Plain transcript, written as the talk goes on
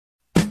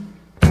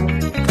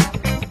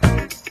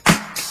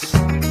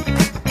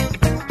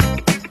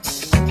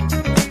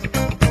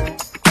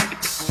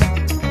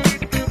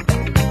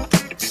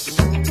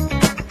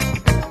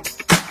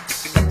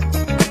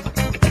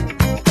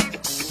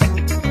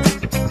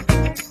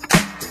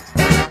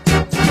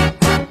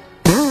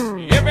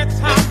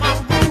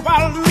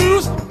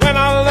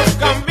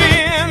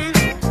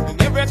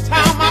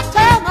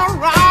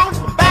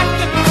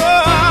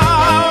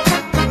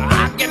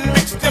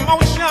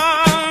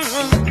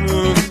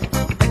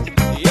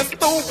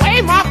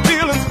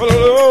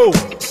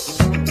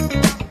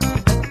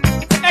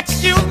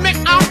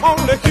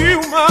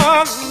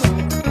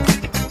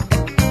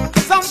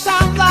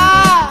Sometimes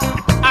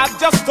I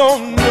just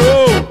don't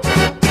know.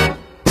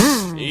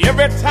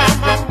 Every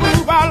time I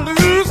move, I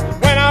lose.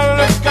 When I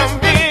look, I'm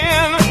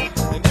in.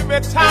 And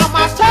every time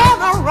I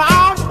turn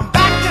around, I'm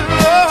back in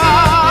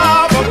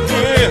love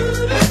again.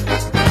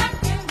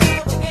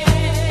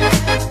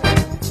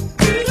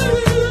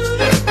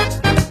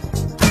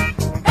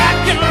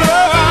 Back in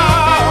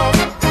love.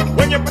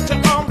 When you put your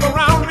arms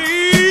around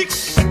me,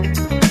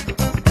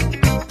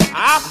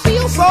 I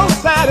feel so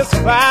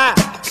satisfied.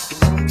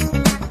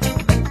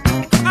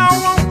 I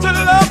want to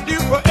love you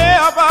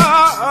forever.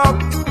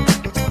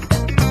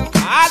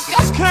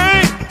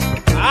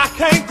 I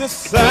can't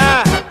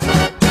decide.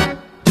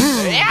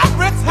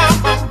 Every time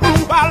I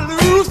move, I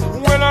lose.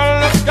 When I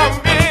look, I'm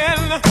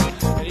in.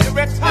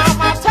 Every time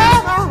I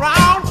turn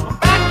around, I'm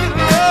back in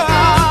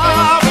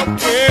love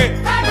again.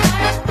 Back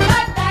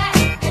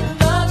in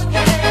love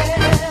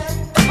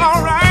again. All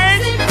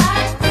right.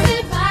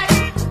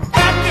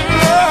 Back in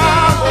love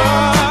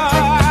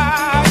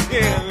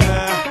again.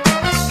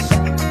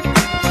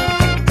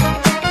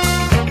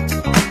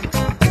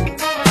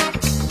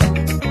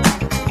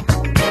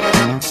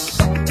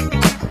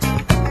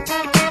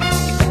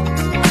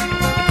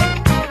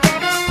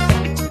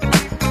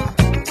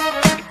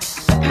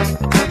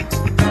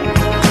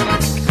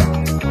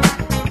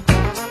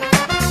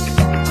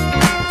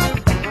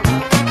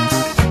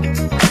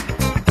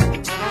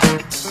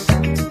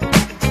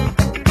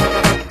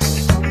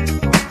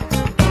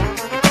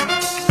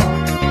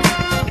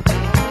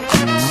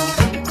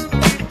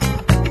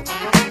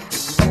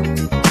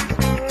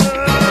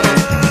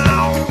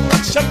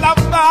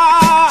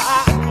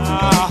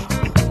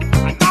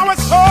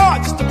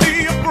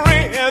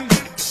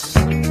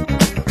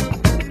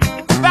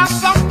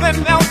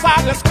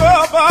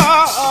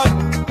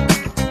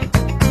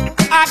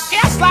 I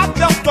guess I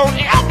just don't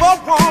ever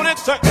want it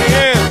to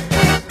end.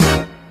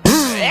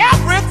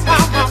 Every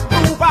time I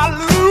move, I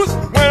lose.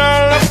 When I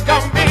look,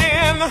 I'm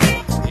in.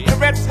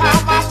 Every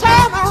time I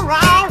turn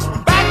around,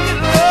 I'm back in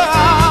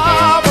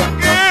love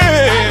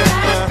again.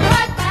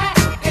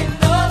 Back in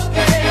love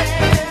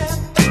again.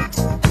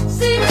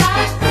 Seems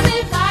like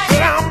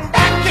I'm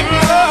back in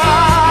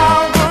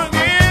love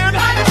again.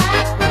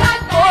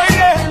 Oh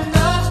yeah.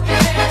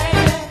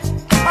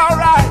 All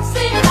right.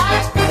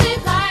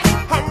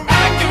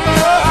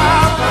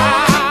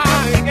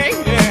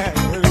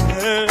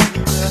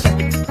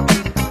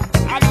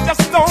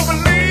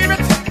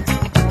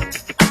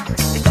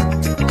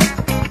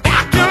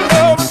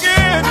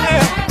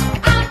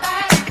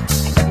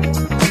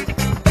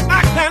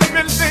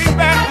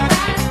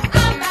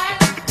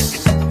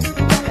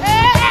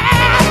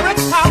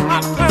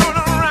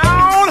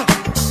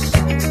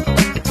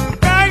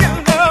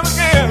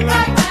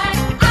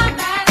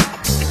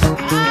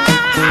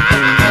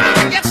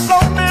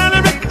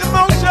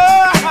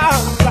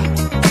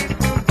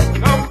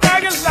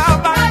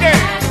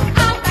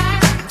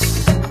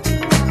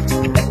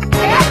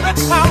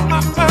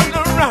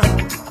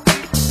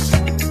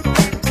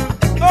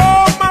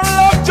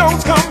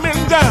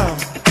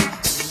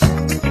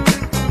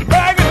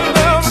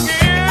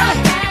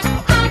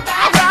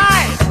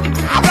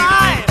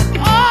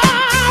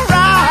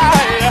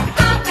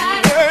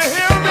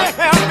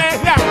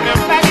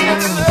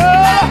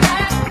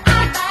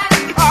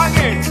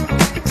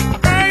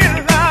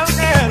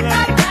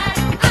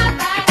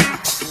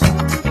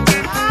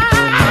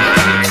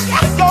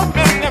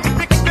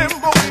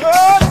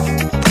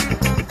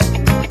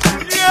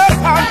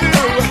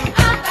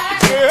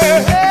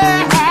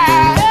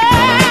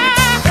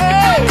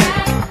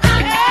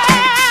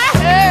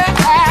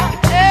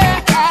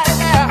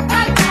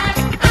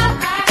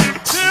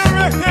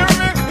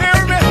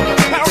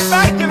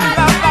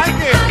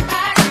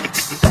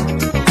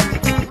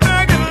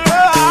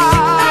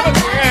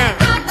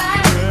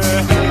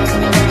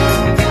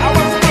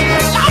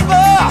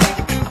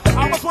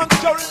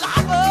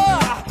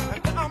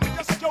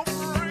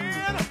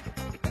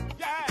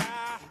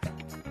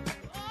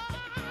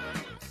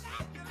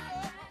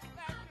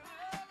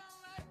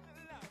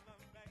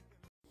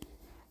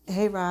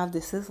 Hey Rob,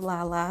 this is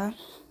Lala.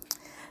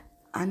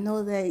 I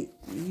know that,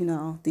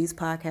 these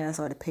podcasts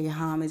are to pay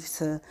homage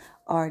to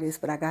artists,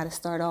 but I got to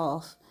start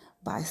off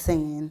by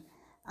saying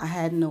I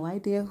had no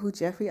idea who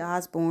Jeffrey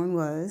Osborne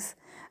was.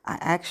 I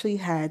actually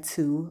had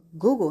to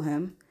Google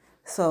him.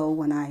 So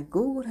when I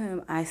Googled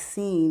him, I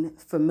seen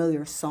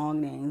familiar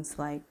song names,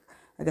 like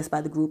I guess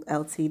by the group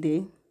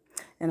LTD.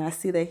 And I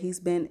see that he's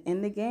been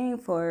in the game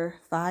for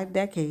 5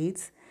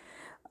 decades.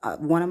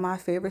 One of my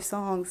favorite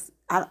songs,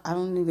 I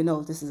don't even know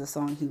if this is a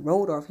song he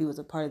wrote or if he was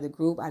a part of the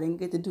group. I didn't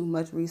get to do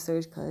much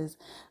research because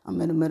I'm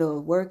in the middle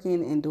of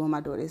working and doing my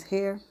daughter's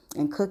hair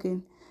and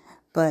cooking.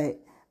 But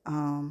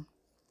the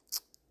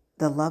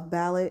Love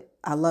Ballad,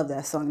 I love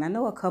that song. And I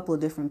know a couple of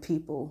different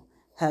people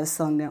have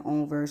sung their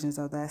own versions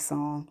of that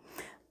song.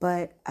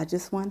 But I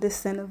just wanted to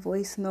send a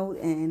voice note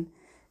in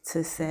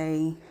to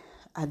say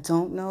I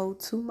don't know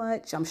too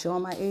much. I'm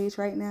showing my age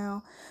right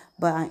now.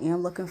 But I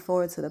am looking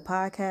forward to the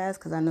podcast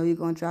because I know you're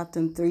going to drop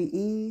them 3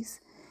 E's.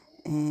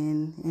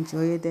 and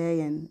enjoy your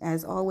day. And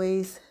as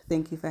always,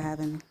 thank you for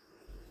having me.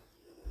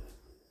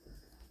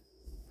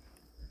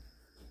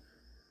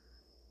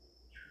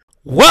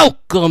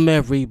 Welcome,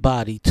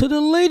 everybody, to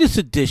the latest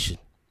edition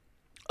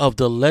of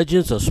the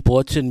Legends of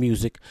Sports and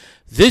Music.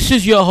 This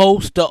is your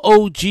host, the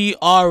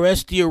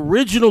OGRS, the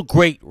original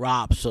great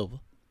Rob Silver.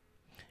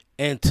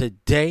 And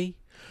today,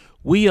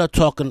 we are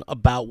talking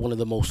about one of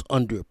the most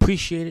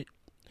underappreciated,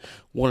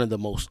 one of the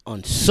most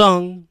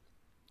unsung,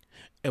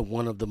 and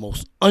one of the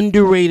most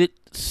underrated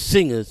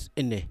singers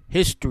in the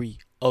history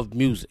of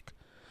music.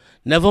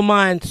 Never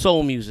mind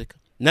soul music,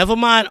 never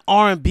mind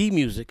R&B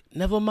music,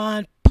 never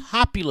mind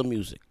popular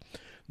music.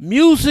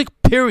 Music,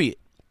 period.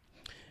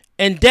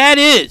 And that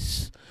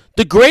is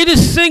the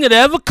greatest singer to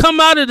ever come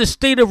out of the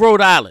state of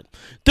Rhode Island.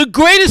 The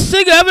greatest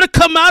singer ever to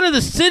come out of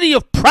the city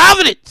of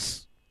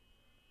Providence.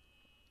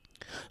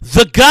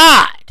 The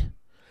God,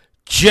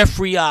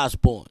 Jeffrey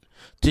Osborne.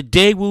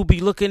 Today we'll be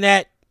looking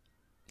at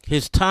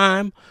his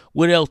time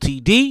with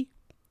LTD,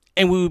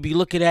 and we will be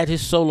looking at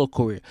his solo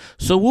career.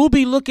 So we'll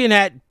be looking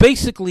at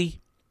basically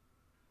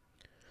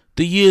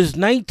the years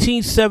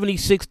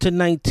 1976 to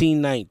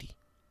 1990.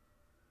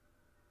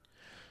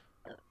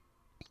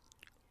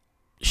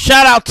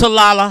 Shout out to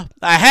Lala.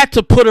 I had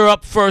to put her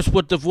up first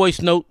with the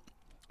voice note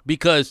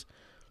because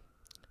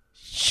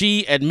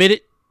she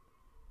admitted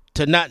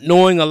to not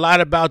knowing a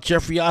lot about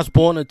Jeffrey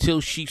Osborne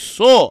until she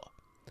saw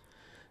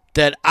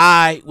that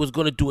I was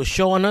going to do a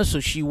show on her.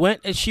 So she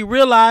went and she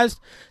realized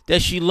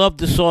that she loved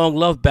the song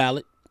Love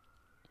Ballad.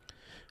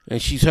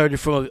 And she's heard it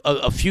from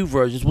a few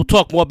versions. We'll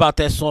talk more about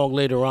that song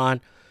later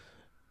on.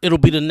 It'll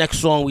be the next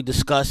song we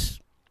discuss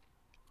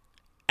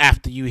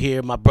after you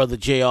hear my brother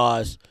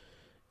JR's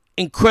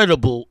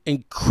incredible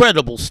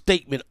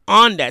statement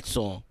on that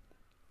song.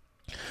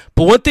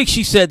 But one thing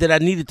she said that I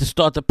needed to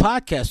start the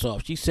podcast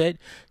off, she said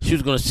she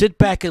was going to sit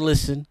back and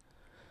listen,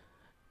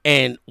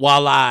 and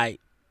while I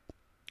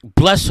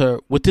bless her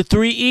with the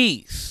 3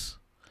 E's.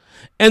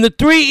 And the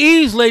 3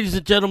 E's, ladies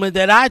and gentlemen,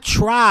 that I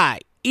try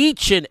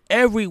each and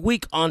every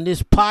week on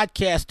this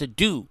podcast to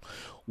do,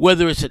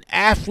 whether it's an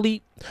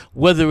athlete,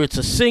 whether it's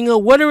a singer,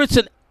 whether it's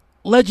a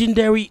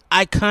legendary,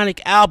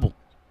 iconic album.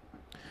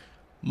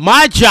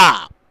 My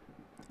job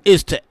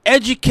is to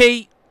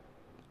educate,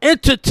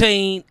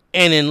 entertain,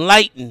 and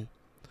enlighten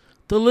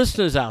the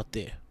listeners out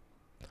there.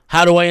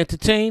 How do I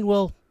entertain?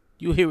 Well,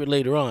 you'll hear it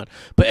later on.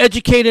 But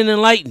educate and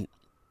enlighten.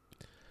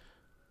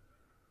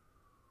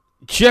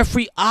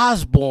 Jeffrey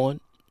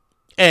Osborne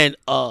and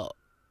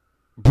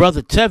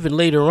Brother Tevin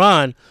later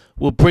on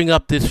will bring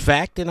up this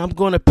fact, and I'm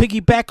going to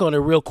piggyback on it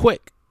real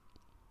quick.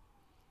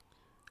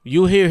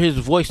 You'll hear his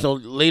voice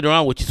note later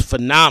on, which is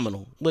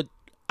phenomenal. But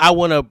I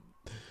want to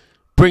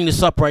bring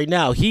this up right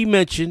now. He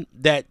mentioned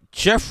that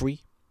Jeffrey,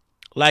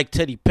 like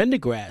Teddy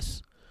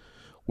Pendergrass,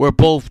 were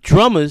both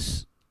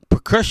drummers,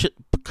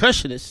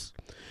 percussionists,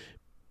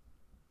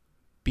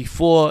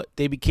 before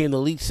they became the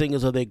lead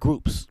singers of their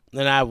groups.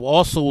 And I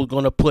also was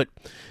going to put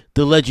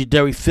the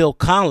legendary Phil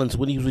Collins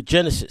when he was with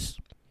Genesis.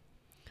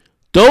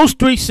 Those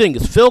 3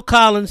 singers, Phil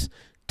Collins,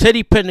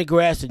 Teddy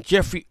Pendergrass, and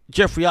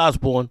Jeffrey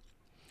Osborne,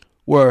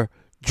 were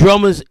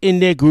drummers in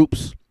their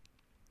groups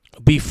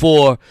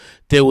before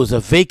there was a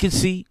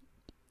vacancy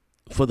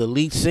for the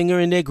lead singer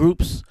in their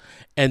groups,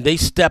 and they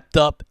stepped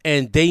up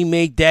and they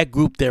made that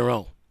group their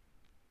own.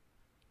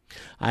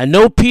 I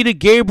know Peter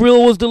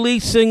Gabriel was the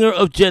lead singer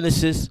of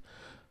Genesis.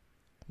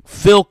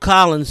 Phil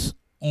Collins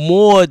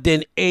more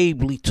than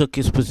ably took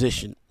his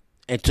position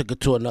and took it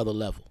to another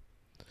level.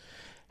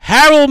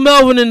 Harold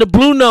Melvin and the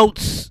Blue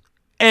Notes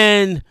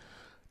and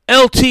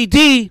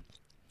LTD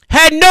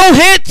had no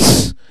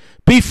hits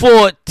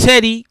before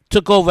Teddy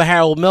took over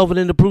Harold Melvin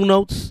and the Blue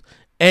Notes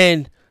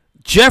and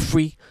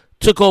Jeffrey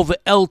took over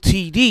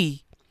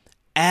LTD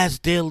as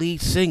their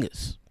lead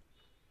singers.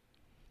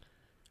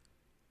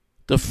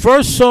 The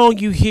first song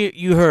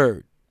you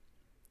heard,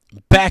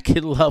 Back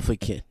in Love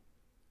Again.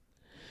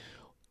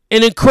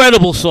 An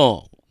incredible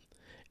song.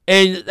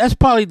 And that's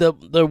probably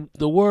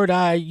the word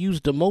I use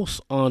the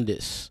most on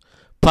this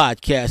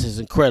podcast is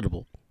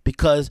incredible.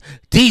 Because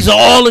these are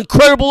all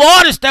incredible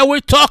artists that we're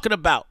talking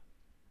about.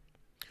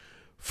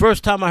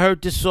 First time I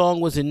heard this song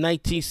was in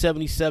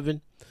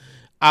 1977.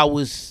 I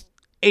was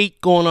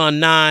 8 going on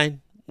 9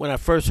 when I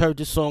first heard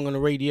this song on the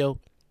radio.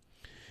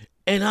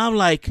 And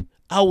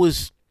I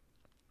was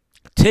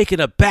taken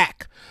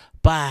aback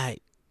by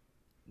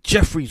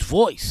Jeffrey's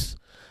voice.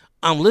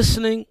 I'm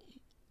listening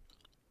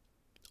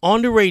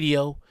on the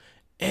radio,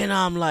 and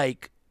I'm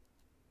like,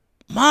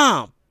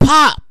 Mom,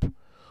 Pop,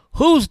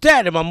 who's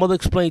that? And my mother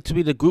explained to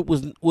me the group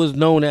was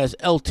known as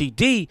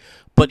LTD.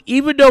 But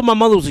even though my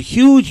mother was a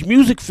huge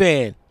music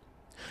fan,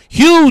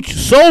 huge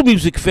soul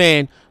music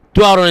fan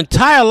throughout her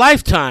entire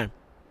lifetime,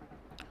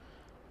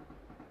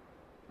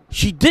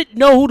 she didn't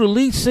know who the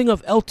lead singer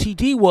of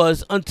LTD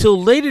was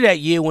until later that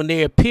year when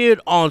they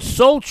appeared on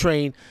Soul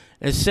Train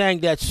and sang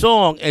that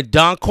song. And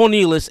Don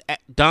Cornelius,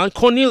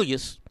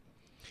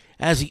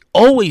 as he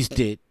always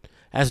did,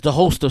 as the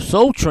host of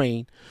Soul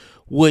Train,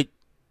 would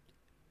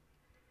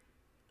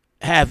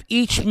have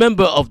each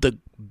member of the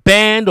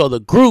band or the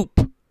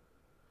group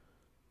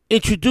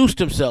introduce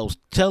themselves,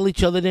 tell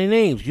each other their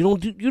names. You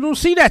don't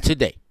see that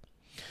today.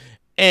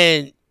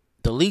 And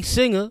the lead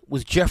singer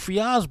was Jeffrey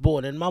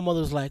Osborne, and my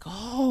mother's like,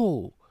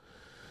 "Oh,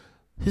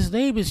 his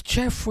name is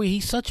Jeffrey.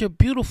 He's such a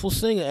beautiful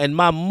singer." And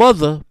my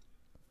mother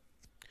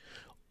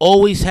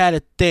always had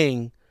a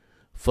thing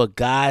for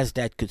guys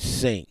that could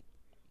sing.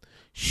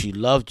 She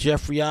loved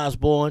Jeffrey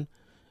Osborne.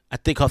 I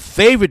think her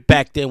favorite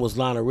back then was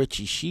Lionel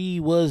Richie. She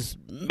was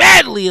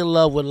madly in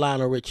love with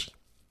Lionel Richie.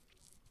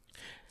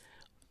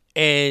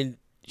 And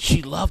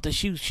she loved it.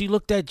 She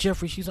looked at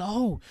Jeffrey. She said,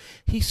 "Oh,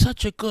 he's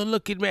such a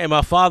good-looking man."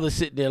 My father's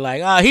sitting there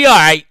like, he all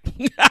right.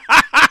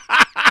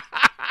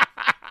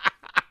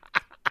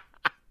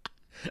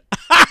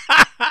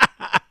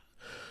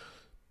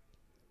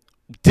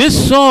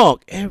 This song,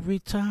 every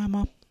time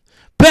I'm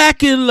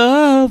back in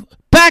love,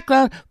 back.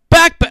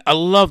 I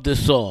love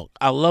this song.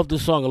 I love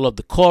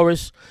the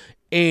chorus.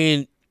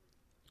 And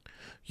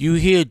you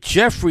hear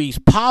Jeffrey's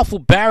powerful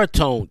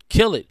baritone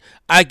kill it.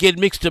 "I get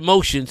mixed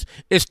emotions.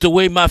 It's the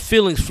way my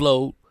feelings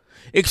flow.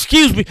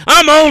 Excuse me,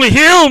 I'm only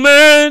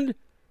human."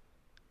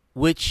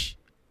 Which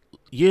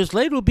years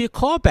later will be a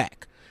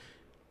callback.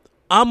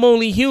 I'm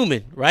only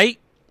human, right?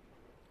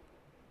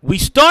 We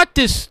start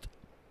this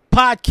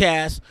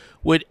podcast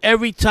with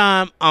 "every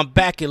time I'm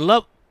back in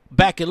love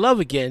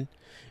again."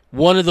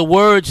 One of the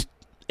words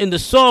in the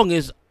song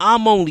is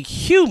 "I'm only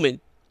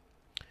human."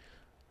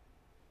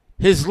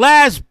 His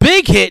last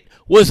big hit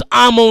was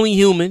 "I'm Only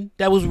Human,"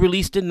 that was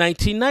released in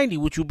 1990,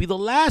 which will be the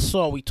last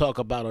song we talk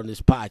about on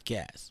this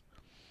podcast.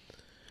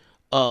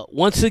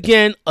 Once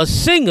again, a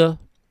singer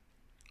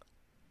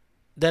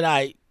that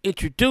I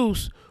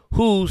introduce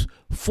who's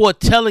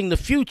foretelling the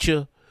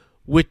future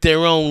with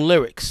their own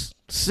lyrics,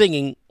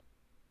 singing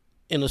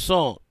in a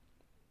song.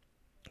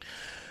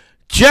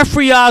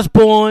 Jeffrey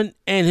Osborne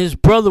and his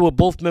brother were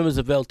both members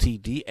of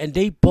LTD, and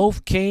they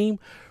both came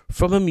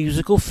from a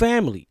musical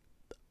family.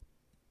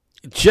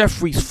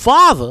 Jeffrey's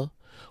father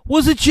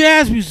was a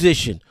jazz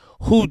musician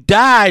who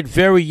died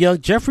very young.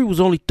 Jeffrey was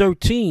only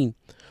 13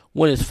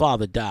 when his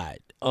father died.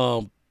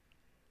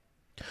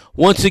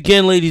 Once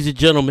again, ladies and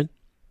gentlemen,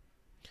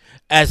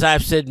 as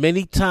I've said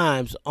many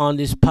times on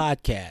this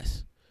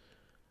podcast,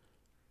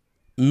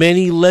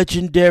 many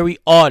legendary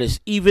artists,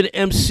 even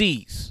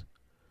MCs,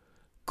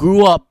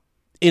 grew up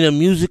in a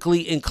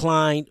musically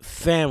inclined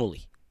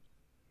family.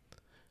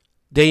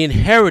 They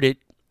inherited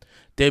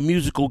their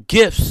musical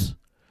gifts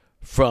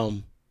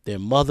from their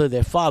mother,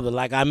 their father.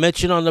 Like I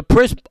mentioned on the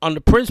Prince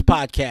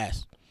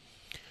podcast,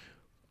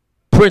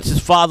 Prince's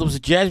father was a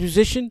jazz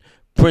musician.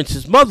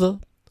 Prince's mother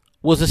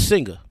was a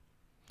singer.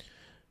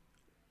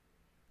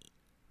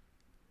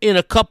 In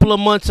a couple of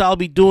months, I'll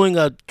be doing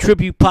a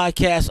tribute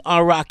podcast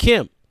on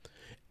Rakim.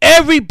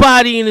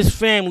 Everybody in his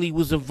family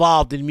was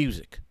involved in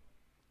music.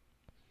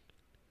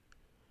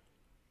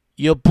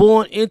 You're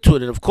born into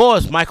it. And of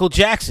course, Michael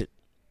Jackson,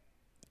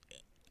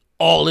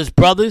 all his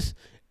brothers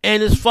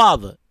and his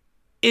father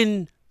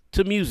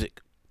into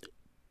music.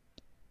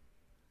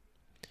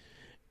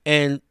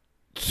 And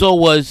so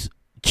was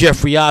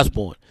Jeffrey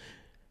Osborne.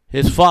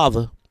 His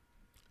father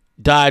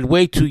died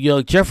way too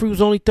young. Jeffrey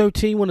was only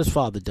 13 when his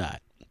father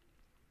died.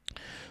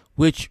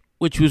 Which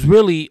was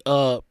really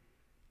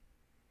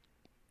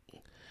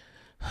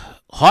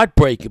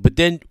heartbreaking. But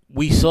then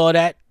we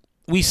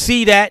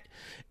see that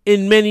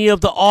in many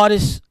of the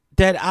artists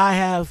that I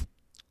have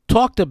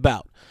talked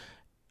about,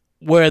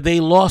 where they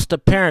lost a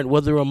parent,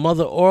 whether a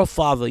mother or a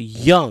father,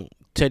 young.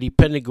 Teddy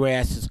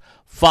Pendergrass's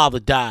father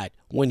died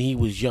when he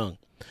was young.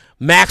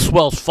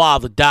 Maxwell's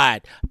father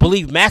died. I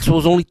believe Maxwell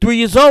was only 3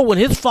 years old when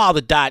his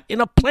father died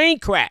in a plane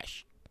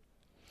crash.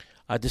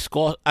 I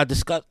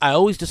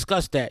always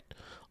discuss that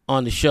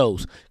on the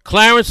shows.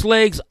 Clarence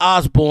Legs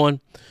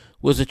Osborne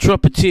was a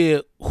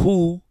trumpeter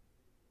who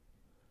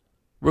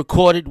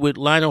recorded with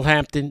Lionel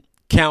Hampton,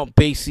 Count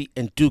Basie,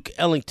 and Duke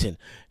Ellington.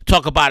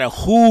 Talk about a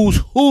who's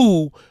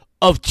who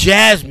of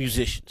jazz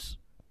musicians.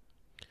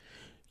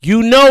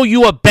 You know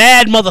you a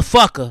bad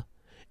motherfucker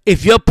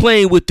if you're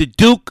playing with the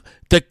Duke,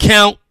 the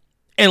Count,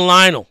 and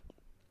Lionel.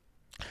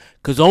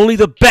 Because only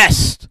the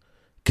best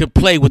can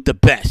play with the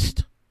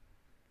best.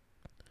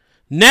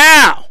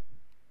 Now,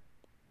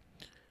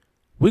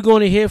 we're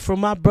going to hear from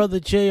my brother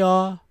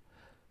JR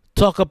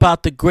talk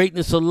about the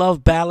greatness of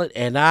Love Ballad,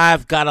 and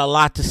I've got a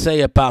lot to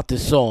say about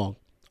this song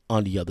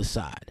on the other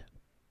side.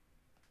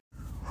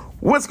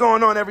 What's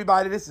going on,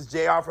 everybody? This is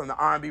JR from the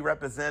R&B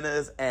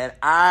Representatives, and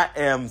I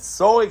am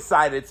so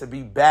excited to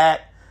be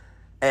back.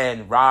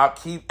 And Rob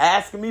keep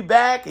asking me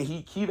back, and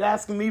he keep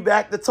asking me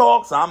back to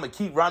talk, so I'm going to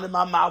keep running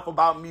my mouth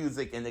about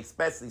music, and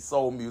especially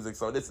soul music,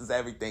 so this is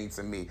everything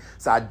to me.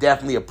 So I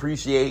definitely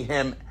appreciate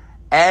him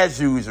as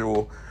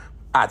usual.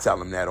 I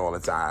tell him that all the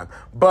time.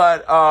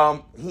 But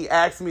he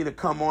asked me to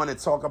come on and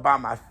talk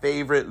about my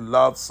favorite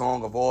love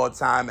song of all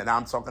time, and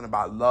I'm talking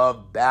about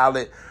Love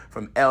Ballad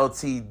from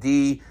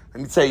LTD.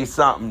 Let me tell you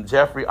something.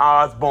 Jeffrey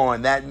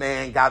Osborne, that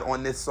man got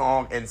on this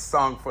song and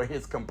sung for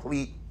his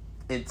complete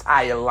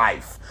entire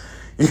life.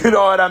 You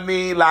know what I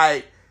mean?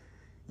 Like,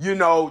 you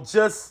know,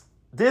 just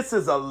this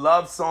is a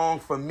love song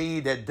for me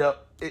that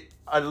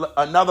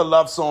another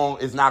love song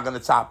is not going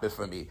to top it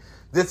for me.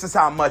 This is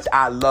how much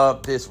I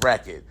love this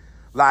record.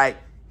 Like,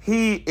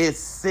 he is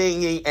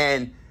singing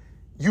and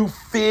you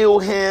feel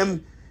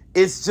him.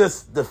 It's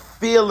just the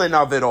feeling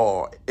of it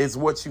all is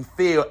what you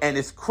feel. And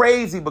it's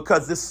crazy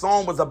because this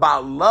song was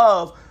about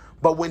love,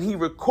 but when he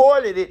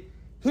recorded it,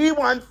 he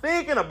wasn't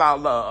thinking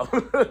about love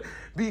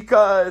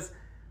because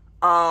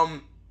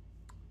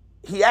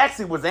he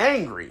actually was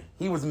angry.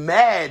 He was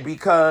mad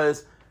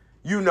because,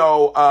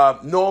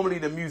 normally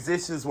the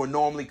musicians would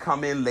normally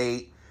come in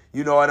late.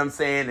 You know what I'm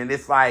saying? And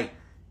it's like,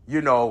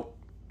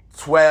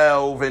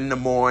 12 in the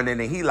morning.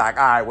 And he like,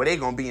 all right, well, they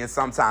going to be in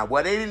sometime.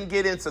 Well, they didn't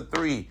get into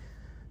 3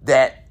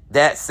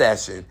 that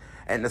session.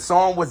 And the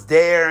song was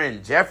there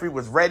and Jeffrey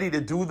was ready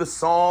to do the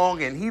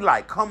song. And he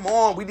like, come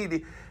on, we need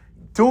to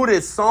do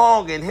this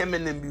song. And him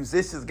and the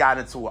musicians got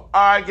into an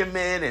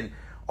argument and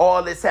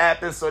all this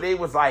happened. So they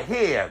was like,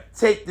 here,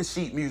 take the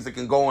sheet music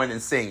and go in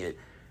and sing it.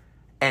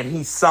 And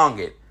he sung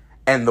it.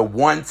 And the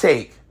one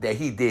take that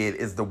he did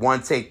is the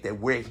one take that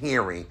we're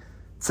hearing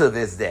to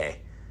this day.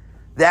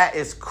 That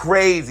is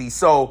crazy.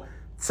 So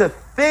to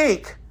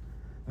think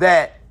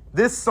that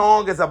this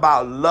song is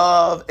about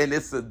love and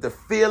it's the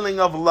feeling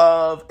of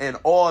love and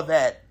all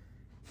that,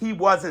 he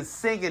wasn't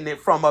singing it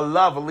from a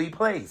lovely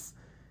place.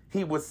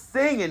 He was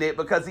singing it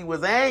because he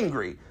was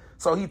angry.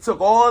 So he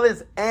took all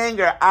his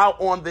anger out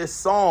on this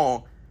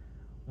song,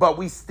 but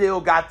we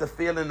still got the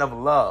feeling of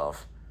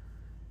love.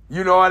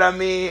 You know what I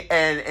mean?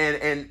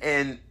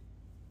 And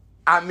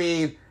I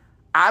mean,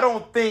 I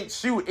don't think,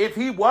 if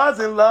he was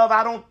in love,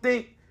 I don't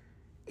think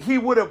he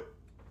would have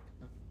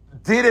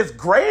did as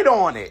great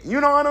on it.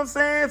 You know what I'm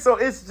saying? So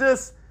it's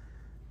just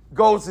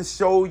goes to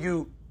show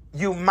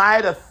you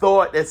might have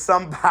thought that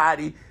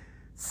somebody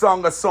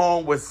sung a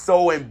song was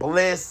so in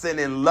bliss and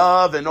in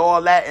love and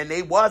all that, and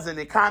they wasn't.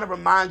 It kind of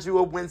reminds you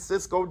of when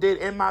Cisco did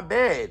In My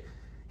Bed.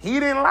 He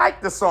didn't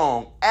like the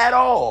song at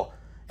all,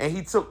 and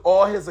he took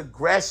all his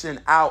aggression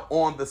out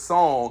on the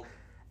song,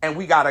 and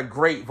we got a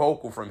great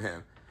vocal from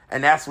him.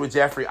 And that's what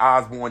Jeffrey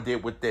Osborne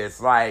did with this.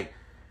 Like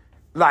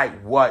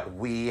what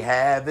we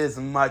have is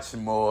much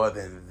more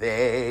than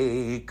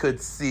they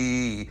could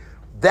see.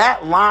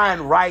 That line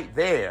right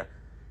there,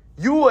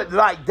 you would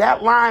like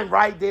that line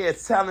right there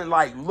is telling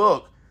like,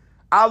 look,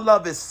 our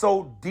love is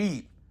so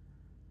deep.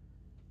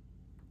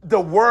 The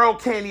world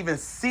can't even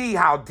see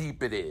how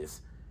deep it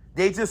is.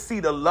 They just see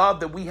the love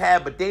that we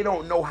have, but they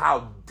don't know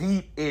how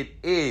deep it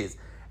is.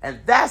 And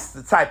that's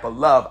the type of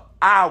love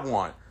I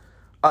want.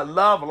 A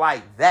love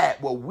like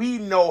that, where we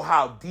know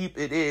how deep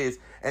it is,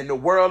 and the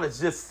world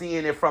is just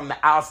seeing it from the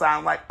outside.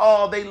 I'm like,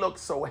 oh, they look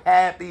so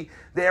happy.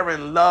 They're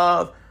in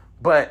love.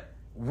 But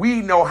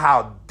we know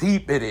how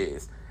deep it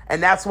is.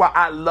 And that's why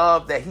I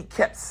love that he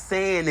kept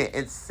saying it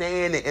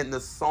in the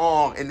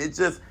song. And it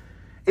just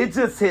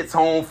hits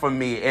home for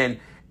me. And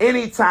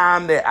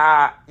anytime that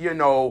I,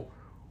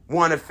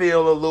 want to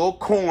feel a little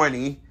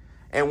corny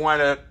and want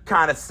to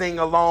kind of sing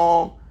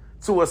along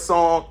to a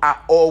song, I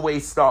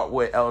always start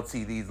with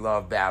LTD's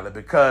Love Ballad,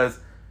 because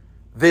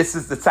this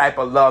is the type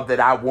of love that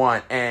I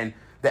want. And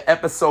the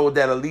episode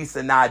that Elise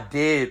and I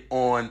did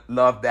on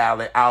Love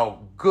Ballad, our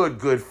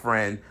good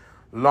friend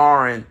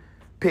Lauren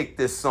picked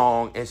this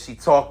song, and she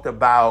talked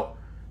about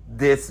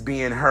this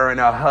being her and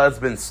her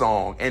husband's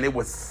song. And it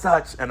was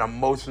such an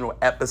emotional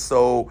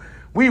episode.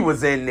 We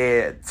was in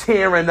there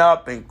tearing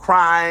up and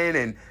crying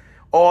and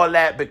all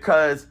that,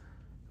 because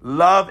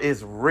love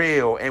is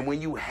real. And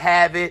when you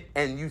have it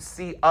and you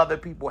see other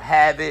people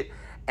have it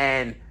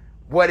and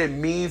what it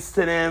means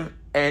to them,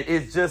 and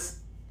it's just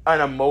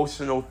an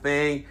emotional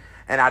thing.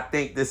 And I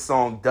think this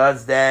song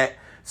does that.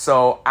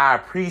 So I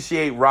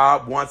appreciate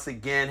Rob once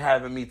again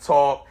having me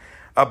talk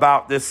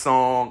about this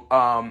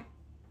song.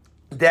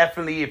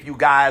 Definitely, if you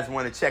guys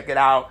want to check it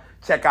out,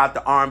 check out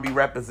the R&B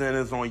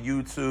Representatives on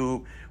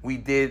YouTube. We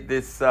did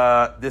this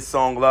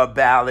song, Love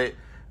Ballad.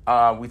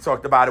 We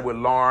talked about it with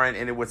Lauren,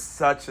 and it was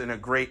such a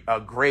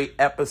great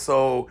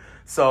episode.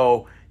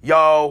 So,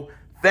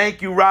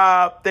 thank you,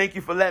 Rob. Thank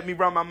you for letting me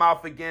run my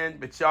mouth again.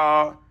 But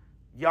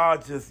y'all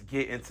just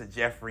get into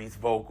Jeffrey's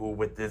vocal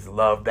with this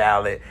Love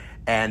Ballad.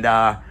 And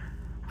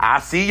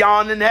I'll see y'all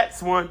on the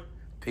next one.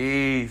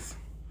 Peace.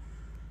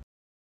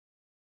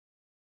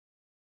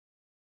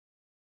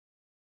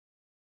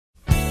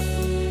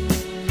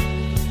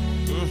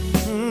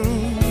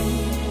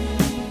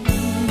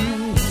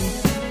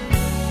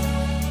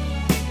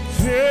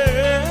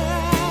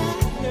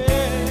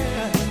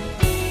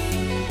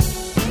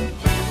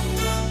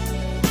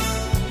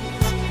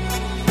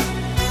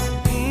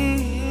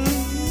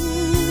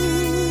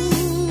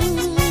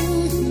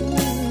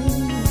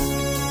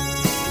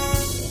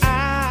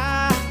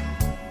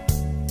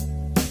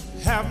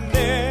 Have never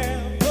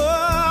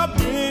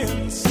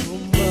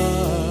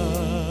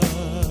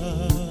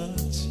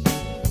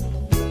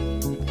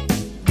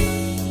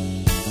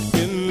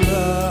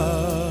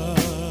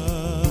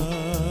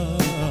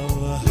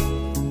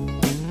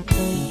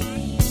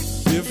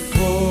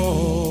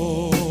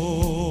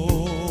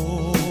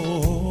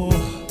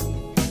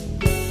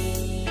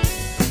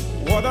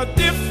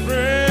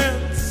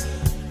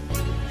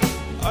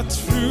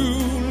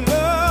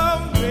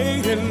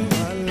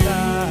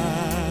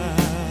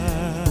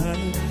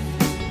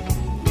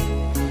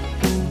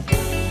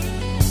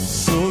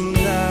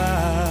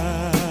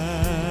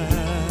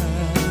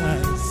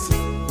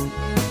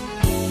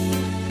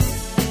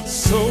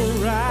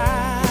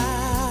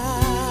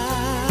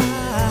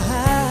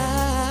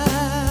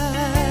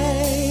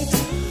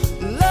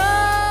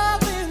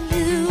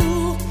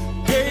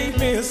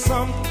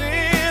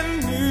something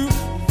new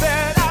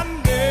that I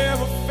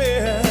never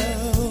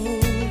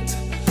felt,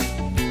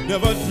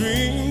 never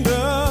dreamed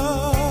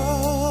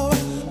of.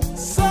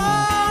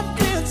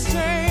 Something's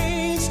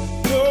changed,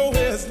 though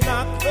it's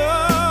not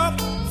the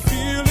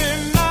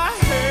feeling I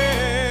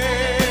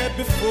had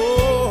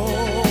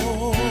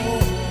before.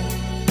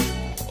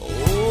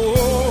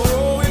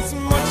 Oh, it's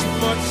much,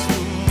 much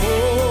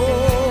more.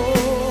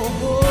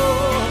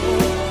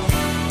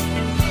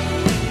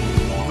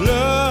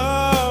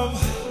 Love,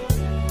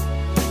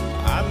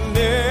 I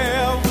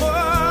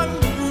never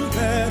knew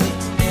that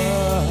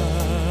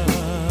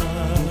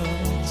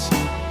touch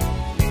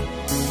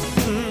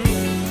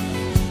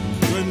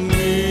could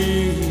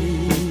mean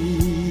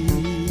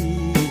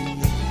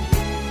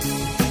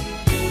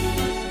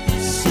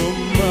so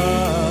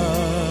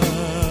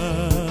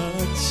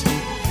much.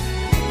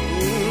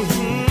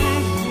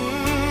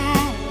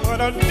 What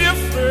a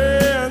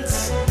difference.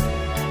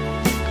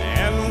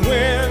 And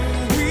when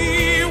we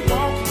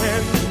walk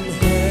hand in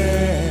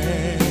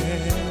hand,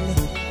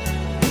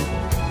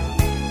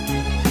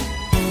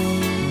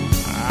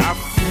 I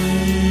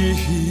feel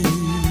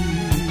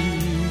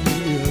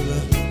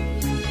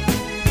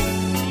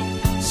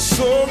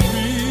so real.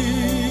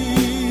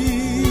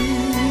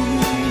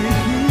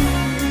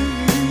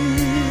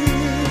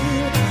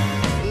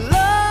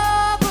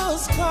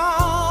 Lovers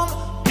come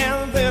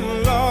and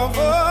then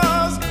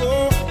lovers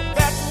go.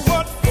 That's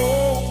what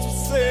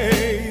folks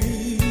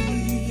say.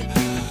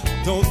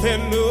 Don't they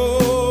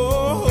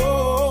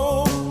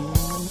know?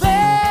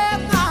 They're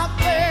not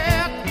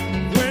there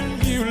when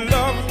you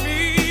love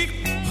me.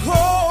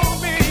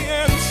 Hold me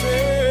and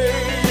say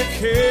you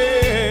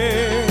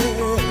care.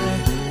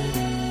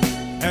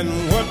 And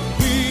what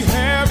we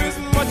have is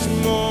much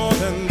more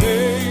than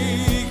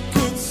they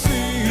could see.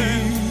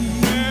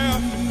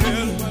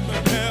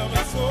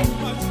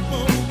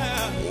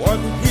 What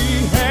we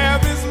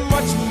have is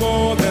much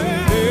more than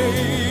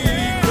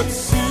they could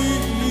see.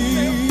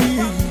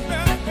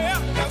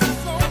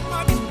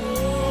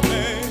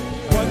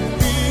 What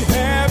we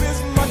have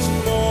is much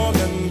more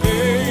than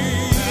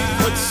they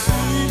could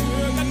see.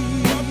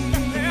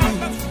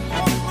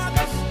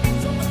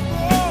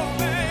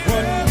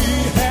 What we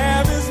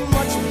have is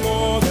much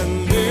more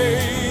than they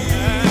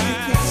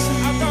could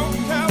see. I don't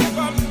have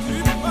what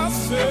people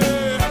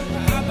say. I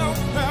don't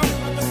have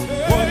what they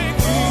say. What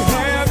we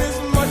have is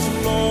much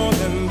more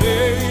than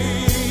they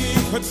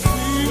could see.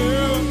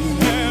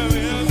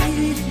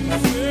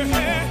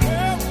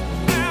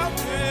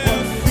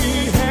 What we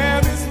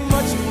have is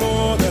much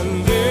more than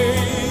they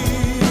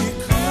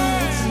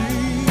could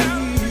see.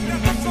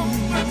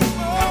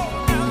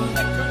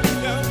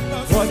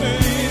 What we have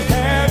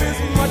is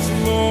much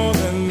more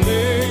than they could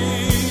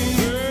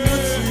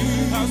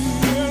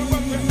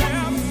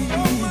see.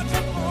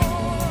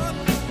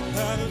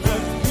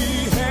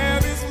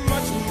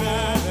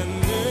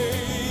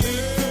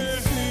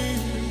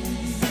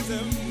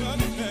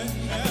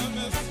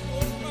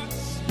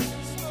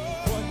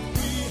 What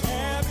we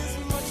have is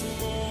much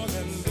more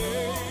than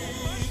they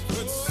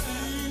could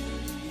see.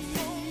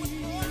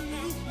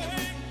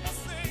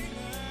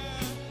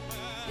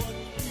 What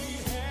we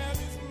have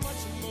is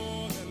much more than they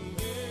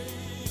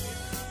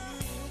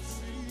could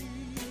see.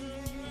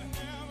 What we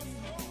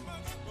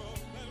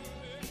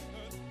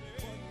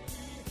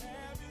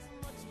have is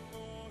much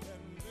more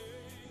than they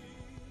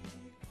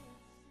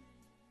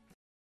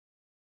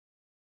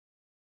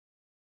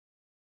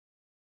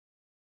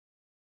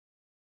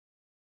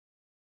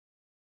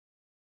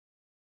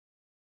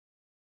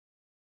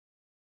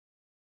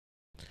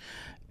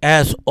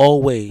As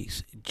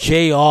always,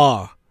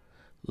 JR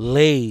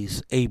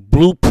lays a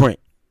blueprint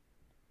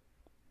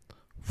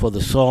for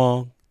the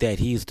song that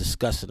he's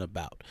discussing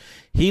about.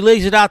 He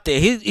lays it out there.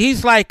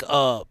 He's like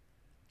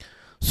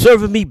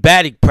serving me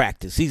batting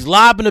practice. He's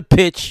lobbing a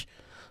pitch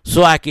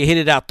so I can hit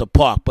it out the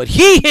park. But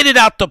he hit it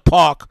out the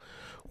park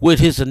with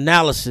his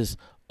analysis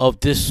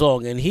of this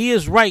song. And he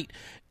is right.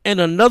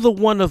 And another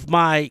one of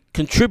my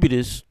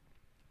contributors,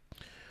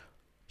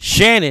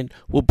 Shannon,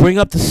 will bring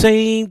up the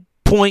same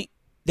point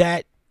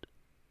that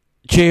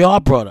JR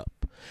brought up.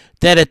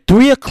 That at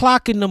 3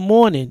 o'clock in the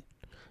morning,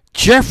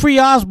 Jeffrey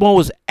Osborne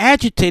was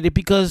agitated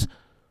because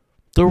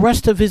the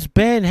rest of his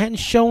band hadn't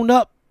shown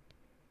up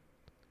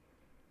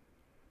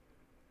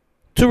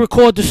to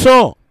record the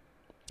song.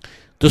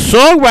 The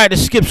songwriter,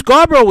 Skip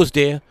Scarborough, was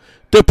there.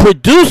 The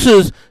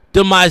producers,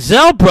 the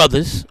Mizell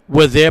brothers,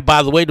 were there.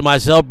 By the way, the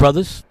Mizell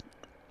brothers,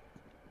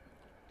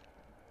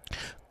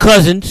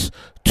 cousins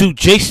to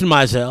Jason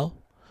Mizell,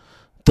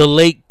 the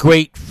late,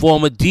 great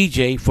former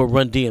DJ for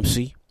Run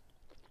DMC.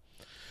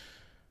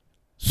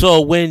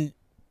 So when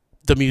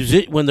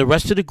the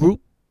rest of the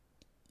group,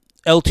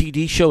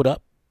 LTD, showed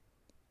up,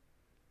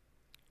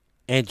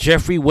 and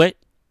Jeffrey went,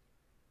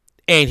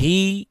 and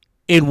he,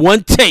 in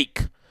one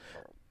take,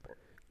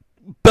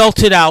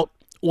 belted out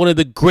one of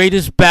the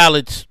greatest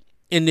ballads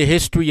in the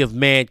history of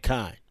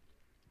mankind.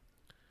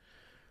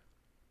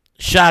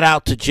 Shout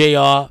out to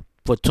JR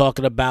for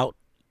talking about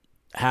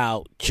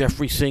how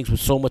Jeffrey sings with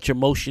so much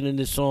emotion in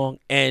this song,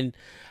 and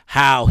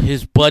how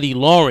his buddy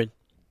Lauren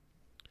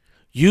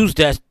used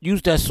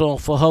that song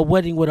for her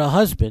wedding with her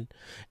husband.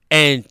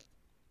 And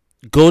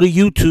go to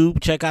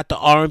YouTube, check out the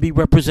R&B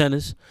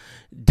Representatives.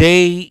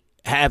 They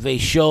have a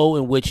show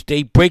in which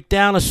they break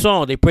down a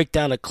song. They break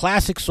down a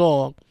classic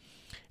song,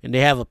 and they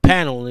have a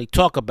panel and they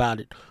talk about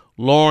it.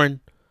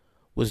 Lauren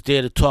was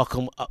there to talk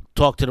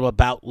to them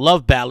about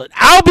Love Ballad.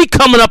 I'll be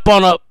coming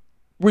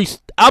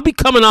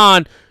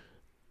on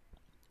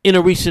in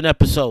a recent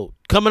episode.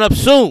 Coming up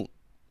soon.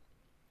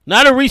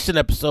 Not a recent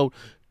episode.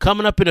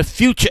 Coming up in a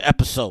future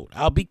episode.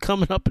 I'll be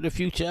coming up in a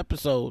future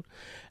episode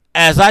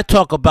as I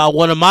talk about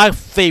one of my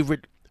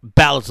favorite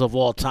ballads of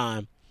all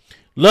time.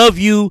 Love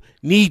You,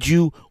 Need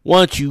You,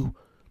 Want You.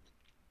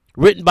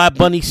 Written by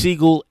Bunny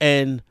Siegel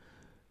and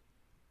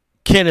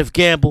Kenneth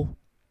Gamble.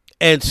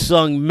 And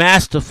sung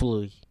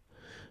masterfully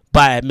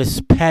by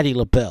Miss Patti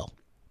LaBelle.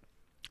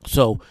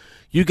 So,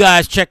 you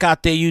guys check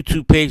out their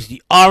YouTube page,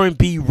 the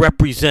R&B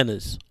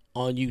Representatives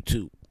on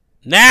YouTube.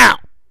 Now,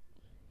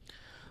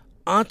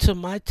 onto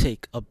my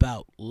take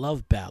about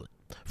Love Ballad.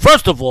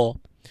 First of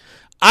all,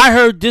 I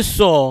heard this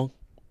song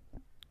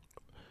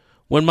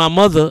when my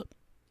mother,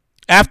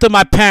 after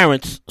my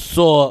parents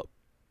saw,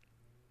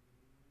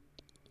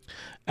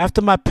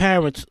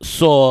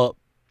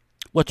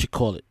 what you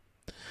call it?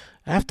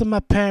 After my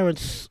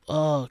parents,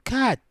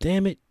 God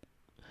damn it.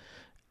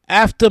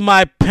 After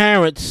my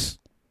parents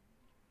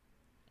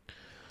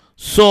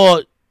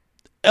saw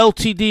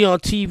LTD on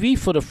TV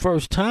for the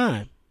first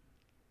time,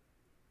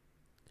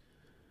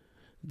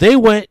 they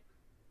went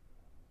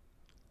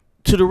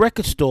to the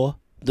record store,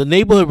 the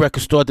neighborhood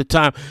record store at the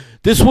time.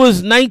 This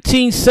was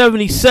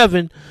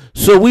 1977,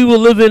 so we were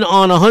living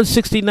on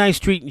 169th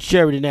Street and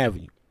Sheridan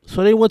Avenue.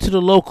 So they went to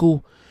the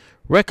local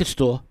record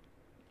store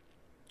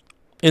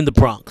in the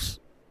Bronx,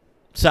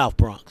 South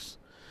Bronx,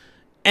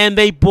 and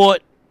they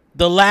bought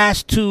the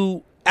last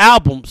two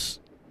albums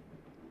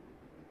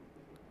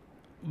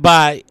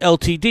by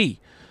LTD.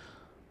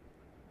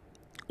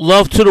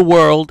 Love to the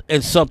World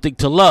and Something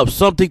to Love.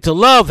 Something to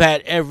Love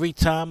had every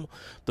time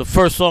the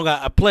first song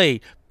I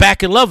played,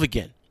 Back in Love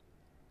Again.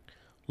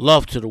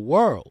 Love to the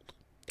World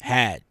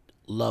had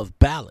Love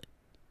Ballad.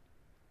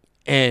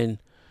 And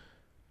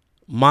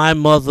my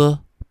mother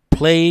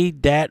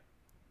played that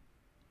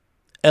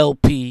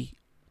LP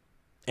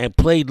and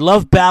played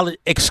Love Ballad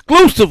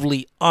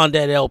exclusively on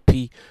that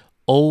LP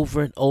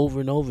over and over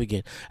and over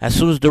again. As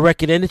soon as the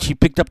record ended, she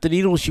picked up the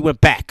needle and she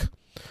went back.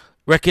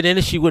 Record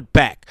ended, she went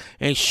back.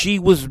 And she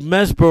was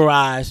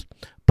mesmerized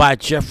by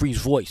Jeffrey's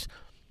voice.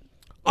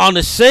 On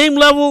the same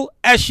level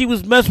as she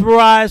was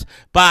mesmerized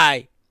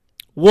by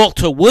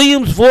Walter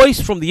Williams'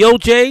 voice from the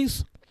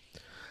OJs,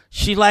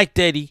 she liked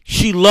Eddie.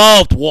 She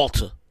loved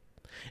Walter.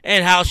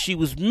 And how she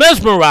was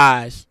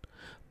mesmerized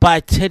by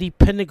Teddy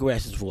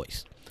Pendergrass's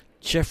voice.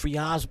 Jeffrey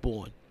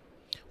Osborne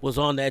was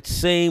on that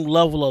same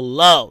level of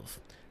love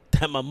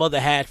that my mother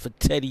had for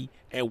Teddy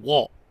and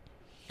Walt.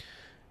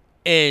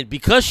 And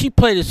because she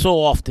played it so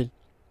often,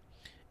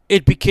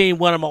 it became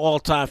one of my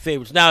all-time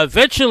favorites. Now,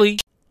 eventually,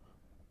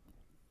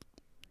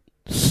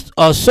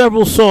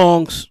 several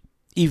songs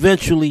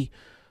eventually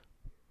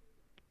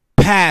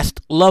passed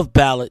Love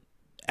Ballad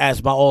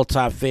as my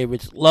all-time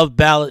favorites. Love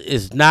Ballad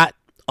is not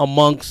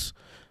amongst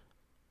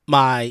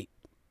my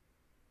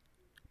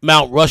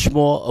Mount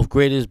Rushmore of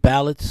greatest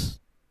ballads.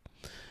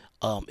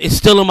 It's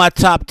still in my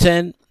top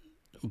 10,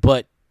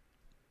 but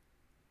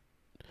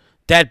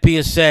that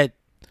being said,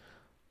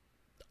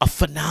 a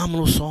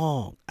phenomenal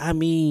song. I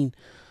mean,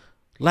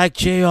 like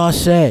JR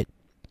said,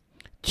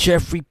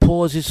 Jeffrey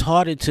pours his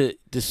heart into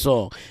this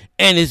song.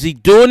 And is he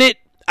doing it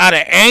out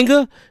of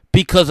anger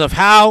because of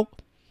how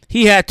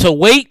he had to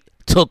wait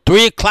till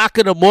 3 o'clock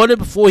in the morning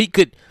before he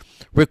could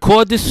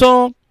record this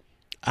song?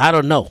 I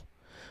don't know.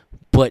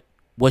 But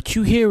what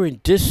you hear in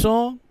this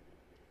song,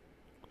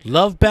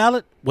 Love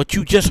Ballad, what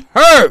you just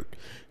heard,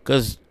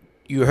 because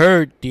you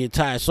heard the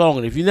entire song.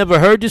 And if you never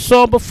heard this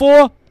song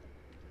before,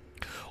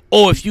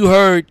 or if you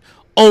heard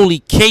only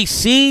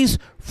KC's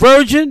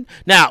version,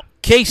 now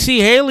KC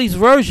Haley's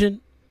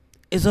version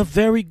is a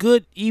very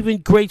good, even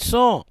great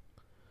song.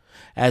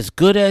 As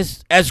great as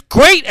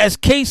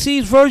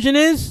KC's version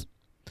is,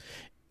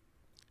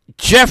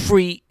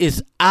 Jeffrey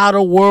is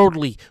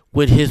outer-worldly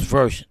with his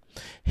version.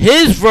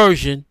 His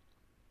version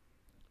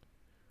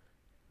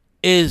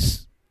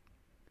is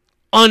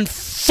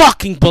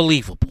unfucking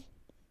believable.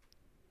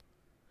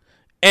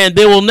 And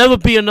there will never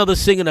be another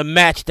singer to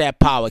match that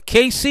power.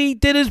 KC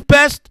did his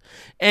best.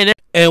 And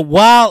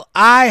while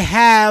I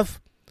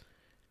have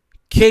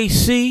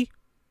KC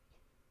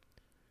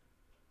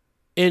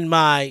in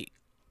my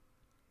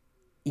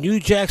New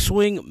Jack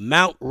Swing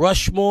Mount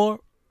Rushmore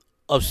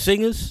of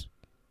singers,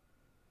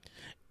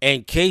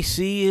 and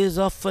KC is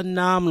a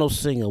phenomenal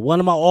singer, one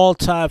of my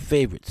all-time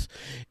favorites.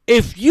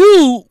 If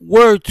you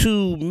were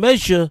to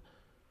measure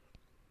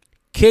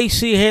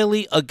KC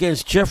Haley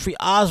against Jeffrey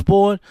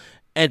Osborne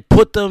and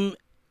put them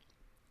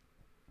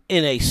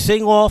in a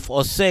sing-off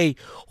or say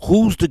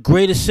who's the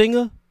greatest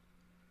singer,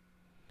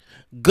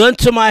 gun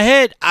to my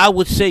head, I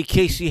would say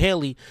KC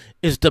Haley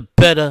is the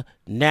better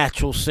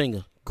natural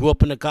singer. Grew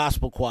up in the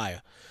gospel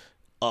choir.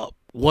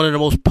 one of the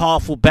most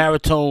powerful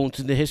baritones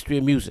in the history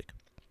of music.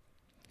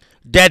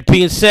 That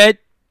being said,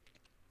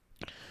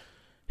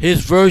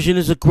 his version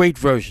is a great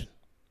version.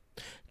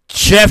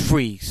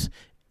 Jeffries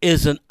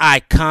is an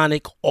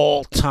iconic,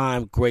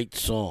 all-time great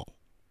song.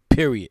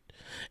 Period.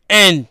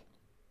 And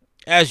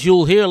as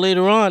you'll hear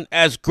later on,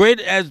 as great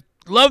as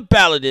Love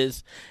Ballad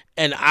is,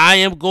 and I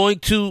am going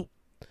to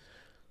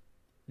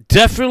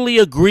definitely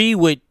agree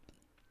with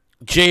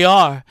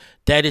JR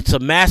that it's a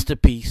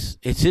masterpiece.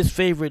 It's his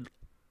favorite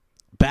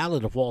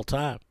ballad of all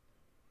time.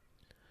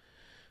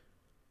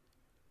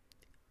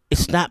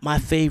 It's not my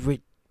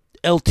favorite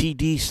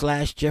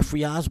LTD /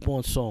 Jeffrey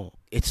Osborne song.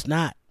 It's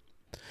not.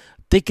 I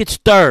think it's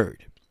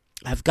third.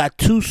 I've got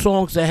 2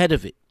 songs ahead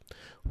of it.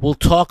 We'll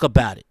talk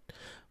about it.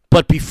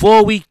 But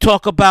before we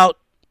talk about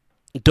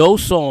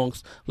those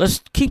songs,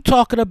 let's keep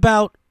talking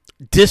about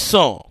this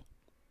song.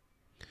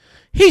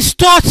 He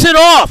starts it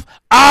off.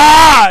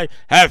 I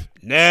have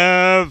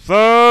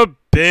never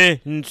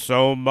been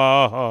so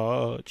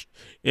much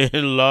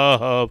in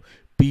love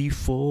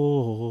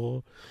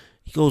before.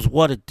 He goes,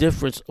 what a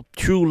difference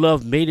true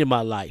love made in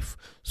my life.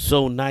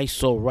 So nice,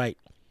 so right.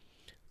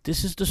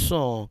 This is the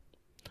song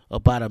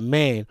about a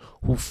man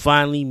who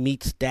finally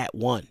meets that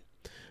one.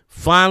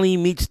 Finally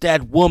meets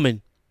that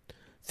woman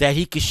that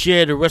he could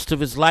share the rest of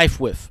his life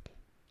with.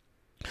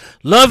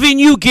 Loving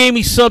you gave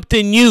me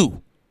something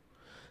new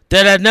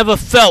that I never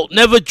felt,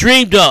 never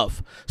dreamed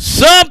of.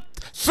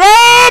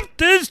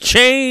 Something's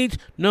changed.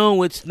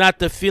 No, it's not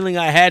the feeling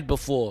I had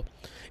before.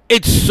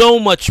 It's so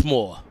much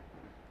more.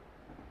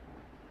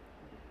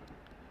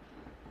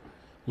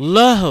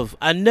 Love,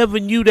 I never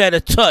knew that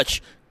a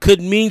touch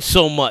could mean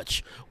so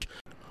much.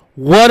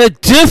 What a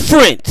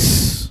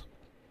difference.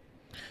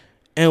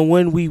 And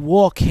when we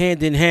walk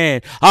hand in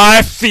hand,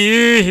 I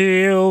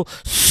feel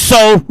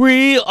so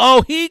real.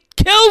 Oh, he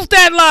kills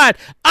that line.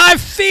 I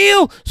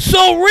feel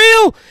so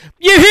real.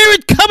 You hear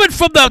it coming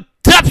from the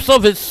depths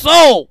of his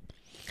soul.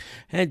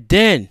 And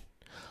then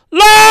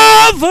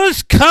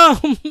lovers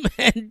come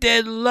and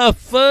then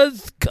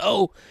lovers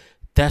go.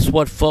 That's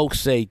what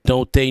folks say,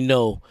 don't they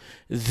know?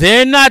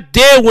 They're not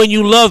there when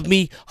you love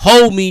me,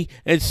 hold me,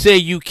 and say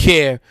you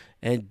care.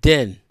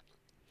 And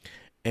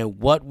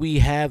what we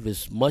have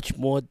is much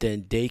more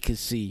than they can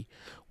see.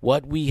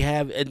 What we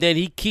have, and then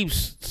he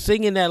keeps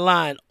singing that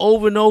line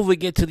over and over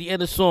again to the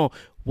end of the song.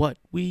 What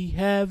we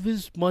have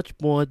is much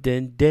more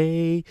than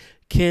they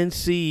can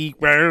see.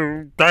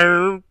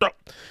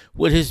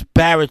 With his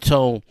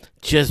baritone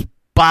just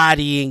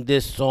bodying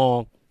this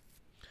song.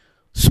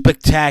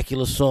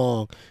 Spectacular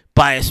song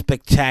by a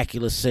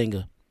spectacular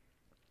singer.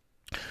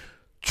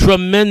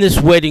 Tremendous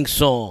wedding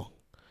song.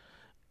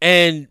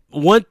 And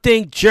one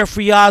thing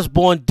Jeffrey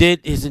Osborne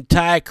did his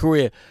entire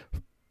career,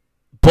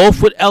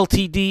 both with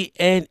LTD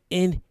and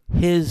in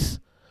his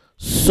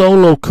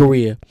solo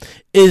career,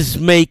 is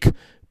make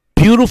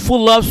beautiful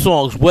love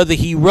songs, whether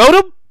he wrote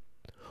them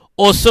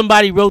or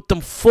somebody wrote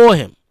them for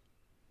him.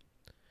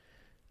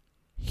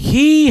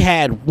 He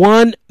had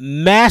one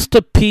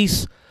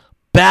masterpiece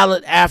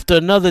ballad after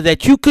another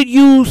that you could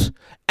use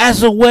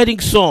as a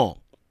wedding song.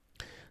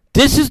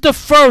 This is the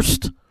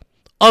first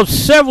of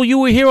several you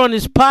will hear on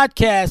this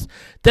podcast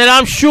that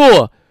I'm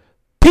sure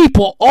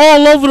people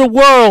all over the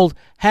world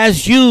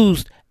has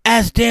used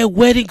as their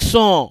wedding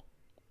song.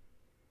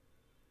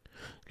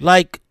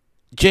 Like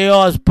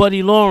JR's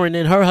buddy Lauren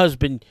and her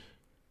husband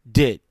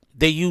did.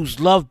 They used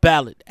Love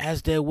Ballad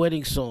as their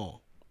wedding song.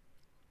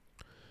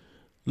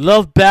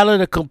 Love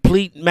Ballad, a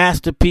complete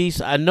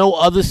masterpiece. I know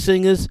other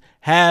singers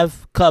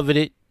have covered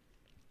it.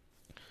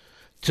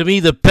 To me,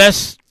 the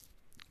best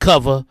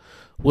cover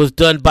was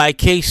done by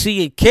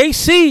KC, and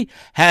KC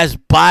has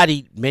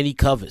bodied many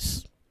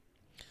covers.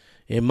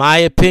 In my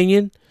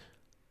opinion,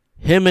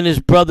 him and his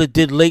brother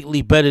did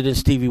Lately better than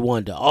Stevie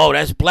Wonder. Oh,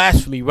 that's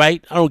blasphemy,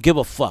 right? I don't give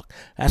a fuck.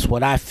 That's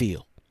what I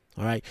feel.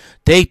 All right.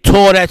 They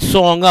tore that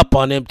song up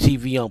on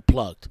MTV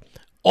Unplugged.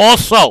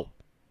 Also,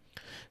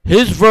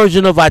 his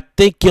version of I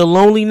Think You're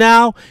Lonely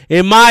Now,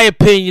 in my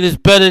opinion, is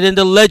better than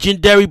the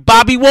legendary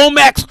Bobby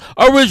Womack's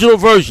original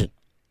version.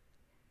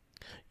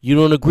 You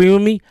don't agree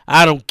with me?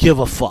 I don't give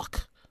a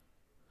fuck.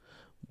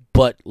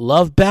 But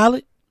Love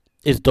Ballad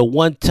is the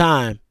one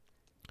time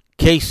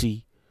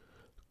Casey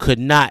could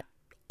not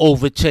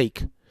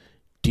overtake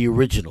the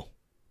original.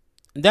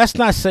 And that's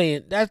not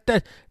saying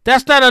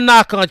that's not a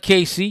knock on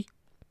Casey.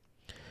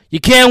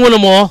 You can't win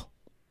them all,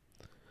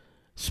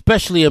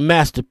 especially a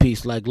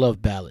masterpiece like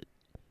Love Ballad.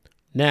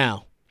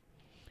 Now,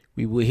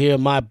 we will hear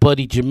my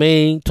buddy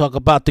Jermaine talk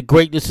about the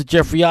greatness of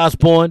Jeffrey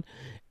Osborne,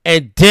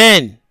 and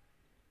then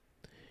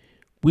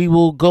we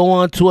will go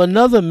on to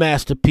another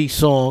masterpiece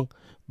song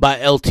by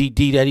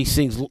LTD that he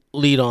sings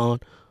lead on,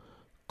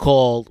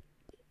 called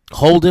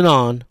Holding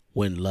On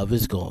When Love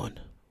Is Gone.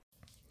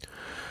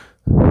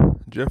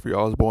 Jeffrey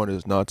Osborne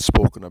is not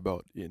spoken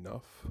about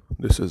enough.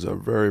 This is a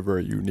very,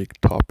 very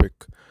unique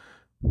topic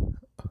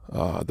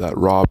that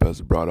Rob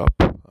has brought up.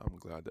 I'm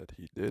glad that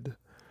he did.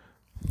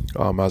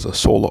 As a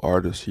solo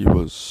artist, he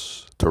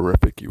was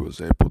terrific. He was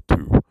able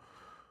to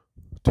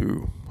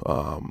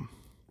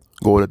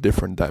go to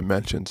different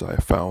dimensions. I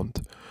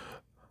found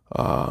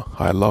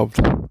I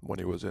loved when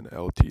he was in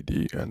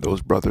LTD, and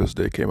those brothers,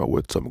 they came up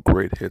with some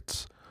great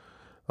hits.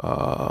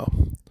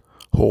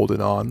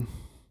 Holding On,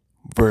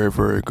 very,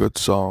 very good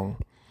song.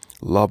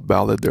 Love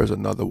Ballad, there's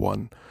another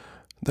one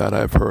that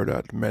I've heard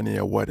at many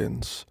a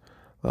weddings.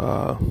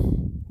 I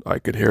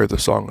could hear the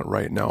song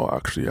right now,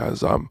 actually,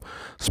 as I'm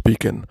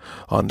speaking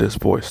on this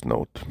voice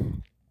note.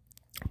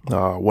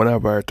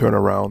 Whenever I Turn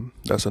Around,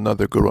 that's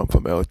another good one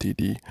from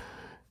LTD.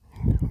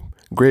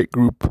 Great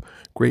group,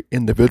 great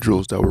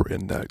individuals that were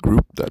in that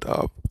group that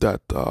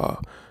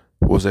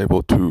was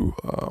able to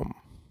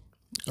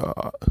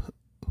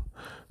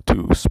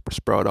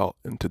sprout out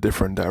into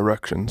different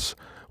directions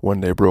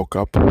when they broke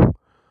up.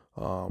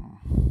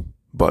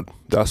 But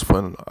that's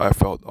when I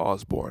felt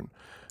Osbourne.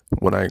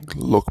 When I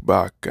look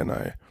back and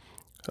I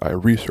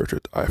research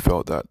it, I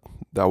felt that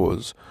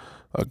was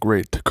a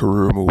great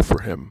career move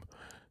for him,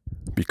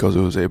 because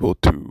it was able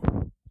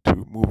to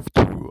move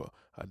to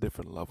a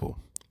different level.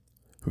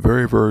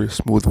 Very, very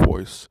smooth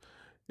voice.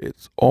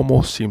 It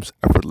almost seems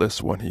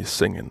effortless when he's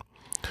singing.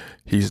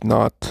 He's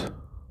not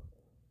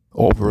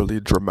overly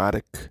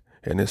dramatic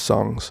in his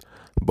songs,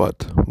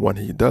 but when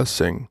he does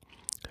sing,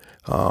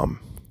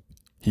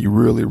 he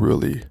really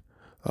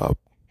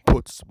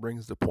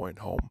brings the point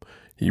home.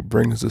 He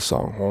brings the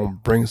song home,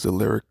 brings the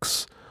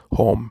lyrics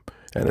home,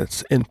 and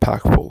it's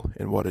impactful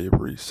in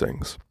whatever he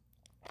sings.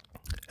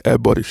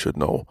 Everybody should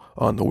know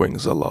On the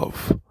Wings of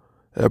Love.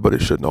 Everybody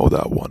should know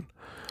that one.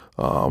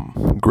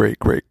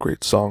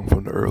 Great song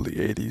from the early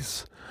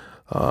 80s.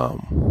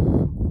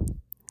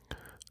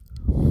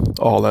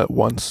 All at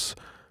Once.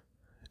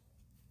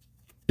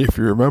 If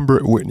you remember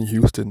Whitney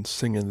Houston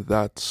singing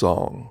that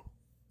song,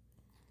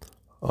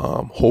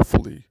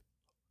 hopefully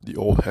the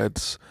old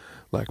heads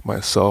like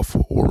myself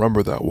will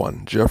remember that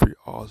one. Jeffrey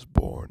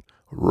Osborne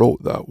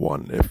wrote that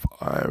one. If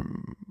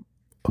I'm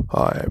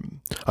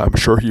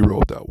sure he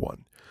wrote that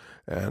one,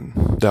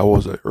 and that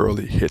was an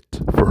early hit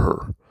for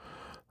her.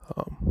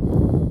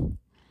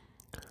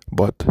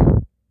 But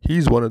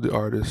he's one of the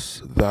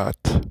artists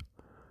that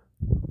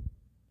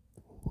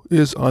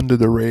is under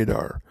the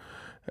radar,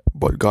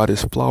 but got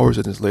his flowers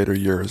in his later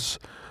years.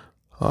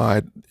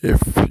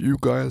 If you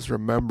guys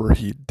remember,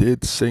 he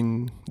did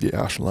sing the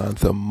national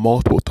anthem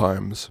multiple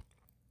times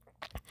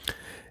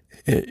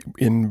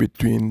in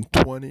between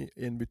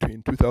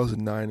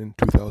 2009 and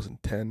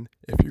 2010.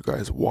 If you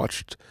guys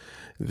watched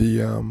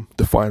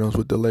the finals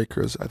with the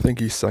Lakers, I think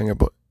he sang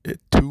about it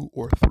 2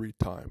 or 3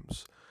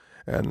 times,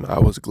 and I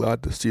was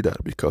glad to see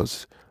that,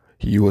 because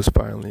he was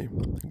finally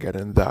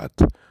getting that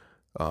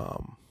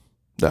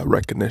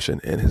recognition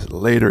in his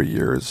later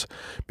years,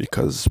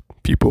 because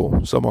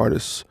some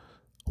artists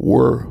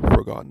were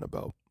forgotten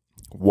about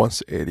once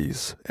the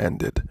 80s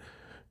ended.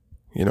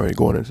 You know, you're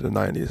going into the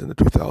 90s and the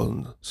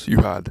 2000s,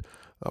 you had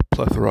a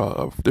plethora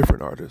of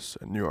different artists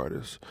and new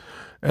artists,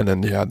 and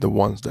then you had the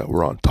ones that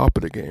were on top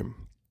of the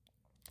game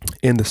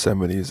in the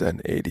 70s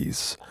and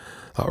 80s,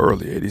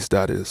 early 80s,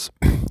 that is,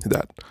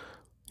 that,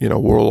 you know,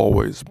 will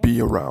always be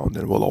around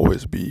and will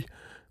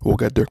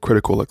get their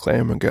critical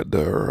acclaim and get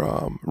their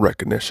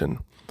recognition.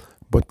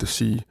 But to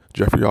see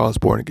Jeffrey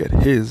Osborne get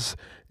his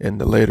in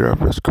the later of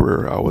his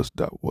career,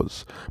 that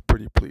was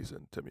pretty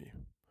pleasing to me.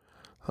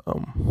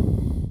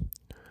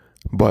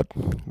 But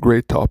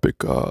great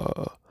topic,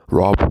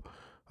 Rob,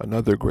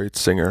 another great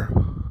singer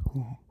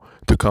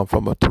to come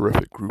from a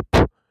terrific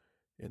group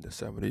in the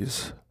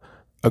 70s,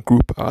 a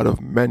group out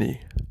of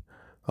many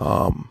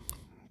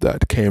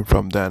that came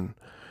from then,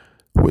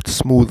 with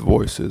smooth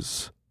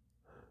voices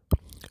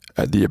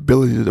and the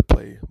ability to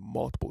play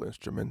multiple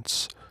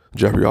instruments.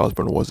 Jeffrey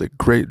Osborne was a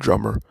great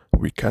drummer.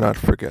 We cannot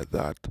forget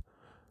that.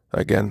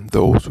 Again,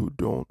 those who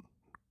don't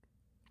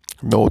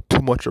know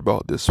too much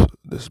about this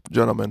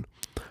gentleman,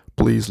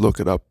 please look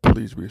it up.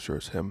 Please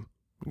research him.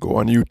 Go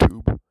on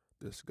YouTube.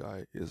 This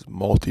guy is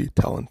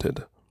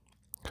multi-talented.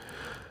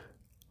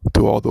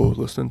 To all those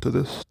listening to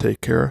this, take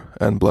care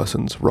and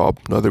blessings. Rob,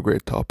 another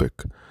great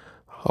topic.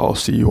 I'll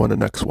see you on the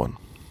next one.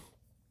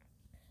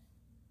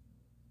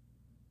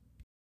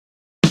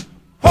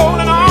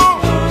 Holding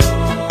on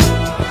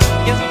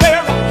is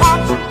very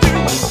hard to do.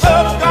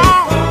 Love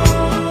gone,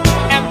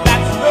 and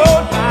that's no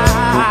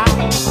lie.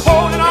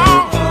 Holding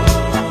on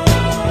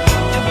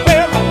is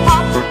very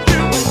hard to do.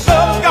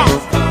 Love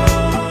gone.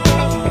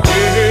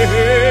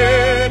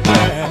 Yeah.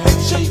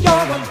 Picture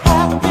you're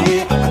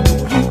unhappy.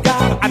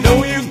 I know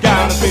you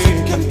gotta be.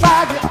 Can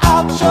drive you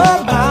out your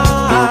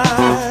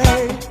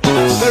mind.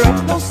 There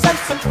ain't no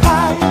sense in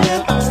crying.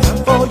 It's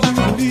time for you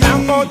to leave.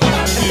 And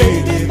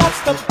baby,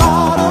 that's the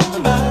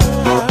bottom line.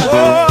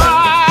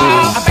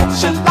 I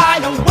bet you lie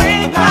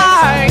awake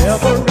nights.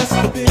 Never rest a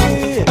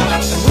bit.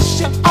 And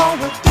wish it all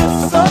would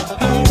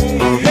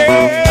disappear.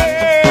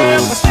 Yeah,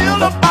 but still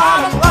the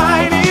bottom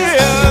line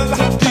is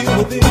To deal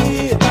with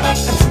it. And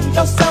see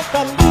yourself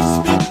at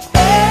least be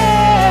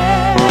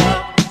fair.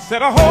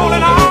 instead of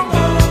holding on.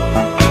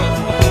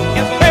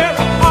 It's very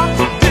hard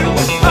to do.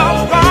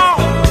 Love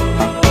gone,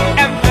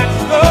 and that's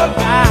the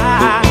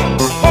lie.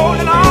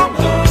 Holding on.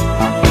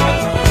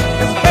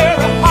 It's very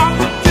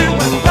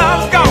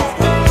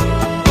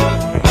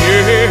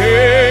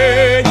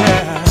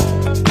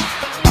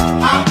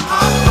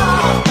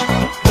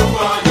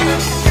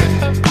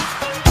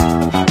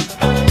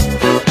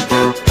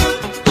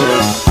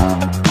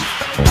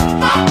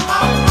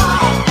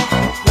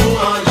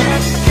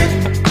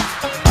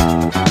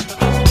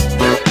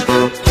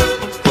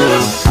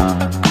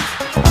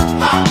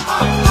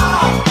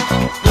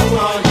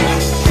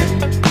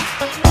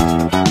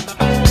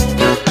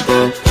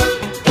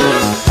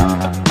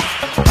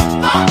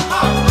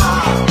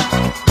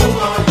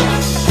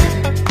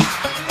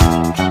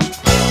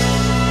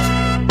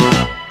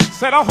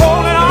Said I'm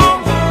holding on.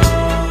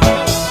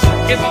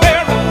 It's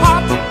very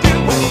hard to do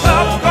when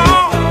love's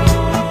gone,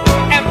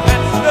 and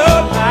that's the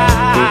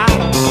lie.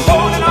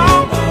 Holding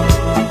on.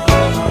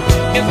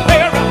 It's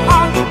very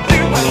hard to do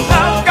when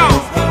love's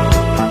gone.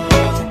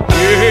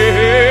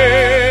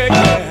 Yeah,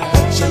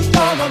 yeah. She's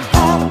gonna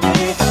help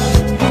me.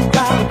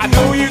 I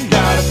know you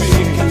gotta be.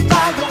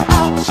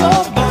 Out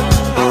your mind.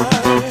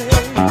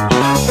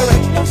 There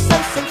ain't no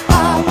sense in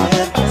crying.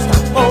 It's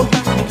not for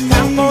you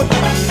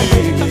to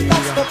leave.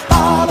 That's the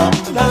bottom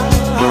line.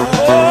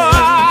 Oh,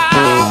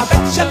 I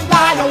bet you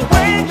lie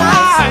awake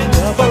nights,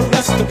 never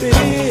rest a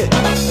bit.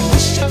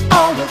 Wish it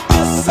all would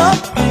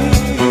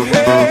disappear.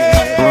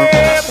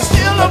 yeah, but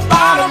still the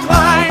bottom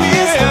line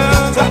is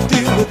To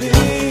deal with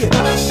it, to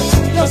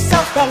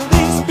yourself at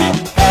least be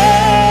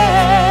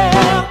fair.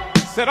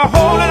 said I'm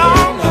holding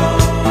on.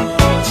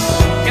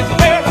 It's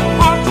very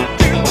hard to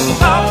do when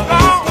love's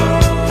gone,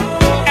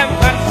 and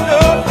that's the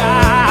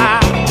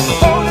lie.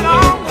 Holding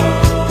on.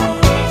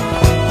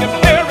 It's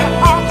very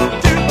hard to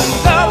do when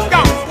love's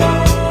gone,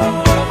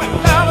 when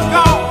love's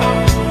gone.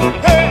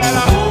 Hey,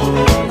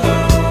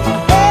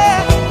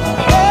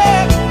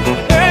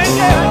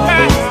 yeah,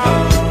 yeah.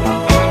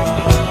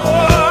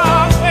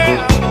 Oh, yeah.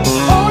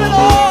 Hold it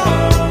on,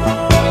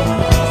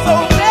 So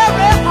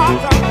very hard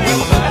to do.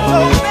 So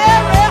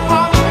very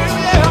hard to do,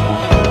 yeah.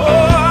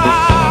 Oh,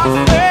 I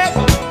said,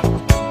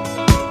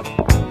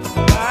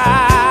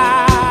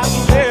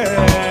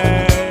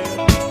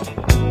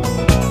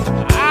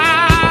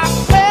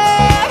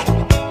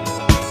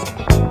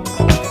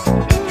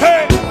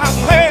 hey, I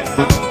said,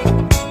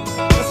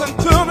 listen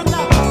to me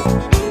now.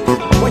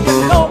 when you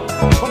know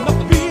when the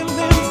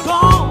feeling's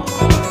gone.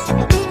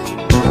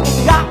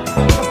 Got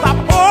to stop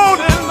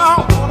holding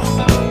on.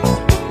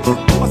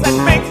 'Cause that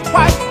makes it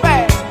quite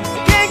bad.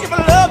 You can't give a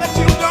love that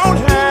you don't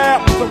have.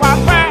 So I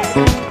drag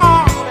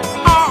on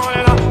and on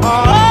and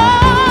on.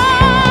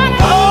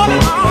 On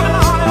and on and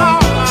on and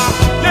on.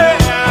 Yeah.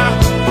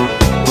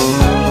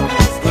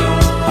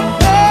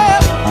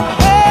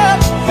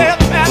 Said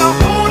that I'm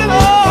holding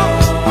on.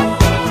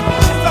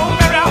 It's so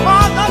very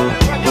hard to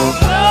do when your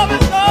love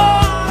is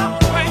gone.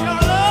 When your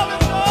love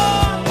is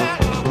gone. Yeah.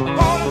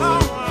 Holding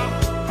on.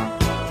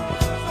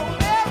 So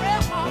very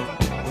hard to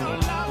do when your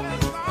love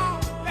is gone.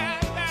 Yeah,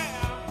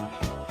 yeah.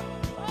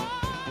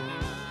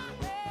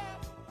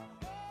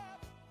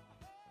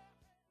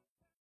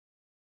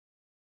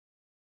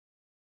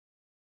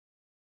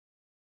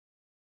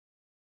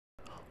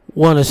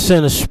 Want to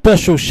send a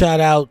special shout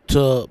out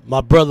to my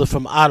brother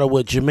from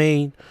Ottawa,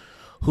 Jermaine,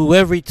 who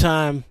every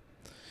time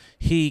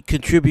he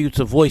contributes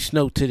a voice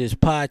note to this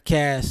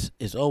podcast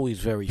is always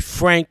very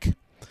frank,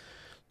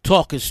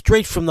 talking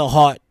straight from the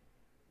heart,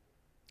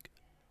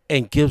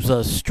 and gives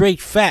us straight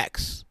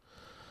facts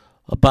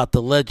about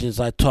the legends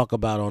I talk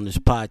about on this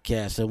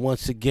podcast. And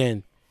once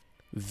again,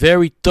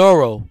 very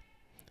thorough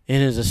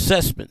in his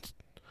assessment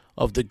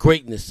of the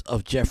greatness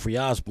of Jeffrey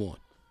Osborne.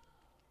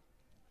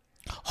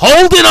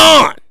 Holding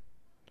on!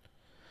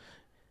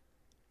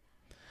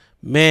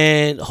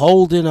 Man,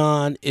 Holding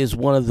On is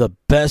one of the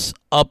best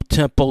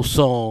up-tempo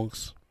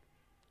songs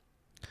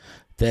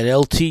that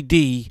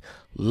LTD,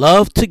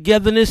 Love,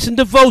 Togetherness, and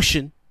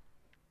Devotion,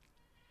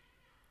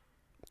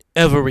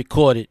 ever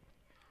recorded.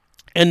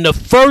 And the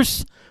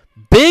first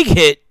big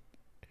hit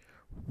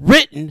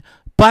written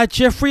by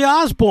Jeffrey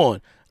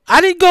Osborne.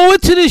 I didn't go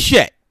into this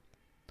yet,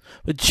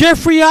 but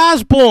Jeffrey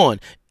Osborne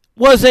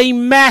is a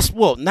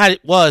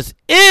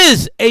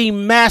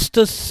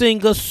master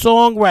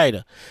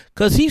singer-songwriter,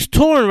 because he's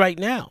touring right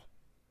now.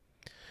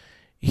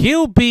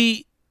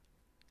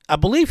 I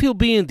believe he'll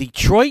be in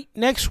Detroit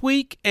next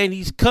week, and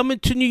he's coming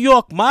to New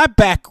York, my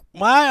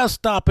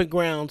stomping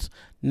grounds,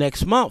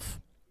 next month.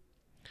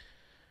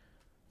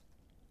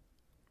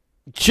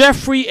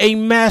 Jeffrey, a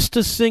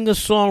master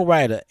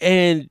singer-songwriter,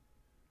 and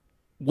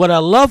what I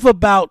love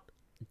about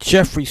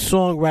Jeffrey's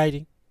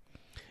songwriting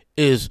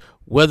is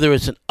whether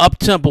it's an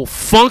up-tempo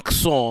funk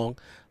song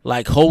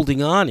like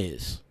Holding On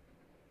is,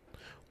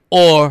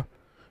 or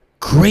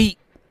great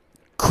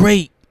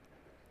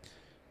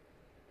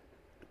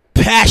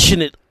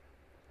passionate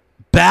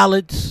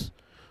ballads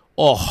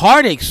or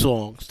heartache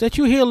songs that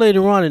you hear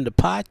later on in the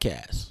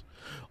podcast,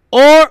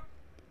 or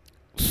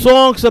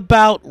songs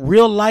about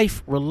real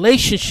life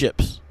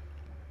relationships.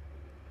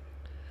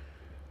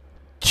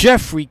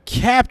 Jeffrey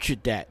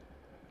captured that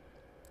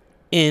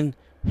in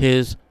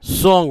his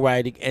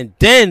songwriting, and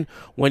then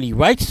when he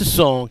writes the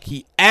song,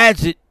 he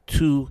adds it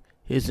to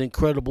his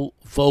incredible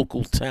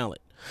vocal talent.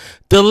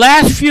 The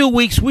last few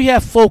weeks we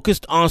have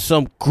focused on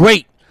some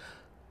great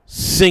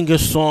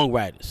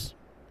singer-songwriters: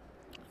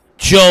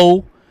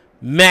 Joe,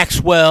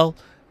 Maxwell,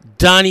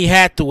 Donny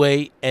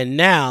Hathaway, and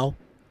now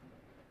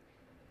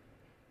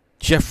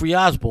Jeffrey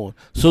Osborne.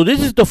 So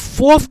this is the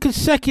fourth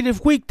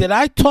consecutive week that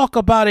I talk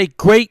about a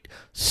great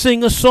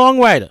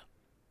singer-songwriter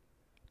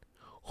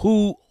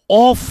who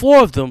all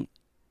four of them,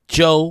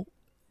 Joe,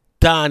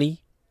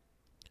 Donny,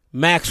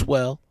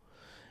 Maxwell,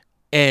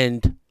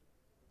 and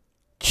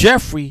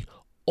Jeffrey,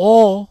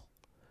 all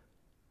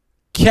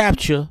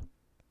capture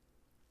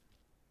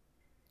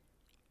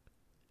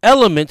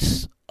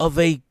elements of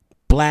a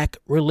black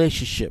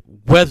relationship,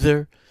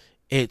 whether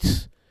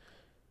it's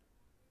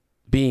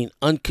being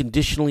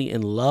unconditionally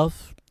in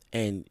love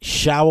and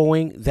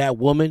showering that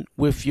woman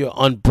with your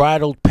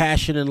unbridled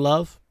passion and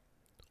love,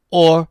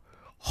 or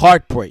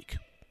heartbreak.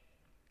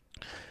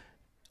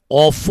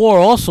 All four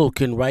also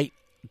can write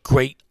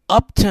great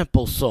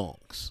up-tempo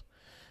songs,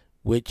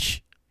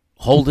 which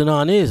Holding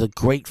On is a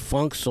great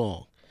funk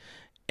song.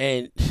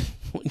 And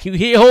when you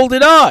hear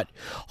Holding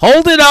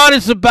On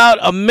is about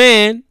a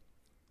man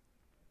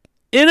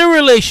in a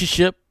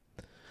relationship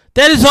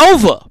that is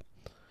over.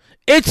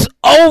 It's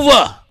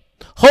over.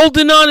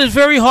 Holding on is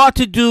very hard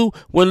to do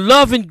when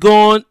love is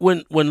gone,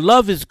 when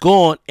love is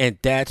gone, and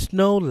that's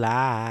no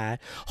lie.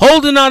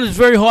 Holding on is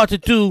very hard to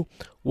do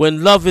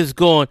when love is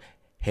gone.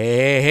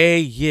 Hey,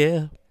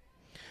 yeah.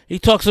 He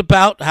talks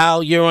about how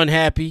you're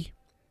unhappy.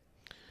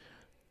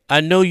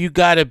 I know you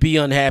gotta be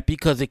unhappy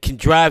because it can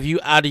drive you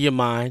out of your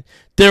mind.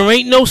 There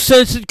ain't no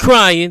sense in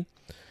crying.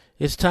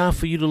 It's time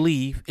for you to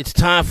leave. It's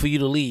time for you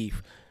to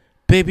leave.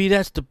 Baby,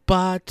 that's the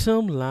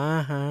bottom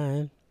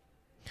line.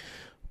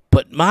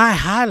 But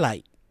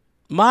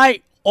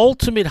my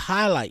ultimate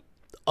highlight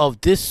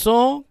of this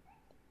song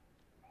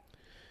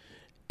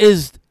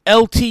is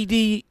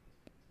LTD,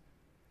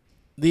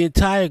 the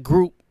entire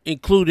group,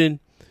 including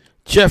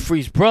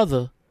Jeffrey's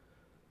brother,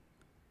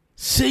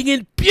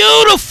 singing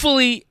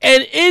beautifully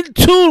and in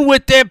tune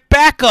with their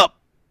backup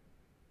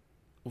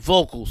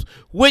vocals,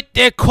 with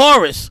their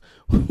chorus,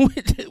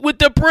 with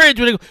the bridge,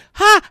 when they go,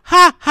 ha,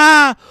 ha,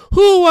 ha,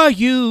 who are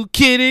you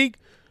kidding?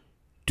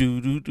 Do,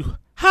 do, do.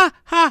 Ha,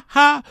 ha,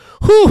 ha,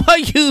 who are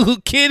you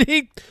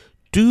kidding?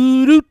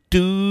 Do, do,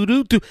 do,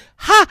 do, do.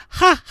 Ha,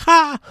 ha,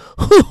 ha,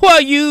 who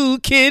are you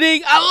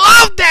kidding? I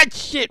love that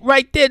shit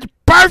right there. It's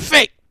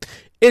perfect.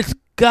 It's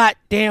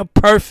goddamn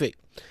perfect.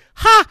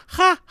 Ha,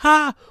 ha,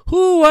 ha,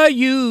 who are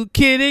you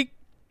kidding?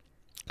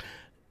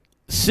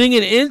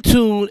 Singing in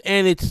tune,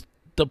 and it's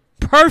the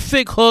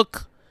perfect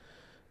hook,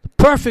 the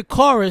perfect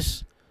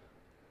chorus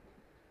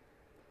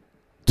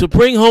to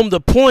bring home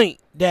the point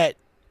that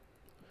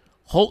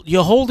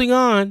you're holding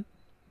on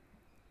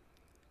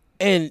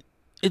and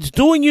it's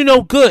doing you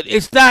no good.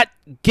 It's not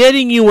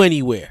getting you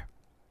anywhere.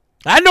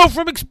 I know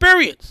from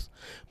experience.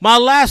 My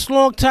last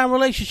long-time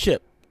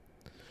relationship,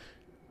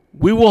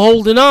 we were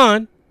holding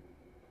on,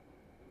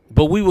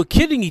 but we were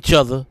kidding each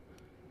other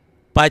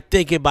by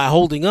thinking by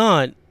holding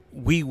on,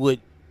 we would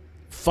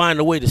find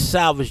a way to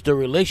salvage the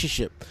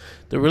relationship.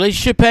 The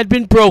relationship had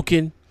been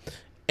broken,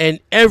 and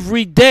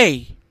every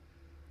day,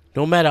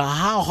 no matter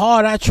how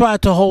hard I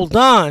tried to hold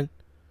on,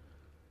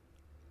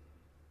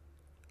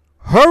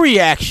 her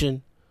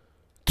reaction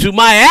to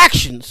my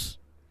actions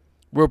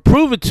were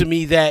proving to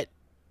me that,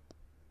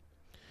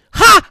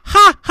 ha,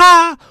 ha,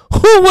 ha,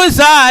 who was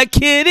I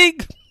kidding?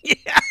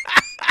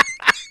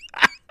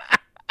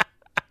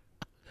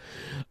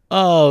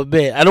 Oh,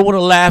 man, I don't want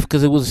to laugh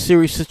because it was a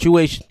serious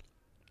situation.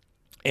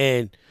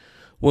 And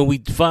when we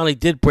finally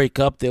did break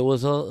up, there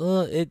was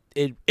it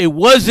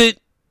wasn't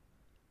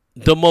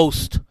the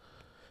most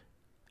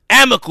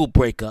amicable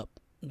breakup,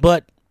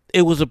 but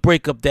it was a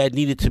breakup that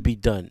needed to be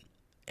done.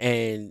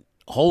 And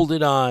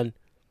Holding On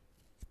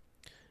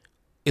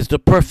is the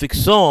perfect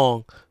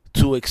song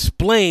to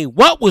explain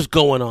what was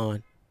going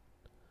on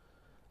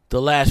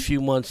the last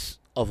few months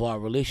of our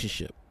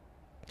relationship.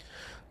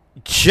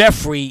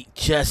 Jeffrey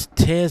just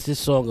tears this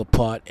song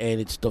apart,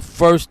 and it's the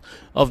first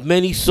of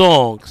many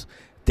songs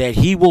that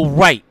he will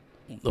write.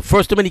 The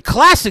first of many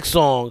classic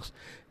songs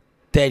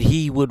that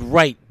he would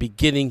write,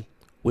 beginning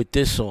with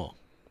this song.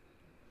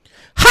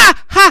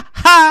 Ha, ha,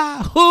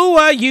 ha, who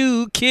are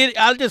you kidding?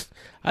 I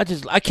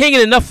can't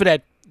get enough of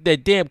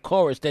that damn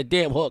chorus, that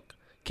damn hook.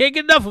 Can't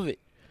get enough of it.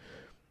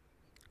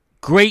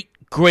 Great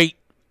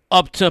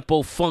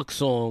up-tempo funk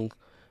song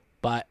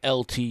by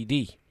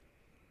LTD.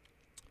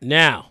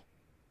 Now,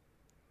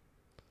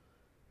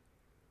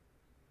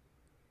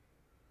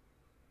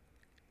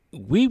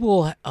 we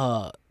will,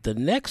 the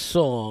next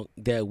song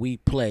that we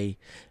play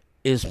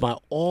is my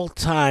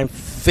all-time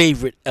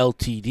favorite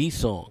LTD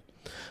song.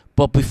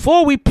 But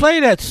before we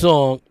play that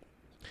song,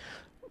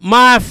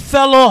 my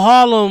fellow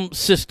Harlem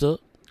sister,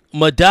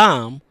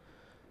 Madame,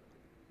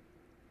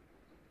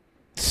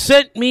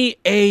 sent me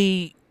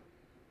a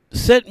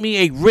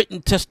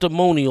written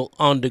testimonial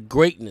on the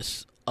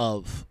greatness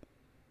of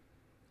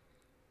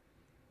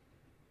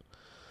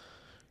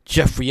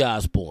Jeffrey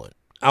Osborne.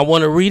 I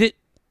want to read it,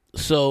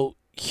 so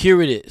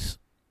here it is.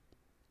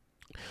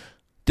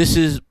 This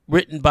is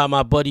written by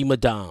my buddy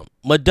Madame.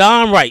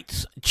 Madame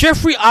writes,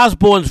 Jeffrey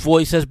Osborne's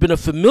voice has been a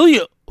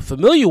familiar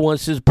one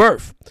since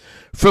birth.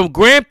 From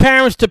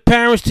grandparents to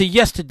parents to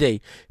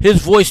yesterday,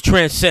 his voice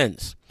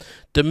transcends.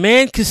 The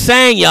man can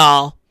sing,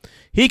 y'all.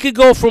 He could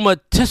go from a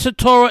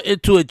tessitura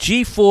into a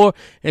G4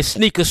 and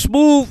sneak a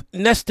smooth,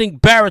 nesting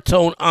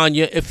baritone on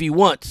you if he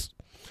wants.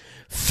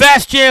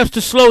 Fast jams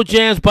to slow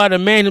jams by the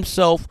man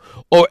himself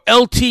or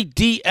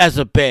LTD as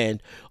a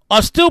band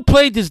are still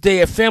played this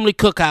day at family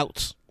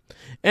cookouts,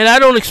 and I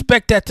don't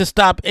expect that to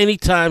stop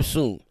anytime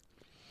soon.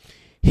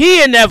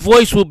 He and that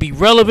voice will be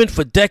relevant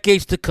for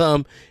decades to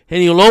come,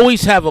 and he'll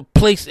always have a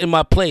place in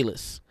my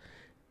playlist.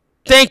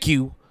 Thank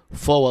you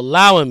for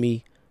allowing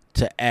me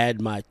to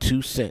add my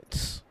 2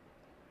 cents.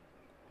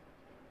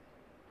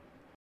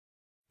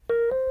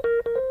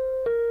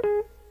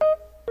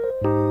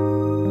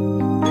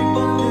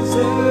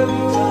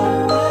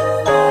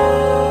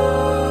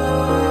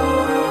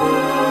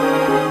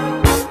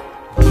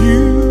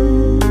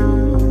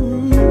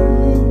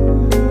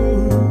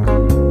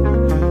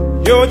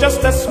 You're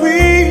just as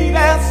sweet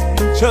as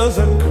peaches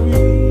and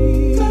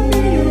cream.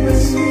 You're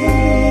as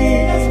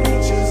sweet as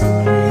peaches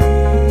and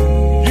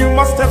cream. You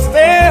must have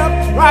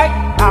stepped right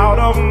out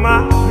of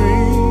my dreams.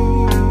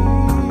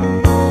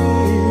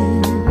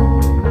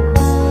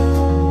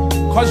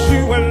 'Cause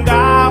you and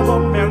I were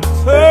meant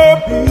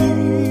to be.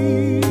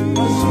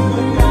 'Cause you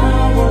and I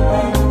were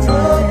meant to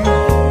be.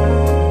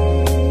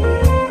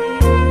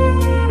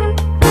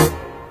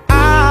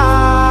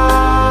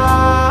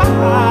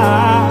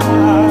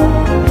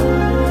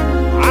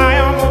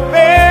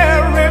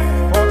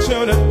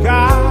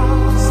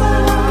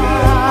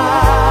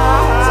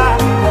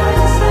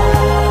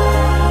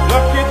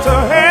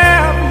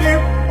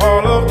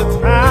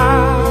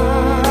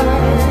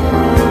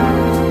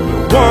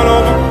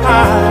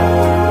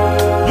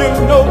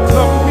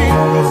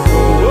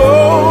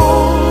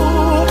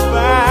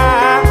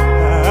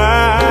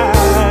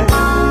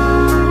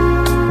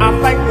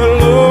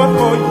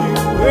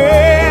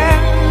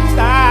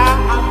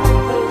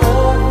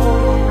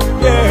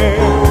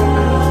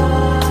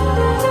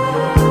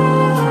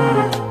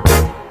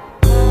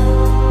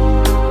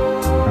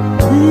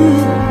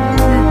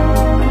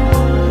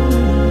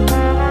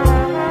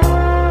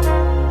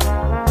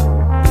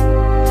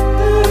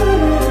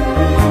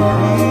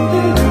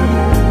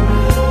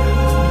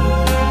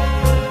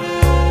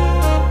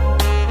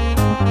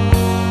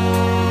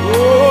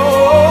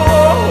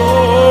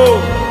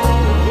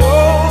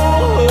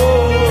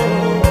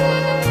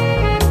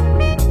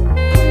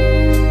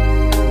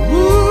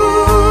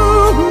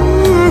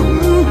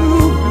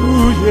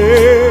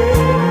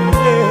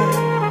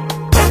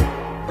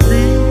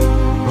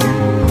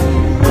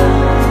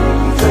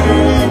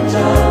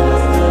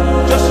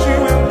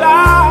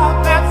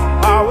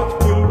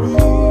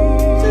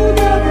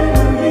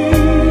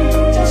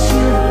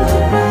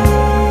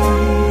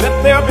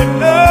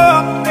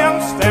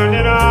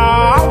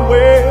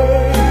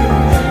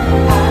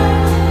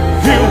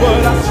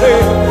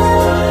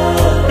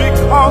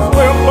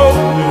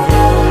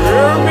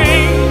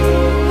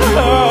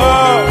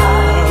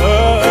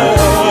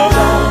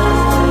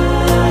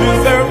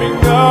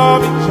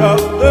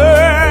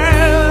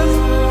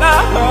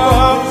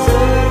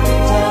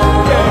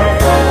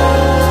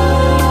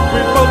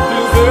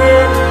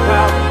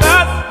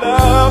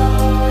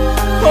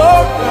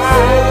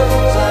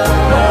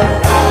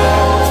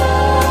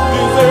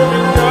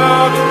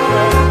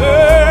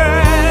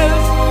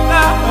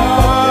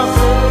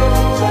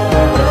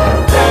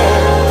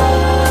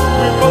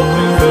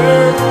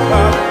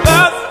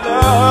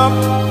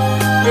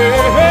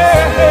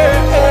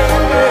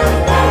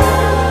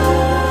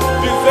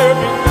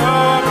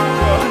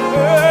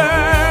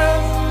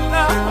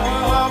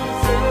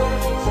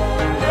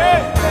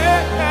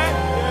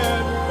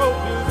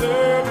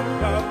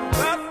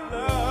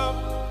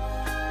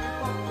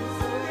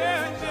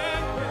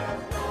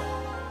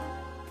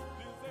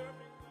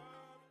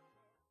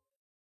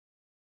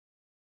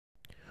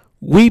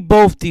 We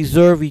Both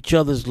Deserve Each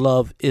Other's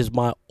Love is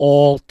my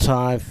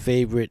all-time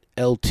favorite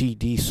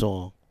LTD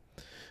song.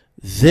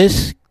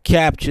 This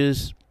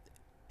captures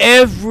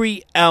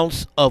every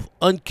ounce of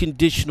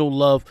unconditional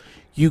love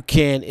you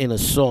can in a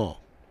song.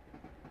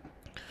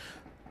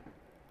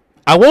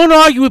 I won't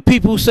argue with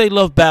people who say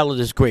Love Ballad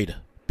is greater,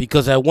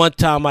 because at one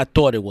time I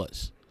thought it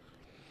was.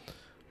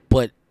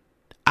 But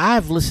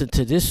I've listened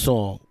to this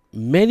song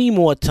many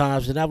more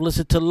times than I've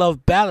listened to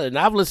Love Ballad, and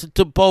I've listened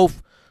to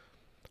both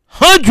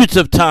hundreds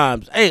of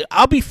times. Hey,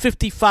 I'll be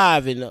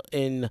 55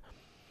 in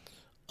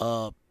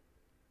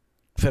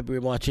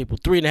February, March, April,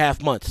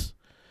 3.5 months.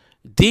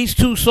 These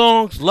two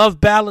songs,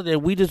 Love Ballad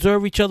and We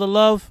Deserve Each Other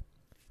Love,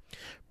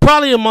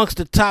 probably amongst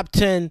the top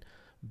 10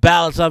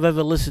 ballads I've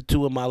ever listened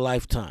to in my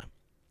lifetime.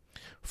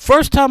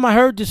 First time I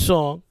heard this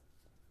song,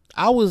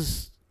 I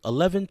was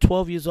 11,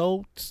 12 years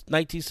old,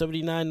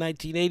 1979,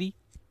 1980.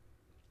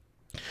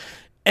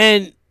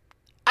 And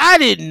I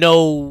didn't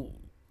know,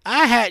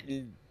 I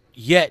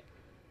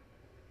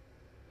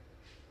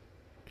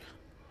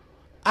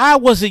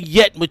wasn't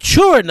yet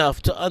mature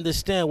enough to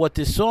understand what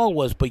this song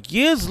was. But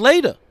years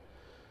later,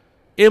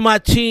 in my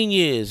teen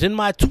years, in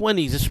my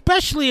 20s,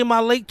 especially in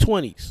my late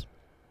 20s,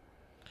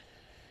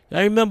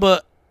 I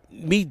remember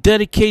me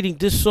dedicating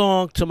this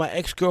song to my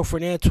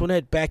ex-girlfriend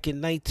Antoinette back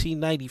in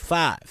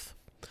 1995.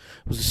 It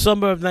was the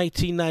summer of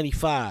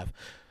 1995.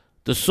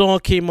 The song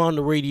came on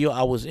the radio.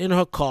 I was in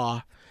her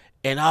car,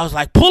 and I was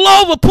like, pull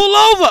over, pull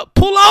over,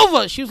 pull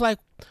over. She was like,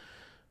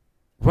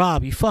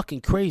 Rob, you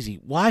fucking crazy.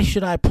 Why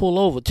should I pull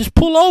over? Just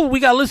pull over. We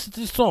got to listen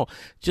to the song.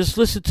 Just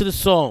listen to the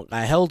song.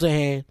 I held her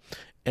hand,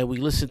 and we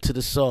listened to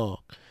the song.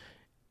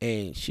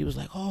 And she was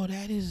like, "Oh,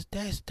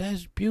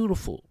 that's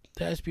beautiful.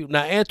 That's beautiful."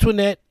 Now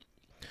Antoinette,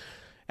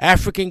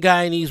 African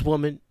Guyanese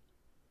woman,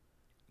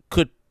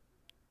 could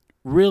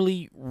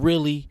really,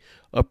 really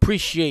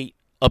appreciate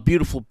a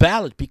beautiful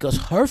ballad because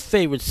her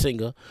favorite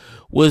singer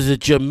was a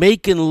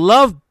Jamaican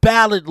love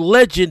ballad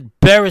legend,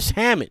 Beres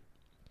Hammond.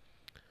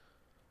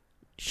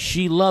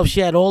 She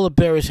had all of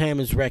Beres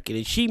Hammond's record,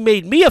 and she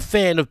made me a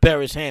fan of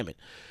Beres Hammond.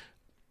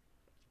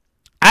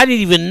 I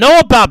didn't even know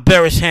about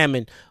Beres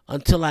Hammond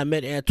until I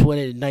met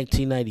Antoinette in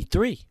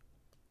 1993.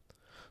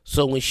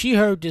 So when she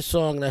heard this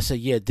song, and I said,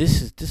 "Yeah,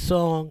 this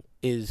song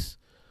is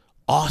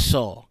our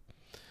song."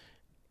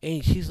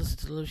 And she's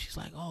listening to it. She's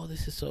like, "Oh,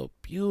 this is so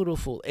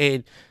beautiful."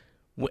 And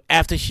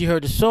after she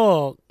heard the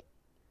song,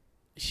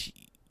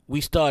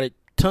 we started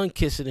tongue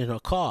kissing in her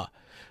car,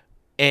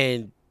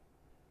 and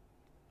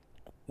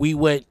we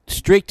went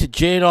straight to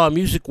J&R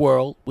Music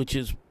World, which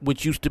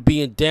used to be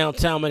in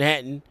downtown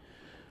Manhattan,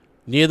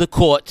 near the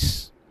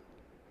courts.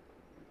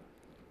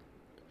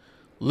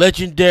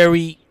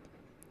 Legendary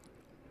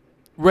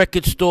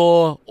record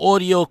store,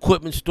 audio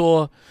equipment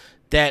store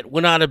that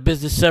went out of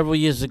business several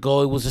years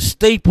ago. It was a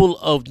staple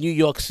of New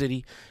York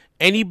City.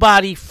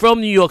 Anybody from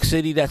New York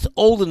City that's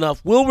old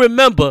enough will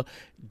remember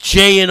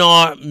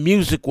J&R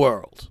Music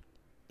World.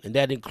 And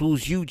that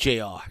includes you,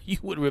 JR. You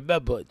would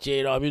remember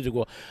J&R Music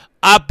World.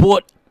 I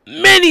bought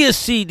many a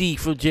CD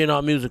from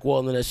J&R Music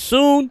World, and as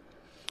soon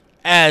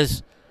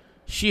as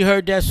she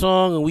heard that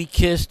song and we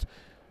kissed,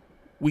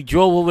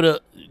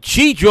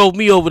 she drove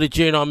me over to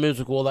J&R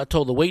Music World. I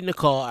told her, wait in the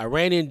car. I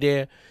ran in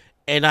there,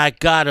 and I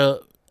got a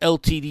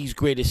LTD's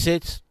Greatest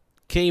Hits.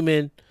 Came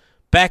in,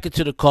 back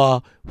into the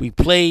car. We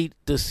played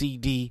the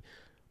CD,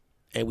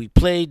 and we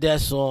played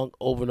that song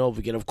over and over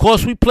again. Of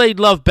course, we played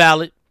Love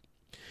Ballad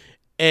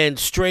and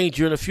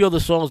Stranger and a few other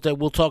songs that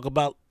we'll talk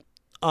about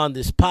on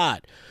this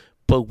pod.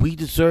 But We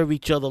Deserve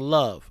Each Other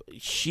Love.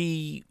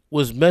 She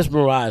was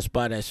mesmerized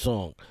by that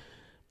song,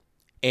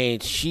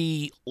 and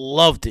she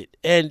loved it.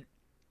 And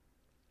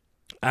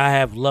I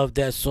have loved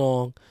that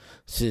song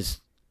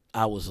since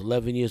I was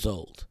 11 years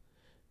old.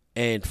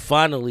 And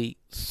finally,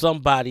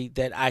 somebody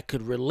that I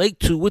could relate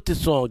to with the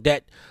song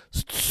that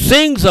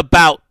sings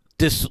about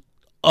this,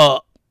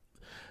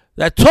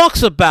 that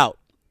talks about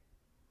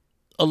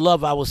a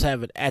love I was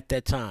having at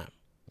that time.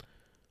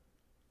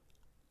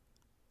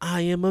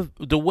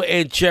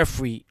 And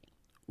Jeffrey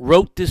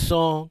wrote this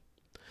song.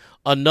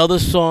 Another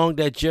song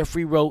that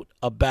Jeffrey wrote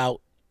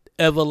about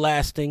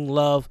everlasting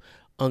love,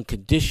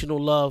 unconditional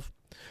love.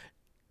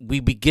 We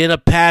begin a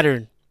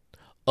pattern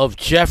of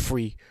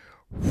Jeffrey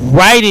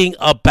writing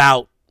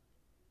about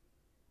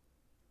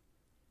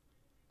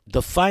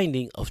the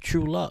finding of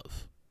true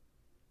love.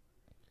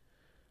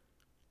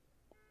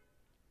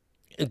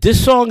 And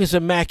this song is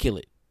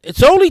immaculate.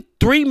 It's only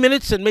 3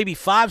 minutes and maybe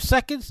 5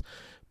 seconds,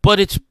 but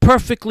it's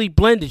perfectly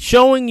blended,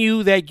 showing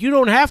you that you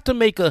don't have to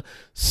make a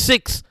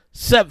 5,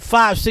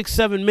 6,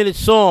 7 minute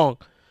song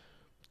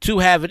to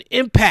have an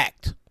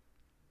impact.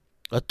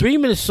 A 3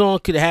 minute song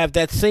could have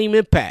that same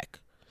impact.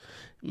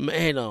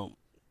 Man,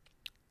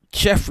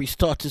 Jeffrey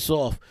starts us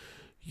off.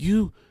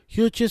 You're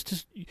just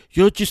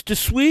as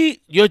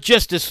sweet.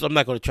 I'm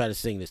not going to try to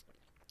sing this.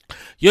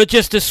 You're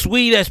just as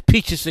sweet as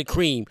peaches and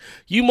cream.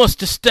 You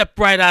must have stepped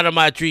right out of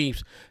my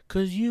dreams.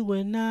 'Cause you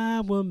and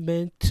I were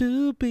meant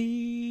to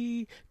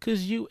be.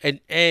 'Cause you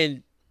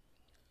and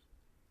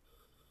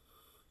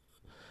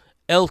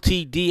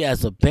LTD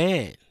as a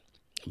band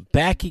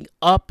backing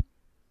up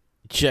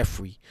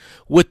Jeffrey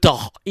with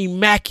the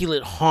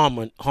immaculate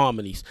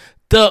harmonies.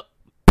 The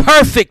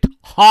perfect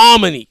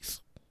harmonies.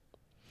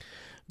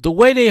 The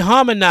way they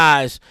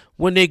harmonize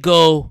when they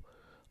go,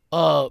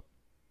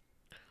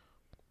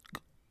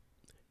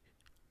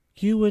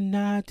 you and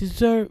I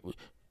deserving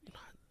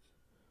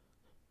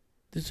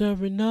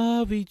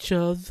of each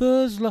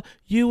other's love.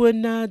 You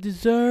and I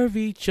deserve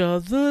each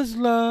other's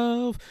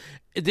love.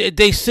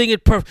 They sing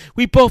it perfect.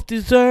 We both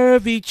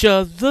deserve each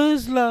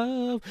other's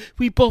love.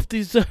 We both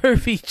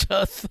deserve each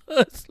other's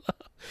love.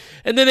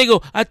 And then they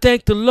go, I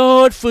thank the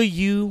Lord for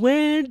you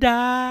and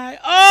I.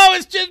 Oh,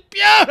 it's just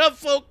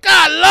beautiful.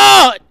 God,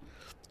 Lord.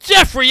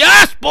 Jeffrey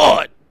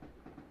Osborne.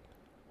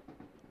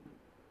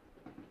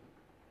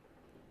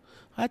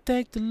 I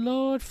thank the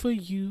Lord for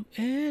you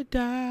and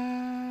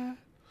I.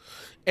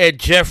 And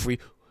Jeffrey,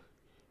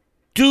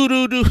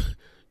 do-do-do.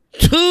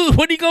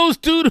 When he goes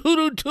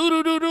do-do-do,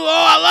 do-do-do-do.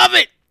 Oh, I love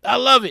it. I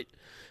love it.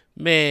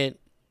 Man,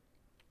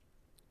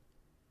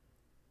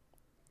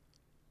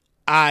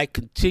 I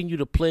continue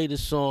to play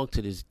this song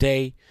to this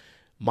day.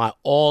 My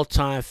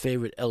all-time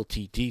favorite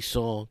LTD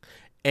song.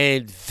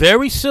 And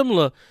very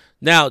similar.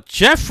 Now,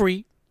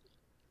 Jeffrey,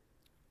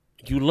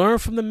 you learn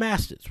from the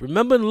masters.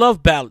 Remember in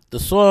Love Ballad, the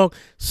song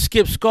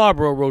Skip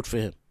Scarborough wrote for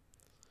him.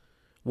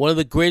 One of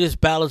the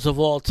greatest ballads of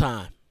all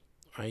time,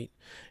 right?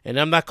 And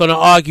I'm not going to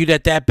argue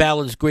that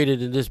ballad is greater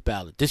than this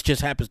ballad. This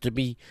just happens to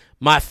be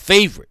my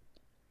favorite.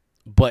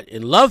 But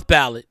in Love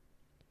Ballad,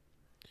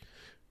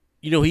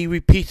 he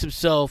repeats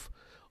himself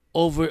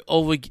over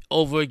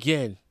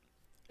again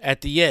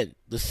at the end,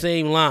 the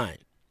same line.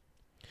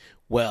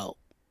 Well,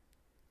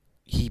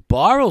 he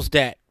borrows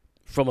that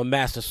from a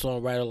master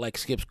songwriter like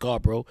Skip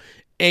Scarborough,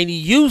 and he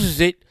uses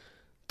it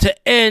to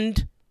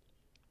end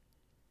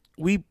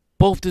We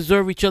Both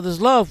Deserve Each Other's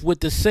Love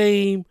with the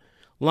same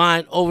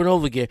line over and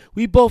over again.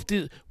 We both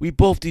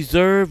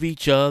deserve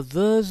each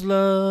other's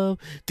love,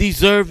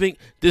 deserving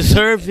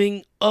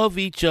of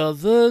each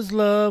other's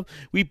love.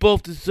 We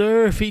both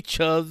deserve each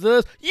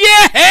other's.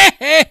 Yeah,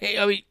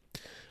 I mean,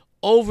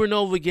 over and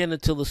over again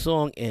until the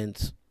song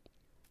ends.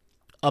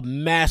 A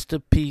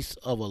masterpiece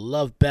of a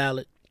love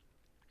ballad.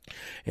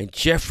 And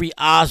Jeffrey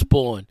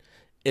Osborne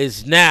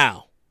is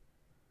now,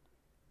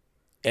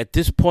 at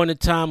this point in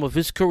time of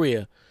his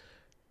career,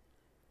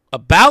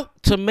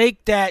 about to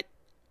make that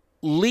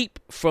leap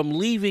from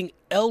leaving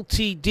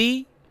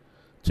LTD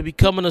to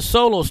becoming a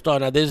solo star.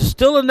 Now, there's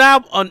still an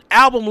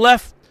album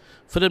left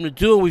for them to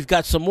do, and we've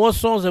got some more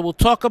songs that we'll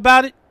talk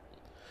about it.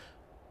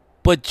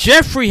 But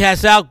Jeffrey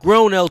has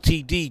outgrown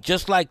LTD,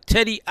 just like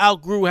Teddy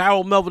outgrew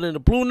Harold Melvin and the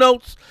Blue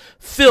Notes.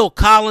 Phil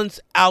Collins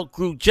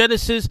outgrew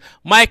Genesis.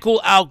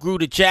 Michael outgrew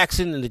the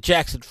Jackson and the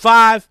Jackson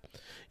 5.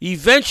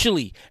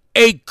 Eventually,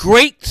 a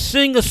great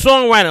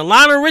singer-songwriter,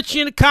 Lionel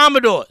Richie and the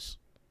Commodores,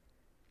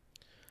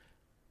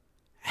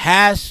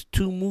 has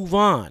to move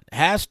on,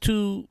 has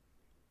to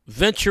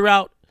venture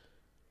out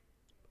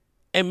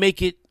and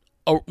make it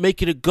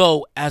a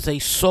go as a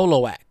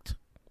solo act.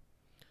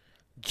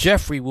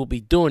 Jeffrey will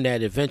be doing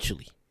that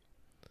eventually.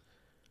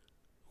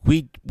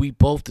 We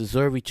both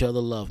deserve each other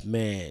love,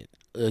 man.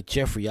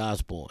 Jeffrey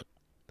Osborne.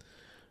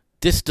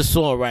 This is the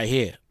song right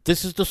here.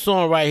 This is the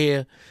song right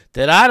here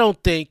that I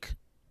don't think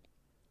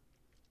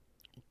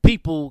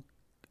people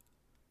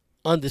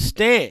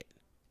understand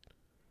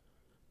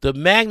the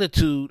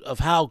magnitude of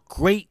how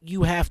great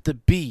you have to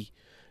be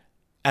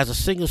as a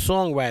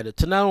singer-songwriter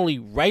to not only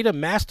write a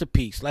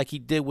masterpiece like he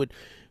did with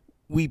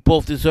We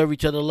Both Deserve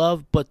Each Other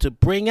Love, but to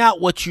bring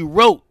out what you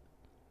wrote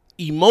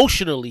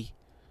emotionally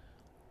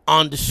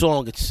on the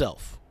song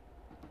itself.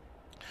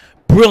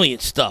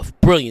 Brilliant stuff.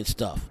 Brilliant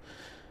stuff.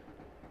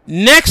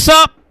 Next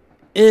up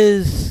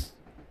is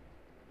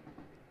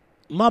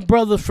my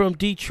brother from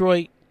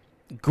Detroit.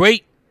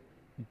 Great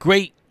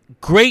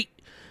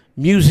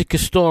music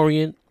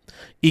historian.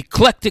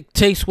 Eclectic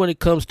taste when it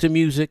comes to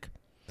music.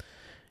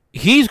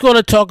 He's going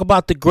to talk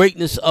about the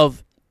greatness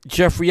of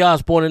Jeffrey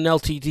Osborne and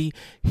LTD.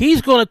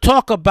 He's going to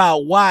talk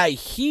about why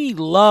he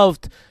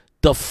loved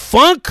the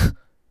funk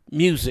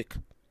music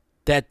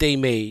that they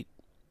made.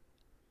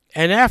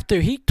 And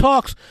after he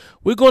talks,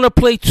 we're going to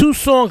play two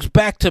songs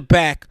back to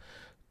back.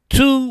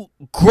 Two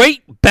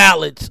great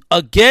ballads,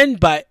 again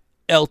by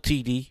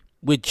LTD,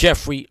 with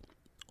Jeffrey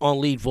on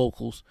lead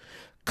vocals.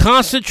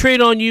 Concentrate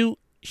on You,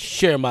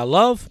 Share My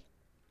Love.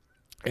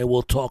 And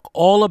we'll talk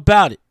all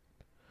about it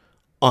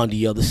on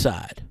the other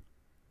side.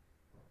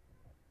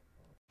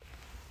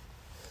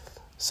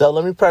 So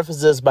let me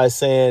preface this by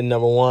saying,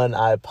 number one,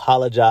 I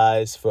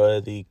apologize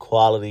for the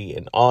quality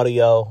in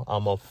audio.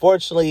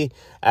 Unfortunately,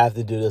 I have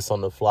to do this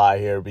on the fly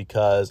here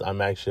because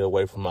I'm actually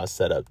away from my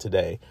setup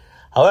today.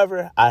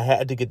 However, I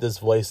had to get this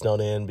voice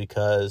note in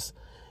because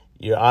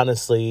you're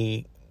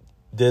honestly,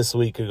 this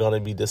week you're going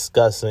to be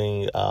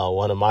discussing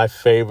one of my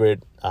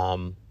favorite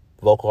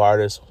vocal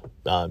artists,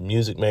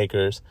 music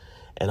makers,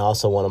 and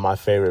also one of my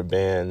favorite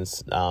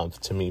bands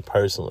to me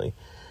personally.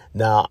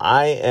 Now,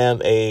 I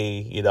am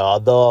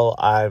although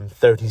I'm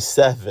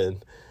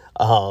 37,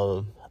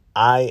 I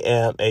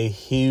am a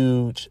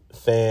huge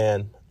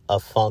fan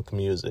of funk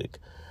music.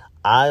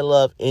 I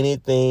love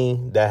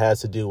anything that has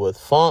to do with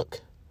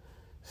funk,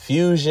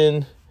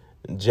 fusion,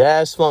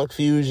 jazz funk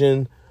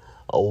fusion,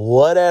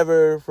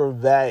 whatever from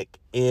back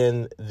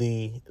in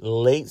the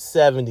late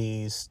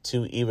 70s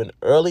to even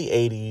early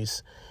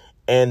 80s.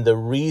 And the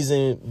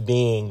reason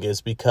being is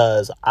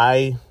because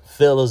I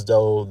feel as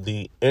though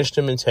the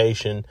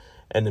instrumentation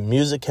and the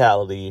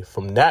musicality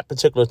from that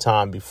particular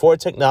time, before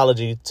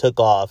technology took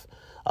off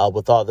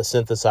with all the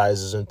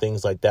synthesizers and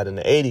things like that in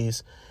the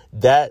 80s,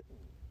 that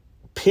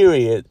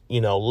period,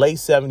 late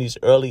 70s,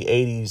 early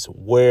 80s,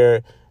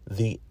 where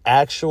the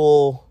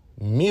actual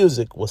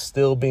music was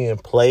still being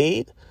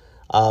played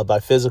by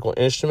physical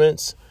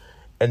instruments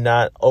and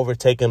not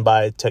overtaken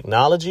by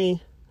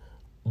technology,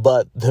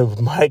 but the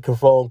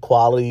microphone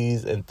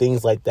qualities and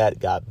things like that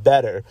got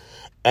better.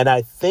 And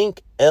I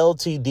think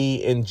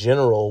LTD in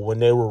general, when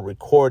they were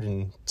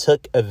recording,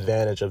 took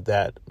advantage of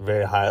that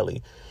very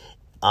highly.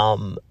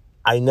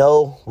 I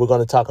know we're going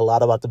to talk a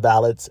lot about the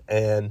ballads,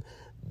 and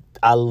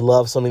I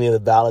love so many of the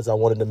ballads. I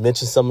wanted to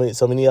mention so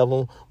many of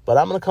them, but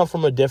I'm going to come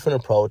from a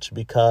different approach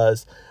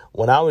because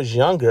when I was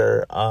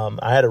younger,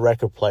 I had a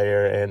record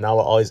player, and I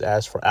would always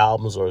ask for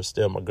albums or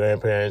steal my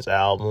grandparents'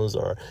 albums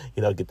or,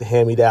 get the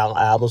hand-me-down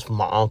albums from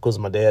my uncles,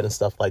 my dad, and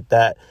stuff like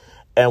that.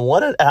 And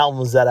one of the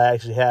albums that I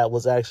actually had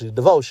was actually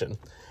Devotion.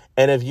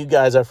 And if you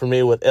guys are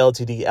familiar with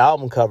LTD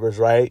album covers,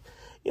 right,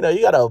 you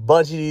got a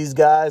bunch of these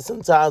guys,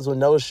 sometimes with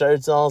no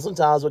shirts on,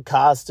 sometimes with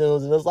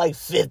costumes, and there's like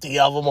 50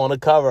 of them on the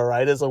cover,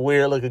 right? It's a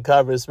weird-looking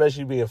cover,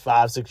 especially being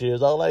 5-6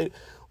 years old. Like,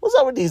 what's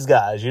up with these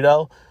guys,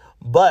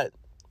 But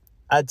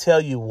I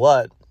tell you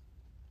what,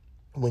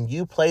 when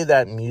you play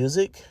that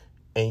music,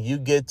 and you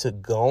get to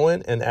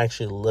going and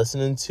actually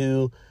listening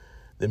to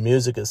the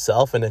music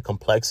itself and the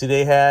complexity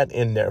they had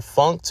in their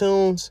funk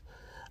tunes,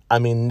 I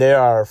mean, they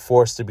are a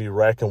force to be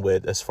reckoned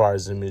with as far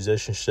as the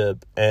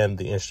musicianship and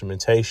the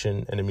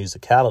instrumentation and the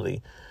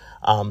musicality.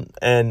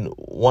 And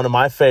one of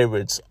my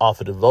favorites off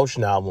of the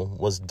Devotion album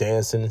was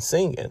Dancing and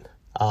Singing.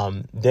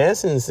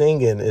 Dancing and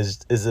Singing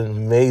is an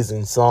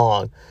amazing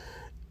song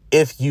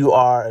if you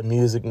are a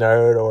music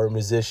nerd or a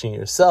musician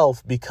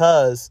yourself,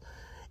 because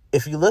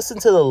if you listen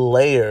to the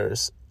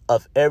layers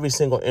of every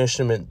single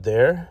instrument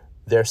there,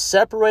 they're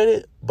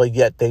separated, but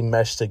yet they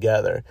mesh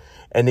together.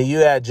 And then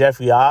you add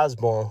Jeffrey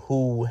Osborne,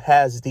 who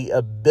has the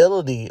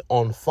ability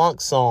on funk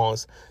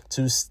songs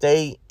to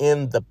stay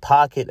in the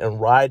pocket and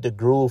ride the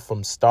groove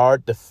from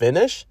start to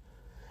finish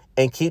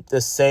and keep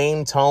the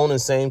same tone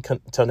and same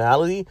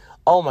tonality.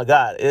 Oh my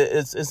God,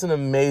 it's an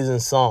amazing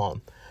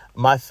song.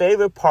 My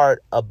favorite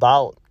part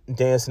about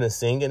Dancing and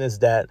Singing is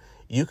that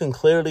you can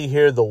clearly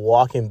hear the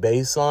walking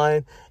bass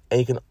line, and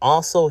you can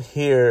also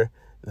hear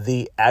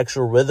the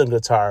actual rhythm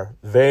guitar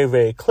very,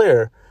 very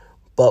clear.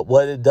 But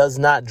what it does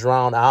not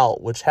drown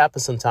out, which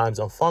happens sometimes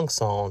on funk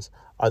songs,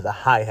 are the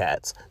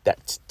hi-hats.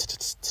 That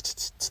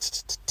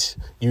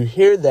you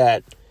hear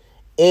that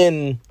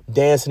in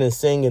Dancing and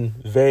Singing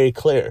very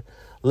clear.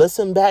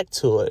 Listen back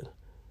to it.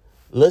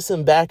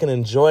 Listen back and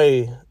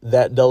enjoy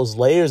those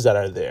layers that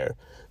are there.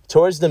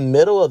 Towards the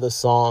middle of the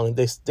song,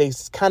 they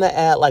kind of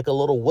add like a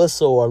little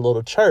whistle or a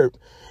little chirp.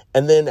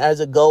 And then as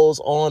it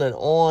goes on and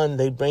on,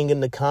 they bring in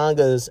the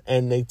congas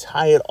and they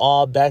tie it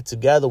all back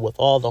together with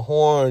all the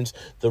horns,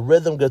 the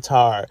rhythm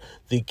guitar,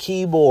 the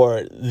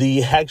keyboard,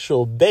 the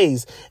actual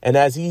bass. And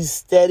as he's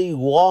steady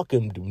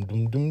walking,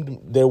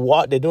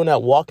 they're doing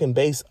that walking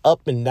bass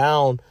up and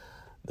down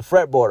the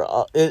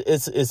fretboard.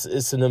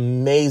 It's an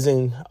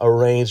amazing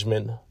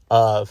arrangement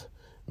of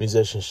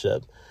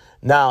musicianship.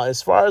 Now,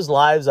 as far as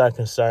lives are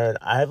concerned,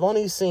 I've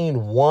only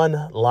seen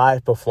one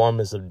live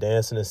performance of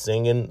Dancing and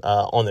Singing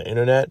on the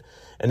internet,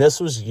 and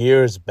this was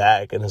years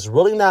back, and it's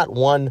really not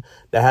one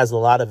that has a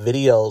lot of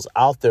videos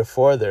out there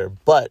for there,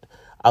 but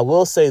I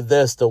will say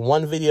this, the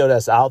one video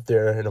that's out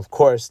there, and of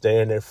course,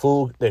 they're in their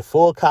full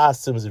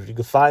costumes, if you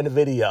can find the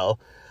video,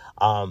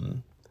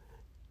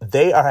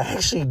 they are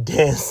actually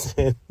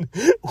dancing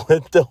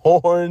with the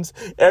horns.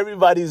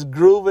 Everybody's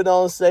grooving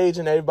on stage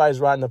and everybody's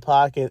riding the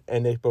pocket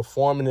and they're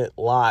performing it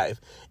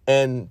live.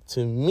 And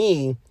to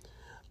me,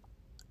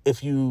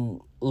 if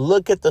you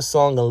look at the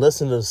song and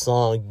listen to the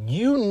song,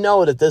 you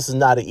know that this is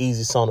not an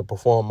easy song to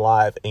perform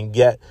live, and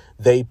yet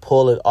they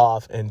pull it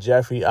off. And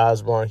Jeffrey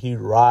Osborne, he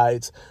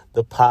rides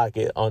the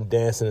pocket on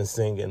Dancing and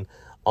Singing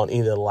on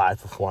either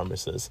live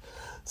performances.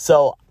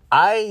 So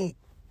I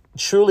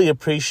truly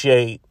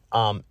appreciate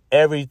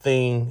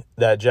everything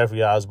that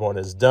Jeffrey Osborne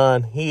has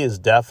done. He is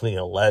definitely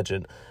a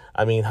legend.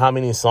 I mean, how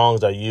many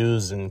songs are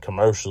used in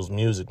commercials,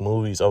 music,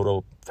 movies over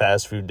the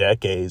past few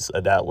decades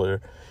that were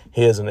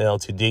his and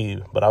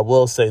LTD? But I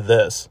will say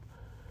this,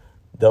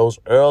 those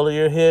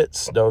earlier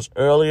hits, those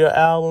earlier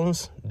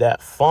albums,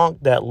 that funk,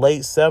 that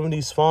late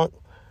 70s funk,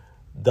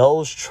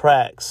 those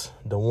tracks,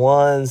 the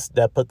ones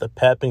that put the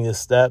pep in your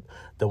step,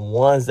 the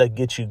ones that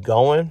get you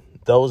going,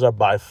 those are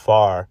by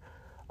far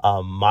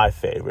my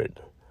favorite.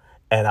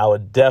 And I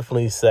would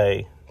definitely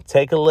say,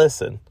 take a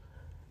listen.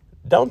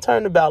 Don't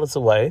turn the ballads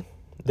away.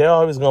 They're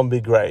always going to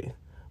be great.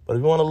 But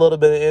if you want a little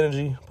bit of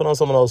energy, put on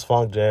some of those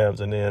funk jams,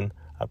 and then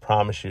I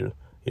promise you,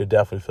 you'll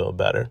definitely feel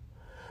better.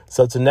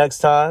 So till next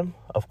time,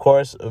 of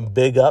course,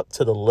 big up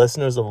to the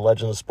listeners of the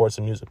Legend of Sports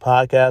and Music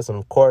podcast. And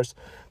of course,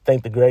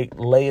 thank the great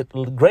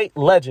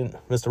legend,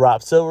 Mr.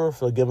 Rob Silver,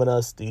 for giving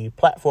us the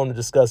platform to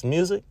discuss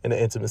music in an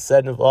intimate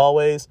setting as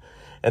always.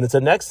 And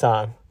until next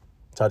time,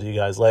 talk to you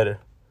guys later.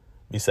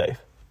 Be safe.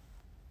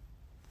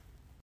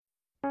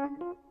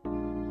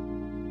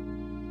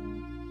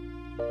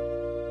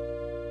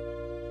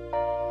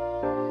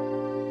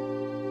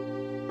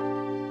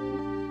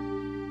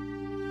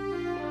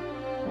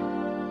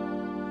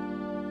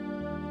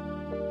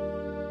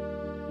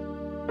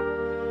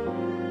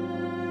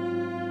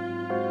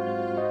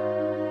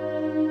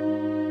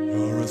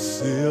 You're a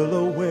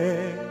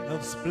silhouette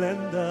of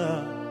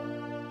splendor.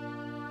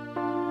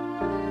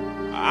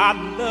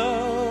 I'd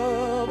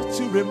love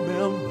to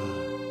remember.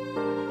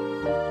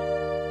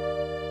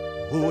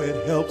 Oh,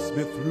 it helps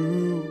me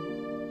through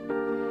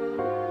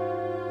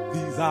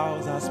these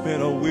hours I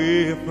spent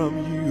away from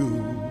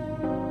you.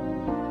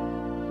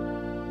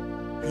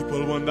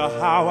 People wonder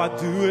how I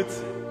do it.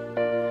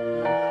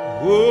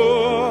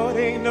 Oh, it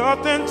ain't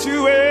nothing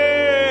to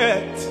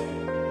it.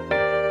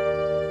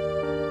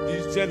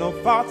 These gentle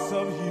thoughts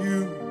of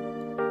you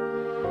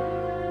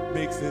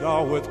makes it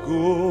all worth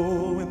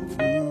going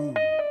through.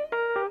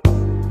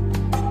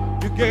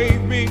 You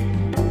gave me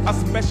a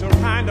special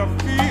kind of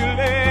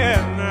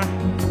feeling,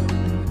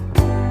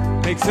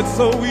 makes it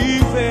so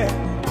easy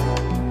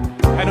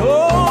and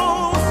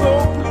oh so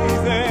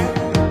pleasing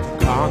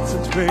to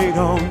concentrate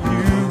on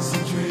you.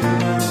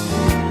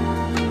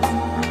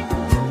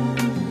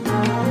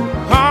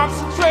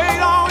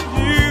 Concentrate on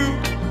you,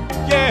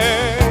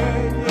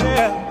 yeah,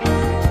 yeah.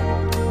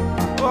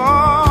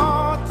 Oh.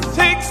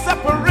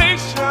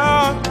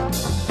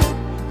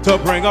 to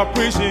bring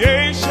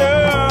appreciation.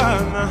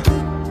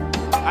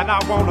 And I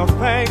want to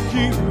thank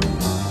you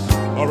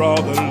for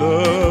all the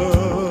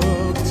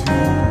love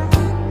too.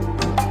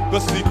 The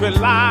secret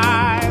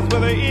lies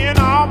within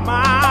our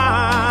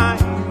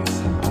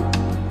minds.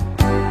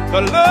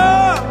 The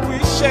love we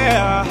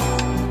share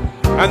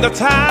and the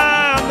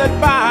time that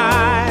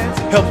binds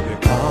helps me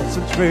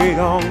concentrate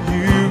on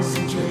you.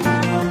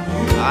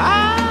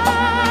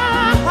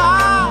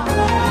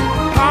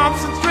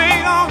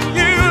 Concentrate on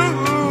you,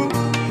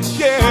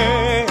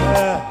 yeah.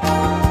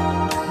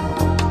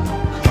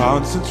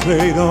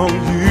 Concentrate on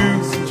you.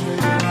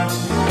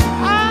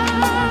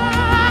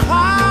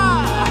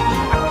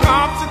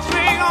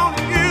 Concentrate on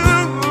you,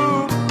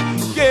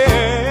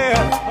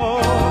 yeah.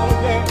 Oh,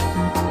 yeah.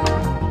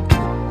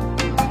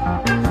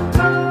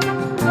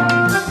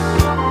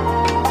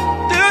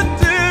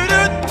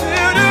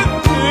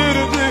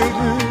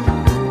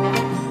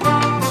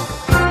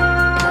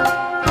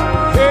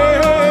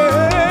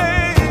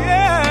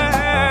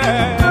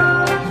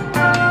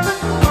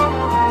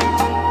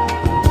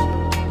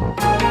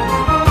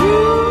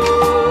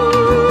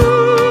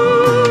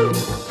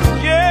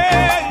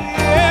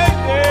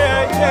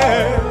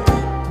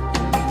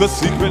 The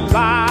secret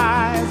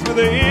lies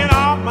within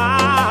our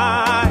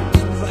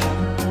minds.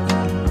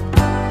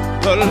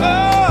 The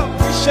love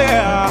we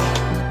share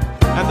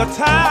and the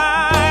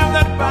time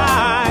that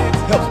binds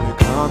helps me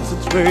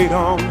concentrate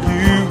on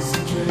you.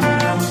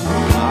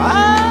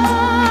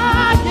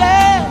 Ah,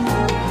 yeah.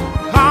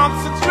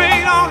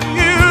 Concentrate on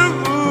you,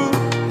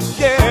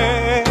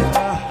 yeah.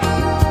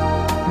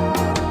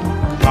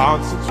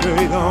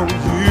 Concentrate on you.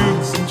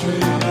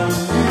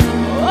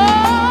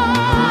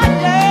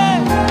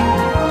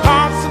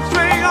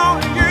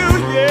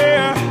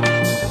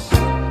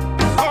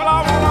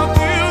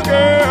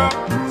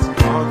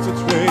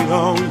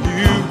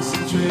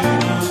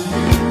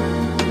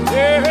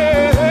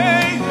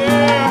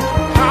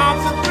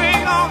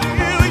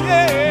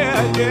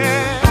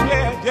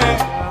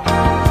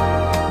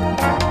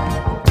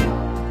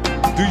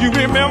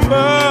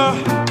 Remember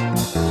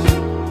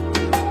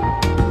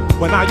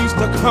when I used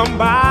to come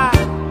by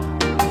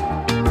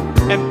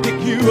and pick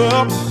you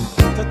up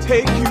to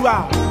take you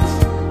out?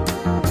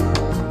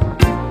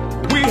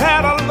 We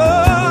had a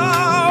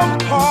love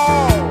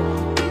call,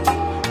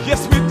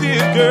 yes we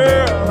did,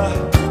 girl,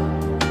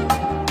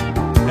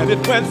 and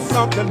it went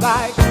something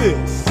like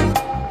this.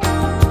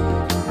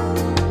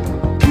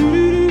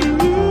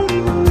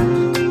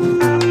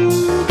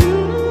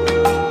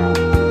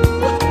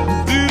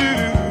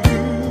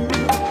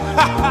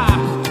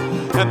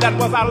 And that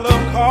was our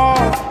love call,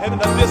 and in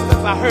the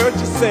distance I heard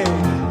you say,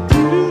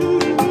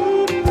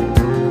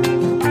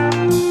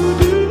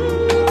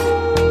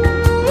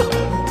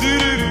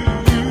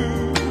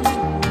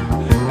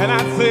 and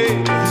I'd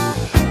say,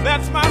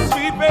 that's my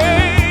sweet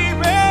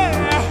baby,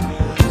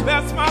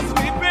 that's my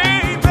sweet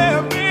baby,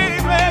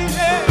 baby,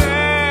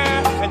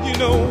 yeah. And you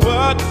know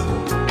what?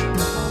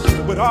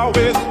 It would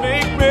always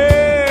make me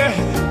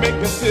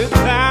sit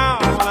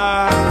down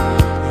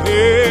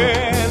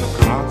and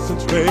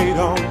concentrate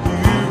on you.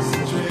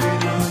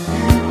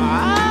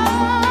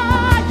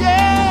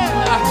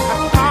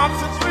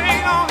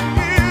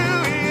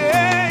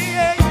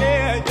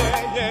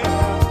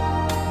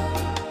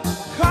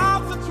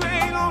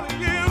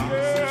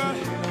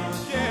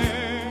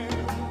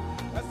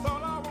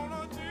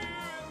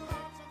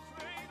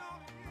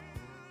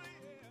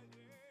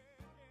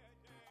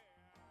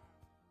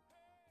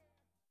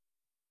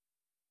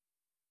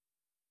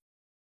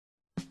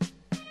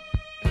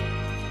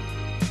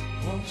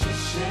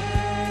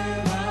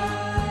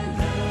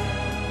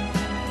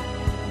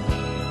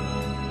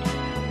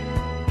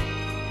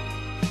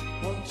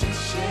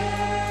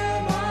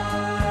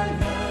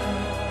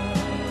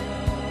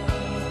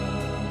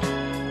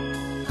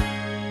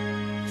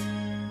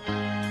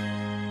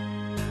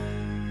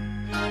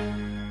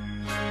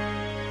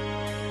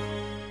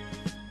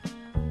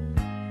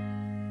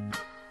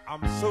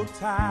 I'm so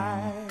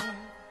tired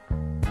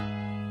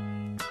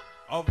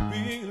of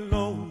being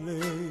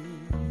lonely.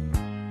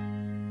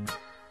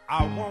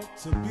 I want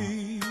to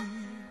be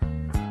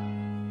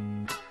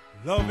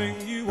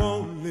loving you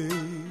only.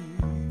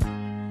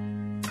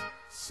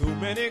 So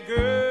many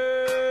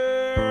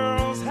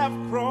girls have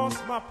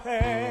crossed my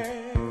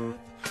path,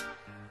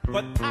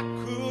 but I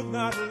could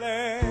not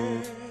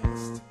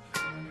last.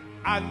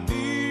 I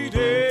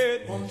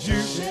needed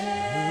you.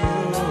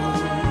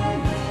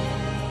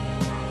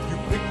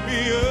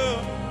 Me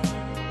up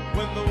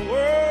when the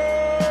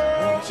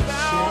world's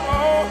down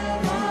on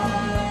me.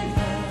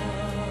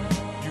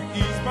 You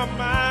ease my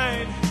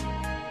mind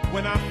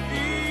when I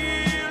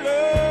feel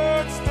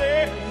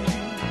unsteady.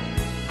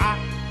 I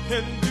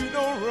can do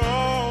no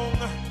wrong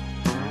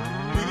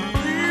with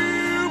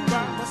you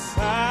by my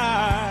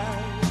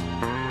side.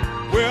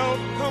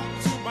 Welcome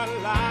to my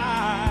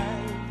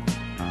life,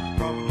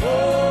 my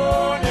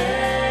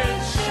morning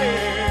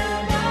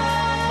share,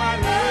 my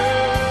love.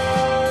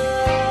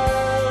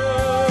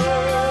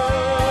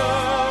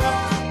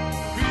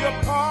 Be a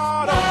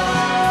part of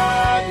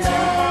my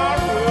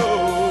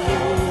tomorrow.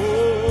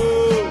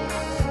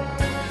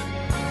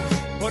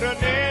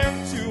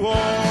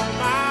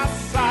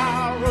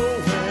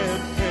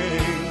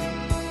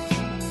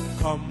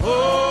 Come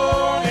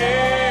on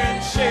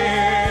and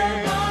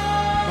share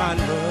my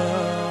love.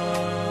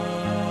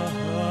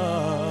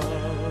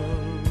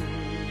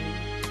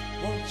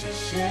 Won't you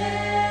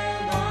share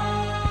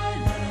my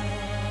love?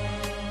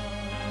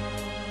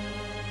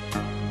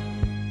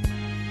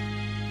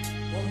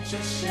 Won't you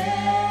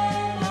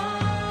share my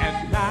love? And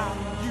now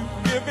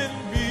you've given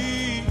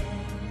me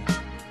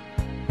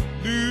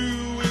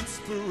new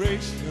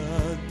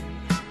inspiration.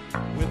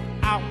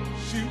 Without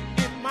you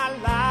in my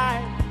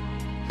life,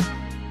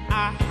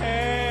 I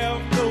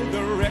have no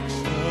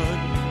direction.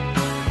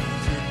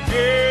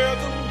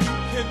 Together we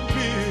can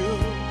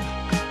build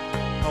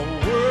a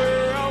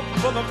world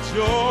full of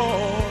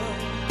joy.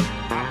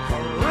 I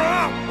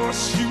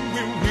promise you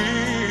we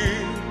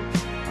will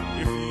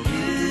if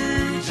you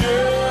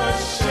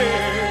just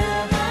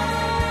share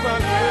my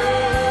love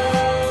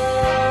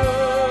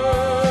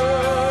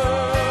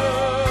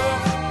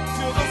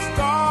till the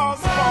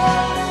stars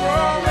fall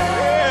from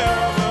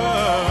heaven.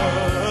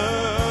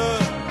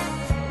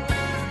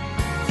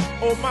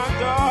 Oh my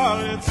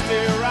darling,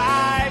 stay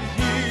right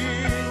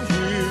here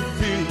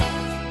with me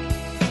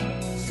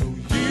so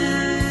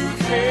you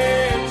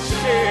can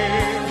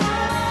share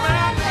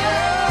my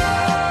love.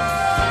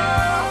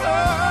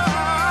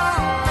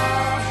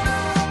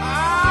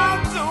 I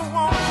don't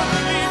want to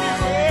leave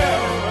you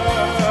ever.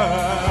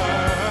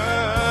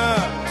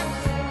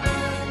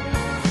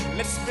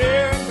 Let's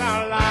spend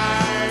our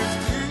lives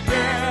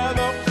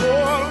together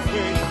for a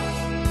week.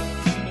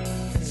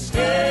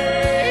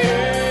 Stay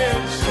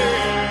and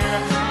share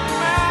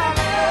my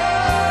love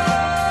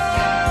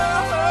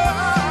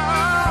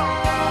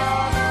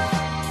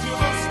till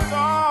the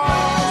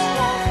stars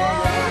fall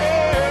from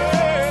heaven.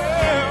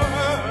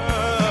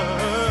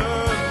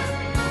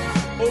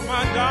 Oh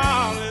my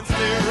darling,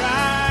 stay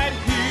right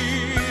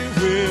here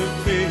with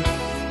me.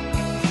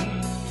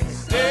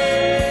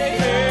 Stay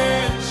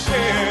and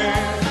share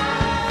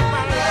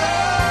my love.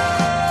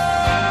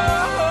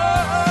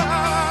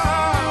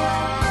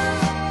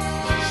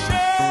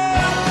 Share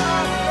my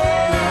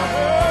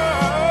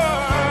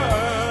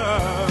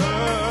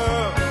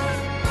love.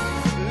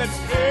 Let's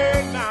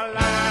spend our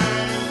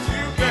lives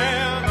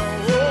together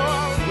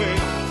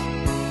always.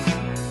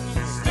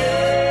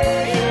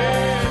 Stay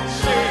and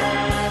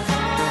share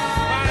my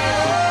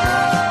love.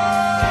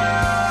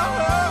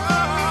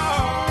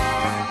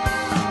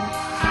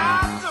 I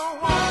don't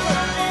want to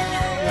leave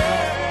you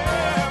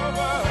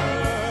ever.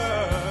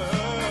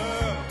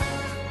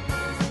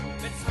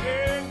 Let's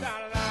spend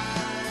our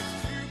lives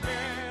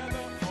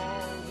together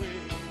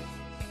always.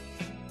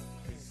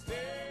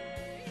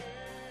 Stay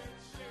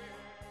and share.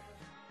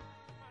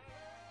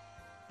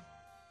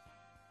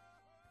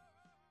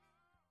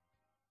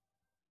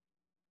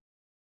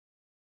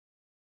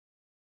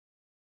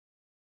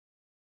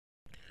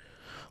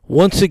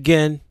 Once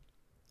again,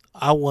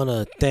 I want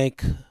to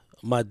thank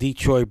my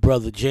Detroit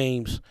brother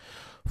James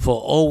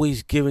for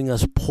always giving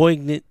us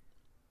poignant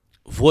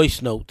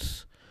voice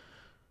notes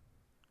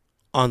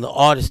on the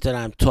artist that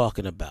I'm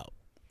talking about.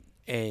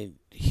 And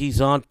he's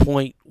on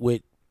point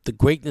with the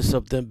greatness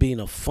of them being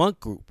a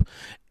funk group.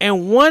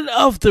 And one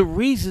of the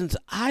reasons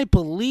I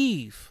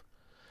believe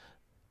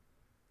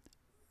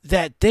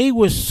that they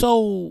were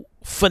so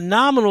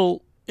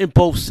phenomenal in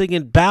both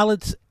singing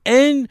ballads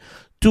and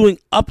doing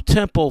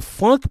up-tempo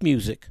funk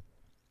music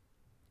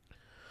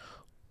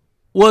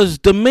was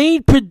the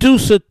main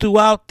producer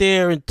throughout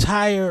their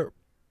entire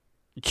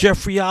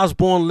Jeffrey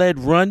Osborne-led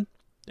run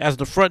as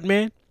the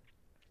frontman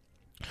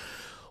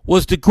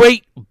was the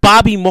great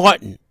Bobby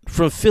Martin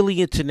from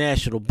Philly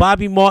International.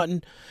 Bobby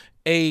Martin,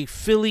 a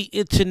Philly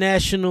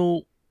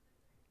International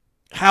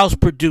house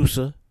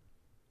producer,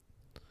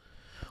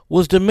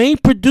 was the main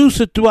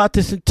producer throughout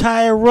this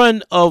entire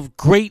run of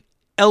great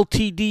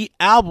LTD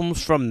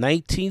albums from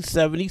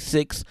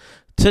 1976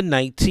 to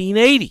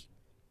 1980.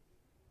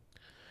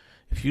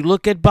 If you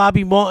look at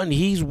Bobby Martin,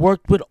 he's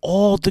worked with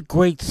all the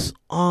greats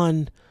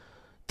on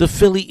the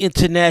Philly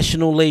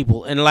International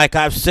label. And like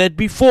I've said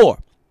before,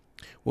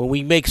 when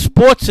we make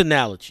sports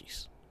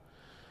analogies,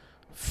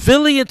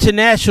 Philly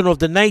International of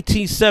the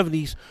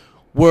 1970s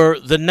were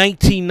the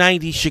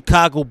 1990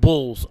 Chicago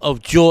Bulls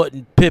of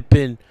Jordan,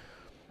 Pippen,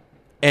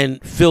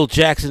 and Phil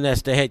Jackson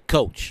as the head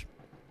coach.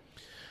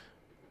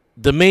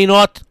 The main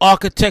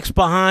architects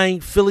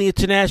behind Philly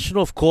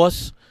International, of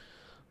course,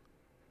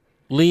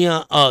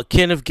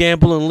 Kenneth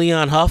Gamble and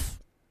Leon Huff.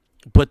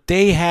 But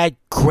they had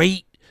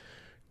great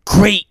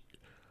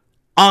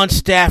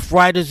on-staff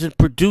writers and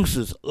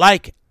producers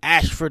like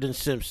Ashford and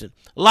Simpson,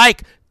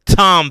 like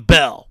Tom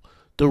Bell,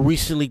 the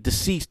recently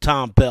deceased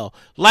Tom Bell,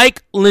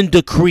 like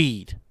Linda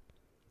Creed,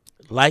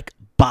 like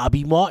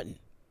Bobby Martin.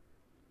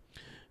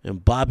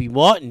 And Bobby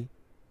Martin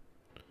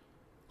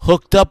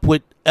hooked up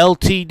with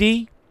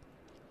LTD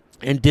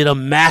and did a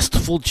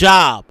masterful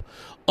job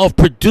of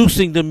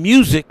producing the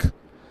music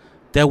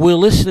that we're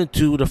listening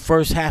to the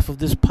first half of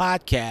this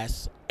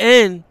podcast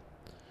and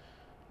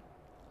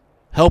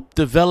helped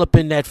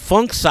developing that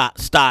funk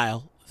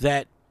style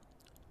that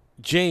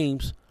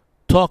James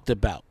talked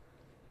about.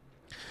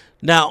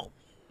 Now,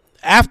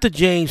 after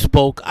James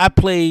spoke, I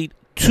played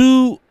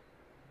two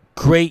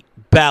great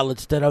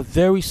ballads that are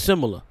very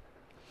similar.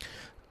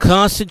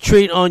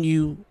 Concentrate on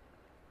You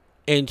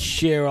and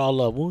Share Our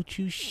Love. Won't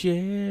you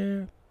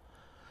share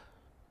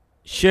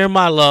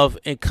my love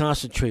and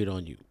concentrate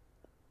on you?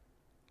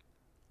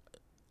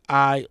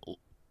 I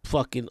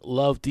fucking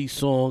love these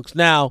songs.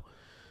 Now,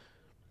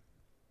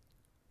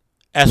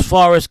 as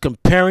far as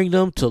comparing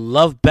them to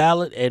Love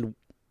Ballad and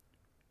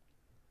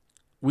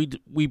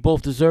We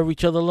Both Deserve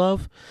Each Other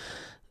Love,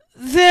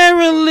 they're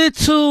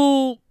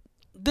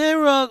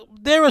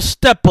a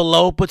step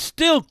below, but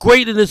still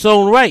great in its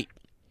own right.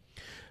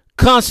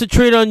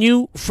 Concentrate on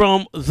You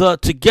from the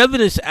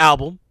Togetherness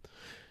album.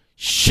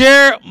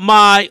 Share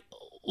My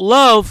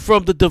Love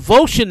from the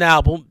Devotion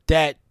album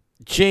that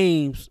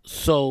James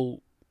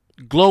so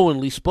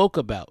glowingly spoke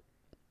about.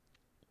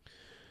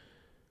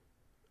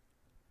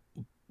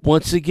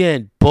 Once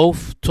again,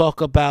 both talk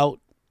about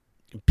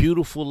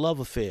beautiful love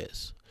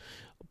affairs,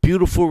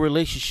 beautiful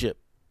relationship.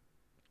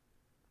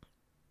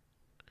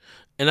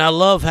 And I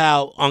love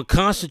how on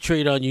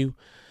Concentrate on You,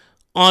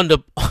 on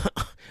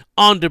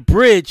the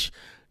bridge,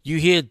 you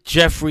hear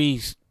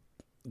Jeffrey's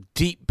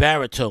deep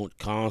baritone.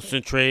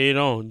 Concentrate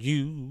on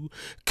you.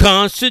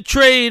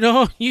 Concentrate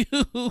on you.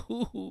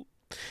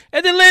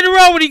 And then later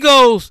on when he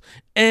goes,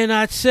 and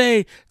I'd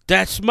say,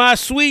 that's my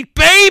sweet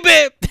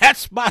baby.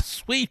 That's my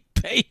sweet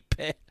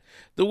baby.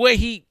 The way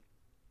he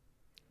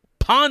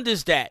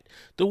ponders that.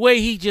 The way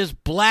he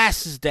just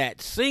blasts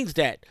that, sings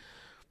that.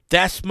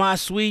 That's my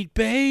sweet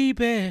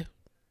baby.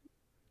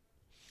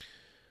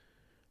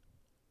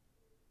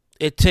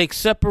 It takes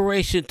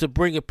separation to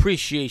bring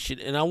appreciation,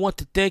 and I want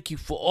to thank you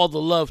for all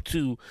the love,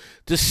 too.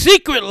 The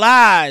secret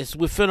lies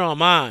within our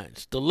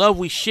minds. The love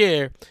we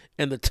share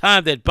and the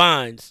time that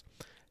binds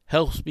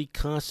helps me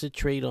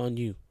concentrate on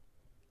you.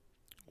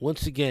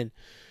 Once again,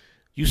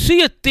 you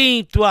see a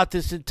theme throughout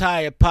this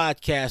entire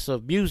podcast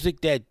of music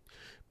that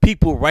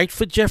people write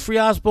for Jeffrey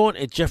Osborne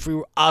and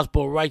Jeffrey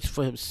Osborne writes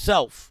for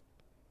himself.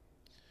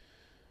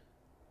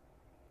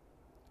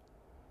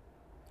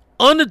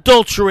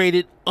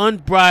 Unadulterated,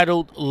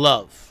 unbridled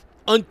love.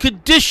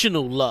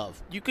 Unconditional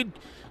love. You could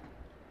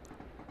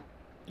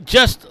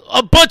just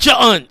a bunch of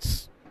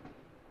uns.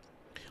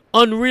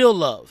 Unreal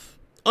love.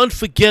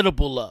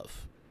 Unforgettable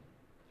love.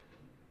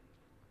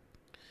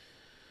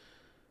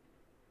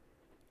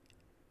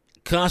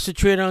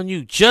 Concentrate on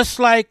You. Just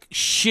like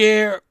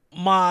Share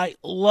My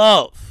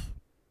Love.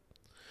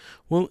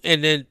 Well,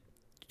 and then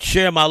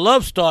Share My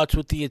Love starts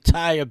with the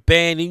entire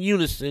band in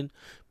unison.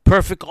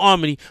 Perfect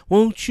harmony.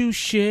 Won't you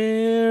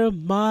share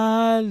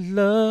my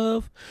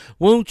love?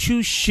 Won't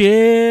you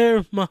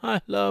share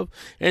my love?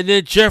 And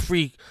then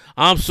Jeffrey,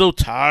 I'm so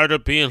tired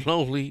of being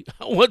lonely.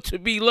 I want to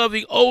be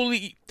loving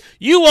only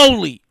you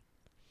only.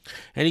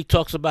 And he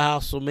talks about how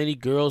so many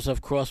girls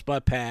have crossed my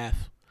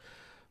path,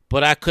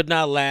 but I could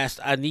not last.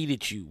 I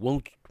needed you.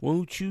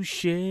 Won't you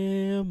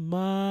share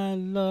my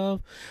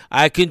love?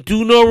 I can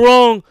do no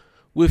wrong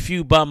with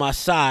you by my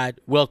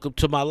side. Welcome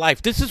to my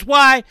life. This is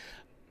why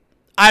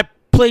I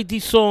played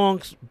these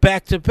songs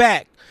back to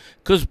back,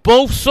 because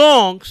both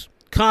songs,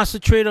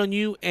 Concentrate on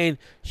You and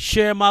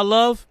Share My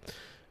Love,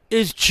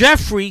 is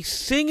Jeffrey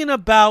singing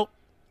about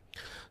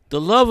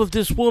the love of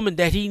this woman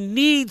that he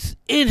needs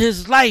in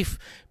his life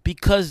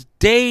because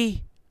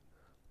they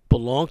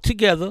belong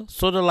together,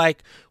 sort of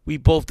like we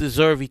both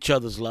deserve each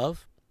other's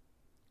love.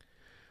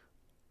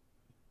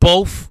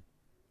 Both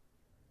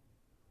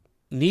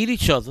need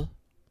each other,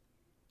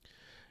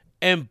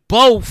 and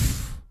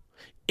both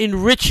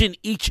enriching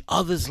each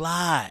other's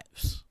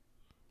lives.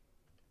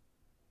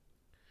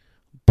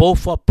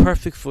 Both are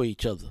perfect for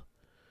each other.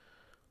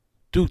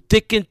 Through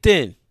thick and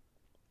thin,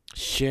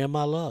 share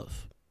my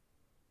love.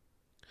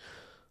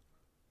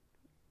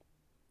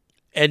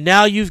 And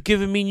now you've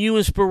given me new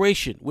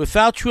inspiration.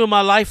 Without you in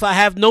my life, I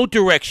have no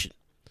direction.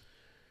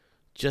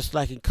 Just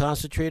like in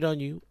Concentrate on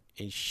You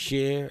and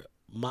Share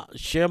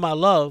My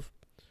Love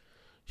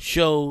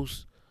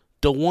shows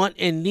the want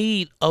and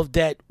need of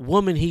that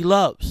woman he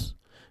loves.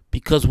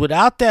 Because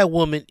without that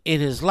woman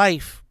in his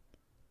life,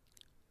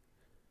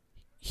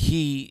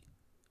 he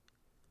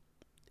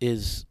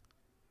is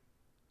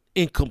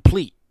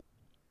incomplete.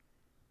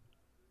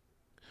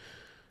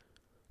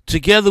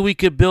 Together we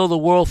could build a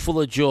world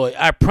full of joy.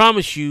 I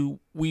promise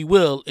you we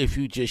will if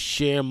you just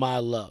share my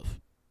love.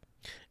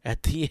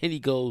 At the end he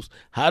goes,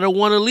 I don't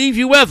want to leave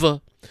you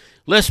ever.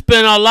 Let's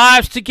spend our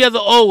lives together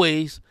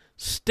always.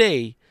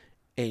 Stay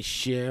and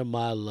share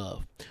my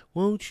love.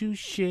 Won't you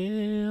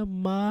share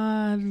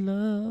my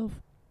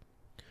love?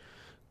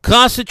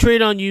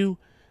 Concentrate on You,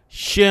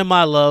 Share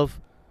My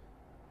Love.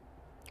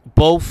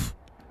 Both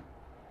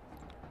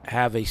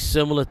have a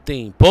similar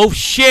theme. Both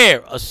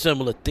share a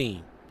similar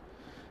theme.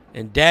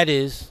 And that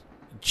is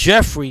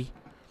Jeffrey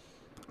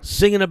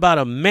singing about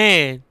a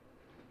man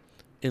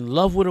in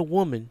love with a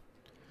woman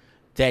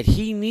that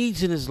he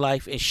needs in his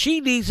life and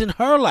she needs in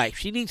her life.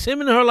 She needs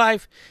him in her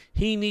life.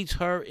 He needs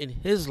her in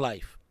his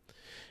life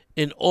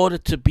in order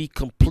to be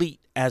complete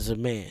as a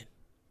man.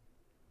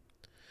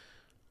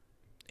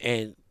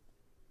 And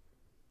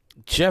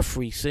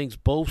Jeffrey sings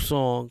both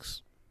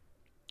songs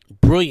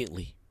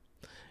brilliantly,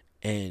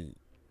 and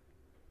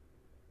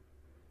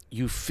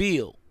you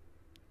feel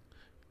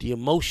the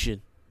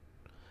emotion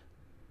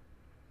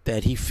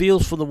that he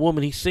feels for the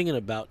woman he's singing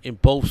about in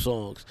both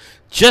songs.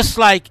 Just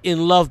like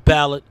in Love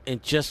Ballad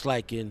and just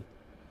like in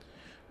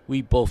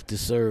We Both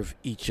Deserve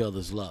Each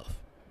Other's Love.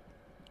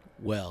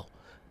 Well,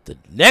 the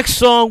next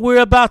song we're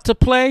about to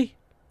play,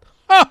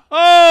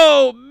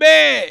 oh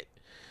man,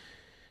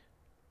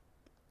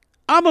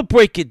 I'm going to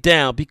break it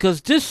down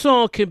because this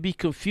song can be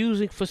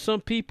confusing for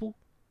some people.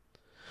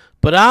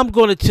 But I'm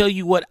going to tell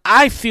you what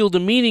I feel the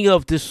meaning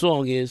of this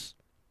song is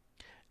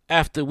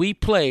after we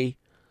play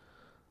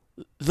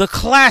the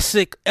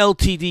classic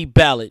LTD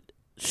ballad,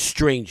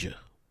 Stranger.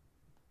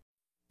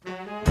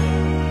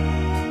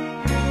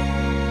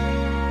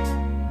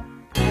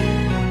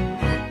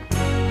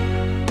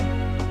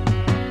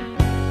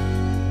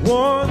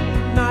 One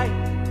night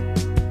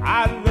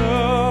I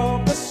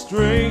loved a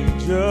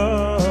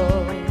stranger,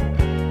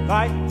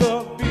 like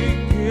the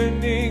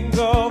beginning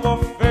of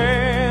a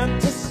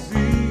fantasy.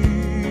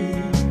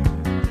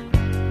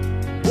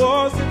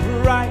 Was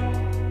it right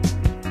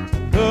to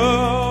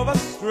love a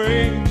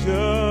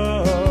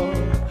stranger?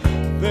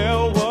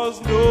 There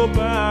was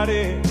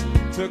nobody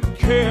to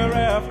care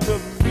after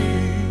me.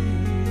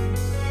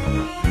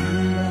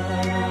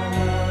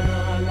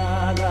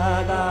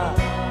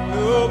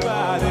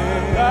 Nobody.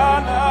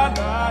 Nobody.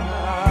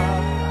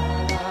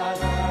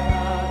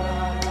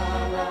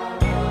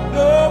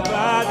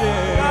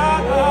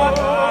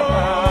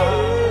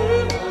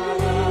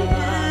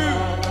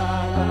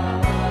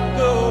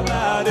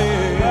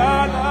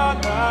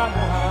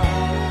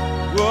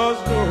 Was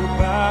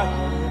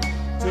nobody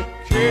to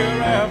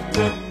care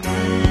after me.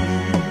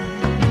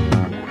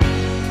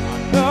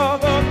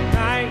 Another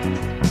night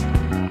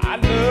I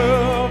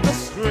loved a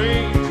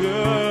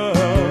stranger,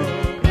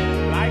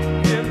 like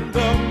in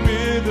the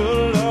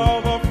middle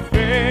of a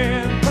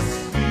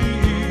fantasy.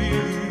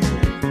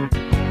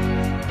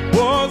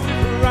 Was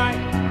it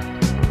right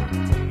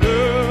to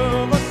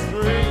love a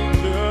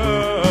stranger?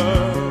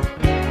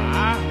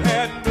 I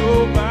had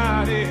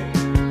nobody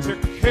to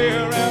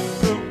care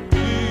after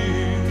me.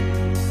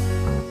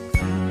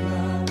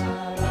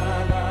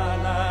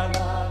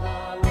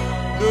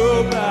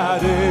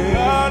 Nobody.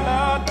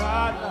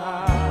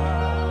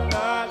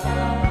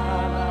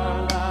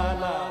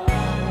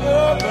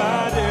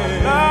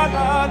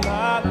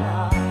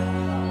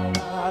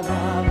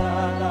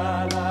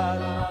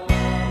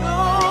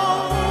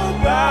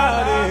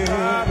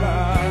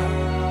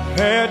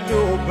 Had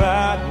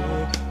nobody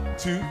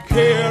to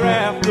care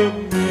after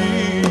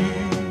me.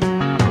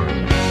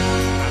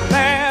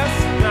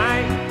 Last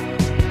night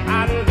I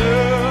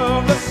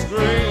loved a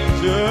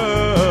stranger.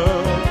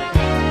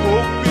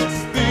 Hope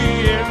it's the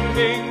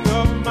ending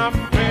of my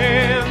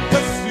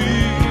fantasy.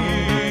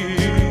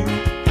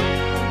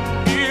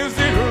 Is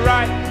it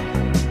right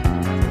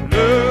to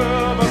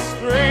love a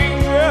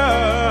stranger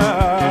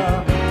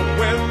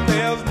when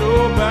there's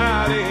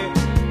nobody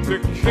to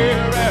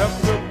care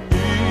after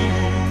me?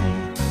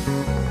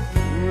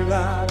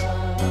 La la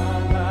la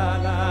la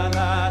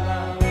la la.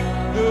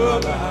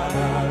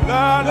 Nobody.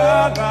 La la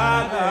la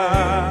la.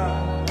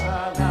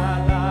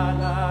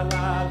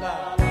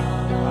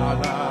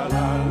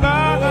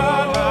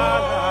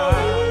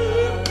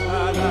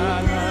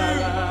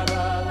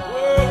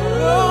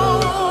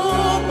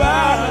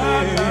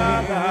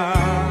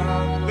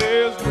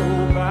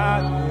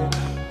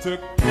 To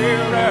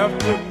care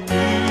after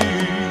me.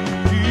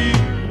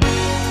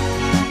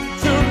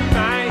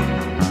 Tonight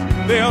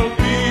there'll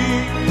be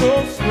no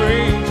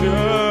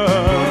stranger.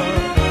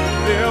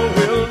 There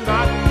will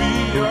not be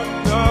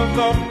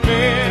another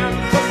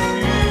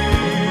fantasy.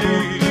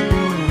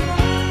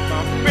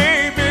 My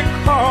baby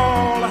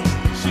called,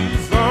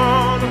 she's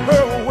on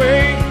her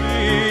way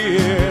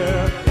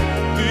here.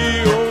 The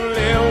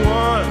only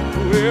one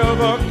who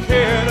ever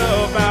cared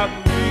about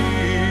me.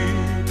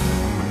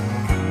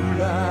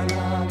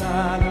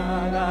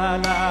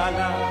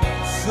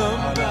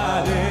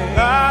 Somebody,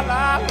 la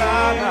la la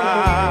la,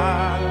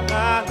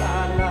 la la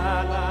la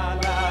la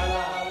la,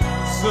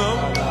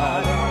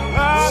 somebody,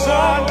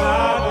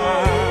 somebody,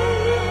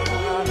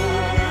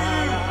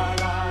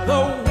 the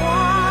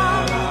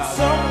one,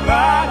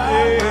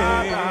 somebody,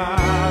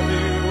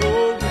 the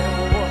only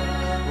one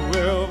who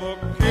ever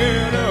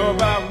cared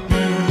about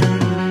me.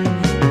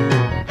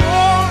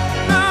 Oh,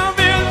 love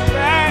is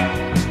back,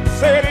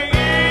 said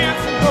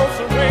it's no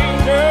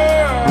surrender.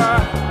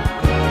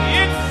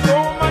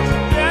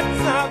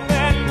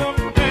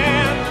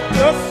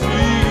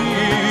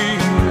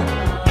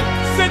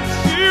 Since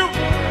you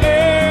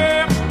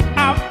left,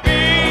 I've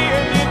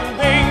been in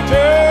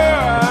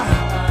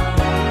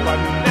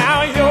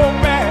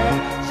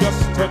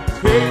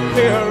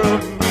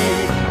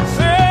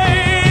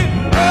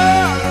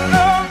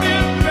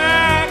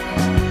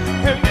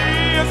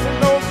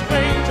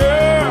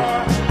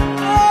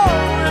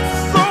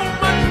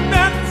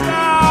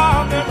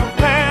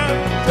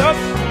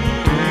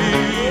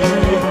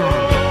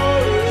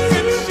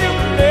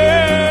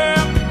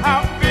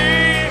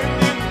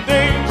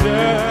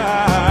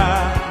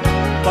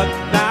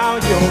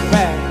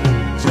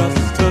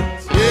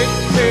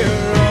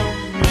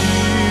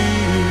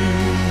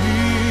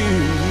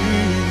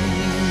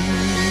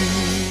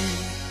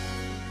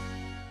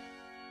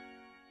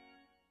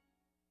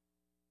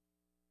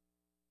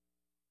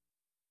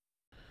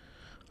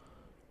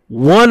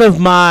one of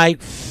my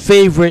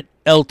favorite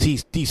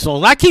LTD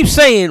songs. I keep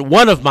saying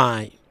one of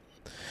mine.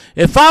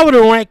 If I were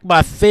to rank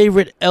my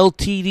favorite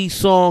LTD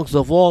songs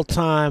of all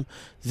time,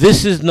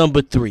 this is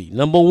number 3.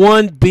 Number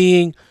 1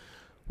 being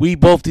We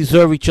Both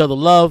Deserve Each Other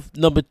Love.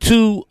 Number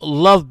 2,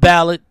 Love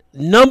Ballad.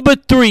 Number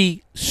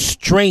 3,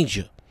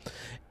 Stranger.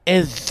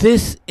 And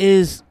this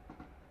is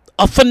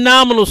a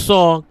phenomenal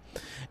song.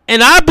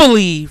 And I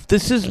believe,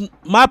 this is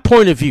my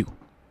point of view,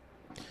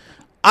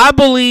 I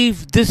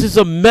believe this is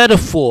a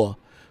metaphor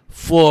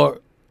for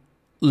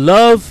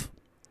love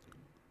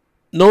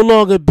no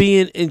longer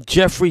being in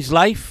Jeffrey's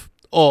life,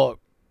 or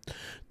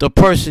the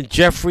person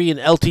Jeffrey and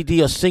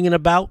LTD are singing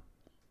about,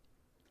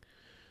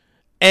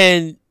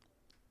 and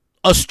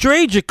a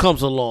stranger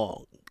comes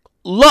along.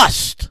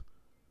 Lust.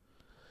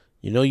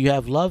 You know, you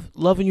have love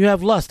and you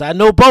have lust. I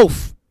know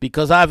both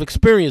because I've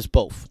experienced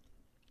both.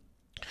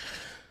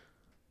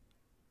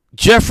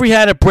 Jeffrey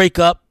had a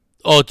breakup,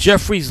 or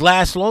Jeffrey's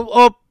last love,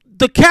 or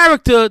the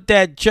character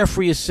that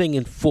Jeffrey is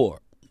singing for,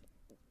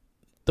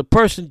 the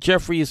person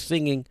Jeffrey is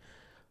singing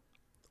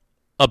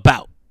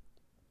about,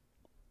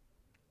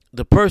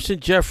 the person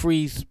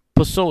Jeffrey's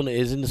persona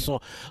is in the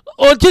song,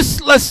 or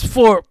just let's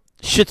for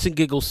shits and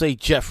giggles say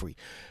Jeffrey.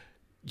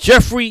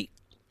 Jeffrey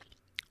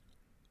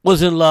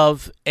was in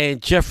love,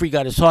 and Jeffrey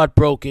got his heart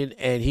broken,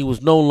 and he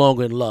was no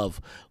longer in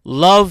love.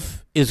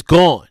 Love is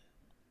gone.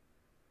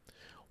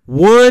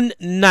 One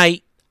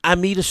night, I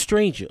meet a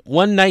stranger.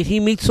 One night, he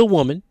meets a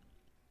woman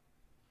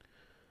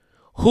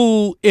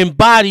who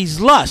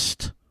embodies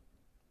lust.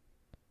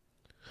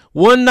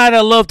 One night,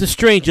 I loved a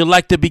stranger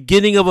like the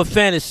beginning of a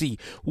fantasy.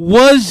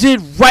 Was it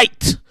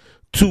right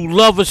to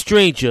love a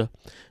stranger?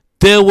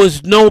 There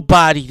was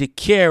nobody to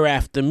care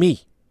after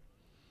me.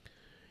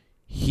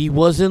 He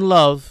was in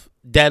love.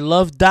 That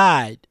love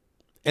died.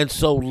 And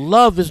so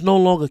love is no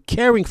longer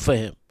caring for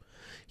him.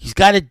 He's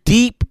got a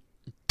deep,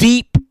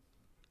 deep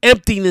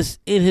emptiness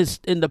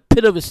in the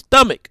pit of his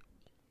stomach.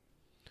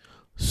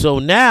 So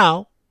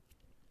now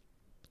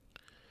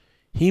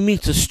he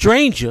meets a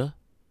stranger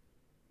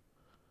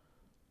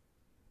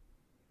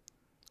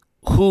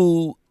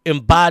who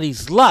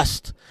embodies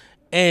lust,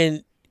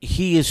 and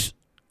he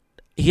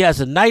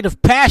has a night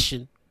of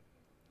passion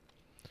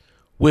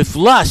with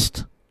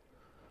lust,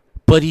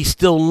 but he's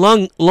still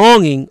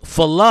longing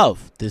for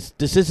love. This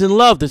isn't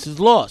love. This is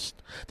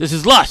lost. This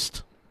is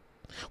lust.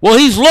 Well,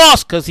 he's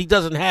lost because he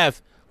doesn't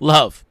have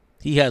love.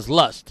 He has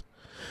lust.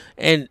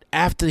 And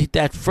after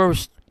that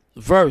first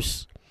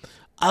verse,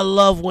 I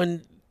love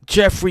when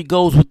Jeffrey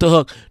goes with the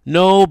hook.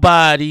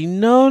 Nobody,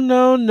 no,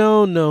 nobody,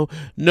 no,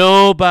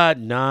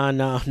 nobody,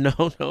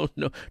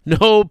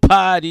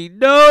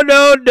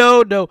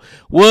 no,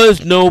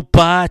 was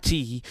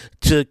nobody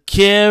to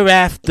care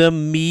after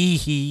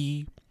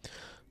me.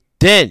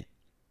 Then,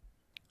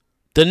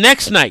 the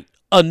next night,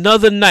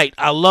 another night,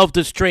 I loved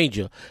a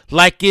stranger,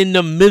 like in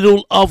the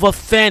middle of a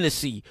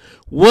fantasy.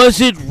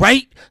 Was it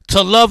right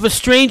to love a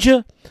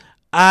stranger?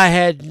 I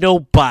had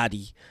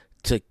nobody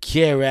to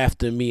care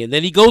after me. And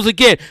then he goes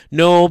again.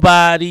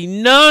 Nobody,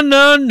 no,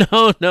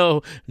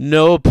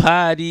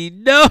 nobody,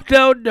 no,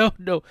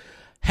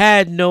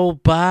 had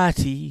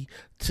nobody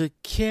to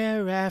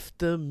care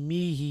after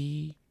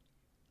me.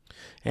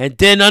 And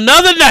then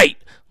another night,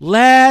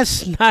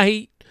 last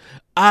night,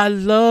 I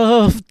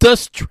loved a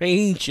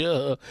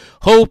stranger.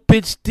 Hope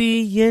it's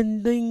the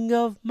ending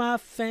of my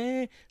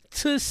fantasy.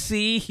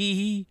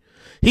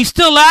 He's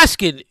still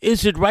asking,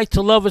 is it right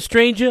to love a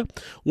stranger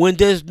when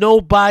there's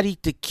nobody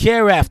to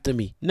care after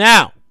me?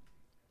 Now,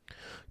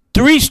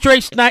 3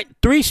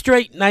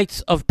 straight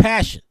nights of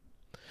passion.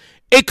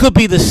 It could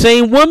be the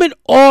same woman,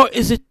 or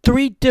is it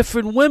 3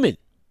 different women?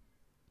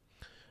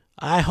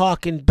 I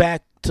hearken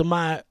back to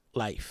my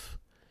life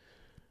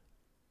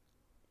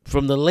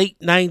from the late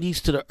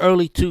 90s to the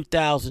early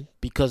 2000s,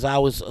 because I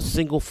was a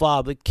single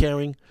father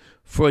caring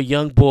for a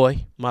young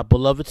boy, my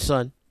beloved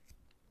son.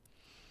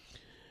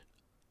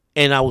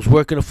 And I was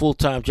working a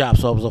full-time job.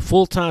 So I was a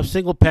full-time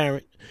single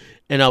parent,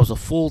 and I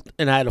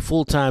had a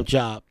full-time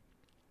job.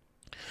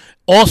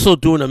 Also,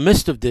 during the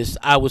midst of this,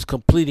 I was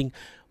completing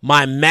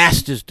my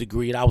master's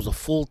degree, and I was a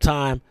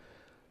full-time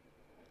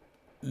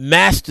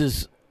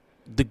master's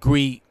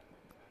degree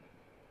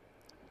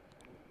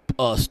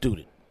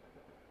student.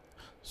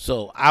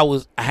 So I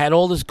had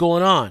all this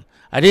going on.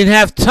 I didn't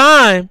have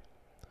time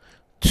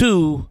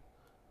to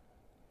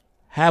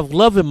have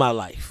love in my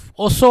life.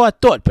 Or so I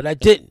thought, but I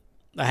didn't.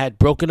 I had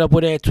broken up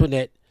with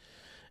Antoinette.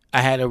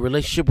 I had a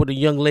relationship with a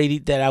young lady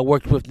that I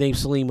worked with named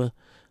Salima.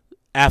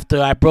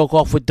 After I broke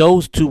off with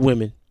those 2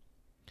 women,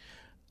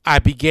 I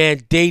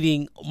began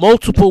dating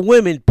multiple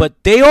women,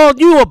 but they all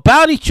knew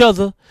about each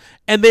other,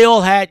 and they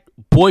all had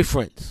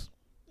boyfriends.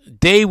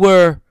 They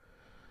were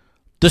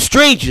the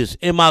strangers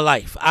in my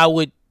life. I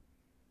would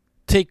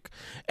take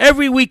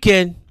every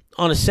weekend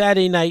on a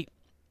Saturday night,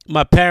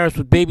 my parents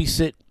would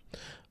babysit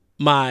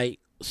my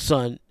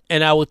son,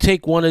 and I would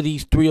take one of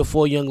these 3 or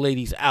 4 young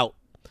ladies out,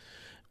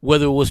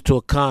 whether it was to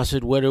a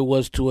concert, whether it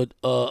was to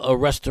a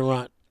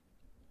restaurant,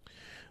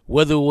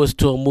 whether it was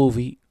to a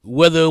movie,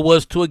 whether it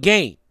was to a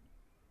game.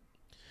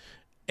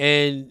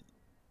 and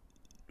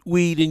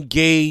we'd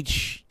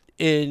engage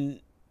in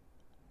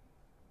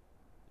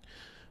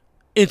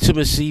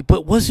intimacy,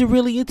 but was it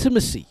really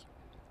intimacy?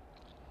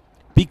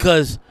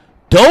 Because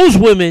those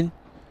women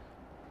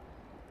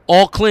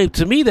all claimed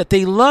to me that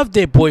they loved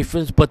their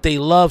boyfriends, but they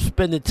loved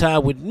spending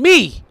time with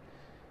me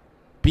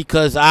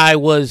because I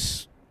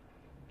was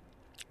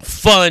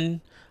fun,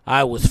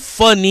 I was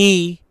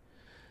funny,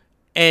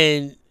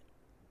 and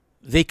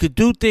they could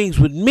do things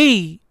with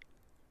me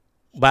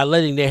by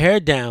letting their hair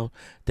down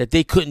that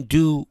they couldn't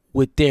do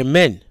with their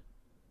men.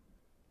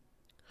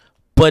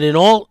 But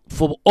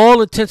for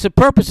all intents and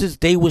purposes,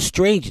 they were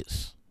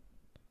strangers.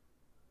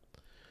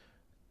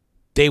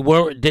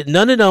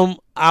 None of them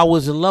I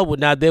was in love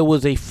with. Now, there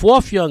was a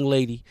fourth young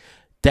lady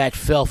that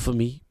fell for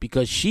me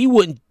because she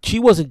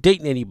wasn't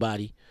dating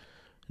anybody.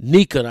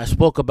 Nika, and I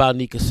spoke about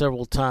Nika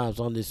several times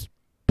on this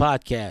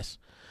podcast.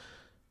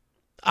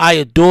 I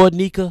adored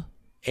Nika,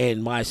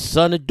 and my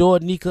son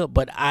adored Nika,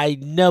 but I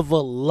never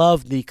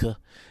loved Nika.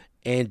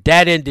 And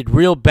that ended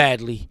real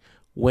badly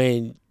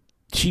when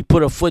she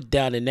put her foot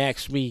down and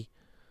asked me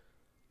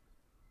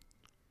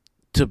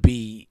to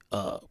be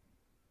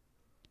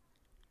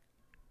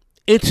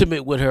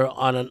intimate with her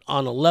on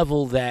a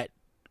level that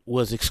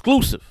was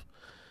exclusive.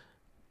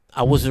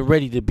 I wasn't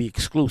ready to be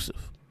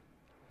exclusive.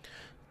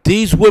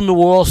 These women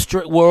were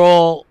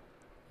all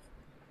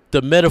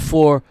the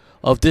metaphor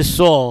of this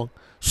song.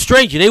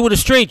 Stranger. They were the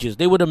strangers.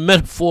 They were the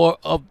metaphor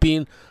of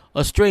being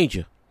a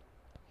stranger.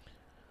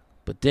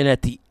 But then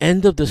at the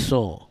end of the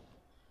song,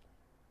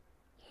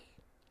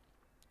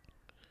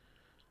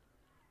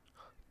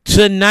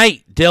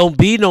 tonight there'll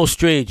be no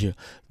stranger.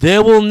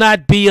 There will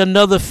not be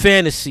another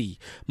fantasy.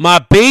 My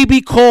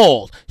baby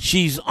called.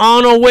 She's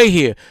on her way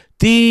here.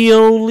 The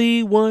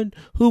only one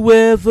who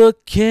ever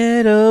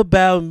cared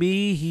about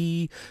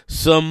me.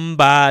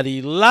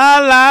 Somebody, la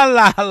la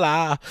la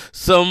la.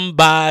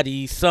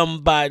 Somebody,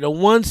 the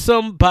one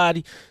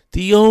somebody.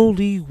 The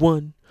only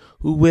one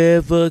who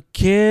ever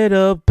cared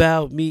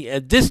about me.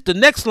 And the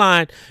next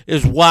line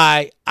is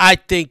why I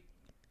think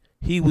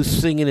he was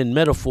singing in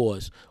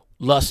metaphors,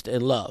 lust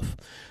and love.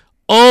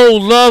 Oh,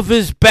 love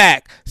is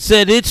back,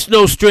 said it's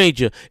no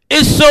stranger.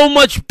 It's so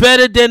much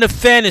better than a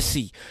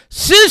fantasy.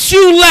 Since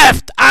you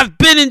left, I've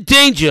been in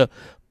danger.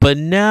 But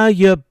now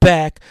you're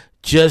back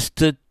just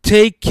to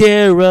take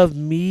care of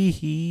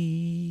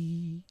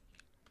me.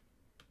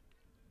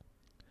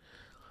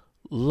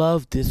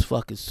 Love this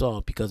fucking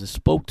song because it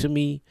spoke to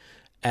me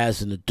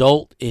as an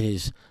adult in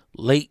his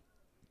late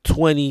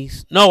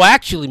 20s. No,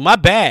 actually, my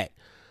bad.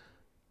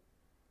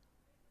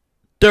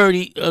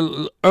 Early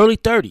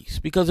 30s,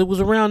 because it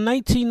was around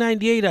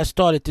 1998 I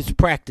started this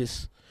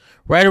practice.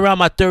 Right around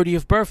my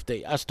 30th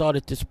birthday, I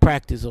started this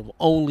practice of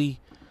only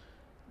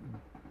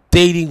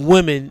dating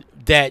women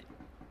that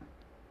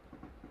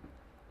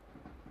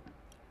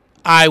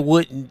I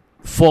wouldn't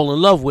fall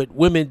in love with,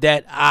 women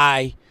that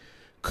I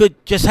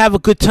could just have a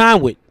good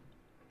time with,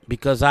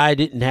 because I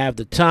didn't have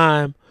the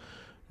time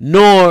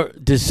nor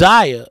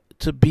desire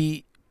to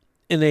be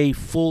in a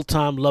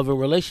full-time loving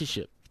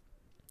relationship.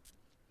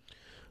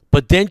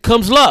 But then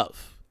comes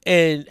love.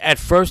 And at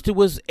first it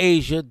was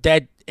Asia.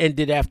 That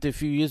ended after a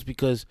few years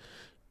because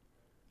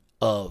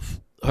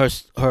of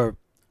her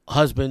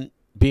husband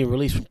being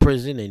released from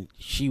prison, and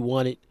she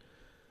wanted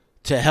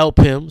to help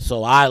him.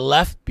 So I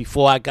left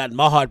before I got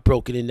my heart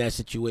broken in that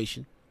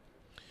situation.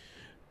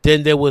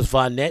 Then there was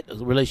Vonette, a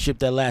relationship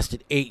that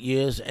lasted 8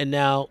 years. And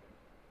now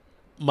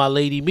my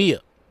lady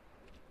Mia.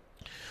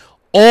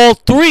 All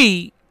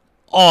three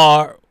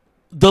are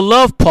the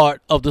love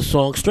part of the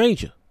song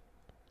Stranger,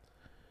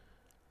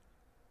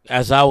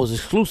 as I was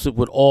exclusive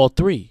with all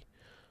three.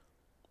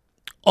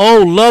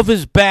 Oh, love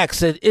is back,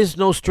 said it's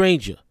no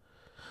stranger.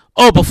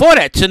 Oh, before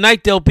that,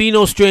 tonight there'll be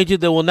no stranger.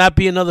 There will not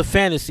be another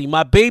fantasy.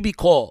 My baby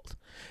called.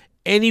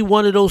 Any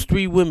one of those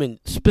three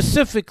women,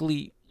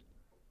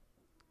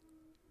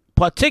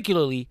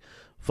 particularly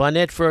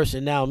Vonette first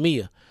and now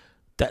Mia,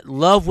 that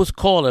love was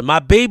calling. My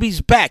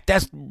baby's back.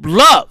 That's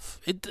love.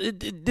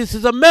 This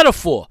is a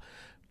metaphor.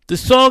 The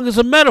song is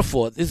a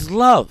metaphor. It's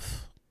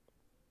love.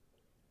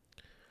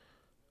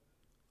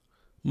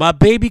 My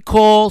baby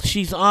called,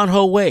 she's on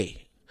her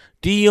way.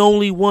 The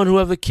only one who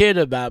ever cared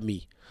about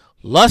me.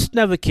 Lust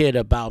never cared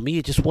about me.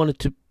 It just wanted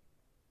to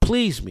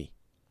please me.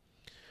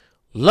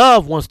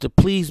 Love wants to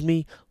please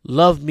me,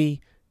 love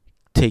me,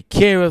 take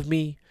care of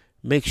me,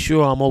 make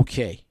sure I'm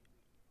okay.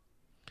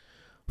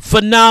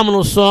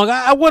 Phenomenal song.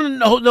 I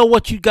want to know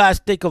what you guys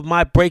think of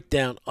my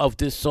breakdown of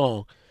this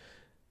song.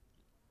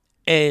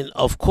 And,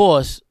 of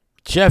course,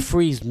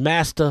 Jeffrey's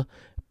master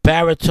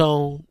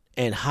baritone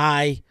and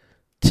high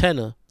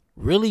tenor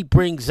really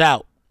brings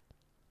out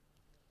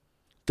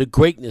the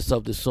greatness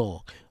of the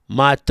song.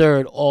 My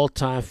third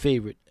all-time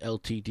favorite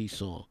LTD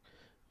song.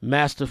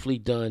 Masterfully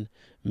done,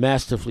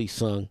 masterfully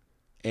sung,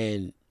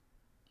 and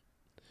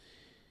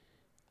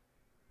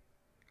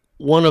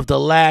one of the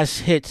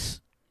last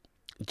hits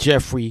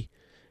Jeffrey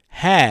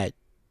had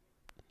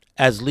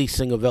as lead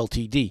singer of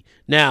LTD.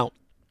 Now,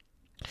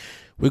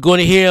 we're going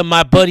to hear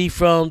my buddy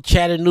from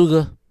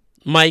Chattanooga,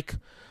 Mike,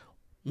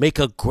 make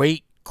a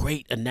great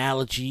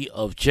analogy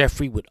of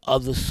Jeffrey with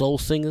other soul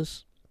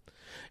singers.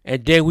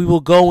 And then we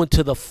will go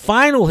into the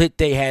final hit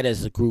they had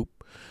as a group,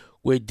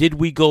 where Did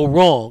We Go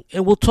Wrong?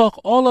 And we'll talk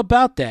all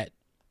about that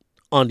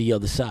on the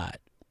other side.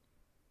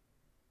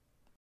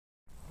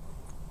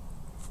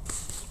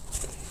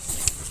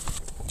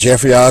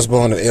 Jeffrey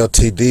Osborne and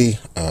LTD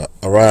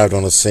arrived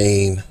on the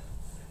scene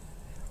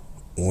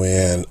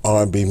when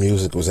R&B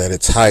music was at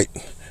its height.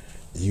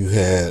 You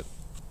had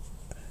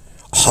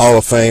Hall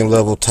of Fame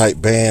level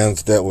type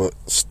bands that were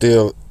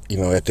still,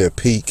 at their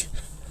peak.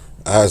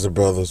 Isley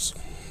Brothers,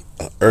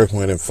 Earth,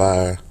 Wind and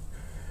Fire,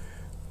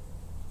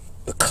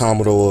 the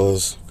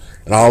Commodores,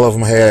 and all of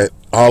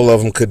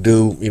them could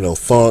do,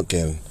 funk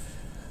and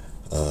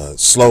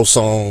slow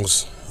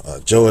songs.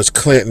 George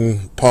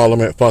Clinton,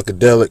 Parliament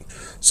Funkadelic.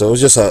 So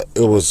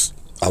it was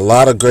a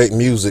lot of great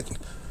music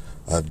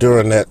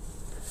during that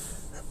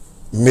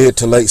mid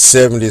to late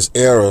 70s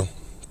era,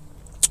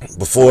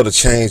 before the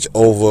change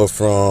over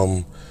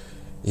from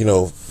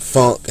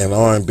funk and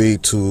R&B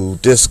to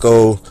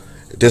disco.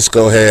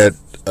 Disco had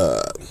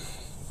 2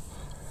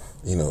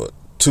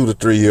 to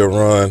 3 year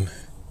run,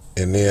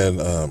 and then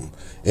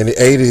in the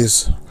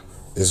 80s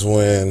is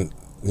when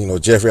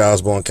Jeffrey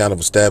Osborne kind of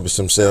established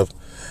himself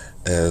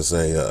as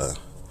a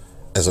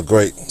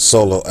great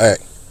solo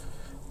act.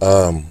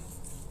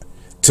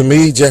 To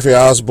me, Jeffrey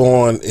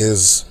Osborne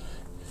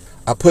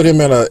I put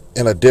him in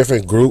a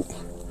different group.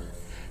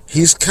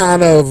 He's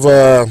kind of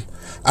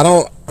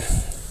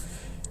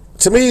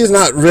to me, he's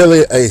not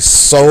really a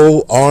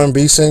soul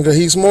R&B singer.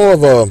 He's more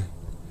of a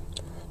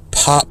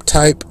pop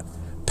type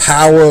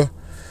power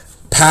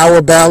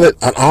ballad,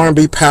 an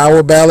R&B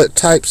power ballad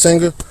type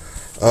singer,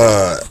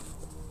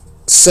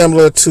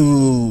 similar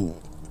to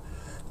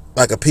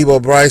like a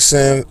Peabo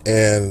Bryson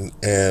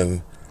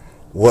and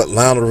what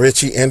Lionel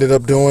Richie ended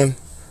up doing.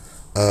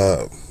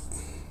 They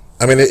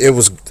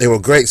were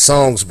great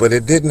songs, but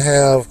it didn't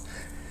have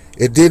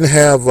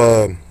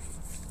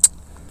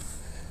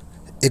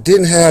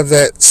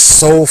that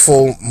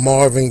soulful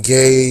Marvin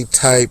Gaye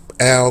type,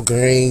 Al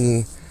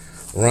Green,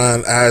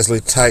 Ron Isley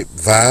type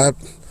vibe.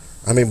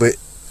 But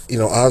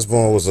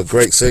Osborne was a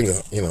great singer,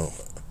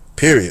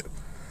 period.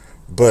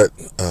 But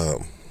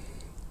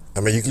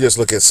you can just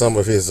look at some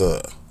of his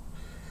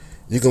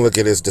you can look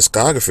at his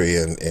discography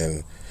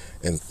and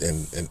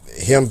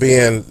him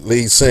being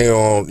lead singer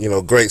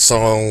on great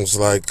songs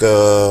like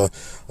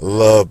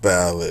Love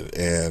Ballad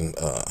and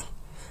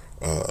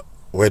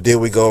Where Did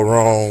We Go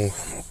Wrong.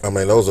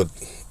 Those are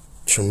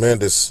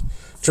tremendous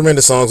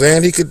songs,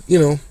 and he could he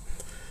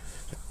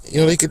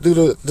could do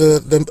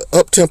the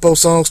up tempo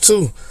songs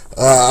too.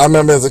 I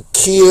remember as a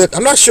kid,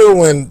 I'm not sure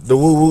when the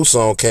Woo Woo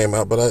song came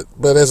out,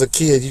 but as a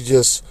kid,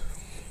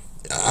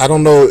 I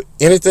don't know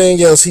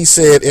anything else he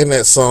said in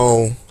that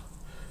song,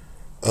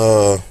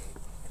 but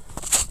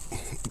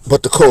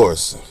the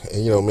chorus.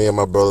 And me and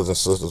my brothers and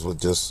sisters would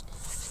just,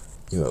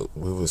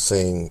 we would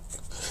sing,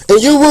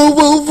 and you woo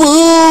woo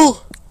woo.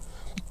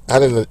 I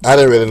didn't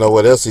really know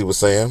what else he was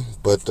saying,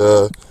 but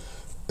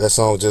that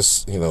song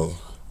just,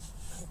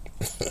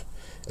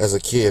 as a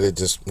kid, it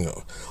just,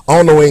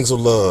 On the Wings of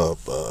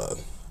Love,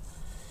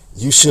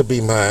 You Should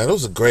Be Mine.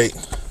 Those are great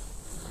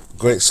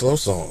slow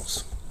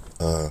songs.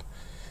 And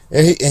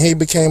he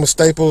became a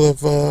staple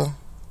of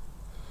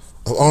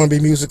R&B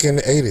music in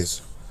the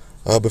 80s,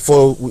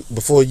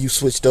 before you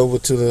switched over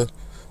to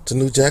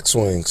New Jack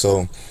Swing.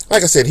 So,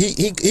 like I said,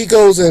 he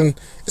goes in.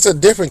 It's a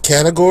different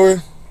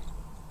category.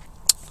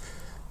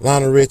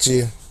 Lionel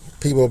Richie,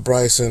 Peabo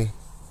Bryson,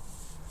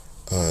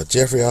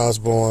 Jeffrey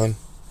Osborne.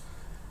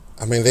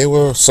 They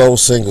were soul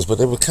singers, but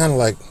they were kind of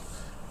like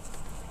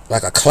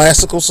a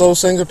classical soul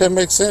singer, if that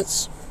makes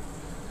sense.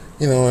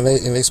 And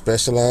they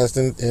specialized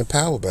in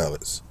power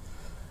ballads.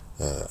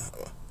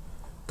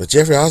 But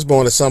Jeffrey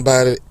Osborne is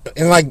somebody,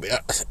 and like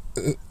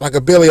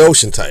a Billy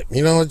Ocean type,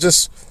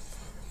 just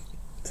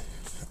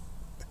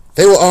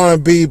they were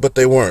R&B, but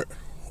they weren't,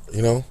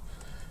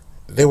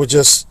 they were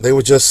just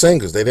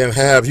singers. They didn't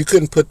have, you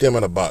couldn't put them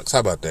in a box. How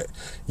about that?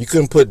 You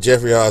couldn't put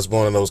Jeffrey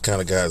Osborne and those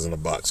kind of guys in a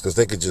box because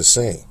they could just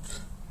sing.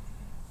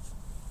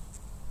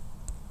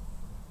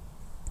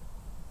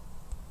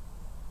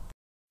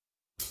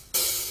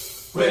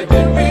 Where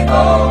did we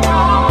go wrong?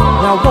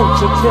 Now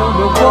won't you tell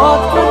me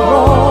what went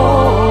wrong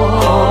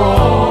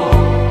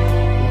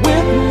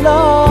with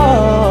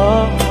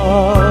love,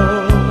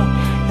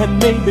 and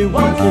maybe we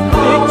can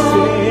fix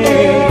it.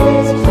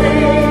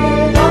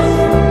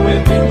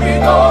 Where did we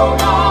go wrong?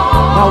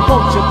 Now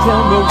won't you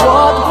tell me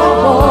what went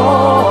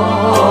wrong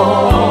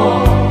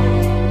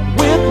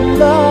with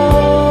love?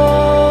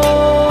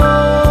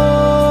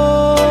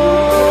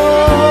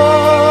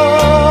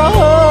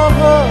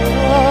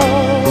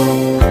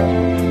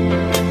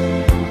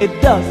 It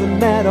doesn't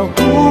matter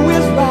who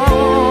is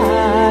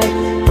right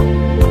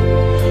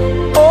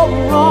or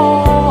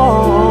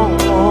wrong.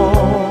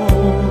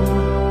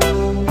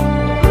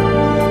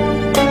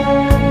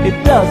 It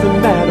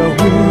doesn't matter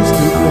who's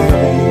to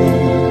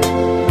blame.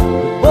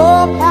 We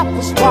both have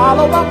to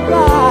swallow our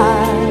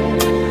pride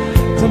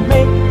to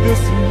make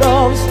this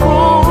love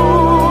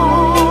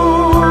strong.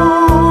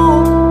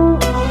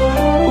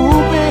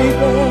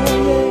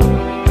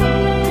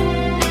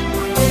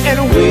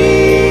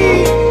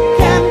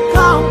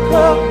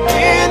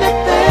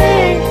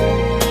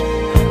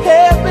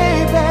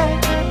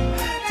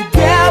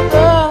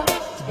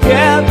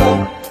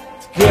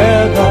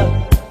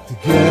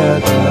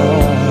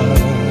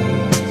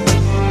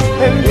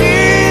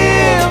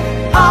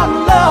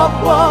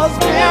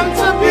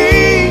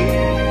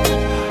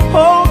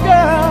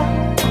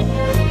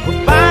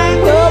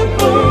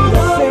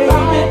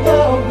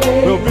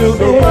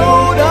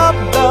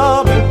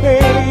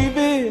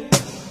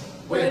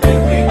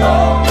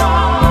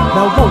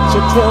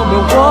 you tell me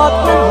what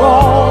went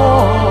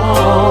wrong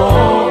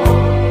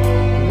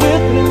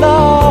with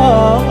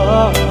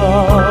love,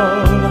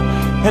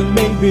 and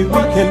maybe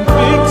we can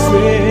fix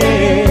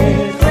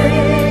it.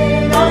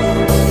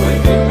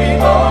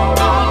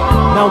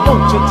 Now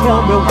won't you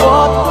tell me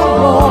what went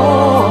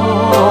wrong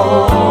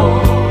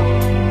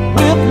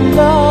with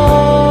love?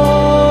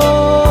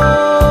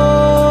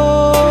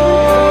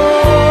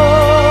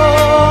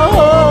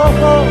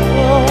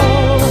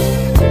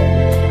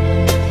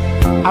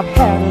 I've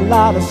had a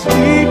lot of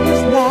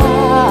sleepless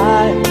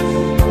nights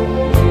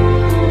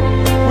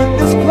with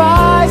this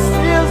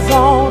crisis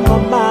on my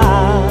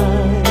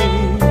mind,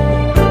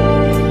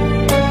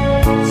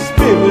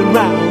 spinning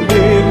round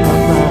in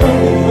my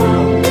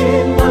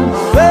mind,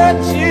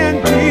 searching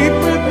deep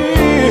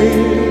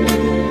within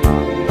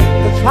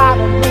to try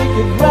to make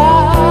it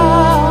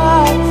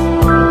right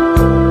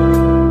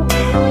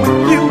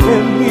with you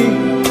and me.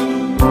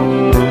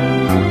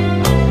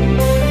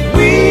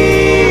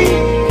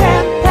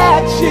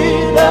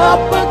 It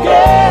up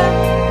again,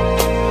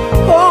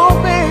 oh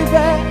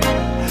baby,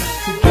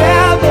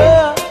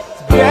 together,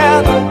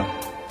 together,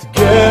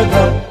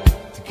 together,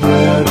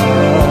 together.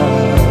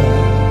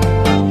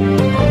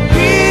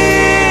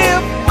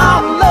 If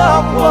our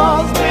love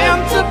was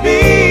meant to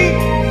be,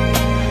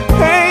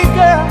 hey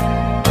girl,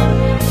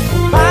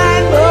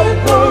 find a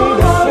way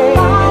to say,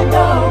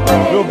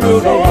 we'll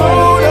build a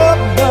road of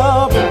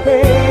love,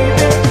 baby.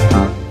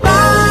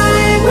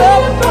 Find a way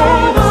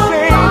to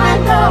say,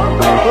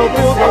 we'll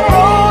build a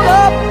road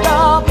of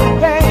love,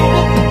 baby.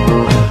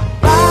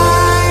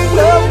 Find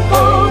a way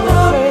to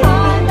say,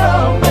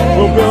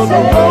 we'll build a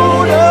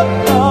road of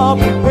love,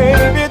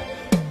 baby.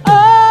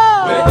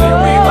 Oh, where did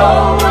we go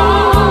wrong?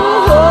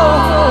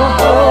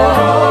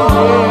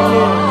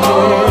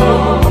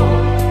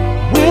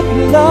 With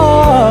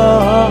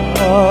love,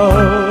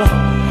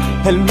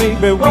 and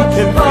maybe we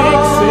can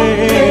fix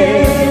it.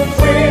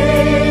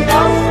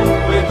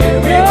 Where did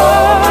we go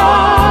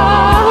wrong?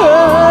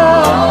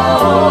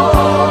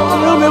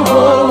 Tell me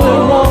what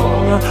went wrong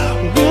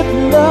with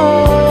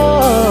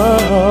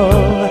love,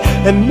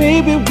 and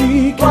maybe we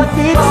can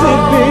fix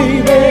it,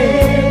 baby.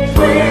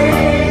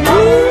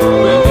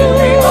 Where did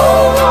we go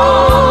wrong?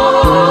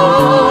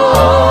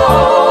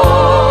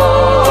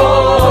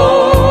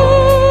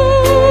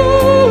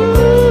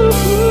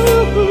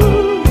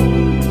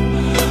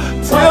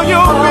 Tell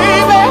your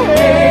baby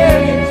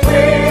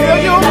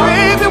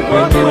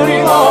what went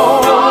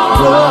wrong.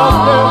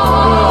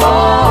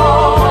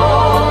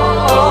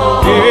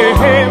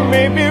 Yeah,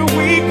 maybe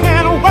we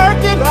can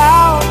work it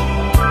out,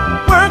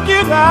 work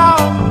it out.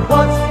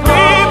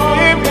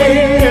 Maybe we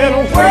can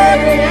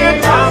work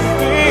it out,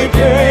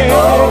 baby.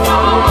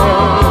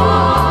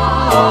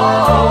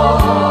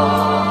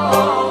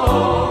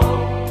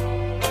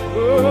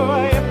 Oh,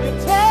 if you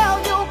tell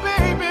your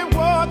baby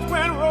what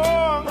went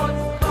wrong,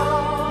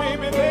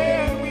 maybe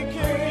then we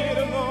can get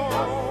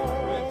along.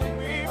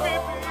 Baby.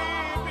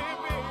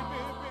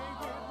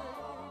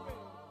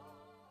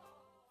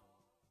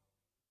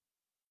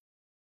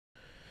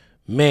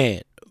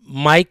 Man,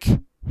 Mike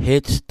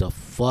hits the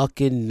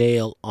fucking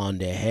nail on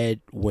the head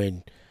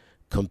when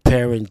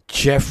comparing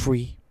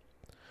Jeffrey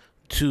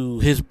to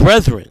his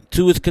brethren,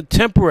 to his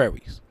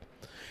contemporaries.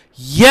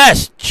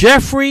 Yes,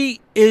 Jeffrey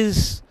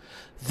is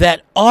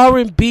that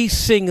R&B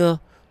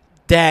singer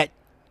that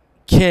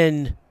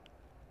can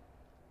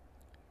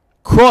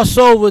cross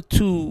over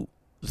to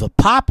the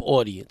pop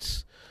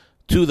audience,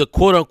 to the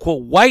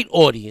quote-unquote white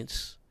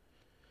audience,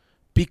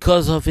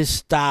 because of his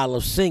style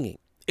of singing.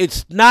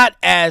 It's not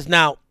as,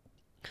 now,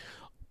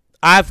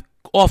 I've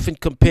often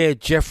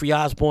compared Jeffrey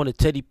Osborne to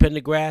Teddy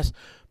Pendergrass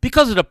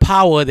because of the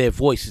power of their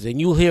voices. And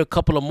you'll hear a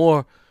couple of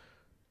more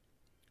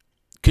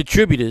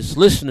contributors,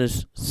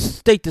 listeners,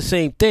 state the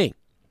same thing.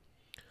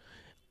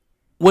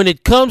 When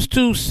it comes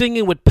to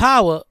singing with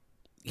power,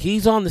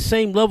 he's on the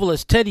same level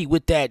as Teddy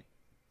with that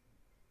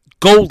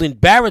golden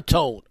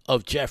baritone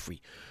of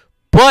Jeffrey.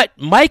 But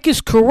Mike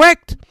is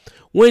correct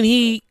when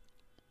he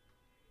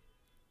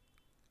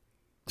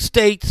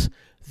states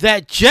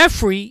that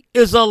Jeffrey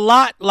is a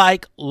lot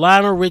like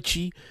Lionel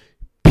Richie,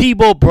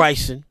 Peabo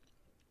Bryson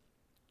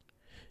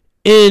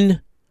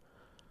in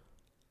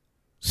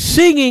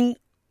singing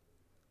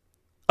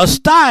a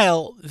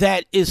style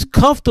that is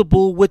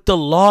comfortable with the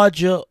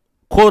larger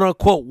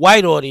quote-unquote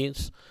white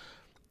audience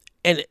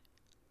and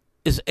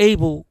is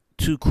able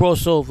to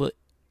cross over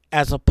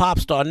as a pop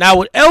star. Now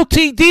with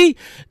LTD,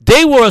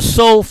 they were a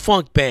soul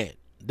funk band.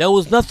 There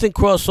was nothing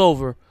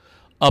crossover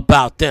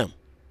about them.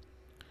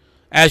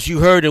 As you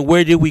heard in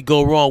Where Did We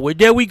Go Wrong? Where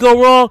Did We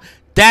Go Wrong?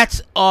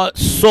 That's a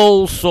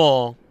soul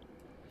song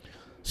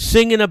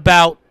singing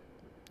about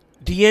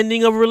the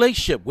ending of a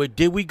relationship. Where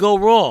did we go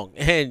wrong?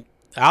 And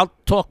I'll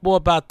talk more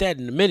about that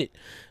in a minute.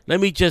 Let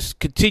me just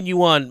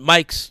continue on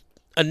Mike's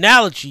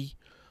analogy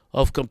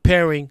of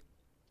comparing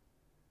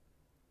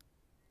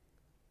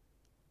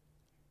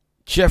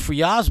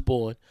Jeffrey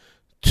Osborne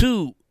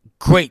to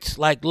greats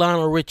like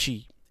Lionel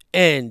Richie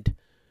and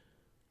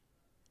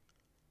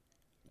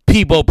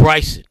Peabo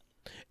Bryson.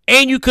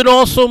 And you could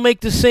also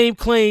make the same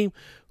claim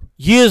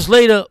Years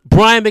later,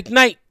 Brian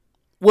McKnight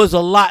was a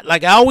lot.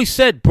 Like I always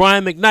said,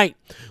 Brian McKnight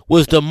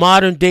was the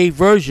modern day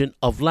version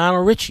of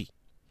Lionel Richie.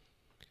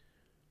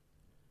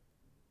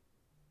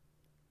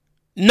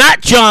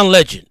 Not John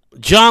Legend.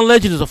 John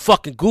Legend is a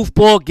fucking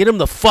goofball. Get him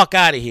the fuck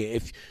out of here.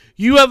 If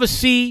you ever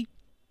see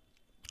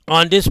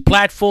on this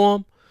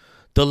platform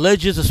the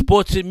Legends of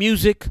Sports and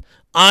Music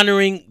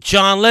honoring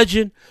John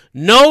Legend,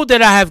 know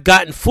that I have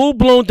gotten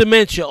full-blown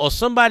dementia or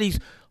somebody's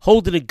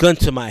holding a gun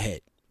to my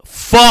head.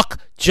 Fuck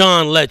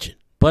John Legend.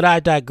 But I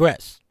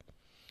digress.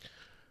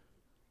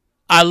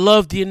 I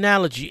love the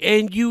analogy.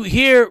 And you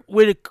hear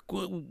with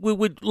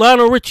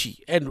Lionel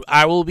Richie, and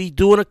I will be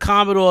doing a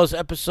Commodores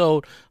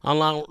episode on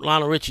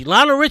Lionel Richie.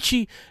 Lionel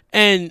Richie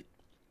and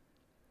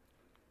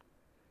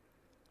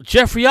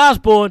Jeffrey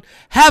Osborne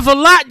have a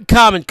lot in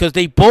common because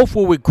they both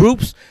were with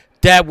groups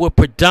that were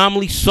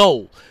predominantly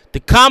soul.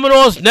 The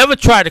Commodores never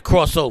tried to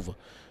cross over.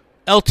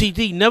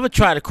 LTD never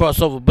tried to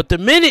cross over. But the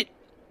minute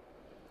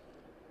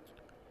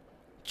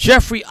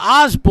Jeffrey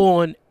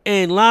Osborne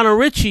and Lionel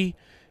Richie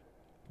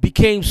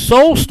became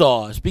soul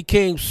stars,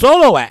 became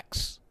solo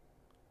acts,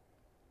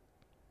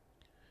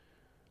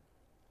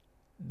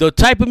 the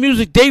type of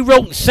music they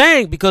wrote and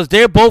sang, because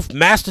they're both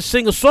master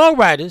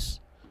singer-songwriters,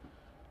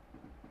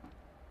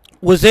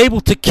 was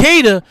able to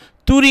cater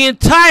through the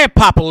entire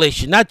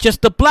population, not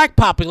just the black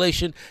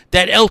population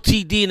that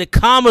LTD and the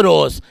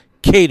Commodores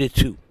catered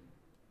to.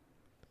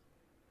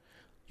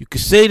 You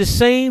could say the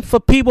same for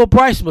Peabo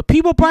Bryson, but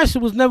Peabo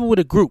Bryson was never with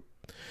a group.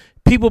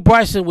 Peabo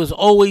Bryson was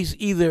always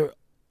either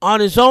on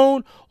his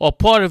own or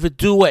part of a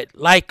duet,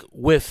 like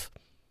with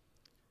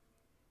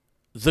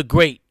the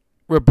great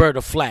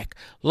Roberta Flack,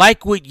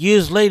 like with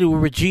years later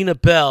with Regina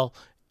Belle,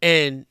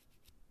 and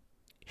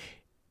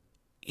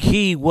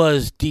he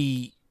was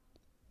the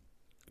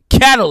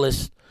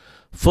catalyst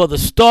for the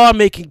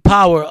star-making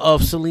power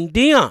of Celine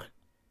Dion.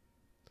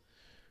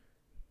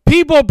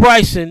 Peabo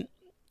Bryson,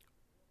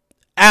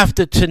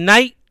 after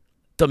Tonight,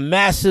 the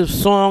massive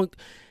song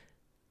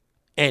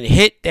and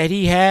hit that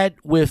he had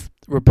with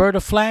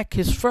Roberta Flack,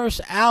 his first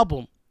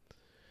album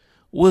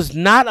was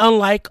not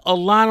unlike a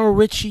Lionel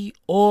Richie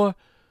or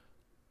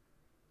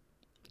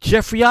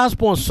Jeffrey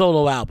Osborne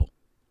solo album.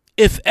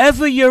 If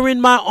Ever You're in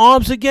My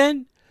Arms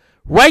Again,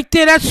 right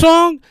there, that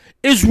song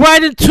is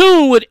right in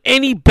tune with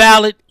any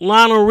ballad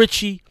Lionel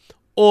Richie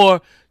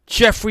or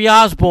Jeffrey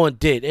Osborne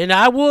did. And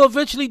I will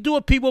eventually do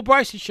a Peabo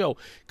Bryson show,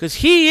 because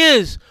he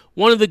is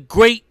one of the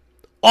great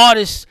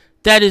artists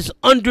that is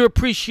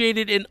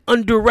underappreciated and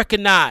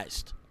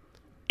underrecognized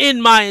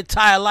in my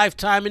entire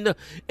lifetime in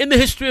the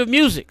history of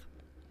music.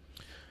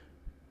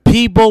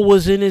 Peabo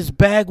was in his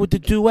bag with the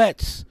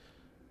duets.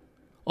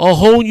 A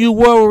Whole New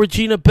World with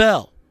Regina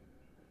Belle.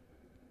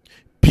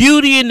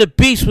 Beauty and the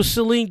Beast with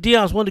Celine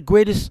Dion is one of the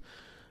greatest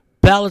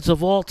ballads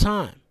of all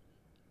time.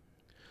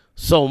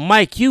 So,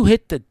 Mike, you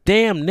hit the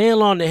damn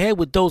nail on the head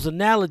with those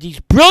analogies.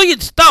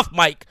 Brilliant stuff,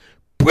 Mike.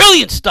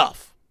 Brilliant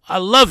stuff. I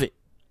love it.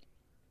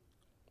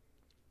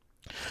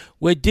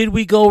 Where did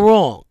we go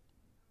wrong?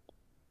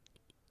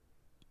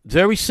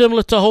 Very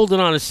similar to Holding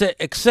On,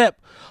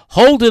 except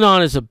Holding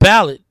On is a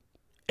ballad,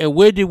 and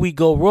Where Did We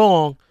Go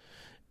Wrong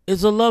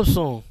is a love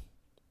song.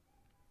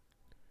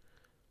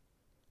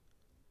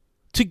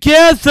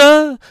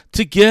 Together,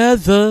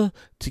 together,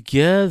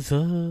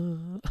 together.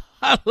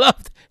 I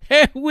love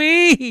that.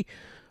 We.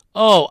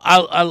 Oh,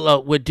 I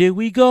love Where Did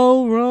We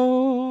Go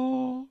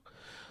Wrong?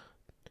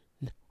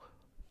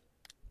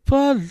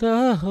 For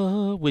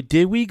love, where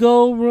did we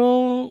go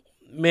wrong?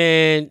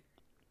 Man,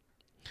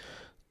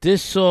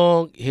 this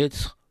song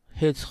hits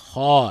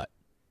hard.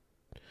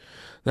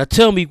 Now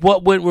tell me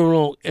what went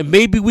wrong, and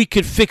maybe we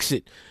could fix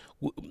it.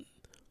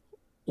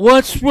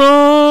 What's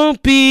wrong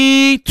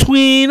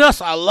between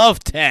us? I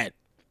love that.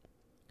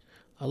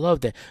 I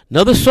love that.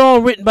 Another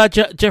song written by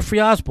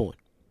Jeffrey Osborne.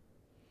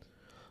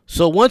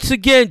 So once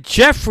again,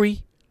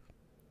 Jeffrey,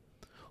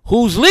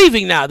 who's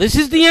leaving now. This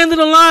is the end of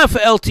the line for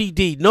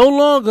LTD. No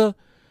longer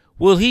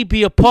will he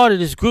be a part of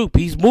this group.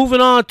 He's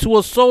moving on to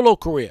a solo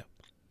career.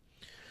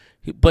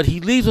 But he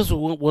leaves us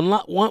with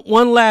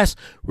one last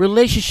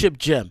relationship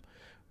gem.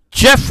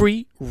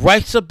 Jeffrey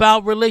writes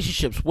about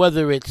relationships,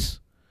 whether it's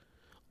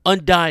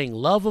undying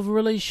love of a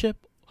relationship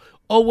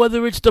or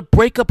whether it's the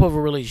breakup of a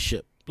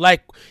relationship.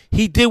 Like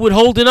he did with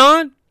Holding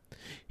On,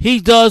 he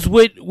does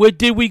with Where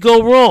Did We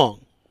Go Wrong.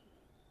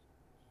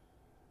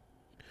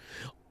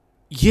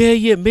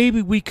 Yeah,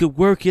 maybe we could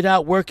work it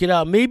out.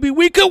 Maybe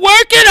we could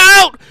work it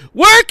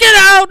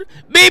out.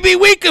 Maybe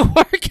we could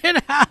work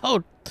it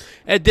out.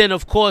 And then,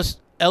 of course,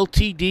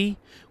 LTD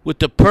with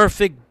the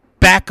perfect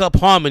backup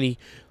harmony.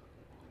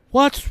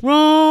 What's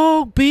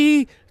wrong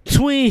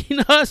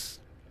between us?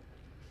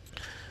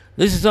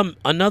 This is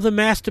another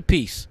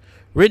masterpiece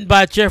written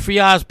by Jeffrey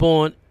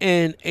Osborne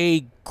and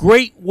a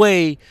great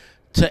way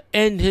to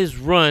end his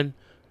run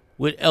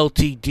with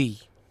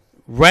LTD.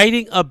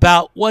 Writing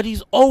about what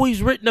he's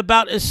always written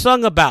about and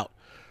sung about.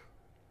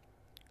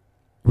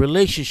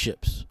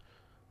 Relationships.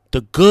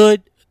 The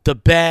good, the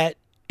bad,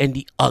 and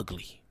the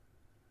ugly.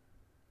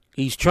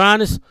 He's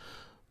trying to...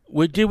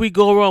 Where did we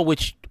go wrong?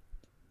 Which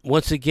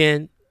once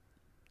again,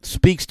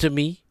 speaks to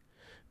me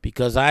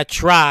because I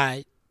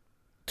tried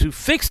to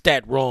fix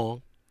that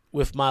wrong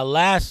with my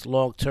last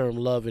long-term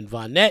love in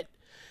Vonette.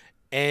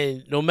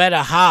 And no matter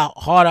how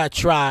hard I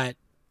tried,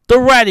 the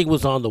writing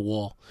was on the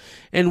wall.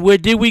 And where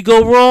did we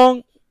go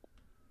wrong?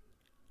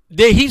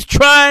 He's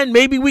trying.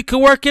 Maybe we could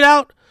work it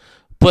out.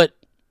 But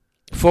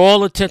for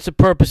all intents and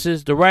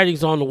purposes, the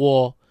writing's on the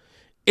wall.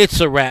 It's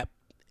a wrap.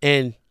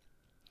 And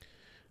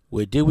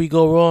where did we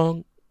go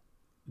wrong?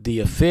 The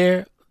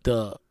affair,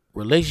 the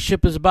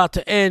relationship is about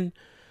to end.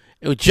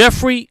 And with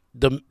Jeffrey,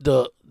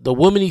 the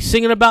woman he's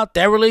singing about,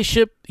 that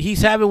relationship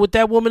he's having with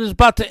that woman is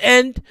about to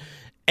end.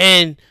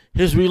 And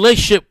his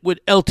relationship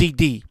with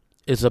LTD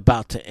is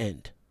about to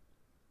end.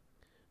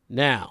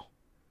 Now,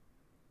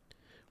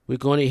 we're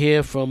going to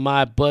hear from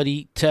my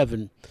buddy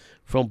Tevin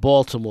from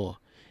Baltimore.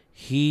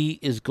 He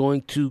is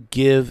going to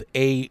give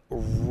a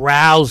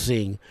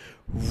rousing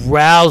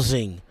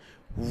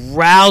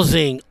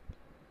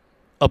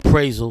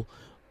appraisal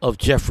of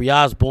Jeffrey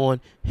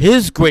Osborne,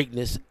 his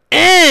greatness,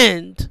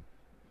 and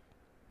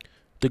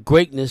the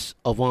greatness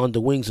of On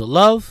the Wings of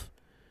Love.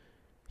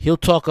 He'll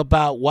talk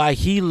about why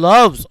he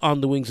loves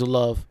On the Wings of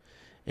Love,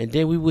 and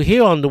then we will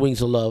hear On the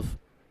Wings of Love,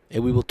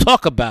 and we will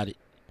talk about it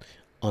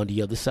on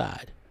the other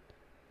side.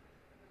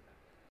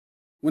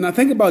 When I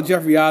think about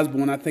Jeffrey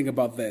Osborne, I think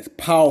about that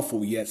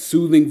powerful yet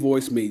soothing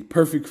voice made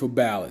perfect for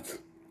ballads.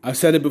 I've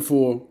said it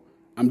before,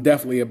 I'm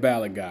definitely a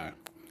ballad guy.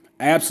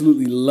 I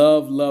absolutely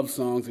love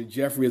songs, and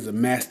Jeffrey is a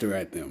master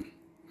at them.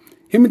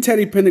 Him and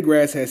Teddy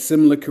Pendergrass had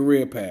similar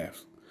career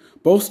paths.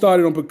 Both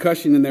started on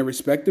percussion in their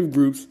respective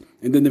groups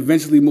and then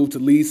eventually moved to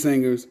lead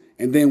singers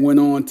and then went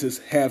on to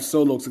have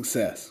solo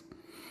success.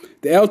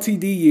 The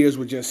LTD years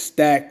were just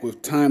stacked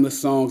with timeless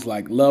songs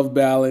like Love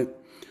Ballad,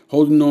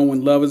 Holding On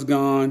When Love Is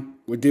Gone,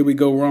 Where Did We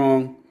Go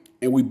Wrong,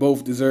 and We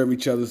Both Deserve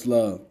Each Other's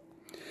Love.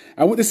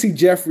 I went to see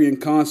Jeffrey in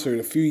concert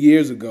a few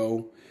years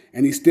ago,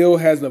 and he still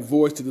has the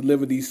voice to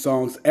deliver these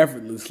songs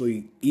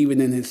effortlessly,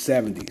 even in his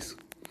 70s.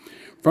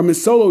 From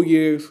his solo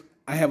years,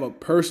 I have a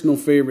personal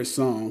favorite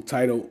song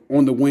titled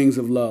On the Wings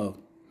of Love.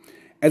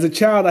 As a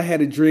child, I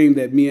had a dream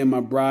that me and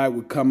my bride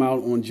would come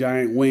out on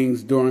giant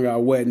wings during our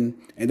wedding,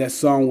 and that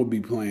song would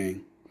be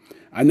playing.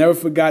 I never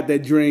forgot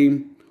that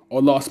dream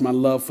or lost my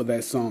love for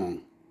that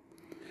song.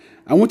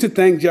 I want to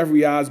thank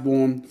Jeffrey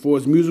Osborne for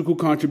his musical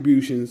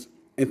contributions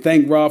and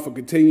thank Rob for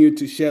continuing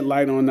to shed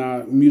light on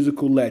our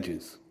musical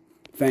legends.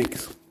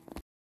 Thanks.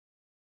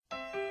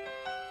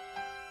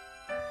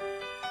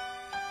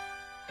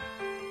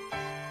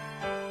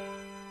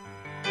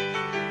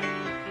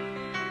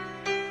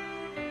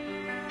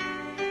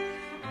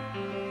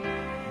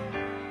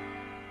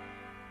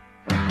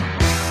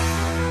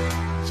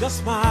 Just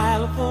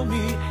smile for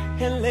me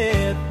and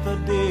let the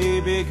day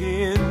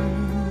begin.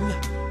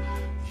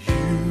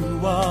 You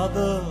are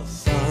the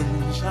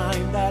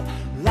sunshine that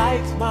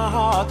lights my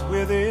heart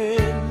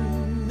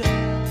within.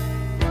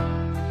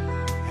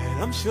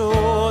 And I'm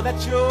sure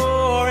that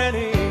you're an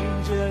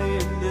angel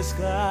in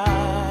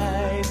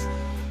disguise.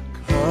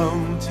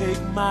 Come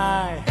take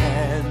my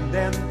hand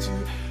and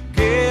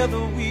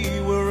together we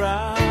will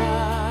ride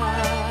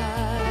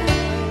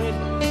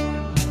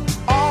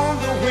on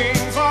the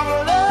wings of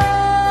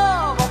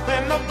love up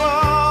and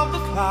above the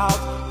clouds.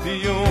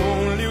 The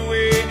only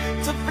way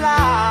to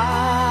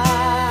fly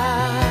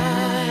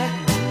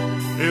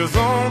is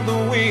on the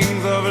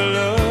wings of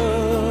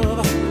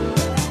love.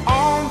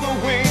 On the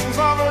wings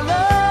of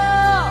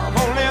love,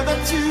 only the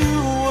two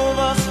of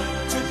us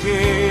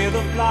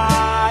together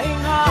flying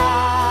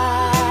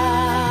high,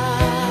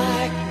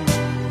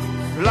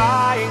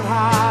 flying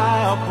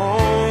high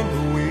upon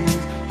the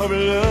wings of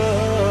love.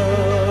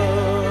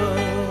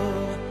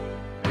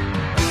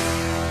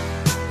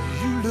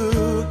 You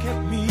look at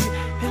me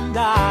and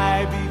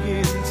I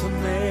begin to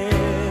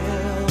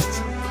melt,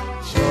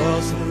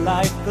 just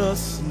like the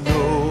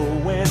snow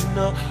when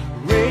a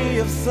ray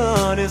of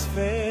sun is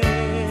felt.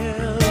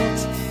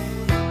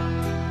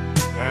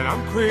 And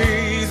I'm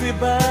crazy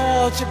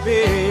about you,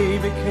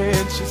 baby,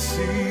 can't you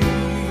see?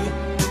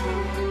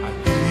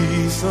 I'd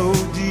be so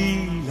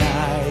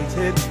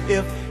delighted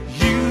if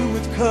you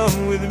would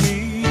come with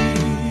me.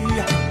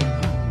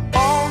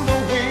 On the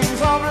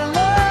wings of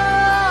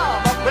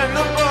love, up and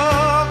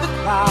above the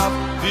clouds,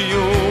 the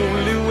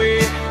only way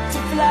to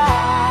fly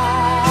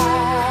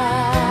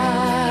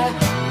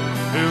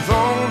is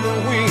on the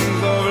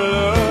wings of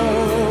love.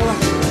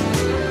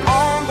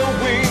 On the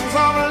wings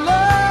of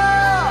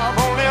love,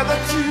 only the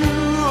two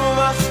of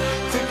us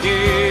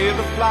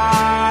together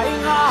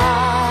flying high,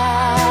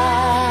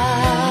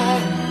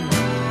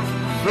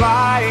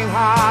 flying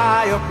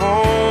high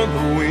upon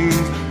the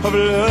wings of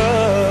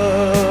love.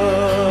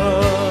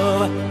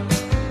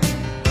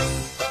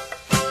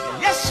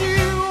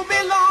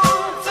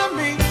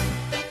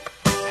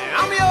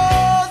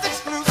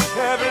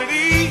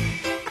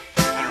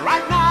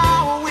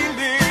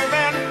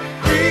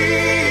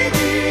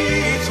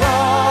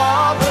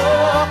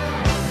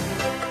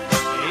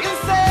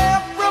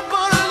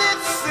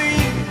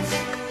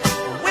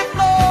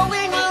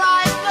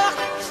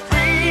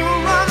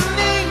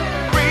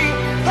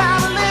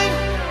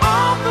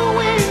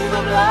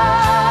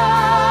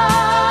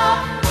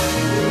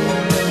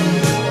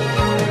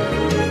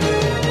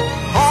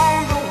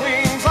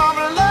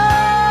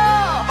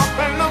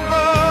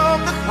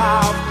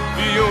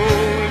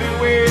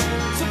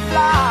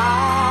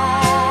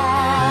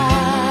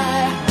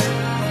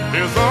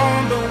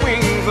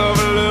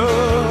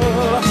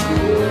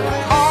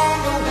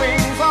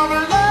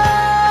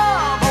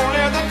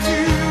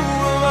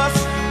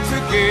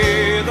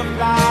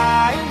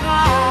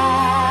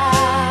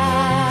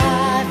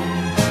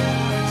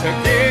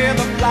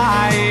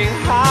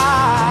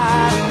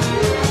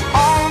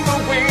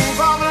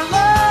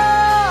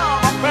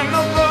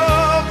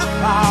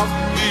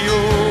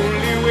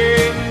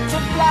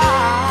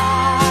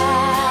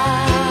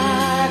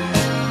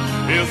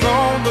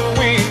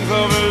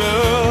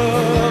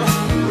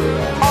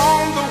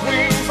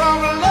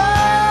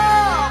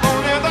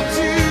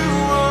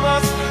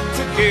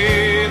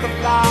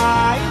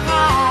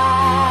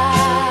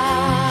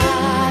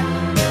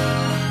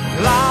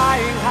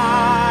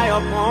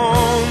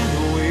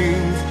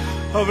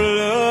 of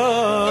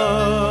love.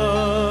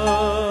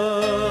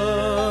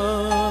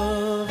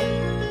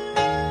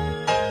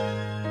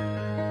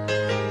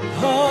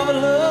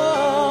 Of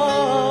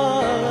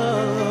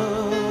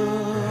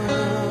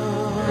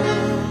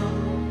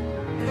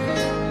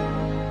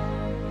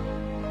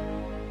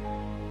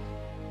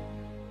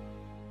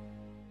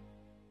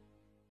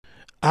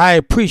I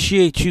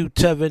appreciate you,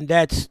 Tevin.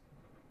 That's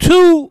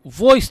 2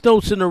 voice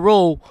notes in a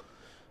row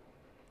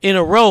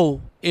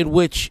in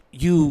which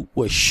you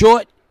were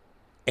short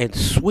and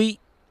sweet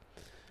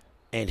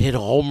and hit a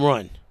home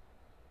run.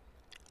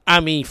 I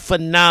mean,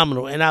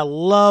 phenomenal. And I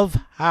love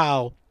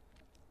how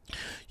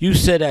you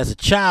said as a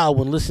child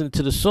when listening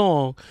to the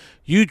song,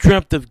 you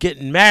dreamt of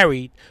getting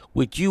married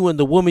with you and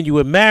the woman you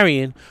were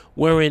marrying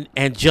wearing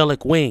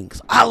angelic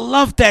wings. I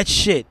love that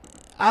shit.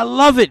 I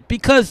love it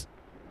because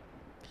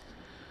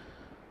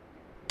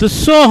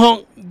this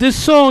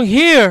song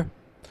here,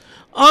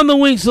 On the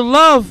Wings of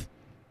Love,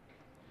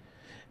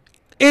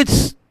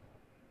 it's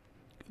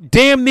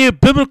damn near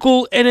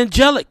biblical and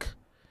angelic.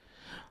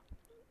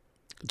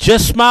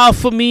 Just smile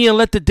for me and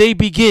let the day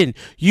begin.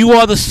 You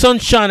are the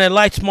sunshine that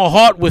lights my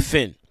heart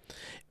within.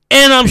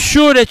 And I'm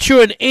sure that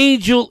you're an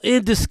angel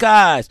in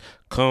disguise.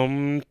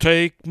 Come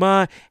take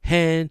my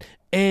hand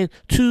and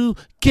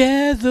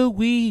together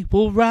we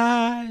will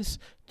rise.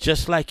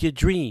 Just like your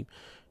dream.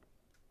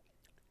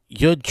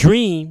 Your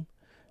dream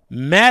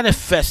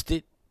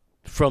manifested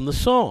from the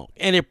song.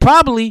 And it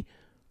probably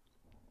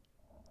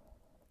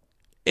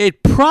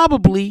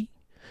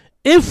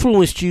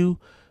influenced you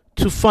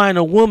to find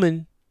a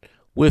woman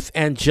with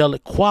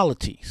angelic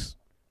qualities.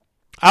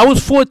 I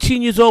was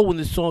 14 years old when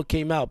this song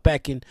came out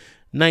back in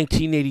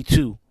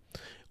 1982.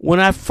 When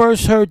I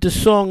first heard the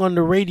song on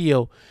the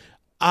radio,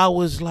 I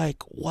was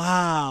like,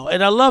 wow.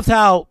 And I loved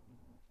how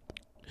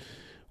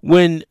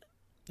and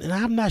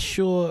I'm not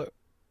sure,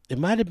 it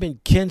might have been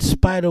Ken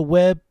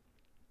Spiderweb.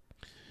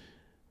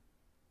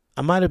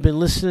 I might have been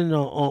listening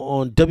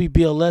on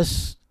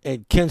WBLS,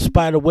 and Ken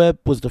Spiderweb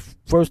was the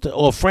first,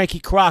 or Frankie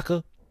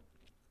Crocker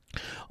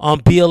on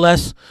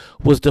BLS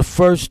was the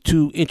first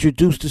to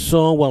introduce the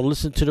song while I'm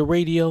listening to the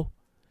radio.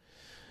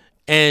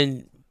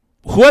 And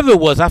whoever it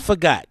was, I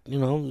forgot.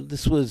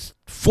 This was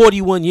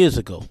 41 years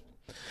ago.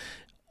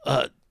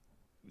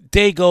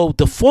 They go,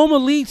 the former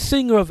lead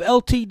singer of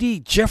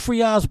LTD,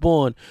 Jeffrey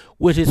Osborne,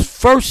 with his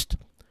first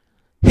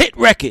hit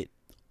record,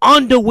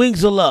 On the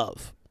Wings of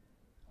Love.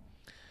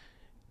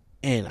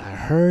 And I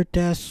heard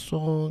that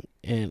song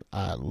and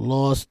I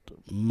lost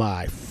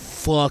my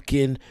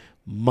fucking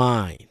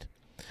mind.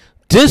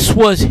 This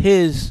was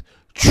his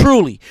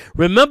truly.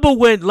 Remember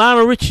when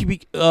Lionel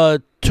Richie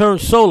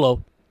turned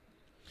solo?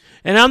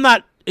 And I'm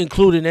not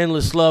including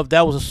Endless Love.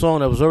 That was a song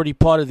that was already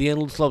part of the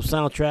Endless Love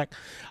soundtrack.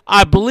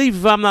 I believe,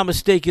 if I'm not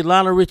mistaken,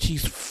 Lionel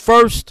Richie's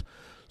first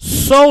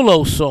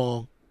solo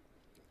song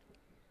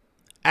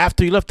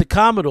after he left the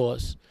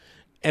Commodores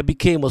and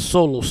became a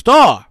solo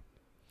star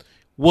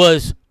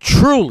was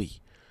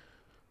Truly.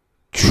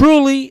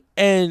 Truly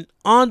and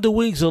On the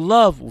Wings of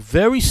Love,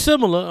 very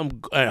similar.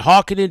 I'm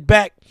harkening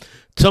back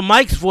to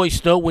Mike's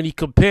voice note when he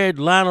compared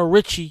Lionel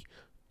Richie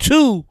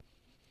to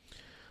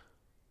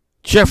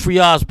Jeffrey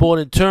Osborne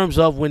in terms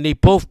of when they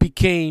both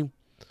became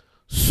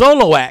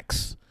solo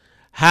acts,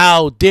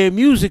 how their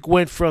music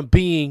went from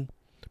being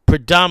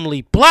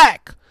predominantly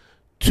black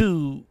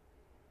to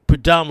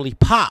predominantly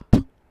pop.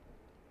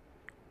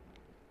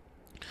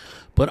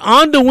 But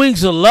On the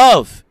Wings of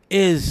Love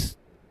is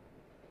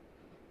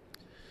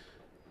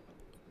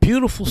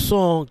beautiful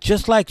song,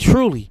 just like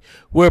Truly,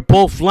 where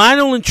both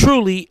Lionel and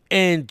Truly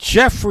and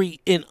Jeffrey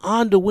in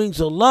On the Wings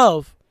of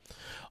Love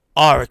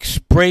are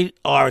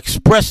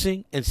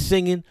expressing and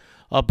singing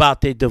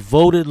about their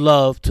devoted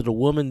love to the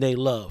woman they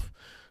love.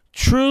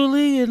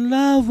 Truly in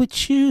love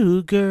with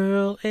you,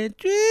 girl, and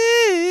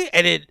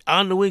then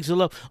On the Wings of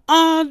Love,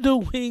 on the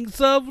wings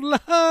of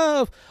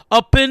love,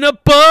 up and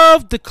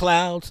above the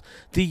clouds,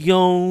 the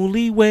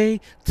only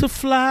way to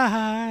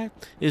fly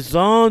is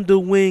on the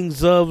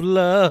wings of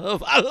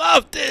love. I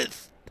love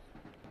this.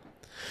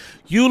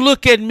 You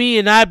look at me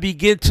and I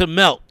begin to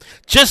melt,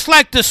 just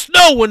like the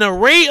snow when a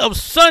ray of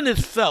sun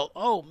is felt.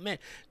 Oh, man.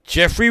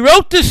 Jeffrey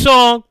wrote this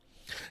song.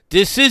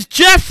 This is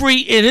Jeffrey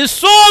in his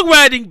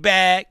songwriting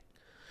bag.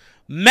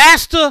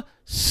 Master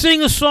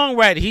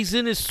singer-songwriter. He's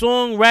in his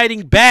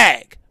songwriting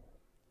bag.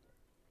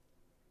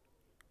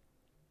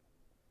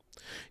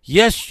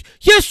 Yes,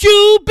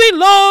 you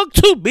belong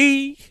to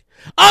me.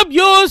 I'm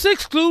yours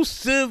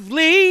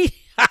exclusively.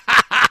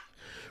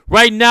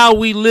 Right now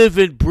we live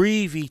and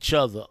breathe each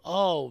other.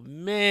 Oh,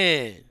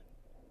 man.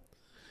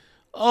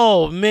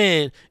 Oh,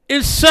 man.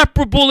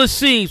 Inseparable it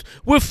seems.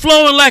 We're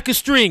flowing like a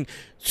stream,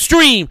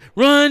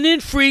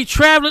 running free,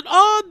 traveling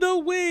on the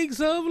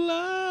wings of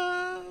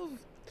love.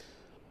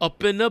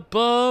 Up and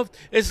above.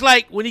 It's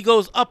like when he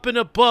goes up and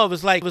above,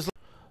 it's like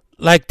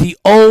the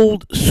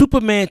old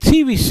Superman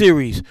TV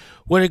series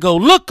when they go,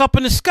 look up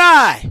in the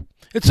sky.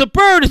 It's a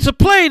bird, it's a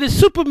plane, it's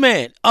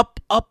Superman. Up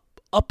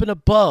and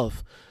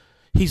above.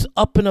 He's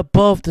up and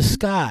above the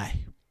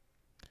sky,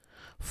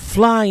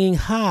 flying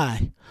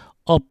high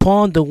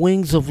upon the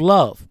wings of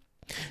love.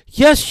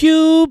 Yes,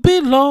 you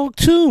belong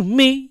to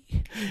me,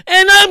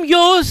 and I'm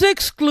yours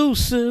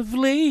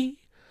exclusively.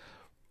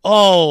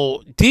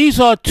 Oh, these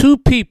are two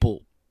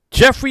people.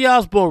 Jeffrey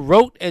Osborne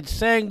wrote and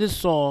sang this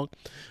song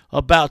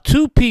about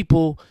two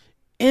people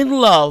in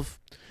love.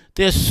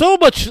 They're so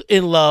much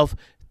in love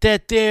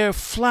that they're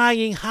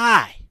flying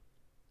high.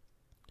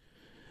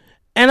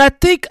 And I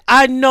think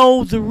I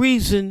know the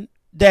reason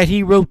that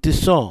he wrote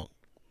this song.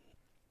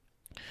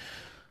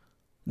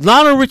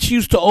 Lionel Richie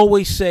used to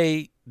always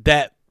say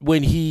that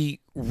when he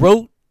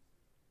wrote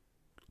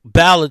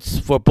ballads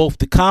for both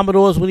the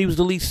Commodores when he was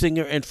the lead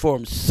singer and for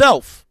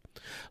himself,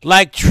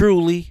 like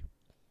Truly,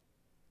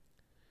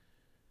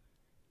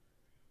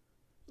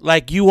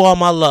 like You Are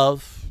My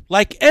Love,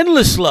 like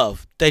Endless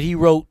Love that he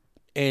wrote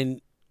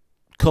and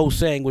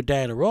co-sang with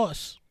Diana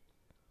Ross,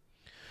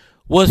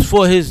 was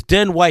for his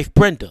then wife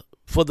Brenda.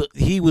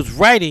 He was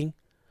writing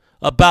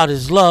about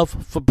his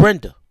love for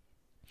Brenda.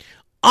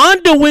 On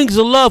the Wings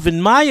of Love,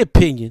 in my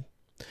opinion,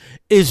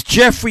 is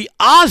Jeffrey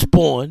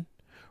Osborne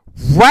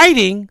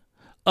writing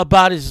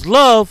about his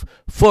love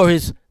for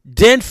his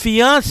then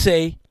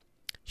fiancée,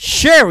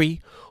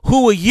 Sherry,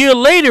 who a year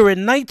later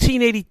in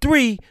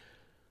 1983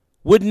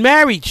 would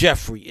marry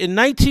Jeffrey. In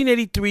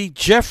 1983,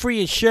 Jeffrey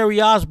and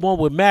Sherry Osborne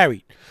were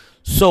married.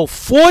 So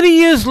 40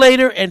 years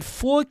later and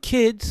 4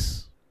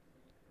 kids.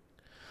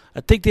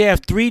 I think they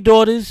have 3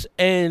 daughters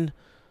and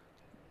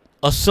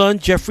a son,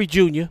 Jeffrey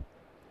Jr.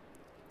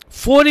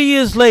 40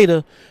 years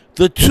later,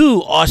 the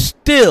two are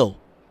still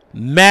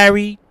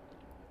married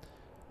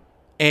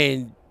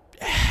and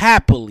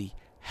happily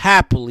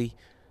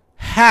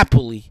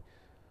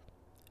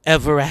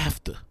ever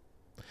after.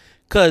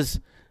 Because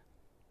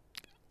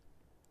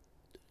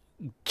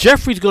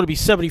Jeffrey's going to be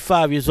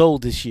 75 years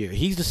old this year.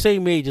 He's the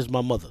same age as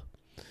my mother.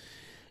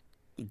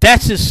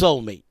 That's his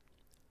soulmate.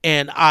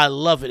 And I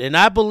love it. And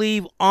I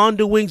believe On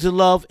the Wings of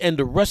Love and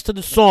the rest of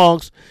the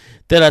songs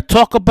that I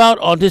talk about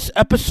on this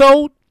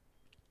episode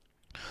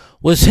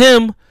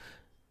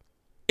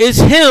is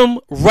him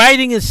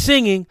writing and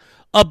singing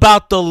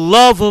about the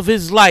love of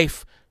his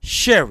life,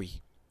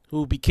 Sherry,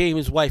 who became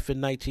his wife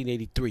in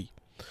 1983.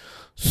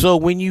 So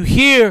when you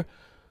hear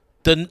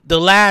the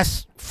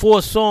last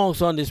 4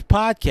 songs on this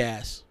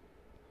podcast,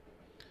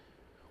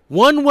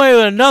 one way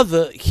or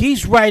another,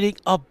 he's writing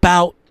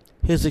about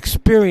his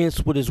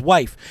experience with his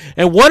wife.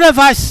 And what have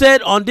I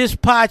said on this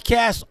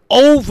podcast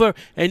over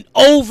and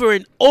over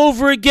and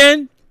over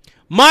again?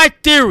 My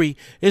theory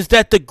is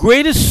that the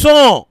greatest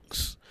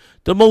songs,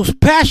 the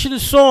most passionate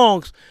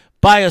songs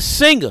by a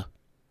singer,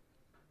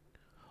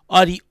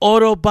 are the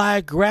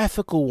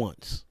autobiographical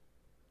ones.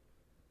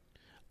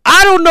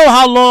 I don't know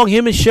how long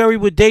him and Sherry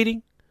were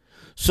dating,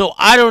 so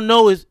I don't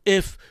know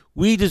if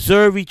We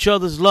Deserve Each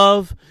Other's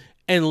Love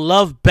and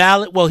Love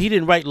Ballad. Well, he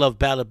didn't write Love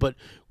Ballad, but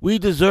We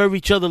Deserve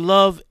Each Other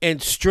Love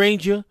and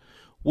Stranger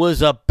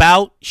was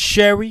about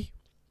Sherry.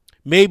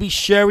 Maybe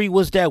Sherry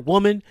was that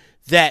woman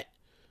that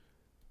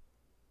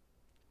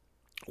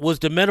was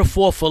the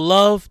metaphor for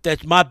love,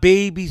 that my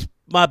baby's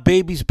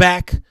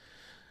back.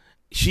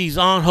 She's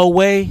on her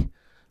way.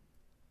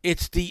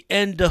 It's the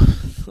end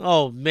of,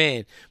 oh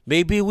man.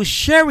 Maybe it was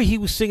Sherry he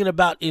was singing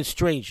about in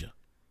Stranger.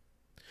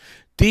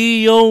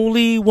 The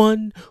only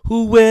one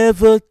who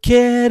ever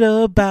cared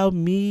about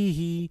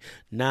me.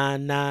 Na,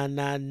 na,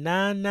 na,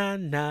 na, na,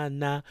 na,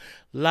 na.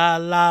 La,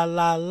 la,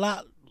 la,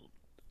 la.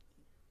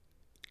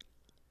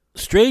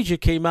 Stranger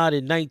came out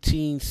in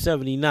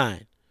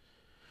 1979.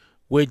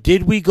 Where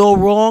Did We Go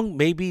Wrong?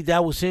 Maybe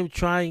that was him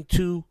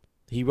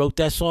he wrote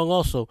that song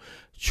also,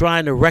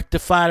 trying to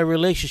rectify the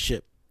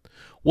relationship.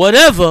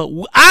 Whatever,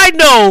 I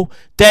know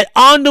that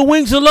On the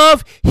Wings of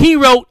Love, he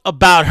wrote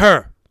about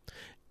her.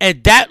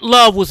 And that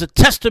love was a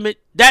testament,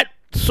 that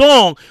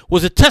song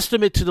was a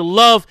testament to the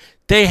love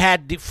they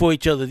had for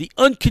each other, the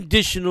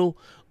unconditional,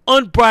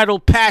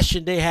 unbridled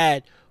passion they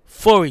had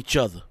for each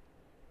other.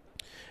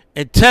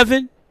 And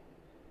Tevin,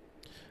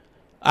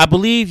 I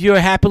believe you're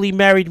a happily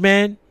married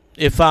man.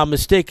 If I'm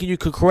mistaken, you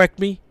could correct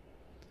me.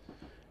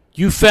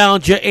 You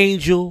found your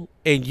angel,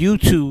 and you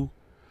two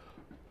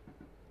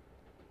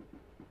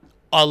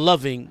are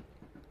loving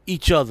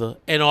each other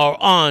and are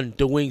on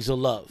the wings of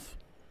love.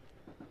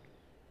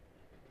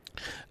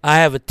 I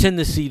have a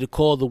tendency to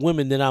call the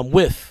women that I'm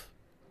with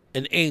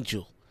an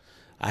angel.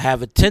 I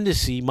have a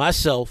tendency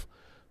myself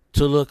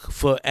to look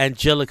for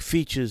angelic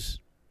features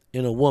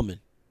in a woman.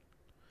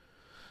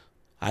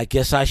 I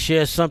guess I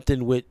share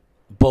something with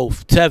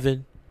both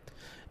Tevin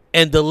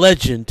and the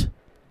legend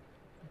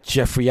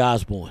Jeffrey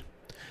Osborne.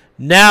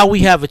 Now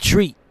we have a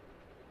treat.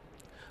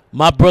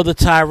 My brother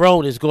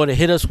Tyrone is going to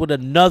hit us with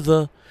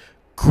another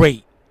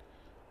great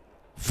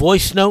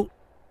voice note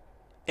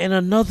and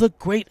another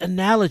great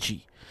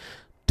analogy.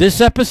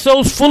 This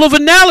episode's full of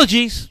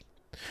analogies.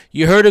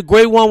 You heard a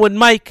great one with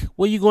Mike.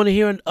 Well, you're going to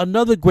hear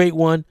another great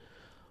one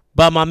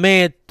by my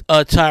man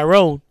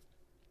Tyrone.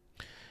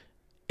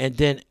 And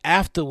then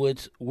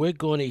afterwards, we're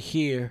going to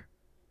hear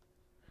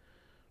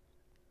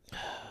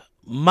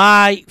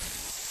my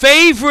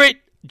favorite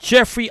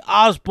Jeffrey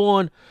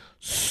Osborne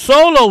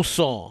solo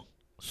song.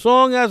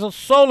 song as a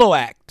solo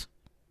act.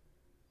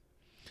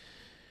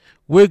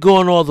 We're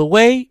going all the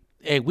way,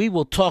 and we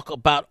will talk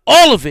about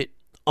all of it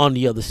on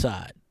the other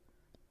side.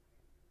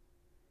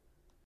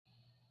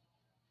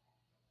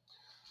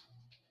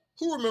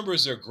 Who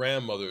remembers their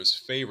grandmother's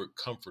favorite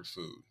comfort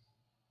food?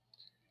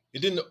 It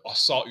didn't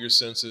assault your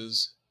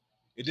senses.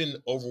 It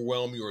didn't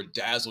overwhelm you or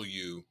dazzle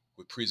you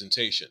with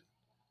presentation,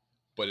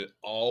 but it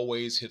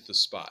always hit the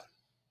spot.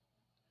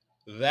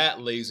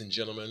 That, ladies and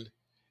gentlemen,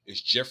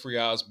 is Jeffrey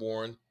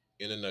Osborne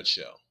in a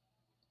nutshell.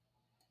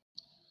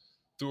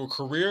 Through a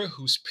career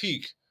whose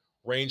peak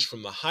ranged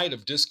from the height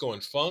of disco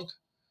and funk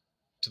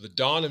to the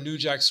dawn of New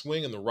Jack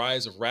Swing and the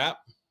rise of rap,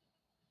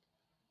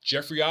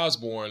 Jeffrey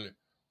Osborne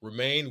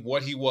remained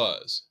what he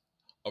was,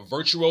 a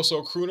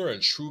virtuoso crooner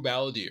and true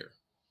balladeer.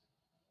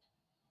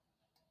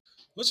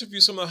 Let's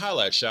review some of the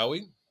highlights, shall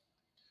we?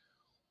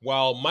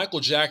 While Michael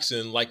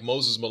Jackson, like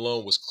Moses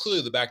Malone, was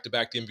clearly the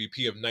back-to-back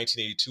MVP of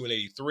 1982 and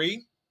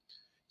 83,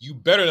 you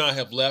better not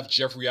have left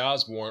Jeffrey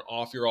Osborne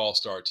off your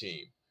all-star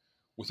team,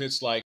 with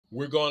hits like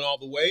We're Going All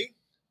the Way,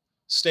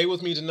 Stay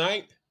With Me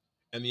Tonight,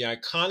 and the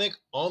iconic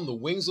On the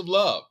Wings of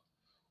Love,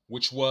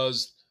 which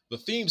was the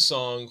theme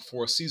song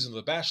for a season of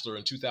The Bachelor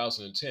in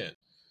 2010.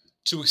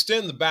 To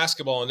extend the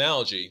basketball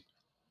analogy,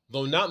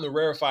 though not in the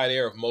rarefied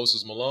air of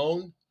Moses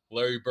Malone,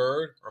 Larry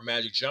Bird, or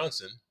Magic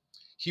Johnson,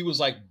 he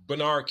was like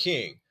Bernard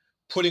King,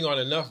 putting on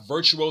enough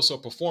virtuoso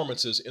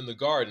performances in the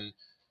Garden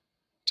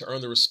to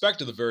earn the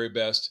respect of the very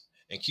best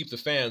and keep the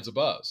fans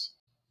abuzz.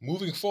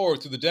 Moving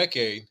forward through the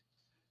decade,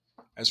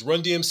 as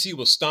Run DMC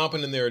was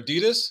stomping in their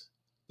Adidas,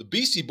 the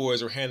Beastie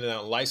Boys were handing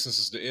out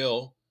licenses to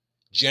ill,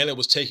 Janet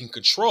was taking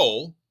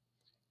control,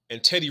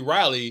 and Teddy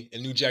Riley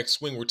and New Jack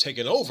Swing were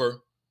taking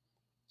over,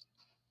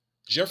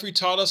 Jeffrey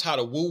taught us how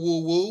to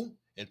woo-woo-woo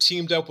and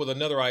teamed up with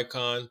another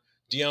icon,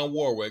 Dionne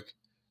Warwick,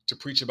 to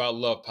preach about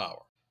love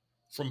power.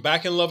 From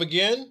Back in Love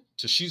Again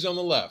to She's on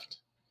the Left,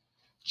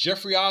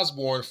 Jeffrey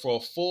Osborne for a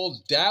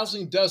full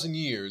dazzling dozen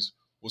years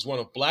was one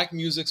of black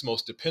music's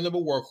most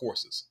dependable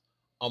workhorses,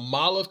 a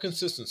model of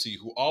consistency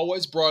who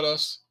always brought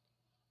us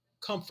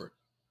comfort.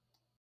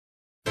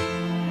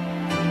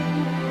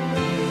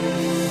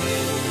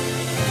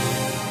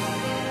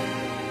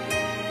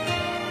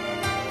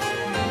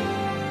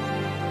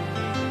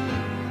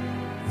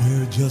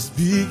 We're just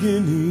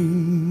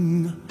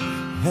beginning,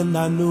 and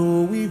I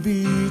know we've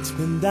each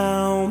been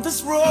down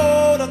this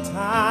road a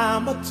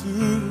time or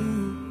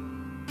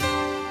two,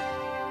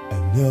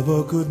 and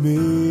never could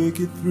make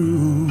it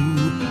through.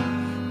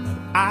 But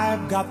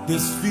I've got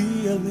this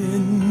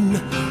feeling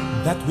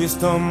that we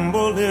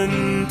stumble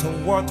into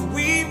what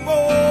we've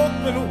both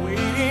been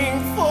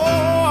waiting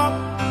for,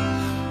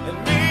 and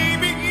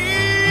maybe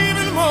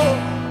even more.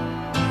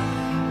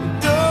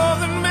 It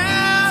doesn't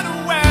matter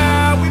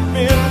where we've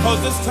been,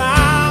 'cause this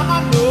time I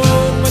know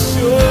for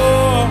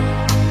sure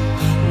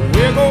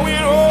we're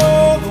going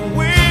all the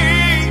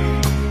way,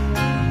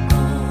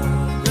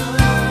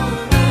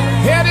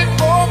 headed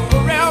for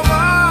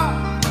forever,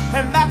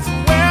 and that's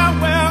where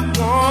we're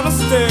gonna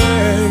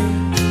stay.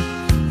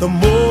 The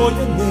more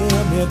you're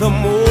near me, the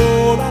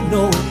more I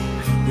know it.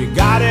 We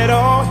got it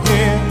all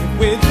here,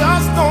 we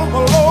just don't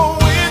blow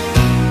it.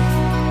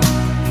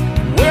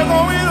 We're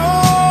going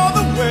all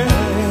the way.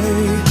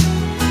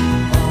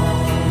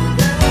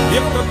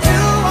 If the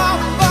two of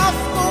us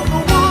don't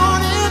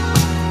want it,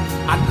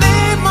 I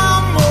lay my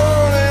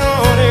money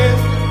on it,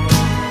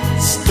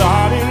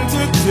 starting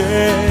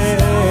today.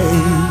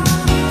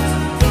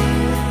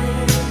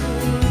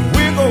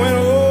 We're going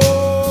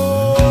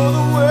all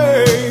the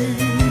way.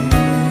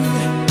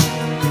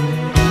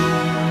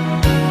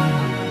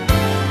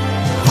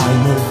 I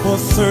know for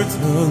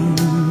certain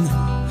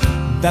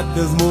that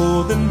there's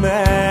more than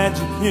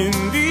magic in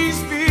these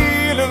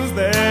feelings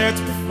that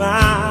we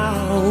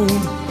found.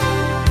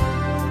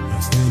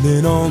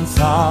 Standing on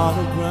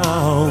solid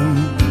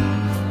ground,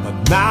 but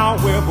now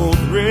we're both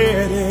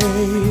ready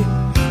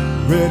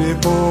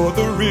for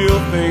the real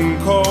thing,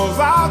 'cause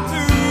our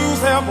dues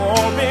have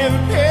all been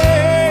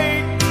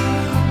paid.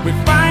 We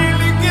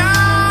finally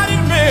got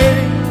it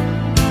made.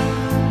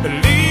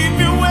 Believe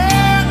me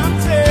when I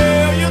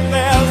tell you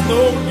there's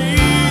no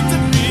need to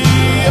be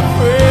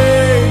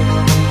afraid,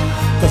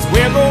 'cause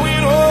we're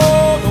going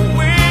all the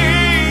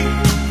way.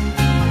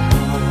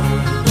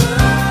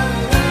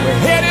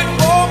 We're headed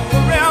for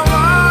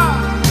forever,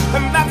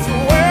 and that's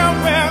where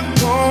we're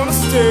gonna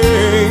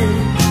stay.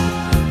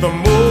 The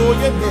more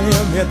you're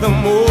near me, the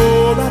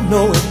more I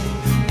know it.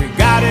 We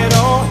got it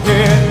all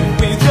here,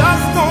 we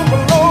just don't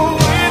blow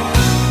it.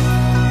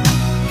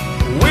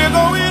 We're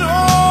going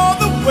all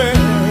the way.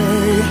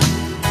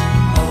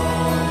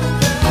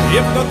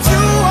 If the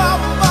two of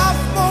us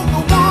both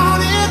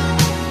want it,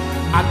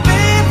 I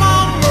lay my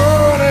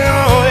money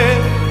on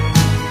it,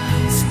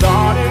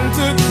 starting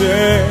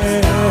today.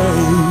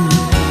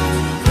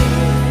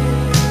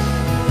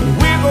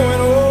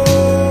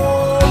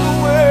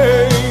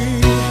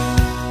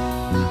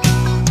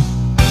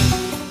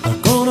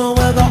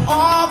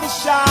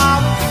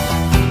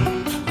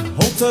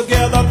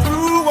 Together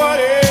through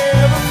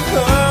whatever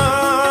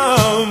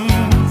comes.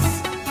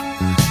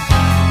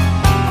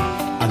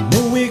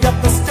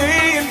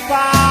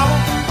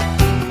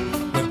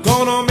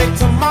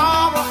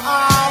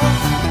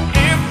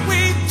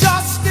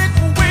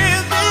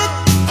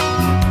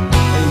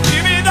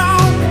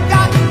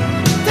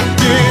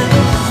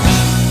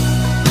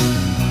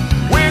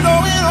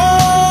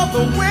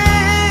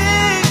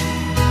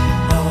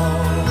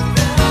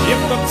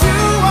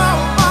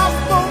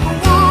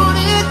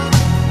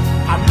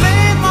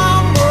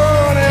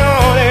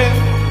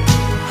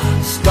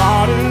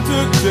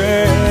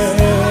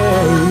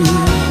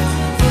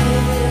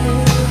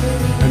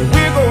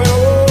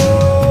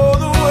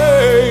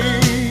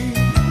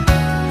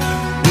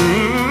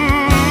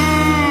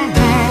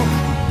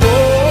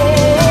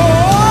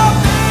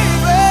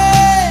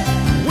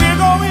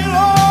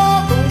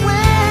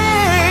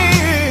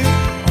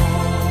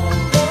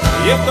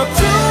 If the two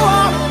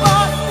of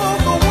us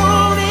both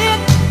want it,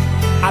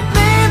 I'd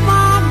lay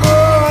my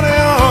money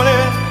on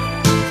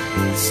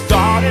it,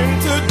 starting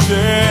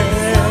today.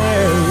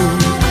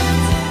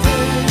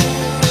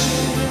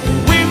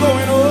 We're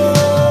going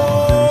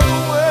all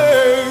the way.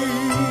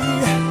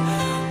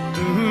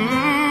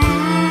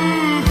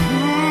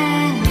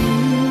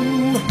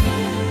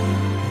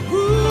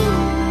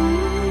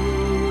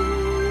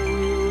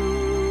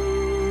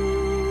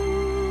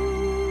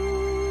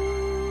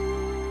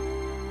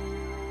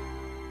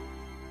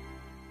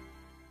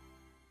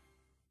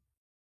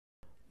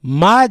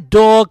 My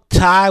dog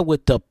Ty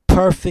with the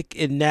perfect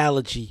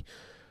analogy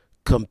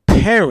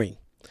comparing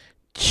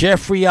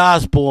Jeffrey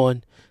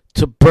Osborne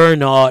to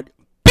Bernard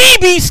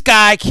BB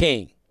Sky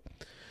King.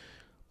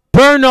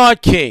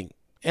 Bernard King.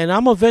 And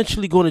I'm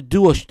eventually going to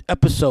do an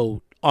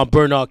episode on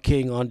Bernard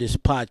King on this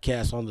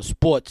podcast, on the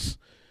sports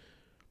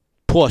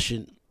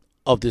portion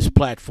of this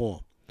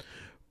platform.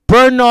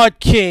 Bernard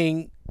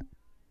King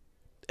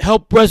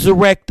helped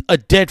resurrect a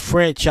dead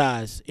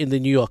franchise in the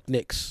New York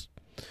Knicks.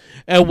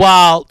 And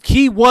while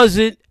he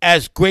wasn't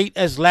as great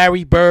as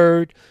Larry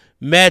Bird,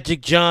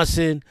 Magic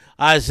Johnson,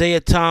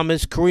 Isaiah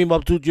Thomas, Kareem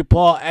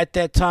Abdul-Jabbar at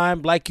that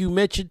time, like you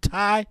mentioned,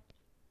 Ty,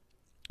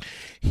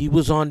 he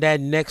was on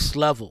that next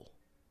level.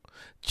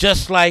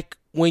 Just like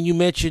when you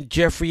mentioned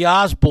Jeffrey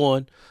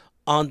Osborne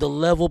on the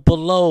level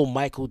below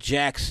Michael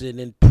Jackson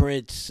and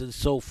Prince and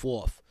so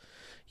forth.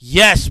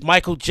 Yes,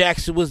 Michael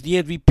Jackson was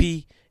the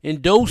MVP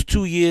in those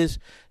 2 years.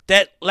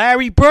 That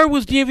Larry Bird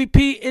was the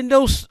MVP in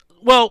those,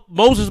 well,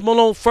 Moses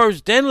Malone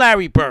first, then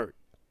Larry Bird.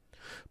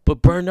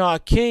 But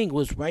Bernard King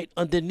was right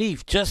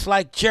underneath, just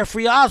like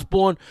Jeffrey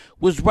Osborne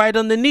was right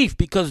underneath,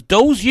 because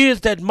those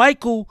years that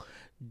Michael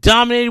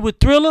dominated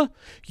with Thriller,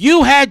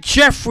 you had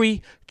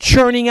Jeffrey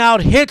churning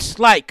out hits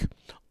like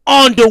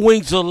On the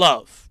Wings of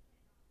Love.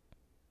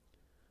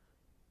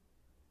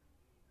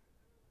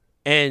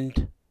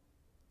 And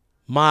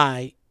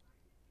my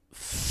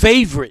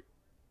favorite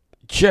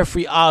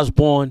Jeffrey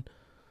Osborne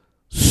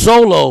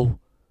solo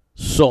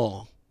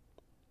song,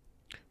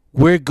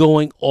 We're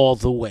Going All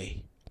the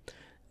Way.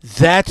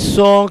 That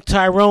song,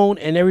 Tyrone,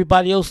 and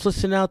everybody else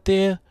listening out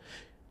there,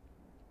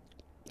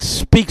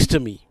 speaks to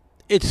me.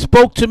 It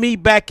spoke to me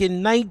back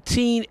in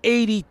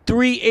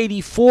 1983,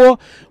 84,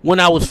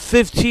 when I was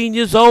 15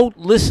 years old,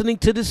 listening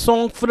to this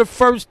song for the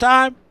first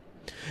time.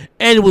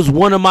 And it was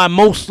one of my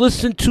most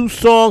listened to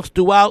songs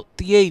throughout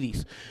the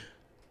 80s.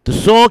 The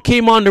song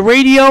came on the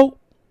radio.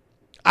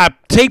 I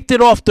taped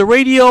it off the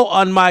radio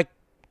on my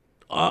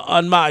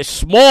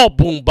small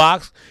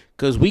boombox,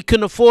 because we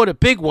couldn't afford a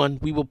big one.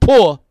 We were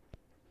poor.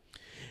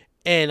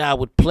 And I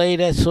would play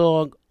that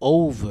song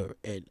over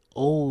and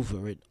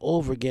over and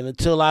over again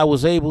until I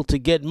was able to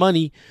get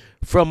money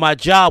from my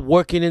job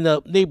working in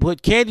the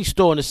neighborhood candy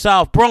store in the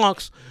South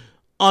Bronx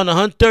on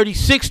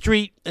 136th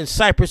Street and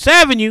Cypress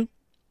Avenue.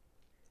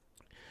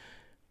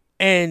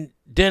 And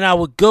then I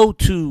would go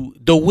to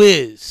The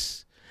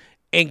Wiz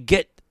and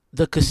get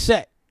the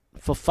cassette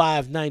for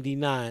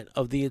 $5.99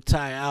 of the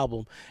entire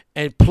album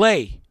and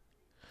play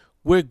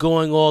We're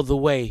Going All the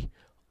Way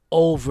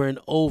over and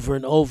over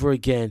and over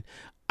again.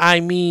 I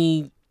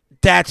mean,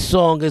 that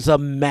song is a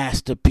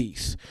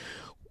masterpiece.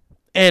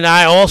 And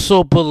I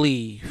also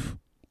believe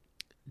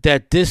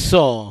that this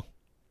song,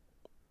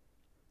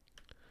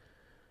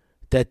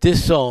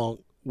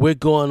 We're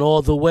Going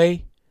All the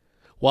Way,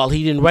 while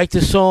he didn't write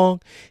the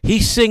song,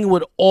 he's singing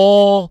with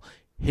all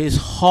his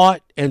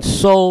heart and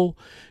soul,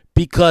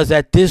 because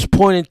at this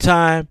point in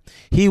time,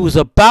 he was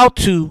about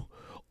to,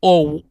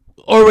 or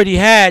already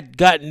had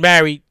gotten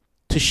married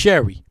to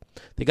Sherry.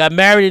 They got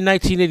married in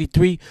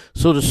 1983,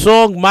 so the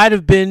song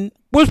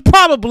was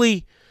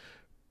probably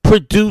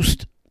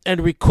produced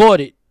and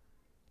recorded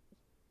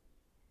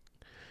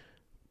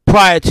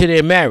prior to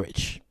their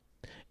marriage.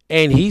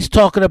 And he's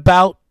talking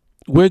about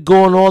We're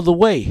Going All the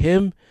Way.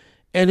 Him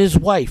and his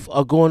wife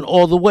are going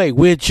all the way.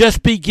 We're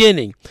just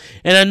beginning.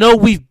 And I know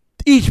we've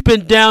each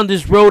been down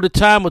this road a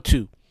time or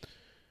two.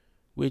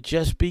 We're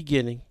just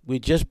beginning. We're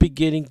just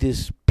beginning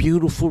this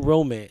beautiful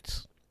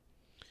romance.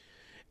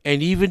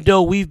 And even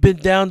though we've been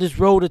down this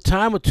road a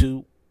time or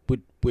two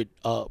with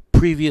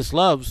previous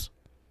loves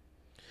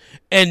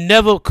and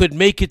never could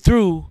make it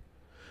through,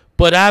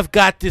 but I've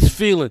got this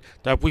feeling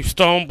that we've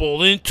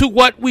stumbled into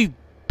what we've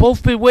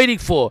both been waiting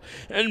for,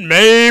 and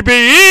maybe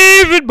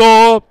even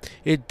more.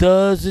 It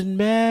doesn't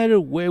matter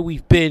where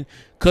we've been,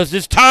 'cause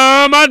this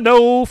time I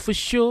know for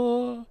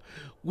sure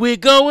we're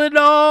going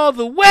all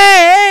the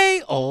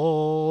way,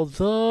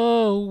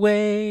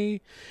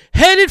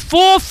 headed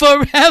for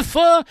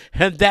forever,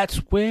 and that's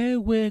where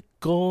we're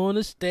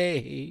gonna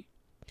stay.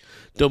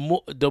 The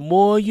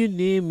more you're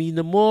near me,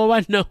 the more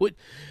I know it.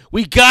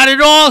 We got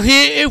it all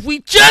here if we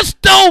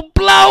just don't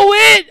blow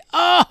it.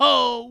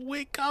 Oh,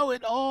 we're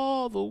going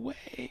all the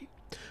way.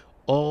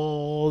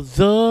 All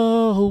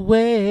the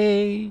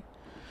way.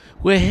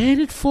 We're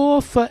headed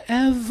for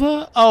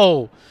forever.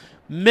 Oh,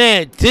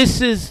 man,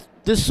 this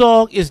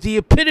song is the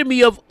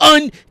epitome of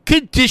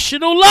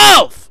unconditional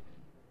love.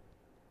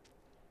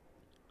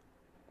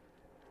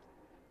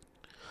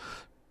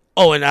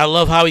 Oh, and I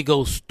love how he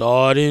goes,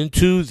 starting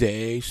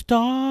today,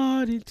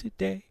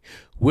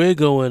 we're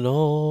going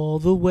all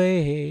the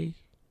way.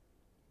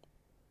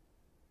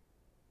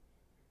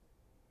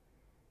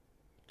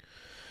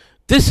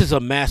 This is a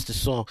master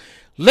song.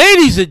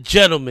 Ladies and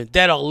gentlemen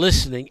that are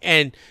listening,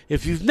 and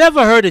if you've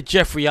never heard of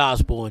Jeffrey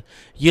Osborne,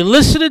 you're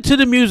listening to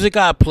the music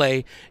I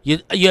play,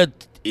 you're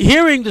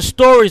hearing the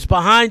stories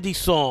behind these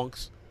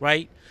songs,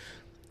 right?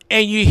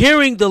 And you're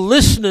hearing the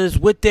listeners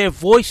with their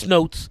voice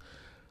notes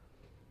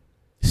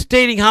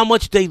stating how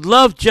much they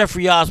love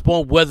Jeffrey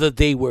Osborne, whether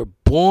they were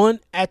born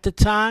at the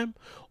time,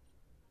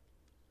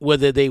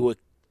 whether they were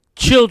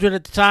children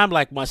at the time,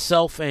 like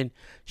myself and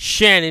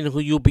Shannon, who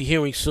you'll be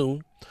hearing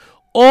soon,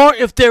 or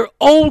if they're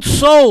old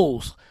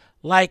souls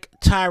like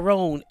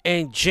Tyrone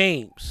and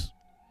James,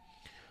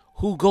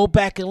 who go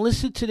back and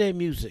listen to their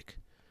music,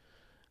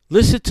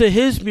 listen to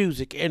his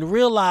music, and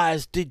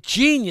realize the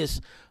genius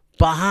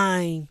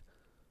behind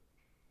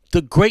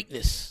the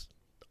greatness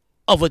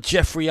of a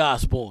Jeffrey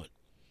Osborne.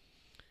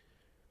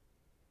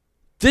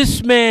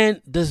 This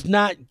man does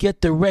not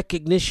get the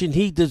recognition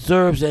he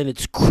deserves, and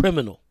it's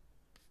criminal.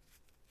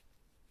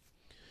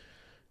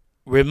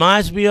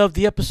 Reminds me of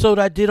the episode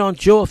I did on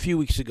Joe a few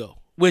weeks ago,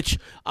 which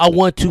I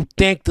want to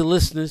thank the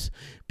listeners,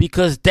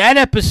 because that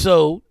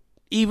episode,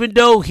 even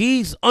though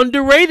he's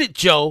underrated,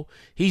 Joe,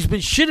 he's been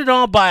shitted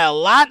on by a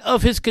lot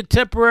of his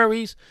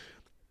contemporaries,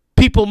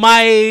 people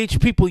my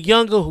age, people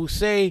younger, who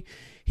say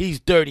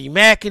he's Dirty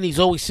Mac and he's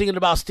always singing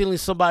about stealing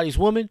somebody's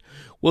woman.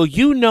 Well,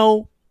 you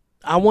know,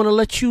 I want to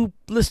let you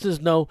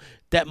listeners know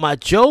that my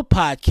Joe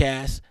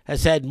podcast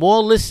has had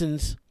more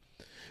listeners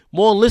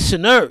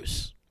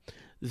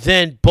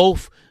than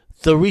both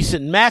the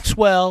recent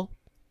Maxwell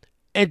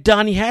and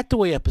Donny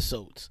Hathaway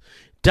episodes.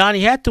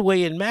 Donny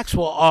Hathaway and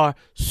Maxwell are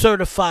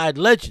certified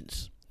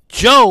legends.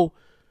 Joe,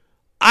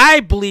 I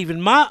believe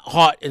in my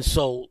heart and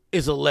soul,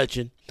 is a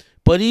legend,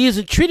 but he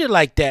isn't treated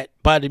like that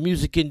by the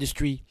music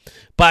industry,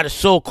 by the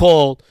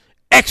so-called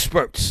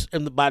experts,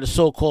 and by the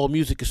so-called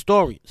music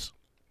historians.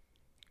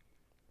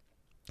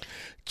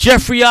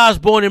 Jeffrey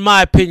Osborne, in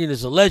my opinion,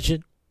 is a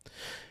legend.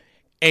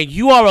 And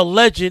you are a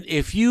legend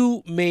if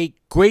you make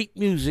great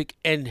music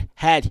and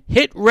had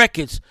hit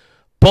records,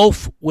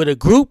 both with a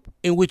group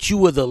in which you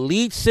were the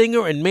lead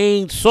singer and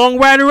main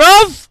songwriter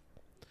of,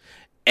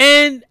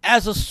 and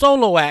as a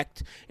solo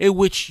act in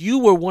which you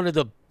were one of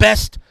the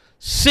best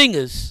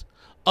singers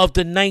of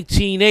the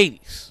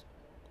 1980s.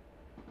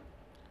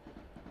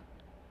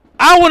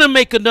 I want to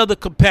make another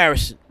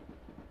comparison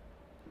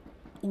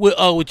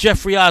with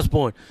Jeffrey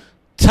Osborne.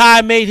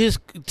 Ty made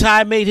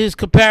his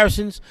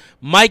comparisons.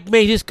 Mike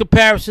made his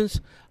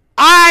comparisons.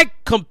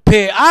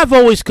 I've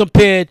always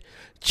compared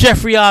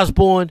Jeffrey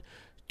Osborne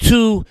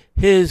to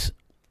his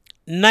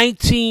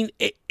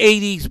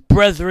 1980s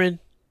brethren,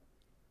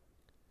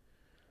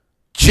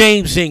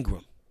 James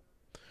Ingram.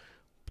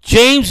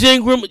 James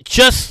Ingram,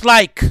 just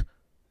like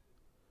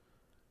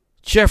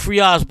Jeffrey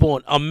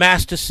Osborne, a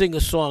master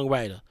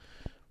singer-songwriter,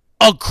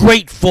 a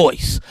great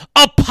voice,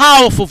 a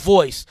powerful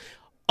voice,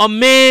 a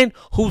man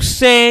who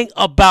sang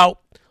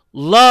about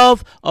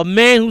love, a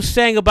man who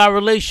sang about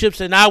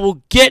relationships, and I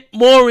will get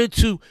more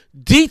into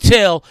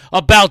detail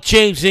about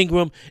James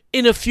Ingram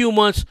in a few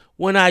months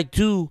when I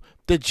do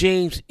the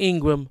James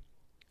Ingram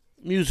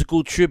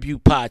musical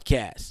tribute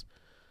podcast.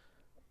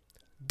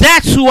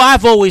 That's who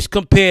I've always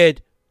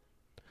compared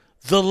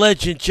the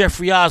legend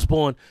Jeffrey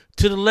Osborne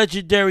to, the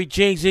legendary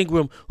James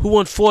Ingram, who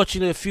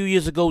unfortunately a few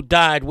years ago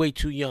died way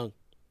too young.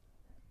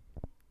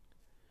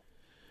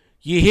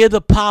 You hear the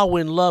power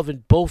and love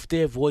in both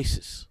their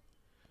voices.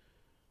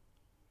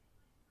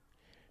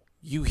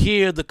 You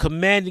hear the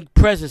commanding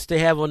presence they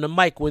have on the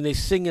mic when they're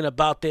singing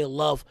about their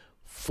love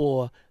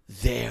for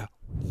their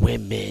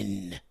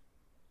women.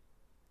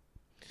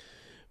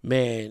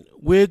 Man,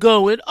 we're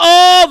going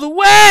all the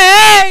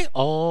way.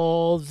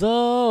 All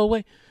the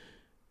way.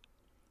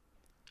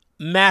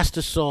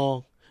 Master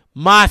song.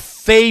 My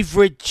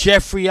favorite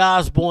Jeffrey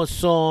Osborne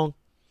song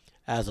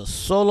as a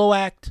solo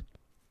act.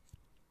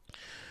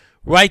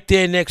 Right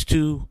there next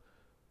to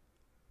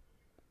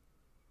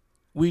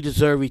We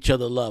Deserve Each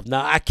Other Love.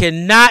 Now, I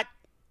cannot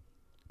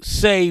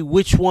say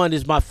which one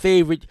is my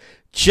favorite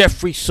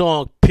Jeffrey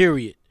song,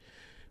 period.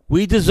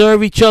 We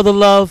Deserve Each Other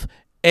Love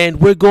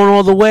and We're Going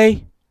All the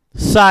Way,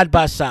 side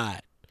by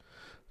side.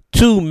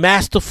 Two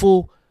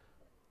masterful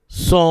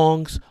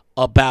songs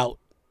about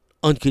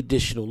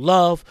unconditional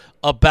love,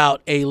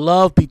 about a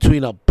love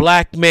between a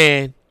black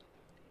man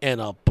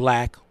and a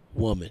black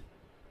woman.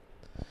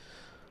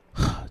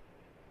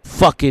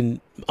 Fucking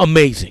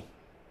amazing.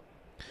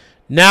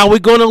 Now we're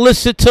going to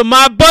listen to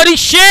my buddy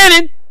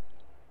Shannon.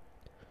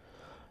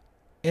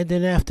 And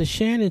then after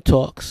Shannon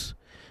talks,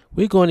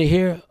 we're going to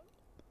hear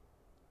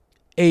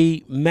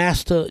a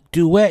master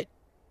duet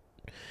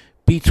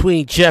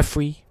between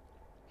Jeffrey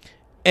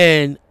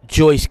and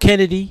Joyce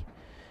Kennedy.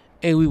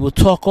 And we will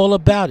talk all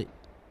about it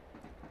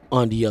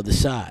on the other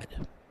side.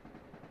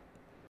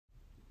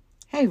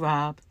 Hey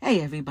Rob.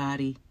 Hey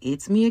everybody.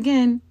 It's me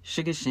again,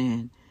 Sugar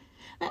Shan.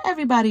 Now,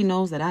 everybody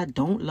knows that I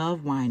don't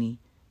love whiny.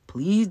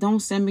 Please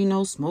don't send me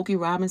no Smokey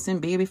Robinson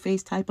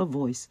babyface type of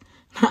voice.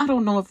 I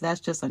don't know if that's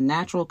just a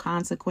natural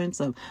consequence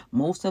of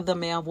most of the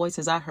male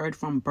voices I heard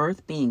from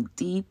birth being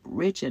deep,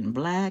 rich, and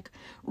black,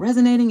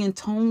 resonating in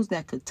tones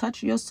that could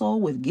touch your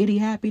soul with giddy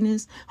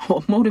happiness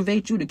or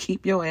motivate you to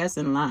keep your ass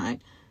in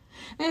line.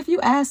 And if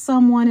you ask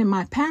someone in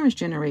my parents'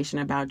 generation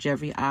about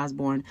Jeffrey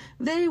Osborne,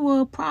 they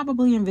will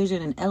probably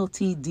envision an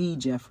LTD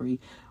Jeffrey.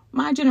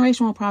 My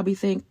generation will probably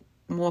think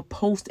more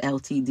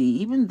post-LTD,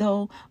 even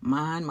though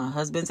mine, my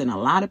husband's, and a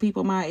lot of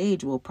people my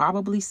age will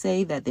probably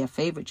say that their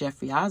favorite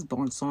Jeffrey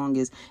Osborne song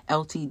is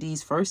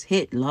LTD's first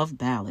hit, Love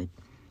Ballad.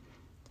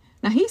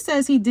 Now, he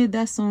says he did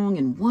that song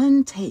in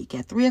one take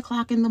at 3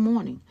 o'clock in the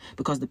morning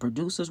because the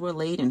producers were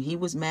late and he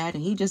was mad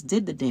and he just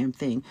did the damn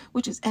thing,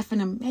 which is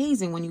effing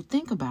amazing when you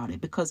think about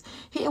it, because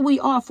here we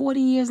are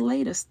 40 years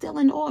later, still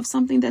in awe of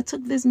something that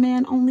took this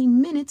man only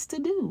minutes to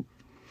do.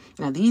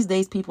 Now, these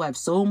days, people have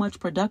so much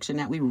production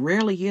that we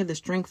rarely hear the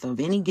strength of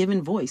any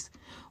given voice,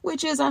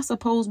 which is, I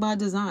suppose, by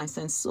design,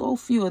 since so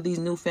few of these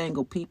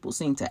newfangled people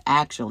seem to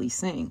actually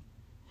sing.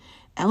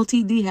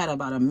 LTD had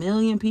about 1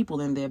 million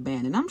people in their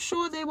band, and I'm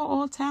sure they were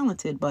all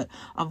talented, but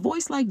a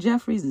voice like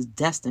Jeffrey's is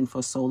destined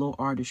for solo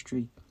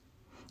artistry.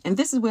 And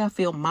this is where I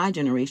feel my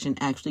generation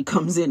actually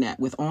comes in at,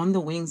 with On the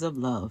Wings of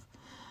Love.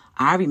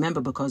 I remember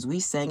because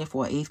we sang it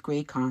for an 8th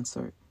grade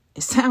concert.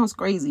 It sounds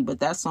crazy,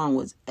 but that song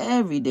was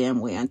every damn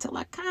way until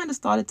I kind of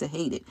started to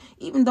hate it,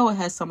 even though it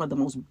has some of the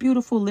most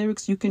beautiful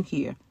lyrics you can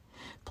hear.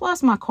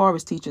 Plus, my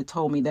chorus teacher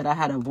told me that I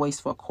had a voice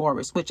for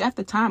chorus, which at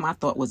the time I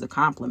thought was a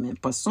compliment,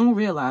 but soon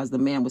realized the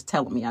man was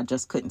telling me I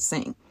just couldn't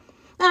sing.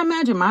 Now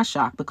imagine my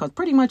shock, because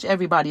pretty much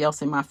everybody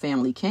else in my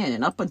family can,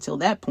 and up until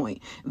that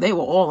point, they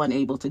were all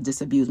unable to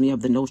disabuse me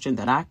of the notion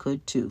that I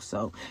could too,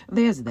 so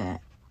there's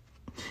that.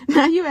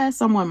 Now, you ask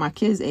someone my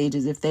kids'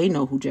 ages if they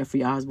know who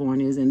Jeffrey Osborne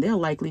is, and they'll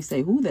likely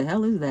say, who the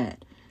hell is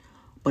that?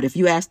 But if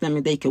you ask them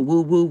if they can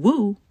woo, woo,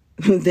 woo,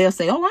 they'll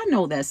say, oh, I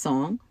know that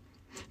song.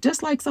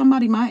 Just like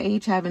somebody my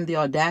age having the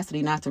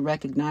audacity not to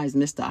recognize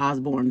Mr.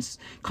 Osborne's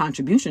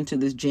contribution to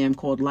this jam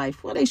called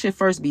life, well, they should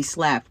first be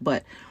slapped.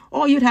 But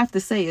all you'd have to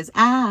say is,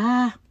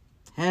 I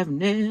have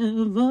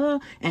never,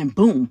 and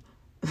boom,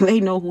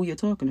 they know who you're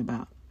talking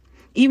about.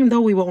 Even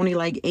though we were only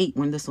like 8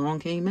 when the song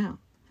came out.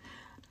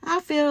 I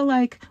feel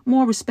like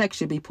more respect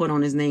should be put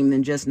on his name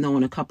than just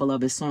knowing a couple of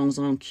his songs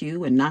on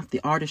cue and not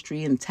the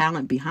artistry and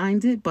talent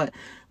behind it. But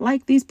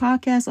like these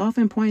podcasts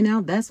often point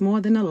out, that's more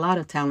than a lot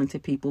of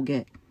talented people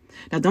get.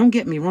 Now, don't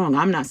get me wrong.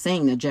 I'm not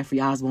saying that Jeffrey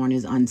Osborne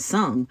is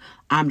unsung.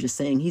 I'm just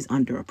saying he's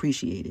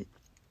underappreciated.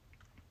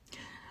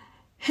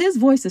 His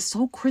voice is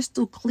so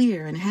crystal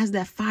clear and has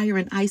that fire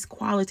and ice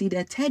quality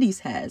that Teddy's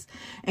has.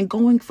 And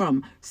going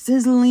from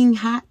sizzling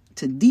hot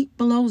to deep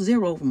below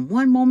zero from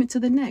one moment to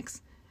the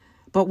next.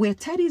 But where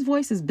Teddy's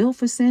voice is built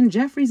for sin,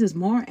 Jeffrey's is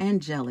more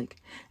angelic,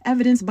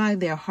 evidenced by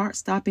their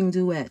heart-stopping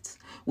duets,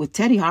 with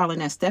Teddy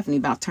hollering at Stephanie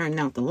about turning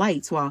out the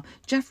lights, while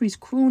Jeffrey's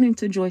crooning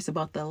to Joyce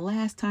about the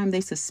last time they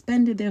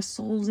suspended their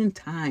souls in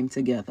time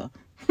together.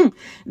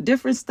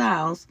 Different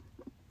styles,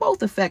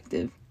 both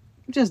effective,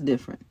 just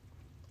different.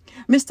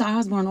 Mr.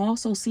 Osborne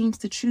also seems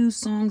to choose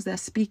songs that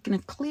speak in a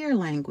clear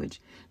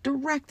language,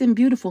 direct and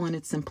beautiful in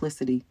its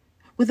simplicity.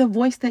 With a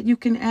voice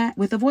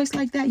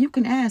like that, you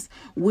can ask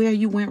where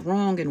you went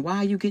wrong and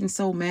why you getting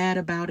so mad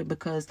about it,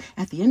 because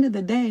at the end of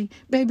the day,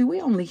 baby, we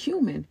only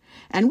human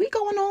and we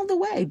going all the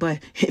way. But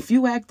if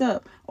you act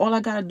up, all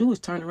I got to do is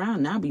turn around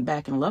and I'll be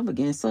back in love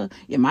again. So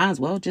you might as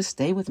well just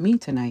stay with me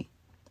tonight.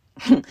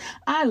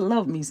 I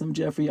love me some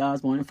Jeffrey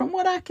Osborne. And from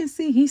what I can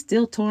see, he's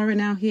still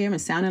touring out here and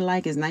sounding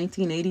like it's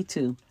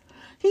 1982.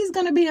 He's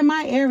going to be in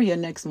my area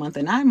next month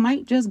and I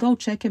might just go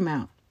check him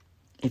out.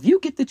 If you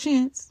get the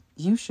chance,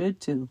 you should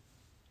too.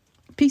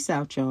 Peace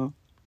out, y'all.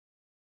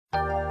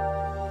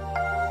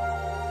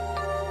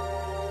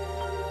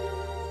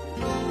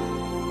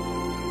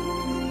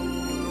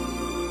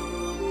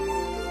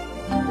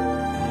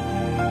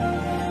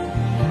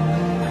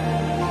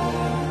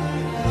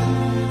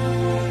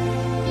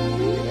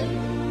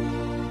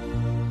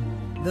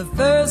 The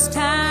first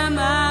time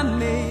I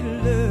made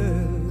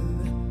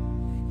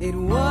love, it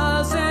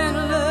wasn't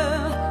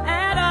love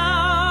at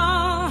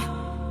all.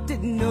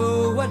 Didn't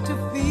know what to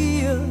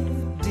feel,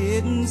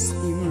 didn't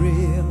seem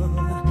real.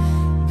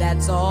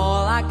 That's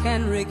all I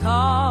can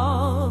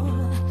recall.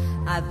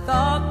 I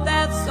thought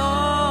that's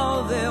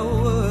all there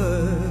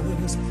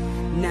was.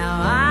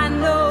 Now I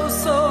know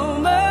so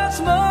much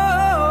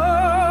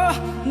more.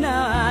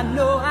 Now I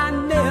know I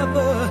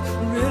never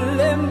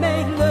really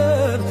made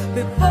love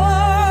before.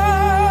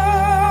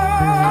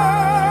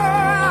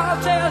 I'll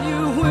tell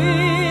you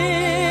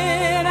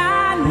when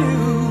I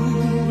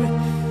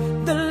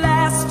knew the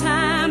last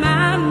time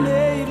I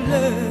made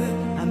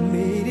love, I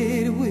made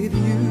it with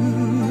you.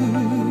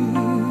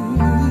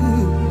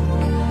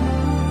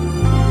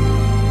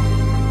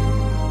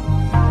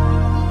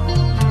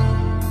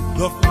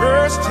 The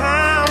first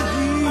time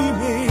we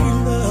made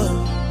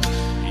love,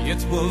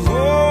 it was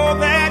all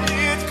that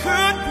it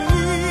could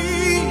be.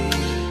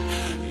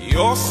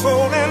 Your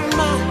soul and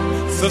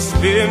mine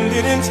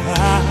suspended in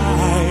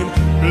time.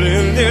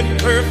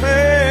 blended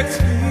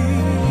perfectly.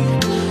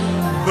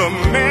 The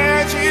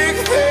magic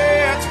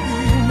that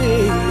we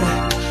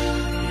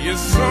made is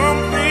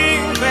something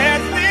that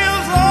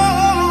lives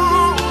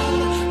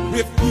on,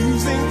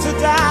 refusing to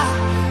die.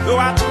 Though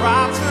I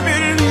try to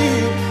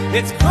believe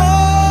it's gone,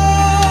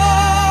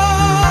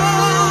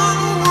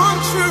 one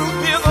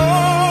truth is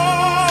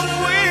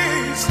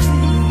always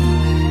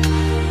true.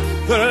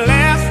 The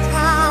last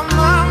time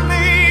I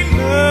made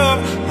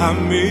love, I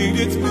made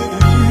it with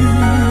you.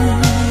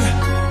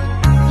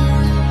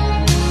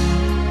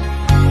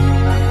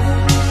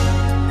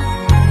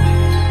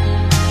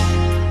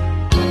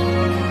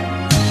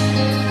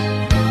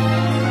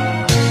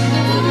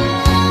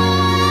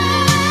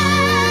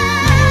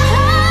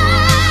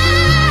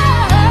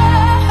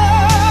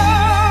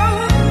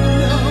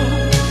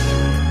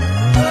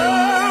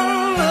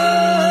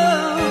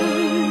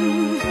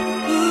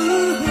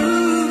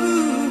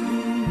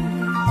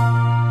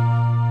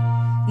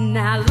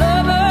 Now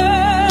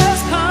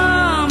lovers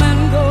come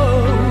and go,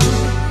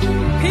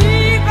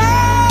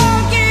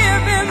 people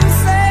give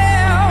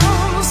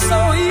themselves so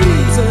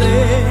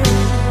easily,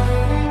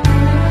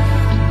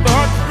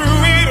 But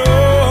through it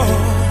all,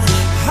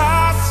 I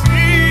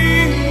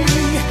see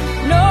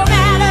no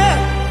matter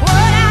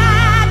what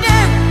I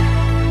do,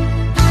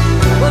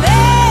 well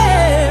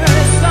there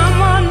is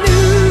someone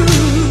new.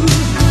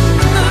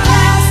 The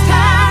last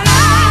time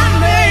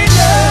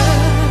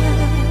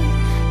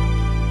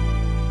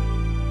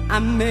I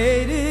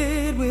made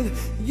it with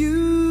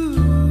you.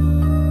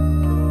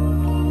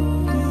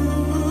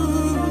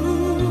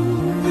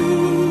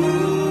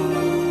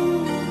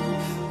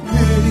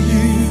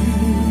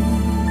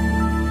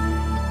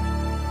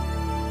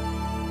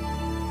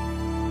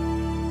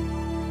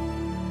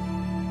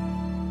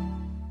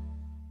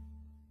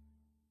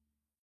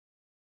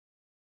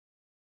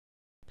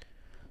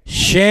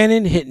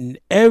 Shannon hitting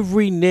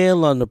every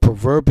nail on the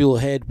proverbial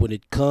head when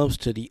it comes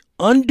to the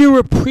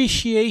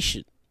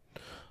underappreciation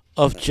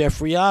of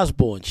Jeffrey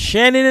Osborne.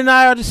 Shannon and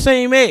I are the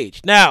same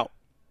age. Now,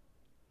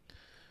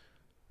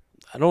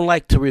 I don't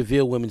like to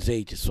reveal women's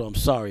ages, so I'm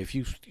sorry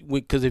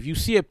because if you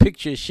see a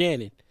picture of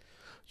Shannon,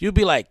 you'll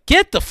be like,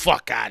 "Get the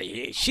fuck out of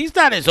here! She's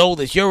not as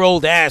old as your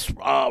old ass,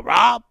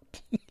 Rob."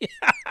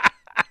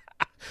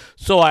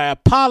 So I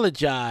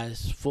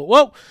apologize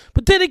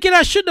but then again,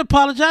 I shouldn't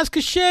apologize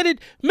because Shannon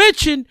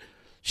mentioned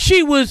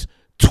she was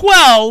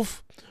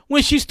 12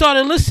 when she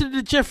started listening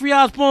to Jeffrey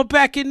Osborne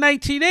back in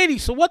 1980.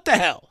 So what the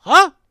hell,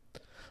 huh?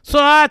 So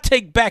I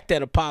take back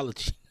that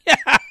apology.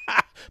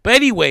 But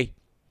anyway,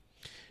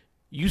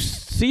 you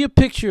see a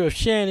picture of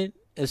Shannon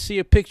and see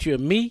a picture of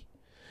me,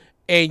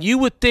 and you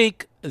would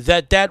think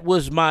that that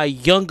was my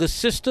younger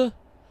sister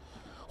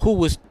who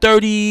was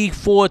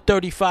 34,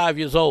 35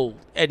 years old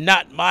and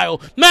not my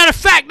old. Matter of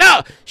fact,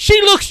 no, she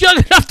looks young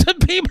enough to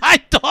be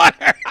my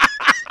daughter.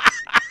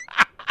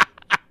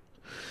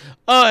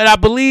 And I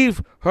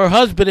believe her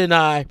husband and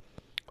I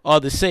are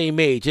the same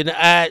age. And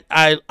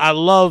I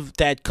love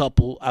that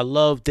couple. I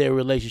love their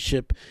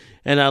relationship,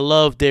 and I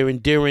love their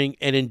enduring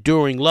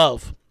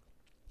love.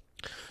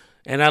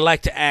 And I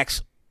like to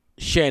ask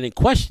Shannon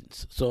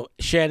questions. So,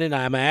 Shannon,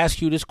 I'm going to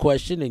ask you this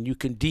question, and you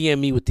can DM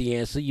me with the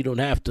answer. You don't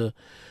have to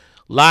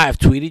live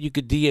tweet it. You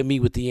could DM me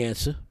with the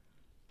answer.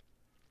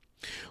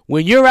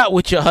 When you're out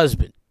with your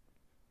husband,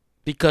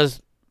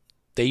 because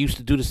they used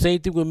to do the same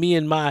thing with me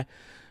and my...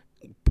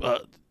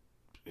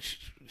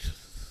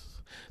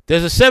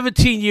 there's a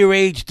 17-year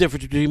age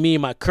difference between me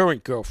and my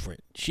current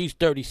girlfriend. She's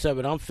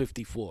 37. I'm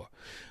 54.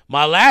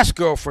 My last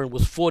girlfriend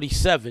was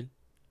 47.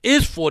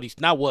 Is 40.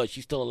 Not was.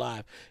 She's still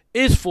alive.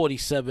 Is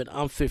 47.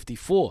 I'm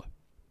 54.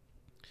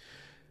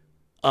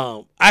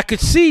 I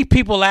could see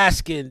people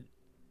asking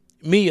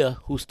Mia,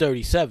 who's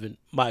 37,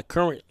 my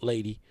current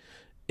lady,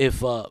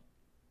 if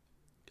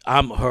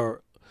I'm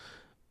her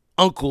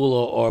uncle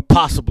or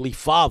possibly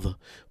father.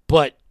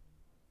 But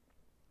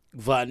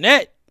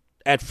Vonette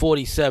at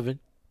 47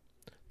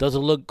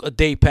 doesn't look a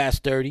day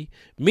past 30.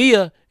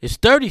 Mia is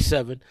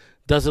 37,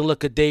 doesn't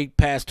look a day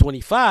past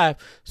 25.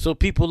 So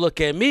people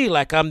look at me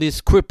like I'm this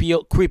creepy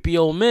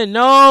old man.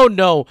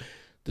 No.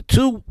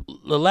 The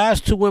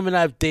last two women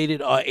I've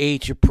dated are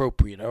age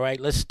appropriate. All right,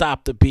 let's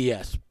stop the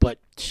BS. But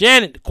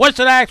Shannon, the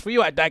question I asked for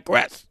you, I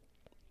digress.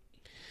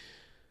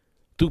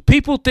 Do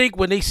people think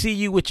when they see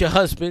you with your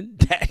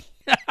husband that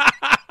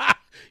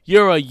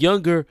you're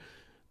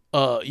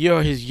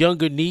you're his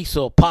younger niece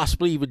or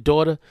possibly even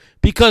daughter?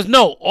 Because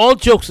no, all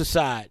jokes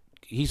aside,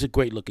 he's a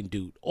great looking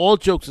dude. All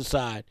jokes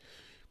aside,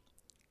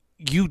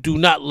 you do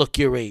not look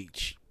your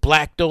age.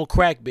 Black don't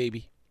crack,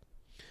 baby.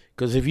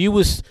 Because if you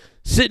was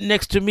sitting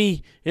next to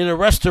me in a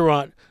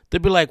restaurant,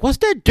 they'd be like, what's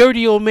that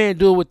dirty old man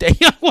doing with that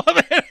young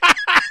woman?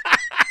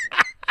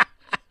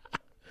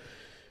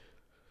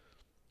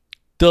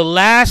 The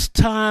last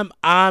time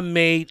I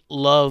made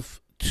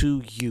love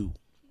to you,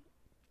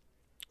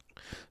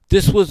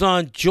 this was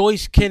on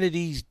Joyce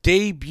Kennedy's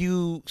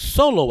debut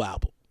solo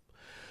album.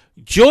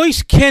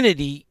 Joyce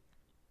Kennedy,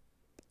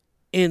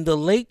 in the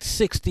late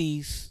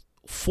 60s,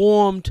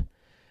 formed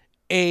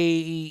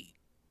a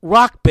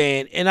rock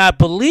band, and I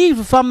believe,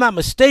 if I'm not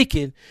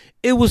mistaken,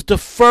 it was the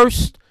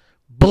first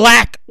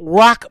black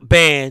rock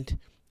band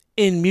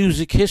in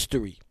music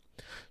history.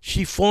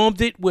 She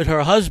formed it with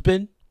her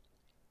husband,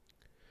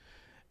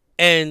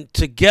 and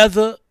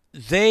together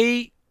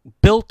they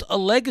built a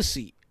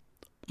legacy.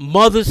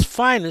 Mother's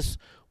Finest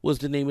was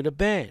the name of the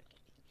band.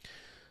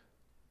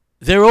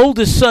 Their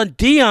oldest son,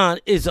 Dion,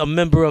 is a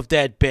member of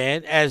that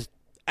band, as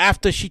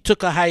after she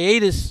took a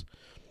hiatus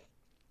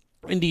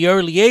in the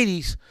early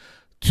 80s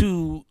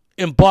to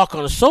embark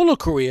on a solo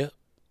career,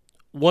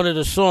 one of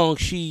the songs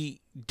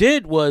she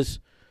did was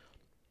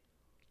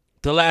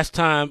The Last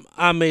Time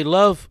I Made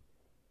Love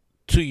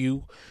to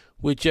You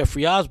with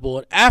Jeffrey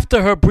Osborne.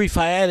 After her brief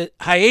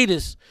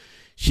hiatus,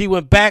 she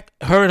went back,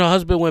 her and her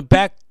husband went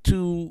back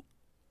to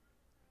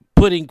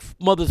putting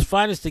Mother's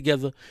Finest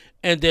together,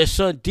 and their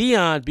son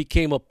Dion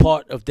became a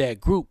part of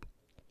that group.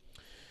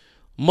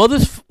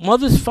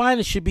 Mother's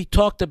Finest should be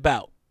talked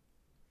about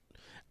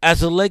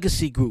as a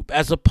legacy group,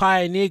 as a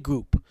pioneer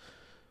group.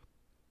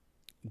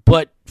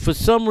 But for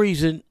some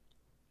reason,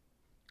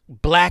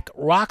 black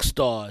rock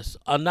stars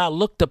are not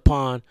looked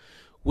upon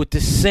with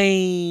the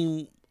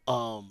same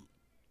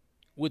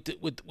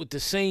with the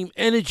same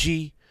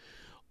energy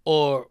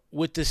or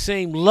with the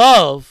same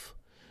love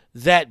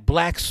that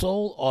black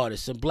soul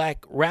artists and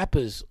black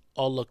rappers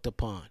are looked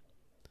upon.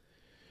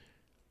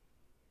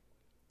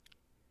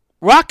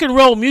 Rock and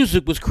roll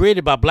music was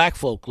created by black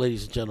folk,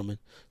 ladies and gentlemen.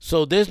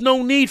 So there's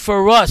no need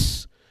for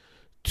us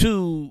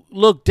to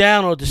look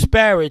down or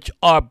disparage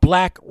our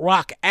black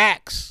rock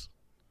acts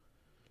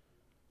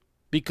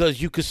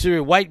because you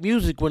consider white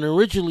music when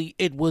originally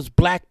it was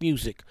black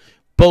music.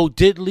 Bo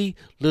Diddley,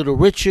 Little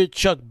Richard,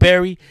 Chuck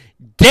Berry,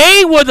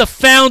 they were the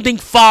founding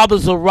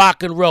fathers of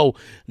rock and roll,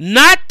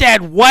 not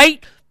that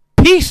white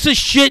piece of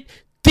shit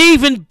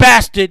thieving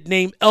bastard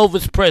named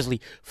Elvis Presley.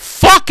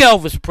 Fuck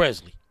Elvis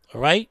Presley, all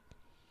right?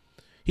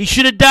 He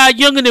should have died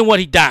younger than what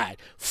he died.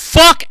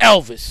 Fuck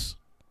Elvis.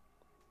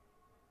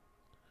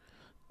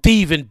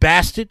 Thieving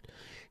bastard.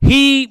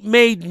 He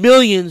made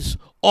millions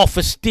off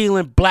of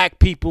stealing black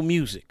people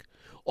music,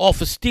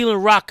 off of stealing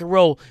rock and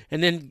roll,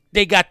 and then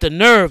they got the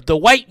nerve, the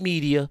white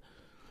media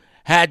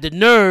had the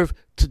nerve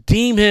to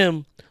deem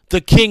him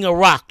the king of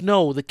rock.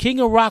 No, the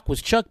king of rock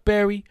was Chuck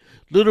Berry,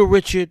 Little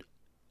Richard,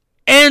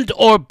 and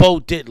or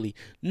Bo Diddley,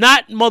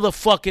 not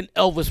motherfucking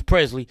Elvis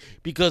Presley,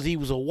 because he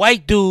was a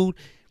white dude,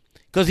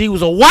 because he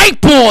was a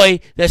white boy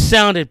that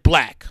sounded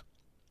black.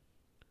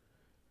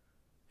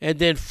 And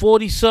then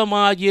 40 some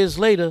odd years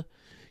later,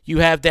 you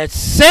have that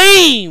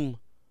same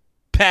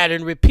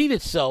pattern repeat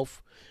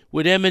itself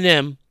with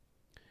Eminem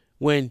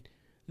when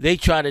they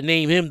try to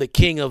name him the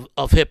king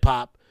of hip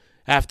hop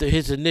after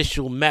his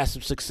initial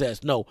massive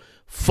success. No,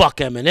 fuck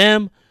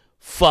Eminem,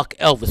 fuck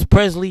Elvis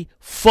Presley,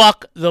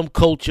 fuck them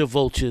culture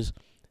vultures.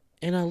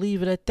 And I'll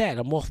leave it at that.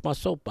 I'm off my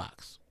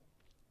soapbox.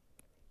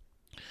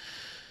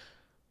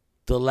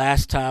 The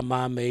Last Time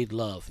I Made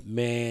Love.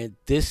 Man,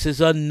 this is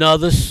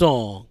another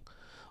song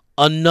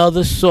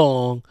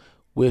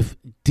with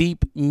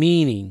deep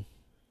meaning.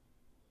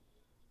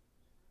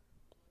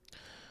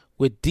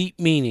 With deep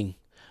meaning.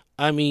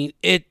 I mean,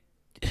 it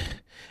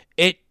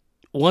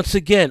once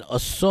again, a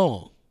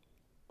song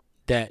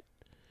that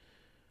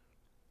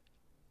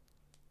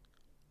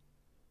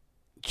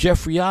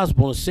Jeffrey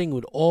Osborne is singing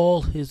with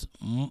all his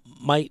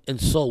might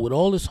and soul, with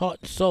all his heart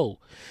and soul.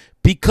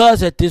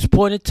 Because at this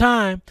point in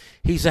time,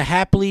 he's a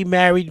happily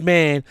married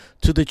man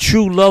to the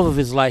true love of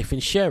his life in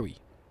Sherry.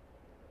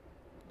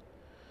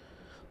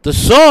 The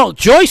song,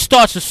 Joyce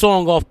starts the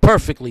song off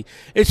perfectly.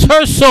 It's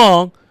her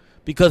song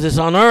because it's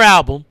on her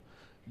album.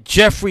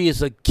 Jeffrey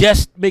is a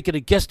guest, making a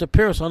guest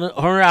appearance on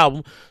her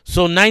album.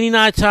 So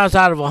 99 times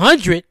out of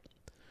 100,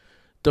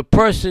 the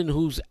person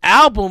whose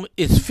album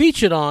is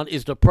featured on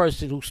is the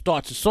person who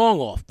starts the song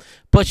off.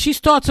 But she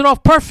starts it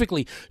off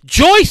perfectly.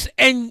 Joyce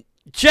and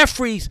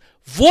Jeffrey's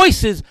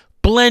voices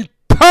blend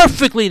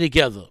perfectly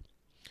together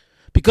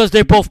because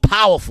they're both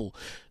powerful.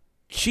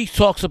 She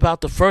talks about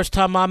the first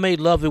time I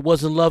made love, it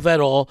wasn't love at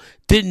all.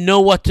 Didn't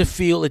know what to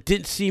feel. It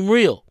didn't seem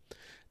real.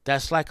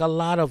 That's like a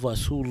lot of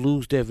us who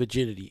lose their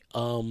virginity.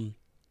 I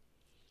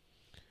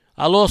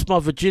lost my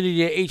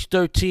virginity at age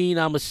 13.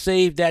 I'm going to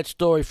save that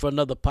story for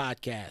another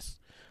podcast.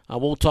 I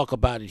won't talk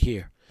about it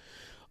here.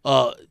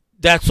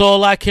 That's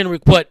all I can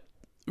but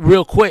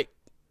real quick.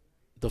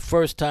 The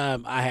first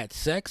time I had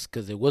sex,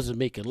 because it wasn't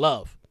making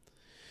love,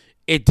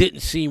 it didn't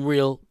seem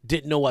real.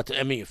 Didn't know what to,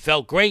 it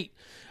felt great.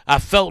 I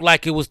felt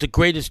like it was the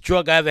greatest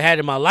drug I ever had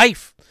in my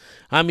life.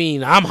 I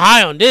mean, I'm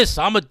high on this.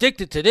 I'm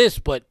addicted to this,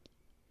 but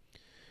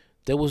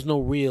there was no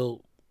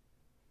real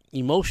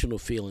emotional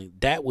feeling.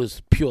 That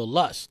was pure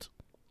lust.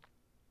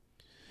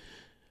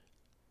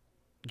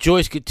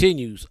 Joyce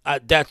continues, I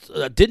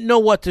didn't know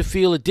what to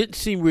feel. It didn't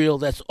seem real.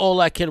 That's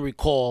all I can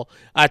recall.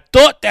 I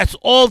thought that's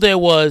all there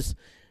was.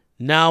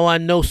 Now I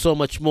know so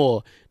much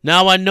more.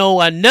 Now I know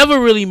I never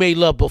really made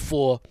love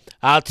before.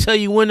 I'll tell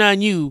you when I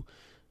knew.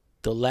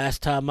 The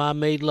last time I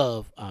made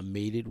love, I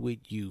made it with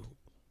you.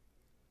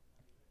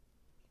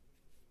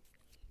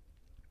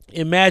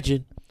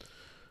 Imagine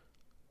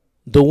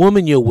the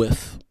woman you're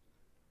with,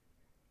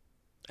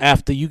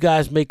 after you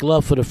guys make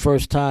love for the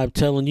first time,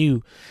 telling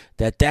you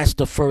that that's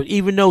the first,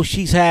 even though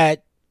she's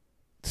had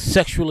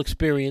sexual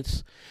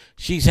experience,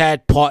 she's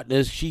had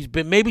partners,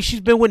 maybe she's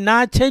been with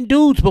 9-10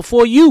 dudes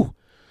before you.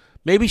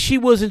 Maybe she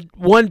was in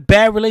one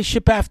bad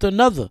relationship after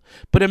another.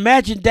 But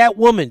imagine that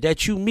woman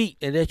that you meet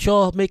and that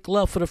y'all make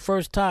love for the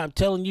first time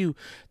telling you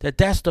that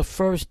that's the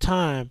first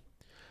time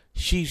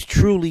she's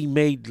truly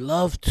made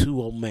love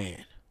to a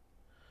man.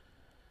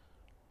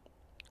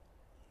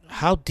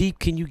 How deep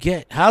can you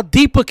get? How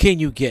deeper can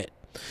you get?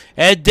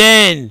 And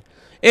then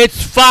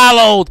it's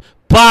followed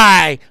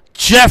by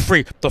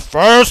Jeffrey. The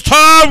first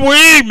time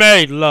we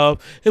made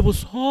love, it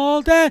was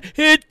all that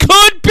it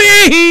could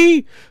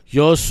be.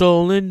 Your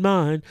soul and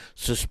mine,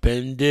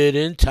 suspended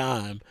in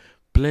time,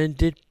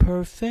 blended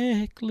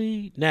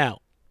perfectly. Now,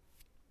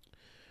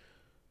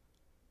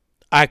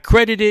 I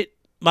credited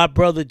my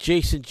brother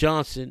Jason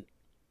Johnson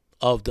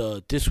of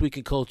the This Week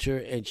in Culture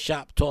and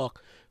Shop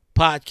Talk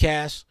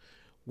podcast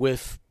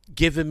with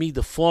giving me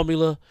the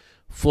formula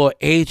for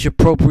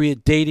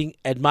age-appropriate dating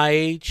at my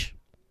age.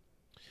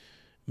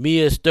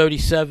 Mia is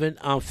 37.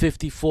 I'm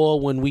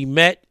 54. When we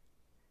met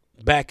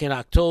back in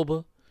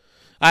October,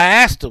 I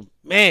asked him,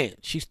 man,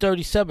 she's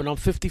 37. I'm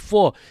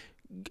 54.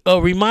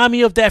 Remind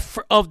me of that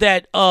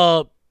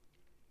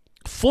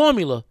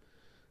formula.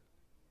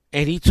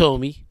 And he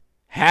told me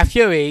half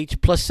your age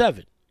plus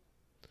 7.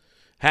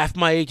 Half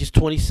my age is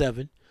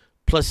 27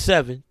 plus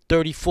 7,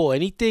 34.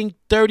 Anything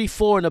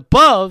 34 and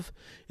above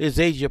is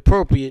age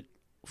appropriate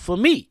for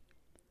me.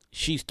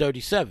 She's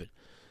 37.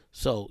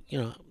 So,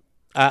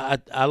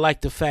 I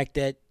like the fact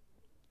that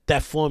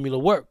that formula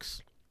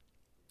works.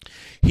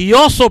 He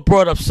also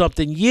brought up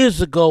something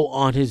years ago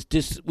on his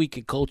This Week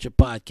in Culture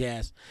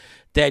podcast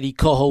that he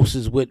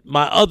co-hosts with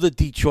my other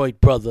Detroit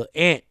brother,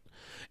 Ant.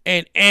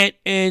 And Ant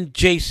and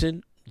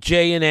Jason,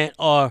 Jay and Ant,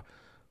 are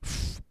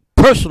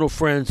personal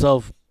friends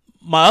of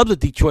my other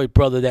Detroit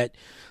brother that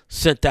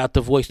sent out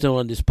the voice note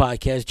on this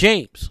podcast,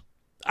 James.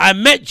 I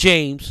met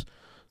James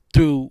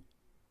through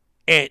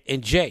Ant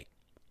and Jay.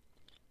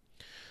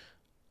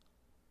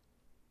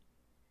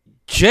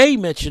 Jay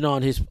mentioned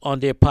on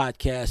their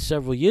podcast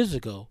several years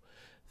ago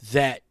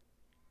that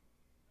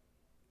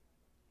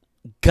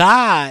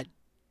God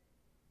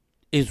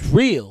is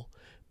real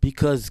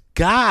because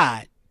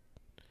God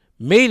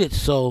made it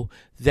so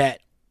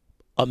that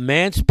a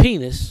man's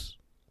penis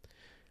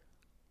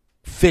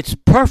fits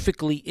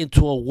perfectly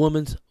into a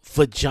woman's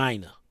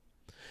vagina.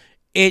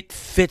 It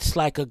fits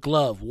like a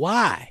glove.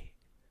 Why?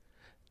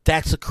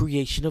 That's a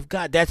creation of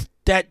God.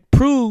 That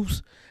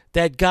proves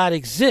that God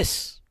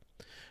exists,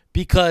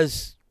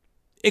 because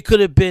it could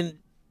have been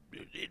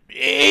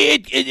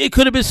it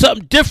could have been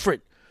something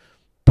different,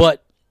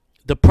 but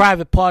the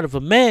private part of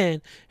a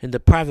man and the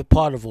private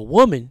part of a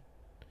woman,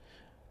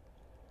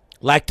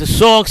 like the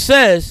song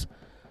says,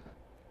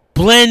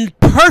 blended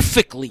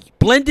perfectly.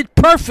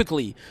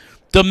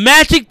 The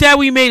magic that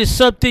we made is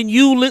something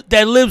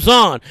that lives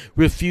on,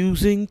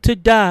 refusing to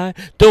die,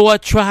 though I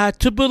try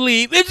to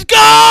believe it's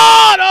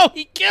God. Oh,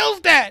 he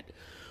kills that.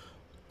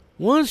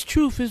 One's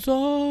truth is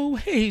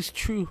always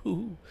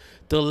true.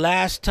 The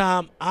last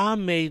time I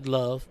made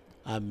love,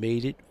 I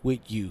made it with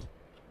you.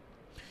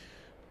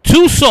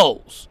 Two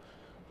souls,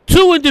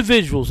 two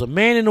individuals, a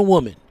man and a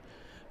woman,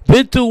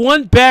 been through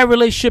one bad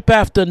relationship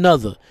after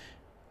another,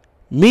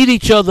 meet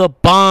each other,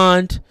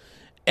 bond,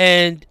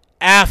 and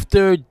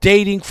after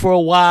dating for a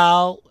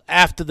while,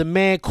 after the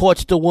man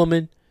courts the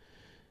woman,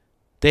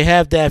 they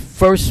have that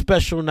first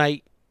special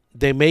night,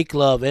 they make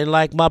love, and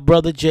like my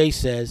brother Jay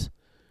says,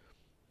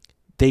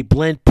 they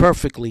blend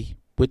perfectly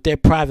with their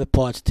private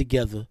parts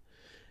together.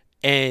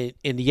 And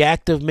in the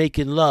act of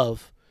making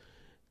love,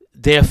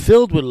 they're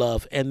filled with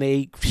love and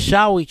they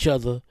shower each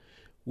other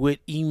with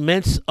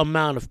immense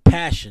amount of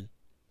passion.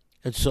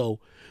 And so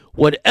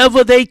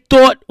whatever they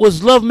thought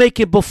was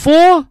lovemaking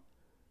before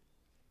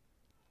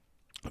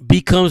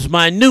becomes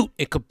minute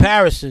in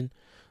comparison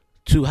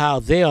to how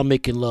they are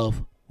making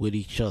love with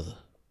each other.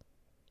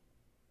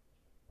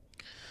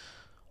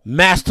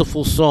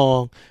 Masterful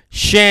song.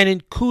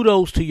 Shannon,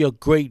 kudos to your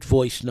great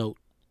voice note.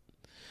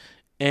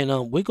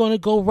 And we're going to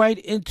go right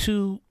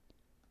into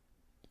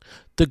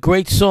the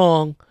great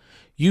song,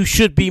 You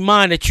Should Be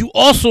Mine, that you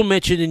also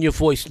mentioned in your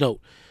voice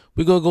note.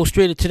 We're going to go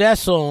straight into that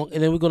song,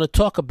 and then we're going to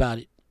talk about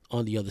it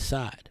on the other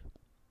side.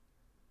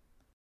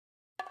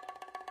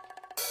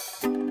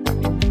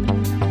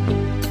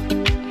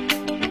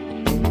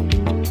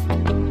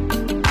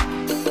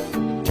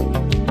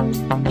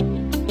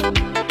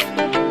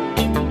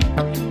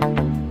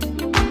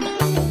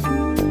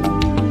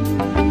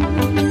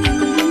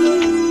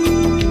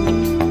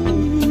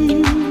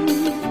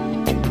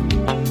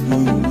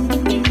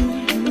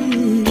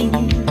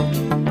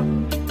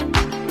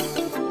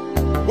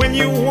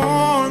 You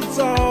want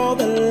all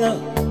the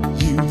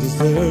love you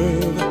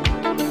deserve,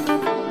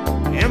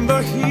 and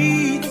the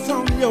heat's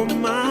on your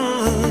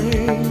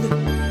mind.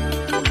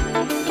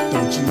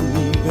 Don't you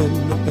even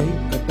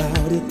think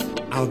about it,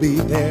 I'll be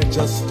there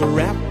just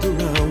wrapped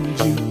around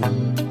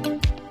you.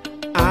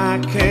 I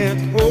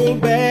can't hold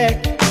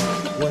back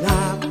what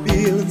I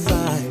feel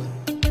inside.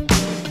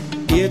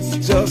 It's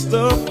just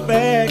a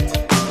fact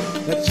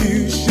that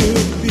you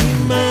should be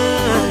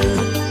mine.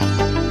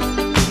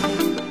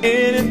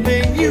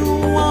 Anything you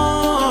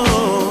want,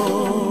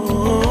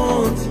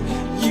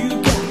 you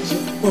got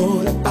your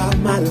 45,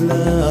 my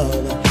love.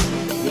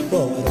 Your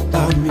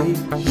 45 me,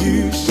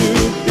 you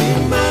should be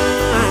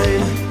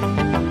mine.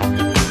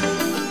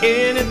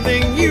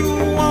 Anything you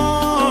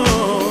want,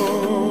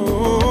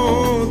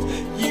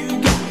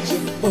 you got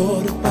your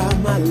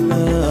 45, my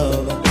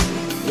love.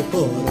 Your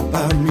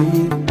 45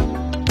 me.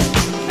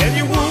 And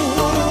you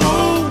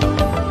won't,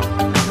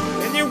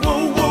 and you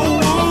won't,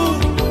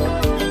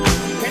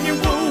 and you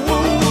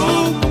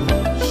won't,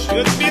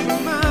 should be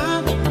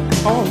mine,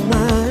 all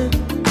mine.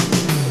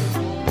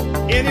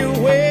 Any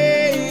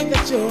way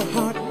that your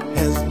heart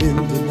has been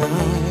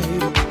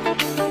denied,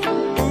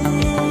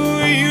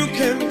 ooh, you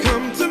can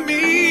come to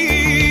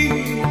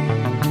me.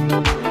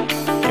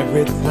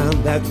 Every time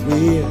that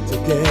we're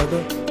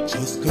together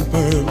just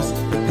confirms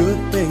the good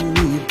thing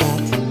we've got.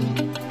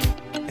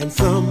 And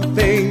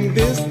something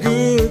this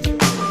good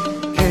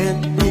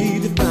can't be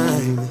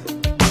defined.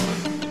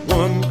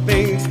 One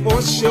thing's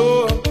for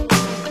sure,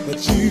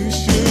 that you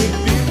should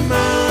be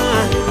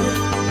mine.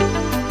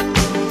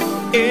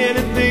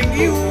 Anything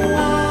you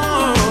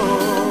want,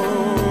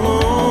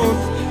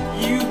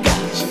 you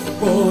got your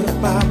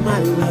 45, my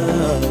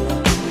love.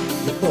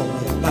 Your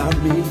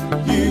 45 me,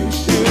 you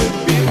should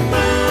be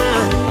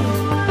mine.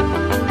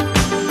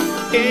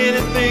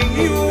 Anything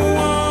you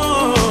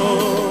want,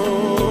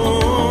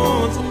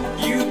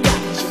 you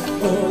got your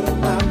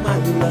 45, my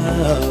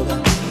love.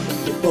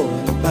 Your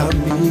 45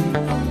 me.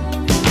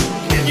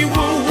 And you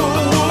won't,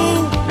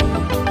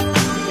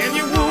 and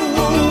you won't,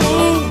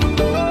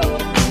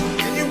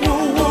 and you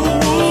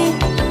won't,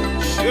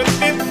 should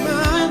be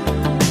mine,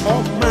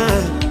 all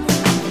mine.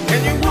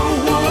 And you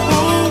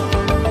won't,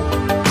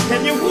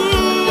 and you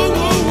won't,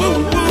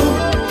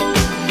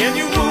 and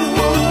you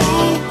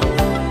won't,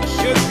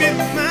 should be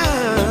mine.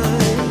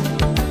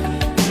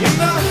 In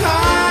the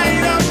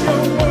height of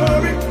your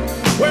worry,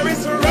 where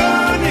it's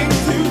running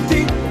too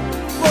deep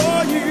for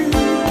you.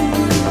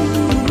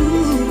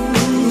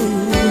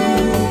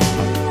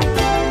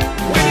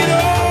 When it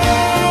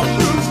all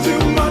proves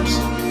too much,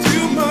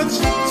 too much,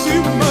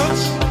 too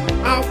much,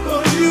 I'll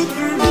pull you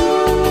through.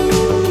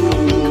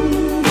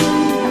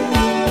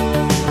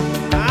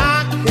 I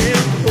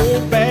can't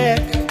hold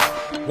back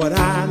what I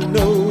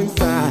know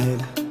inside.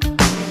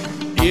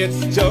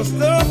 It's just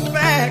the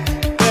fact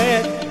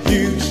that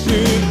you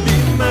should be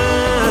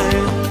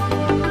mine.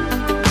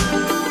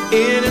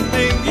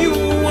 Anything you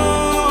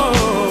want,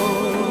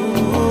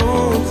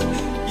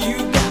 you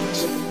got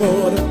your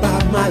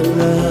 45, my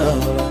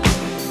love.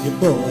 Your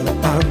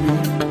 45 me,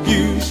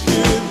 you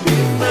should be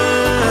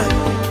mine.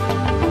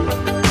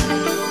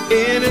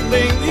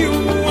 Anything you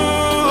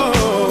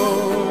want,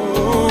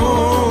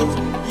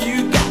 you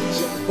got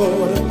your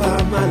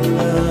 45, my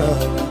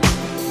love.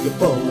 Your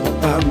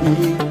 45 me.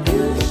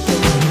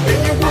 And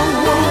you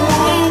won't,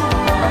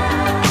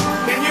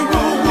 and you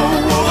won't,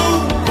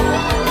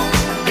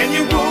 and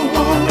you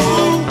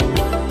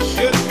won't,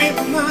 should be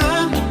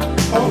mine,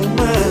 all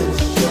mine.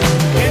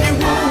 And you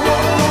won't,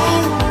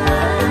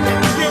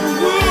 and you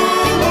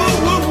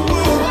won't,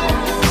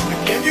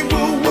 and you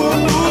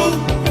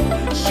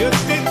won't, should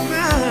be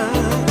mine.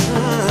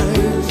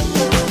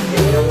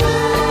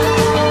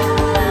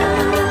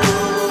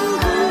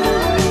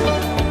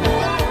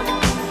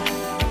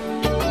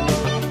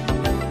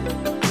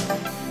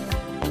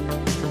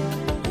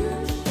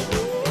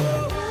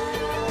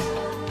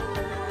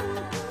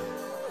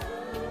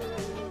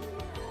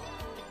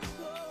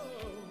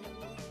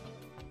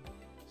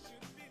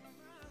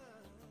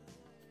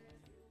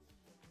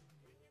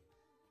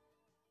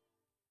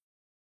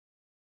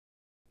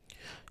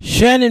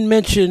 Shannon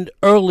mentioned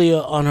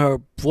earlier on her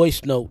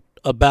voice note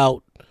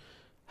about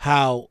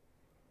how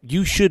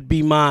You Should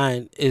Be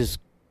Mine is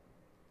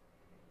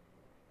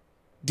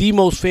the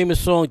most famous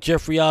song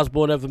Jeffrey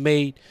Osborne ever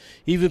made.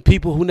 Even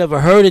people who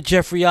never heard of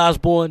Jeffrey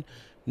Osborne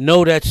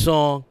know that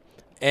song,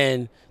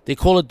 and they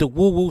call it the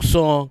woo-woo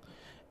song.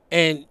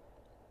 And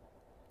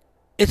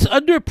it's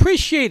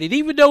underappreciated.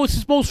 Even though it's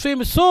his most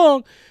famous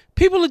song,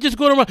 people are just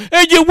going around,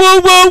 and you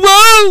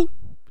woo-woo-woo,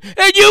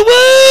 and you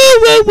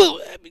woo-woo-woo.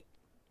 I mean,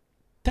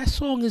 that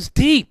song is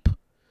deep.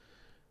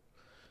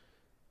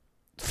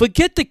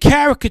 Forget the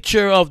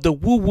caricature of the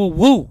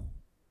woo-woo-woo,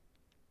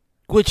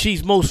 which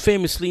he's most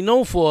famously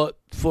known for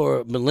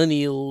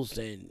millennials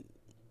and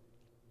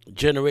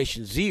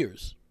Generation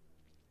Zers.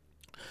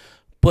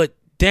 But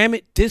damn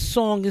it, this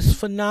song is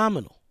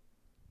phenomenal.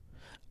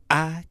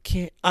 And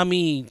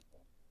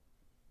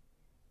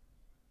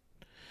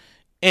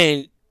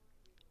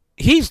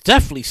he's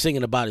definitely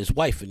singing about his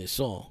wife in this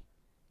song.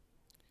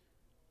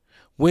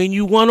 When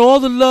you want all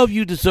the love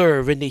you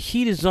deserve and the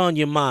heat is on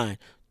your mind,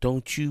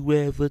 don't you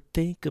ever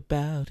think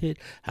about it.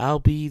 I'll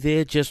be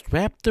there just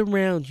wrapped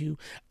around you.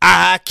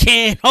 I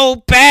can't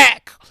hold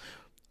back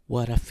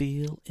what I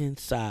feel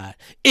inside.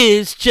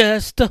 It's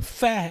just a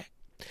fact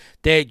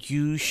that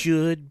you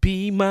should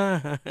be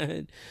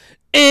mine.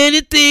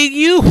 Anything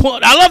you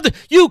want. I love the.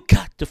 You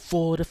got to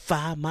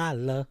fortify my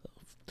love.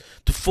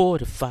 To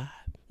fortify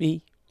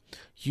me.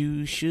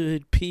 You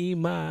should be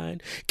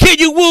mine. Can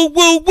you woo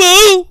woo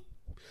woo?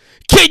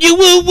 Can you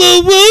woo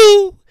woo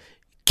woo?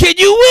 Can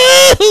you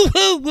woo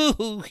woo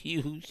woo?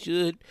 You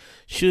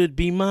should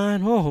be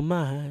mine, oh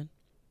mine.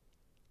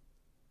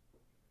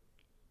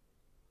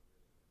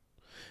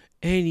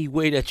 Any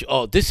way that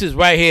you, this is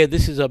right here.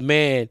 This is a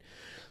man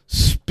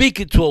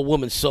speaking to a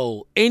woman's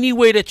soul. Any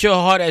way that your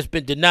heart has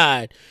been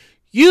denied,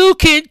 you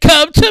can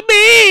come to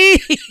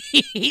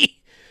me.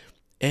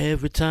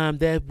 Every time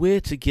that we're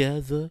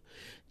together,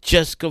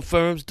 just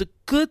confirms the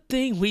good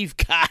thing we've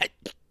got.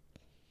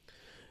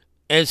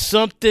 And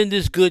something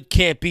this good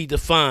can't be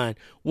defined.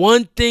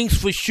 One thing's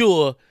for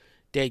sure,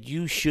 that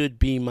you should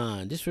be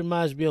mine. This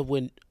reminds me of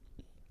when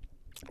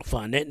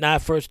Fonette and I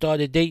first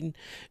started dating,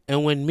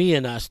 and when me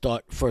and I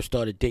first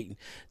started dating.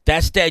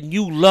 That's that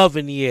new love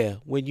in the air.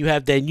 When you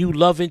have that new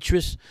love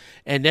interest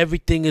and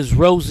everything is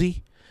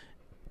rosy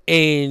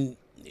and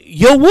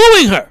you're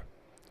wooing her.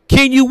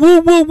 Can you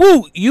woo, woo,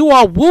 woo? You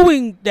are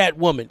wooing that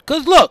woman.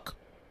 Because look,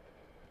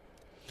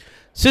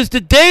 since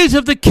the days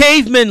of the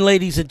cavemen,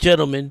 ladies and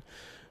gentlemen,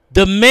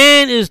 the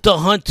man is the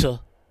hunter.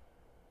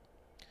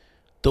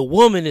 The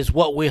woman is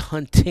what we're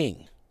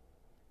hunting.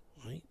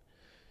 Right?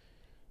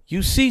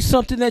 You see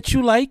something that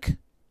you like,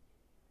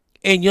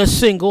 and you're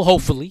single,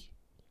 hopefully,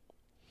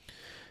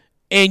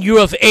 and you're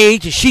of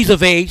age, and she's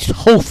of age,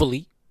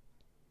 hopefully.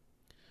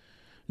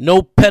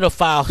 No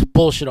pedophile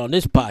bullshit on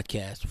this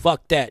podcast.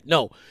 Fuck that.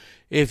 No.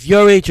 If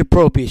you're age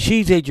appropriate,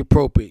 she's age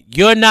appropriate.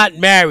 You're not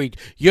married.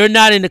 You're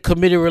not in a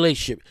committed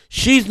relationship.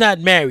 She's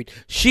not married.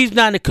 She's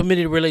not in a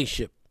committed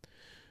relationship.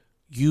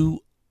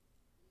 You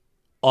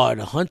are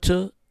the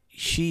hunter.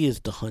 She is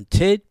the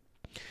hunted.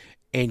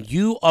 And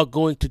you are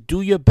going to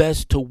do your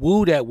best to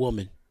woo that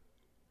woman.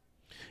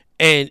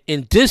 And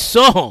in this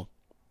song,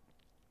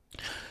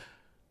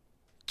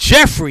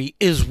 Jeffrey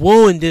is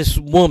wooing this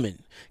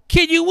woman.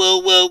 Can you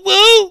woo, woo,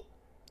 woo?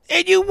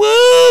 And you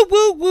woo,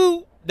 woo,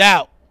 woo.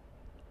 Now,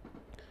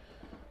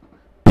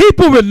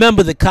 people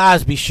remember the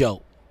Cosby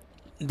Show.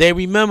 They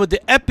remember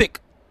the epic,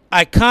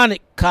 iconic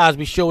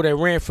Cosby Show that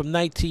ran from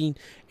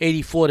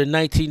 1984 to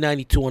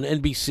 1992 on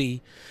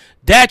NBC.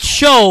 That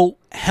show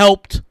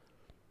helped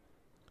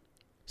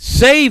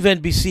save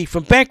NBC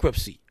from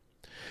bankruptcy.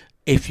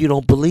 If you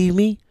don't believe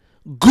me,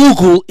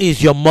 Google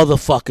is your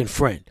motherfucking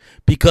friend.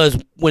 Because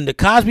when the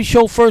Cosby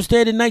Show first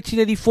aired in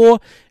 1984,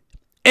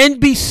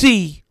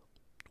 NBC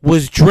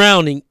was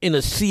drowning in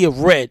a sea of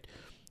red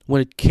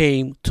when it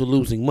came to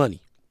losing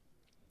money.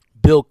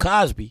 Bill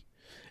Cosby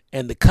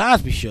and the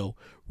Cosby Show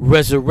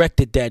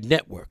resurrected that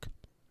network.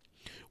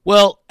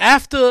 Well,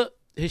 after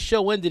his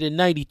show ended in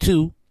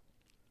 92,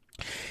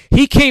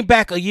 he came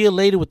back a year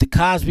later with the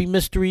Cosby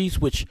Mysteries,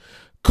 which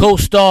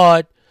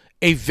co-starred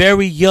a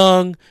very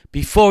young,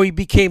 before he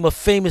became a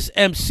famous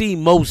MC,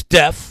 Mos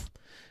Def.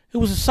 It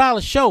was a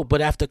solid show,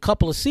 but after a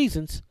couple of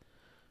seasons,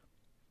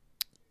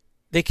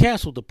 they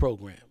canceled the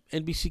program.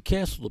 NBC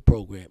canceled the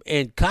program.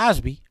 And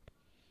Cosby,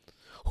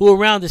 who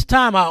around this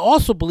time I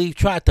also believe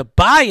tried to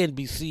buy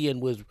NBC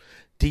and was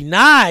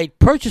denied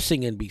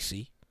purchasing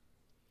NBC,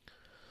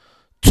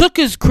 took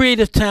his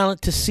creative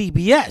talent to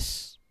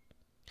CBS.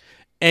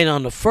 And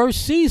on the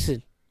first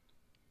season,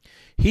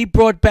 he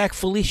brought back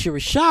Felicia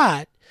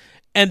Rashad,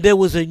 and there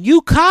was a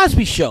new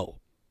Cosby Show.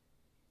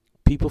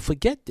 People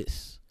forget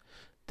this.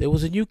 There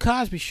was a new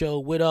Cosby Show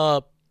with,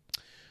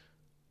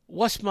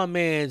 what's my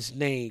man's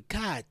name?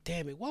 God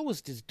damn it. What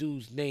was this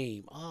dude's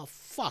name? Oh,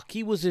 fuck.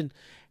 He was in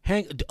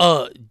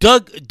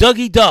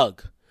Dougie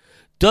Doug.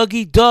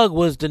 Dougie Doug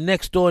was the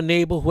next door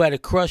neighbor who had a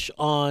crush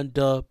on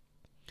the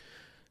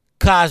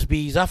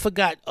Cosbys. I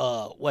forgot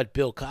what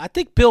Bill Cosby. I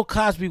think Bill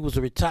Cosby was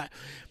a retired.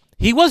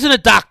 He wasn't a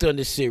doctor in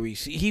this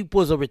series. He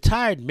was a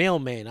retired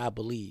mailman, I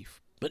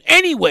believe. But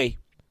anyway,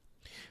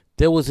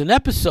 there was an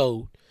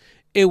episode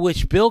in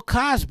which Bill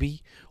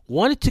Cosby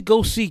wanted to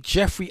go see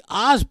Jeffrey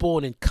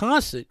Osborne in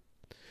concert,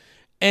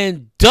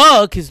 and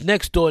Doug, his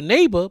next door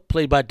neighbor,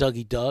 played by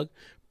Dougie Doug,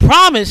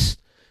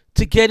 promised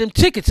to get him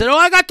tickets. Said,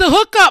 I got the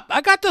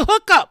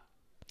hookup.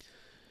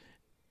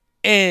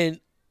 And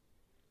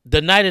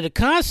the night of the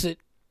concert,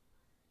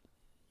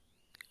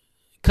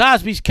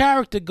 Cosby's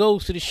character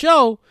goes to the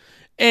show,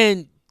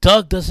 and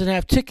Doug doesn't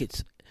have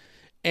tickets.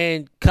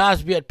 And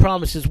Cosby had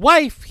promised his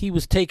wife he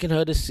was taking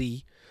her to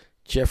see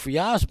Jeffrey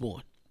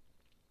Osborne.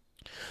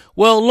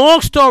 Well,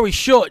 long story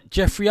short,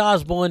 Jeffrey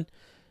Osborne,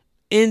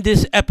 in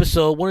this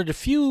episode, one of the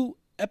few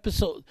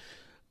episodes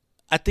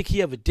I think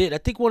he ever did, I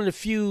think one of the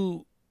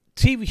few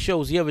TV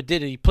shows he ever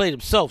did, and he played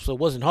himself, so it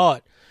wasn't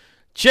hard.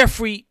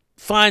 Jeffrey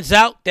finds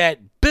out that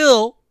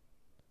Bill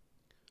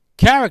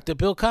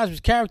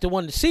Cosby's character,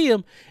 wanted to see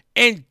him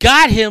and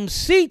got him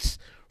seats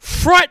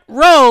front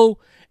row,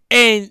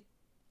 and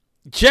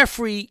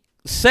Jeffrey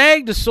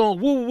sang the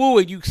song Woo Woo,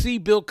 and you see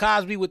Bill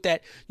Cosby with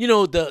that,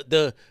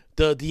 the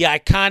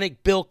iconic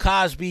Bill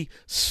Cosby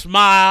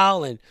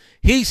smile, and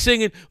he's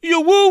singing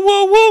Woo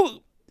Woo Woo.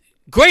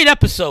 Great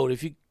episode.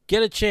 If you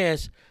get a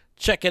chance,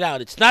 check it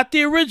out. It's not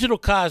the original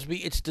Cosby.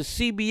 It's the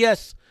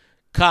CBS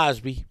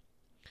Cosby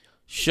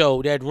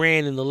show that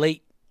ran in the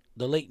late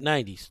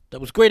 90s.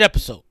 That was a great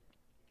episode.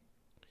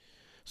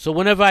 So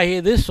whenever I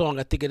hear this song,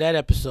 I think of that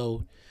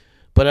episode.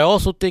 But I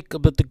also think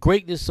about the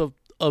greatness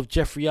of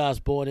Jeffrey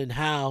Osborne and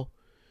how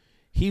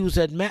he was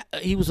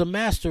a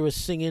master of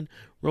singing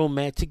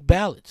romantic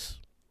ballads.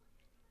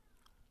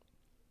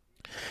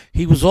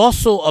 He was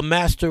also a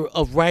master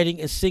of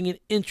writing and singing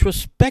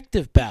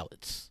introspective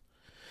ballads,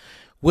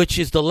 which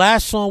is the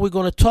last song we're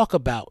going to talk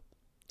about,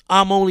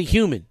 I'm Only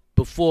Human.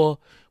 Before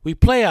we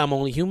play I'm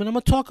Only Human, I'm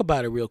going to talk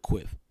about it real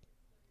quick.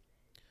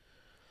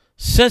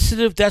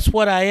 Sensitive, that's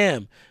what I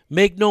am.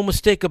 Make no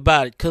mistake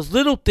about it, because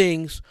little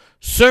things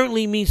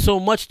certainly mean so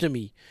much to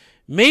me.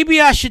 Maybe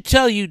I should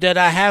tell you that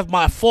I have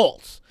my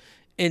faults,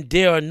 and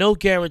there are no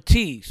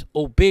guarantees.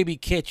 Oh, baby,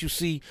 can't you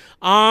see?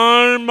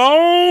 I'm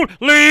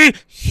only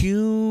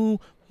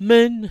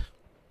human.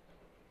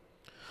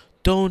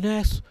 Don't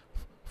ask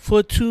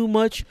for too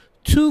much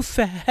too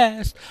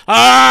fast.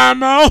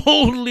 I'm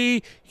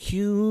only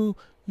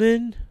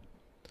human.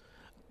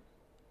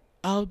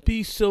 I'll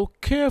be so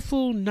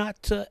careful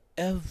not to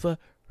ever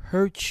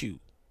hurt you.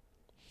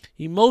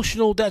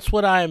 Emotional, that's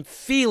what I am.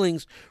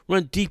 Feelings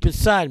run deep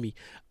inside me.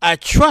 I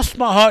trust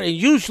my heart, and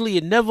usually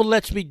it never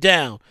lets me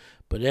down.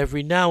 But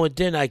every now and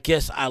then I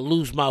guess I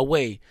lose my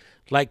way,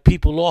 like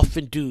people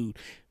often do.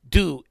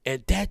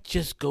 And that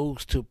just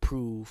goes to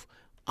prove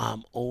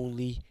I'm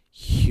only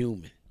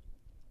human.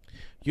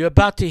 You're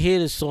about to hear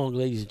this song,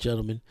 ladies and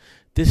gentlemen.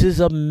 This is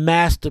a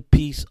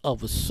masterpiece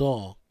of a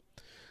song,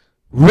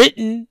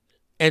 written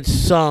and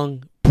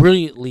sung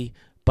brilliantly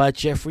by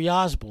Jeffrey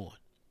Osborne.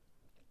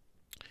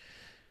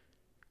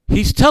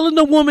 He's telling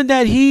the woman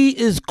that he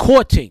is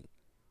courting,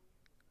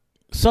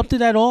 something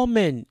that all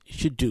men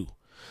should do,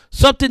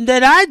 something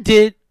that I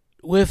did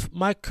with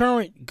my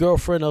current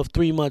girlfriend of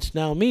 3 months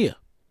now, Mia.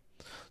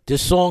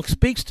 This song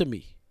speaks to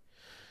me.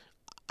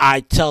 I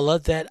tell her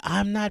that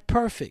I'm not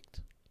perfect.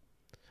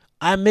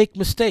 I make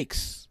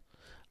mistakes.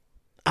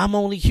 I'm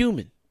only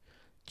human.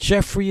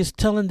 Jeffrey is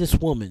telling this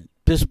woman,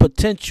 this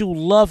potential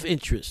love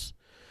interest,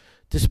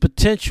 this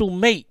potential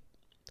mate,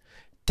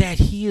 that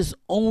he is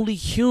only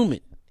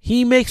human.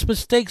 He makes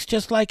mistakes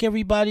just like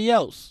everybody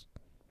else.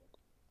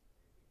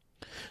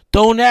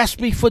 Don't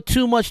ask me for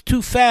too much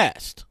too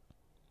fast.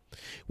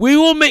 We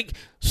will make,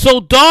 so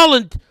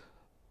darling,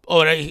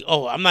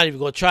 I'm not even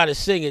going to try to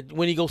sing it.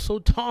 When he goes, so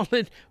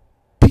darling,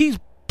 please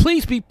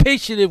be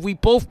patient if we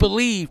both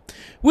believe.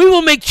 We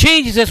will make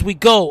changes as we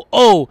go.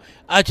 Oh,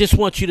 I just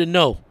want you to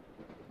know.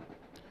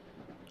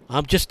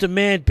 I'm just a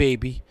man,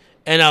 baby,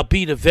 and I'll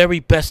be the very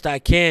best I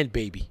can,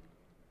 baby.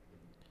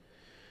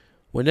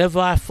 Whenever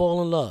I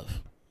fall in love,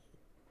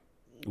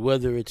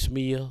 whether it's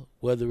Mia,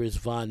 whether it's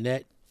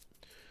Vonette,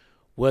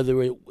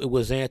 whether it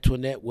was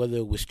Antoinette, whether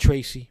it was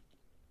Tracy,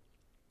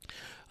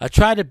 I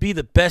try to be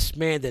the best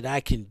man that I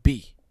can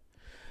be.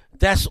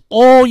 That's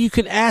all you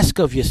can ask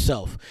of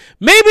yourself.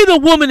 Maybe the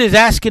woman is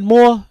asking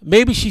more.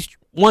 Maybe she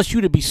wants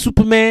you to be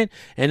Superman,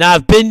 and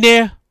I've been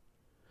there.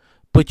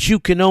 But you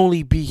can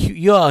only be,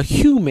 you're a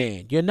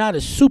human. You're not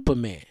a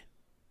Superman.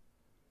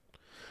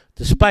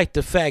 Despite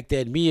the fact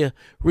that Mia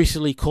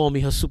recently called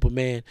me her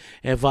Superman,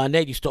 and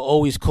Vonette used to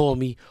always call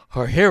me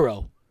her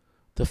hero,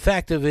 the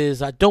fact of it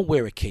is I don't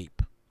wear a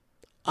cape.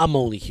 I'm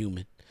only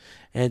human.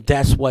 And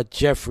that's what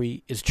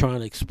Jeffrey is trying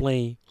to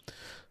explain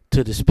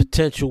to this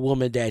potential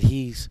woman that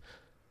he's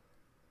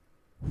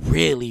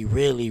really,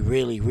 really,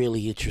 really,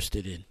 really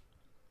interested in.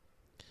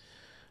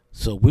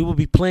 So we will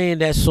be playing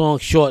that song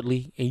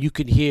shortly, and you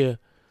can hear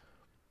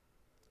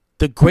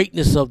the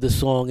greatness of the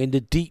song and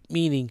the deep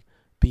meaning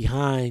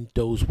behind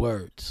those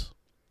words.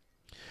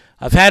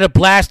 I've had a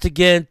blast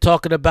again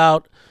talking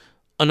about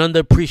an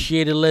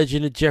underappreciated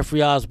legend of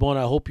Jeffrey Osborne.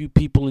 I hope you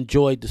people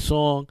enjoyed the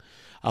song.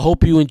 I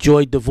hope you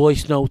enjoyed the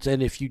voice notes.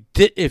 And if you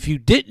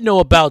didn't know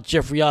about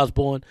Jeffrey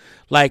Osborne,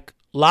 like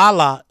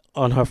Lala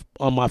on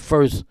my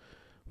first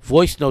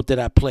voice note that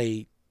I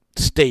played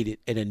stated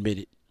and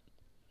admitted,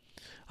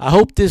 I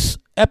hope this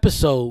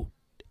episode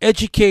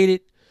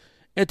educated,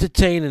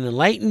 entertained, and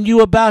enlightened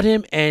you about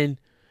him and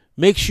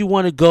makes you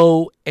want to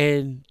go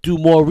and do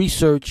more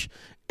research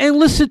and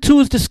listen to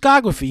his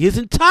discography. His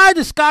entire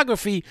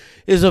discography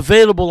is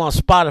available on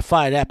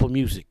Spotify and Apple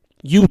Music,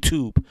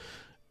 YouTube.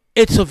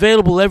 It's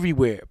available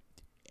everywhere.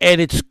 And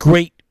it's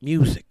great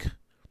music.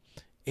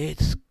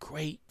 It's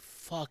great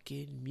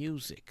fucking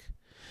music.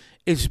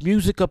 It's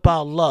music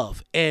about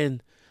love.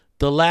 And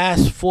the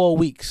last 4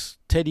 weeks,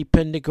 Teddy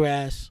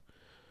Pendergrass,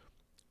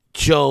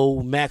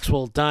 Joe,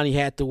 Maxwell, Donny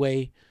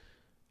Hathaway,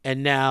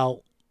 and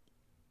now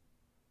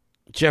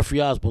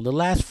Jeffrey Osborne. The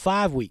last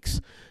 5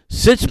 weeks,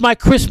 since my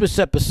Christmas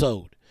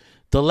episode,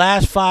 the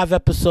last 5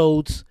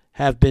 episodes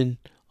have been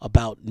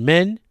about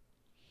men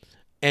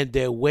and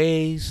their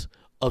ways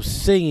of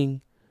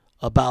singing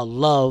about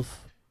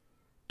love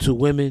to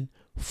women,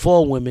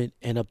 for women,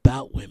 and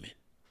about women.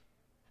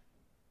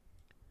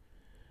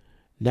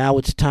 Now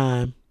it's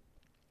time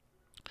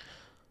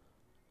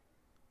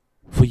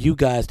for you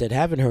guys that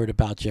haven't heard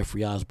about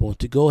Jeffrey Osborne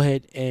to go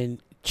ahead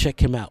and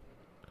check him out.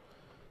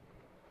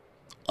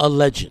 A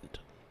legend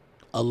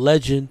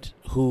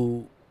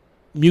who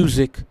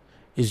music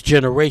is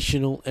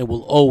generational and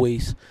will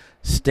always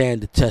stand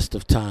the test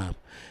of time.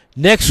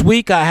 Next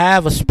week, I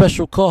have a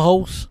special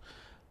co-host,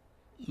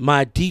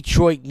 my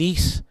Detroit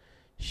niece,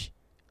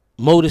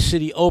 Motor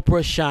City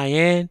Oprah,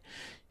 Cheyenne.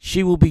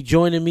 She will be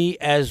joining me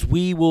as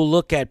we will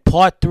look at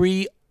part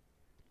 3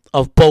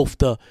 of both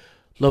the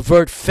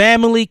Levert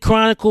Family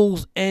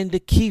Chronicles and the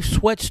Keith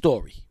Sweat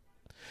story.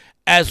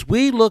 As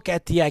we look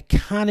at the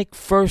iconic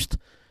first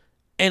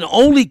and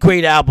only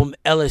great album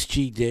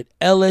LSG did,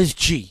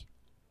 LSG,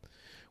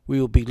 we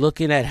will be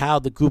looking at how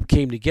the group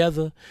came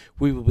together.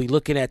 We will be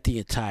looking at the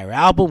entire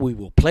album. We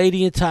will play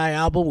the entire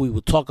album. We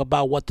will talk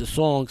about what the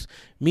songs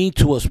mean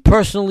to us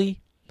personally.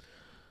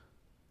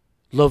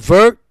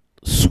 Levert,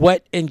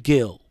 Sweat, and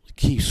Gill.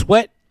 Keith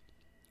Sweat,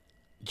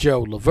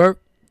 Gerald Levert,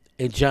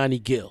 and Johnny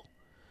Gill.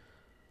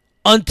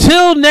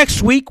 Until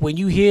next week, when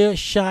you hear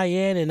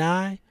Cheyenne and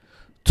I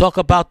talk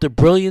about the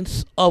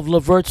brilliance of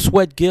Levert,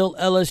 Sweat, Gill,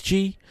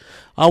 LSG,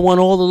 I want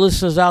all the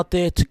listeners out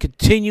there to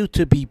continue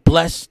to be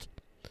blessed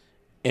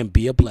and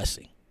be a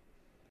blessing.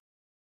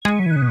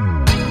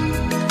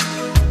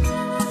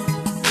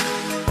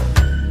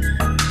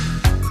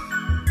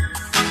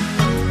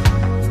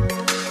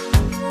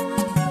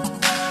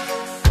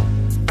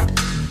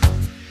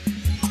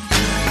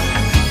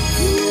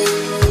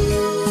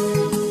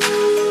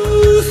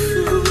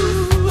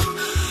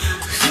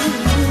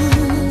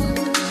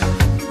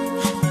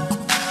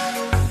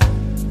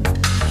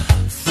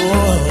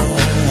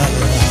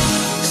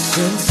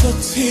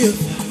 Sensitive,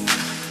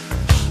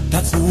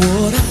 that's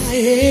what I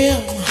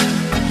am.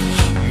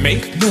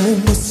 Make no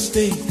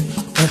mistake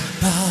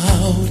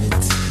about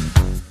it.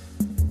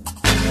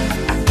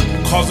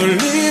 'Cause the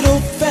little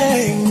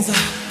things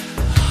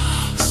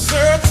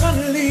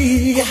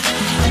certainly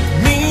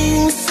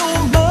mean so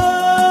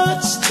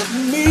much to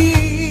me.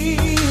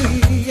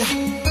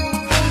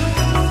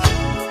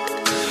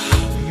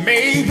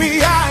 Maybe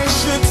I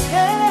should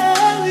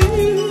tell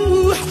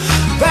you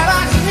that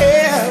I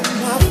have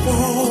my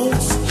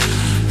faults,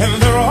 and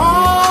there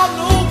are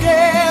no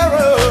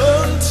guarantees.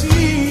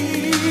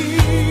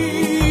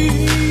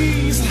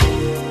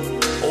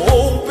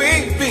 Oh,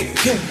 baby,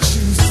 can't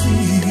you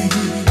see?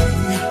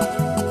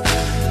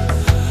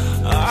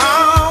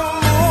 I'm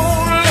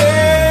only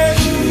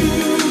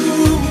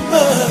human.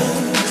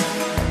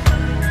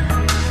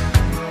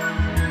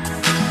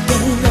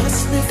 Don't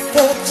ask me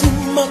for too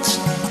much,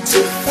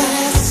 too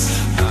fast.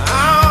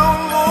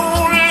 I'm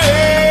only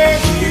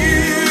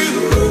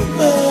human.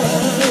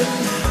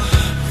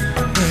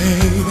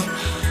 Babe,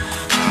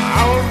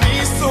 I'll be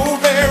so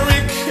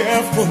very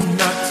careful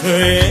not to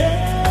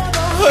ever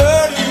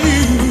hurt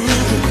you.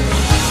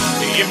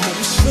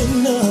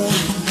 Emotional,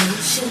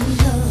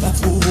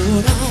 that's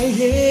what I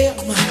am.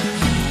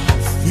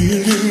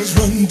 Feelings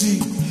run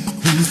deep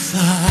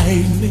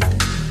inside me.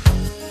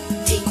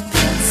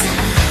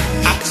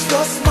 I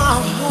trust my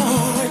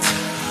heart,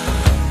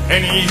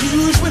 and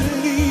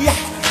usually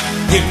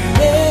it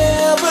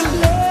never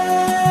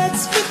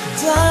lets me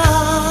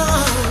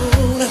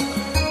down.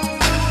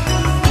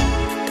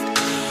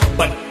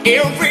 But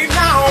every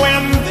now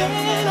and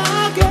then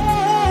I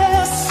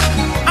guess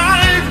I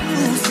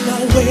lose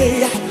my way,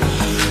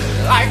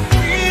 like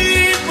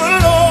people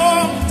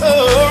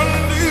often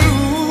do.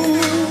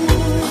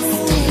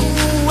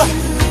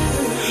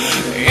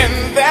 And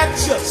that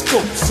just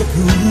goes to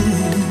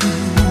prove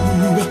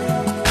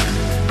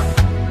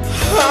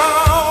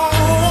I'm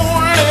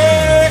only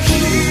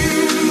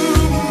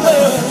human.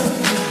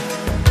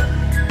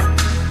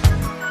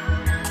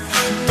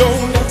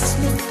 Don't ask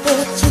me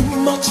for too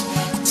much,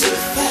 too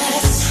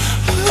fast.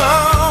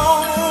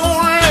 I'm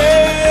only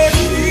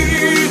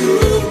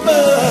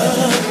human.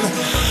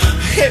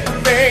 Hey,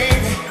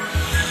 baby,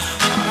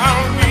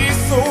 I'll be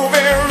so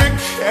very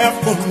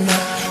careful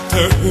not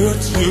to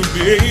hurt you,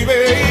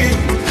 baby.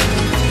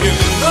 You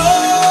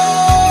know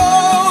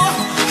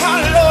I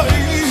love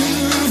you.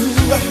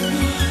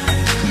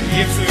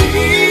 It's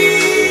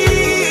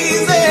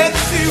easy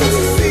to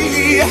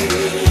see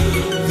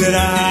that I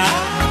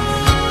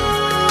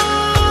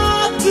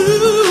do,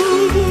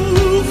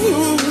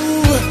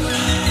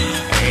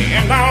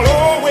 and I'll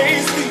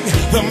always be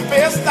the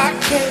best I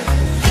can.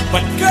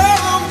 But girl,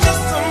 I'm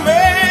just a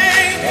man.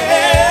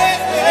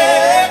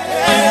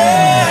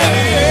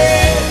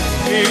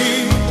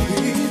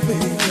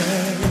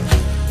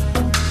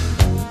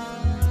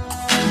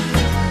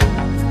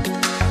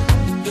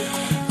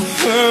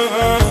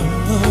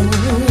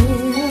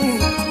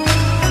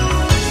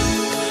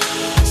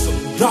 So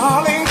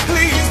darling,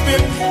 please be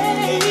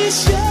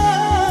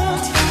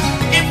patient.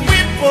 If we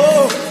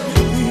both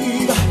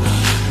believe,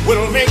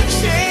 we'll make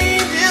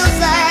changes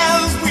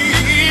as we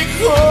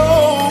go.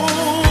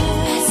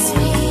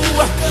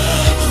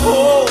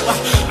 Oh,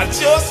 I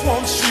just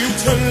want you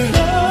to know